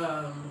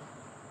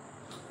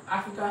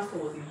African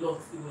store was a lot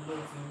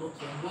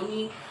of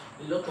money,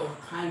 a lot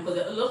of time, because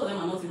a lot of them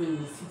are not even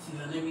in the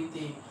cities and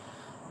everything.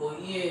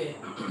 But yeah,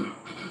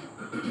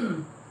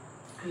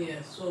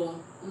 yeah. So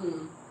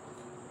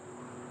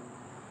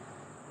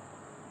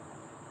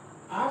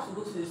I have to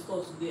go to the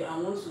store today. I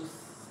want to.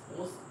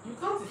 You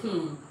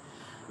can't.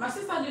 My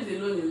sister lives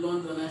alone in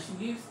London, and she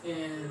lives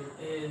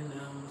in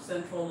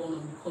central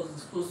London because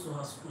it's close to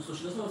her school. So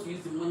she doesn't want to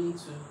use the money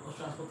or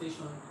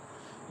transportation,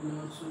 to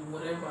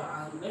whatever.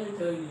 And let me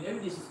tell you,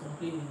 every day she's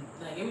complaining.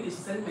 Like every day she's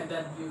sending my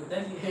dad bill.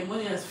 Daddy, her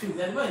money has fixed.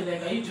 Everybody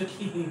like, are you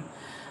joking?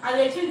 And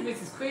the exchange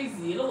rate is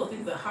crazy. A lot of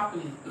things are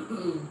happening.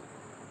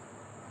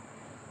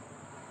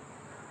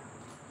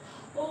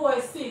 Oh, I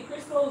see.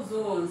 Crystal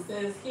Zone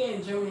says here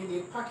in Germany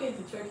they package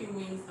the turkey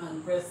wings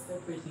and breast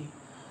separately.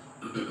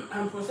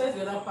 and process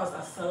the other parts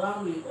as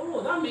salami.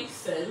 Oh, that makes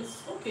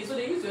sense. Okay, so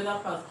they use the other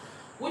parts.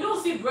 We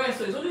don't see breast,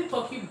 so it's only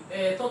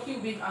turkey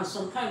wing and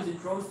sometimes the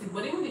drumstick.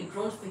 But even the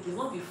drumstick is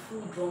not the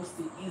full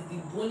drumstick; it's the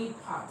bony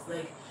part.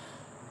 Like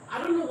I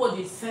don't know what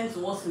they send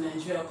to us in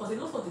Nigeria because a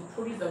lot of the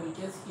produce that we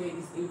get here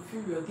is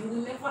inferior. They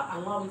will never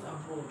allow it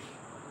abroad.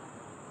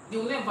 They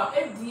will never,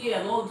 FDA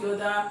and all the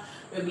other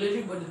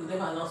regulatory bodies will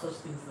never allow such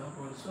things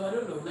abroad. So I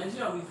don't know.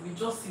 Nigeria, we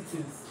just see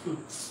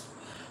things.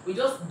 We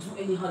just do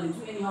anyhow. They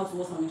do anyhow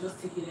to us and we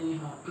just take it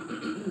anyhow.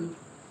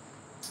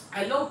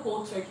 I love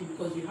cold turkey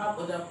because you have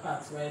other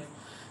parts, right?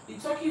 The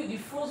turkey, the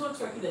frozen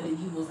turkey that they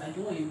give us, I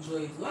don't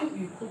enjoy it. When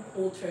you cook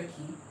cold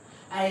turkey,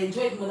 I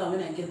enjoy it more than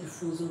when I get the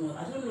frozen one.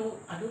 I don't know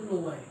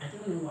why. I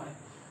don't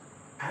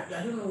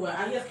know why.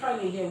 And yes,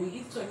 currently here we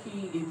eat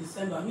turkey in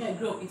December. I mean, I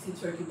grew up eating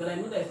turkey, but I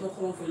know that it's not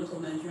common for a lot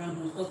of Nigerian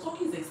homes because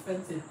turkey is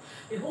expensive.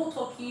 A whole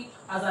turkey,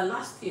 as of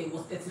last year,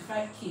 was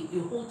 35k. A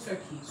whole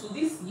turkey. So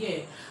this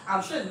year,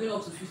 I'm sure it's going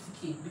up to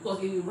 50k because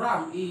a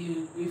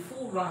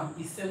full ram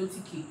is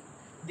 70k.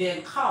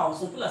 Then cow,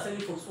 some people are selling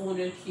for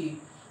 200k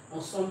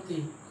or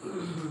something.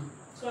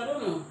 So I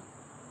don't know.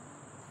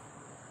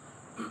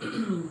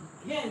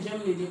 Here in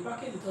Germany, they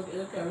package the turkey.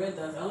 Okay, I read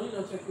that. I only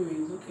love turkey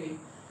wings. Okay.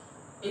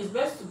 It's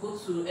best to go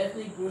to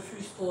ethnic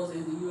grocery stores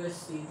in the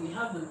USA. They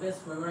have the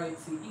best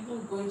variety.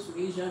 Even going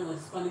to Asian or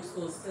Hispanic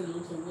stores sell a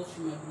lot of what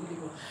you might be looking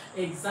for.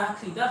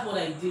 Exactly, that's what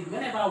I did.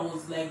 Whenever I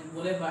was like,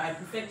 whatever, I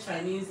prefer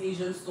Chinese,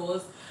 Asian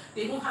stores.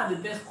 They don't have the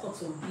best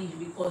cuts of beef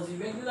because the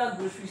regular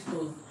grocery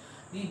stores,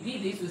 the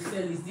beef they used to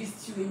sell is this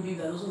stewing beef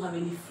that doesn't have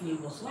any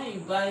flavor. So when you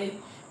buy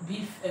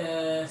beef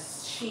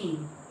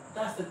shin,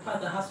 that's the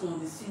part that has some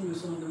of the sinew,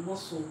 some of the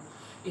muscle.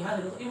 It had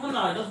a lot, even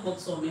now I just bought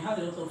some, it had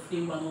a lot of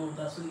flavor and all of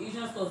that. So the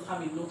Asian stores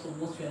have a lot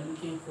of what you are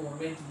looking for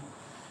already,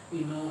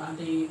 you know, and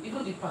they,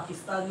 even the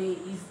Pakistani,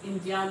 East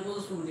Indian,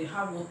 those who they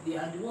have what they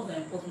are, the ones that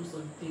import most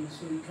of the things,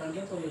 so you can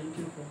get what you're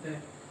looking for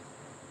there,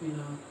 you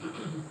know.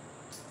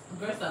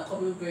 Breasts are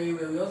coming very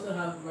well. We also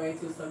have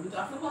variety of stuff.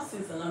 I've never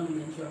seen salami in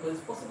Nigeria, but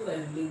it's possible that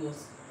in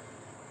Lagos,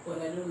 but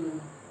I don't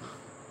know.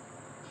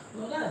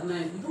 No, that's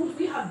nice.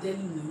 We have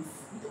deli meats.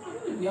 I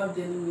don't know if we have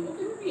deli meat.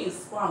 Okay, maybe in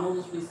Spa and all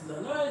those places.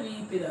 I never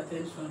really paid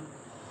attention.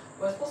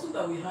 But it's possible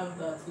that we have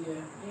that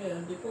here.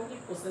 Yeah, they probably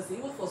process it.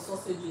 Even for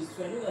sausages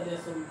too. I know that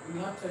there's some, we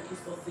have turkey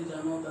sausage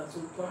and all that. So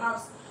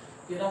perhaps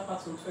the other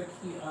parts of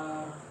Turkey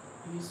are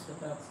used for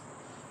that.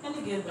 And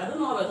again, I don't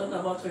know how we're talking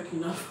about Turkey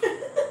now.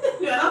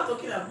 We are not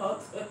talking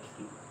about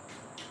Turkey.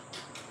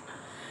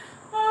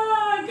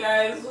 Ah,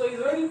 guys, so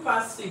it's already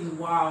past 6.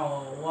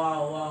 Wow.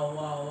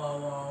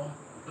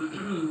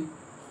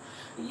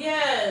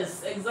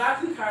 Yes,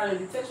 exactly, Karen.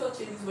 The texture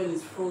changes when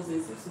it's frozen.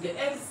 It seems to get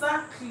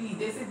exactly.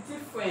 There's a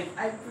difference.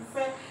 I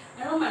prefer.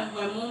 I know my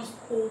mom's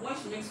cold when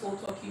she makes whole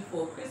turkey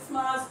for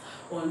Christmas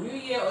or New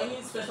Year or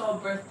any special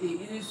birthday.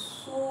 It is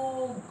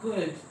so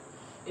good.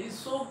 It is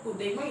so good.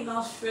 They might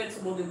now shred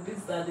some of the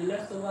bits that the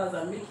leftovers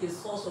and make a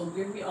sauce or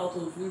gravy out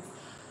of it.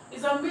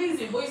 It's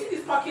amazing. But you see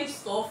this packaged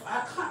stuff,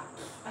 I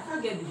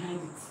can't get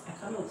behind it. I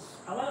cannot.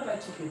 I rather buy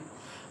chicken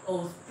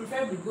or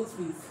preferably goat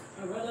meat.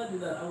 I'd rather do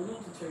that. I will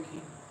not do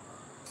turkey.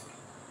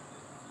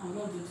 I will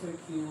not do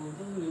turkey. It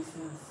doesn't make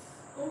sense.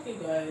 Okay,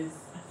 guys.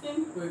 I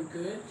think we're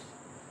good.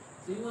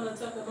 Do you want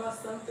to talk about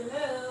something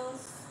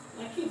else?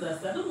 My kids are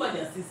still, I don't know why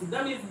they're still sick.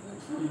 That means,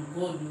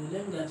 God,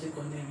 let me go and check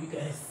on them, you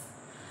guys.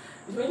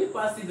 It's really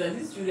past it and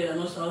these children are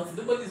not shouting.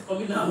 Nobody's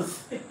coming out.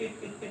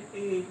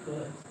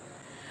 God.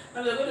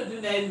 I'm going to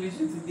do night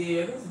vigil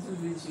today. I'm going to do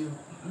vigil.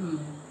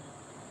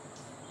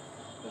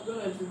 I'm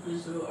going to do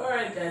vigil.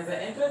 Alright, guys. I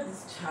enjoyed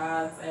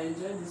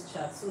this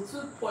chat. So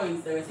 2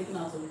 points that we're taking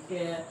out of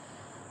here,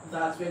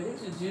 that we're going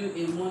to do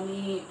a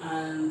money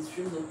and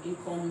streams of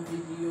income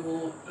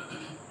video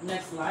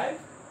next live.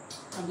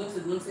 I'm going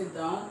to note it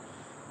down.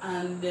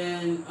 And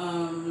then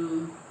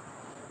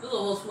those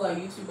of us who are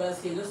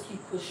YouTubers here, just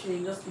keep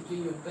pushing, just keep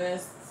doing your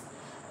best.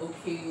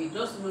 Okay,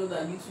 just know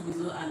that YouTube is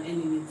not an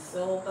end in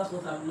itself. That's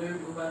what I've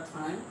learned over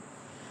time.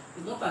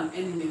 It's not an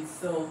end in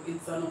itself,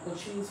 it's an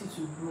opportunity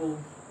to grow.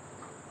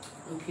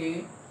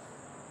 Okay.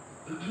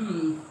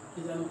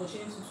 It's an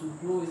opportunity to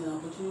grow, it's an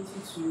opportunity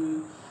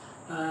to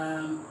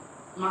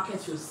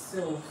market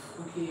yourself,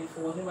 okay,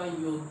 for whatever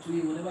you're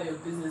doing, whatever your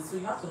business. So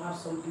you have to have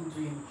something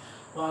doing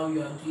while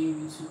you are doing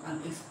YouTube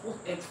and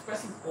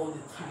express it all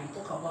the time,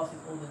 talk about it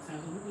all the time.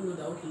 So people know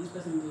that, okay, this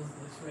person does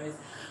this, right?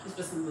 This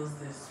person does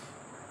this.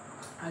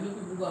 I know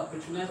people who have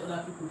patronized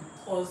other people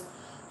because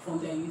from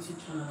their YouTube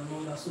channel and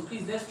all that. So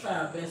please, let's try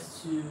our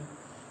best to,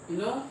 you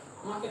know,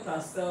 market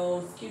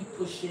ourselves, keep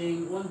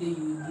pushing. One day you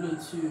will blow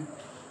too.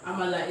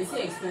 Amala, is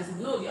it expensive?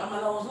 No, the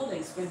amala was not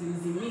expensive.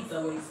 It's the meat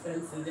that were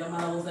expensive. The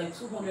amala was like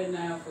 200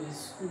 naira for a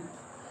scoop.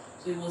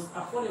 So it was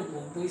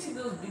affordable. But you see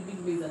those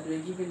big meats that they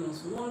were giving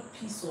us, one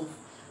piece of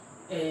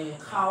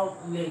cow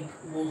leg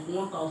was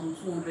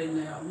 1,200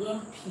 naira.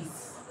 One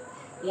piece.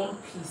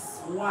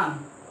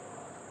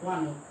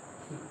 One.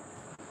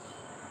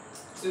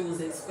 So it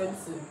was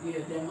expensive. Yeah,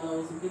 the amala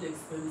was a bit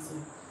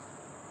expensive.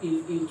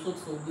 in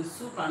total. The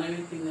soup and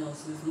everything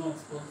else is not,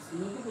 but you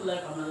know, people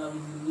like amala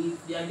with the meat.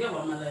 The idea of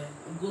amala, it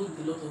goes with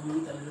a lot of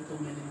meat and a lot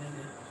of many.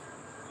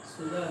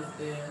 So that's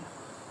there.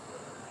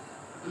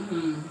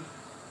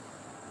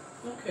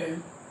 Okay.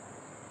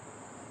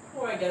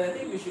 Alright guys, I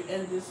think we should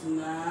end this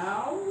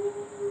now.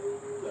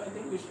 I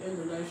think we should end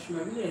the live stream.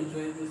 I really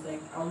enjoyed this.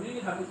 Like, I'm really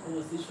having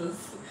conversations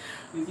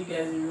with you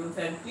guys in real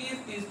time.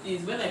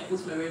 Please, when I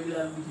post my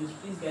regular videos,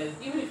 please guys,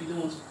 even if you don't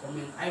want to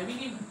comment, I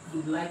really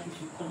would like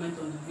if you comment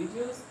on the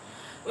videos.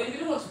 But if you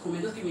don't want to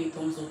comment, just give me a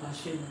thumbs up and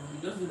share the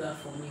video. Just do that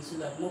for me so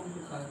that more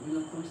people can, you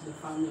know, come to the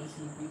family and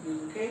see the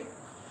videos, okay?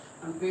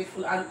 I'm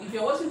grateful. And if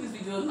you're watching this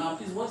video now,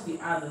 please watch the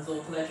ad as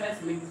well, because I try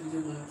to make this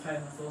video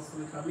monetized as well so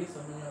we can make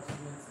some money out of it.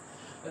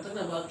 We're talking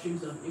about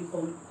streams of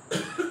income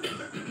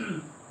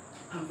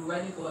and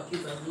providing for our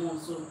kids as well.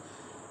 So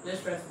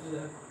let's try to do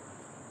that.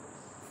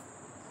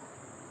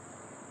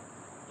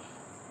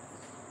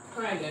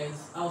 Alright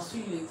guys, I'll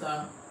see you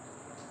later.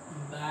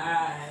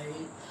 Bye.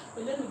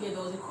 But let me get,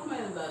 there was a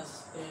comment that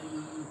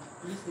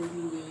this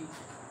lady made.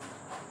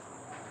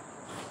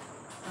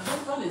 My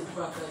husband is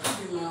back. I told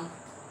him now,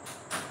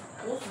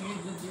 what will you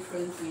do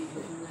differently if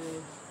you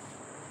were...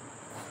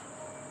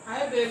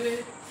 Hi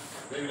baby.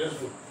 Baby, let's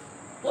go.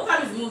 What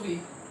time is the movie?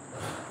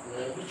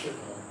 We check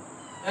now.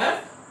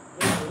 Eh?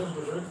 Let's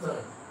go, right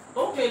time.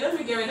 Okay, let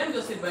me get ready. Let me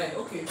just say bye.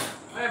 Okay.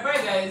 Alright,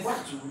 bye guys.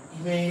 What to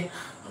email?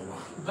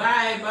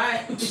 Bye.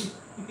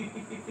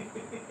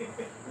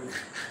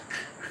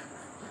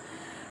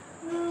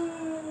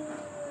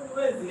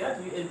 Where is he? How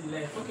do you end the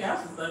life? Okay, I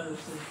have to start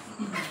this.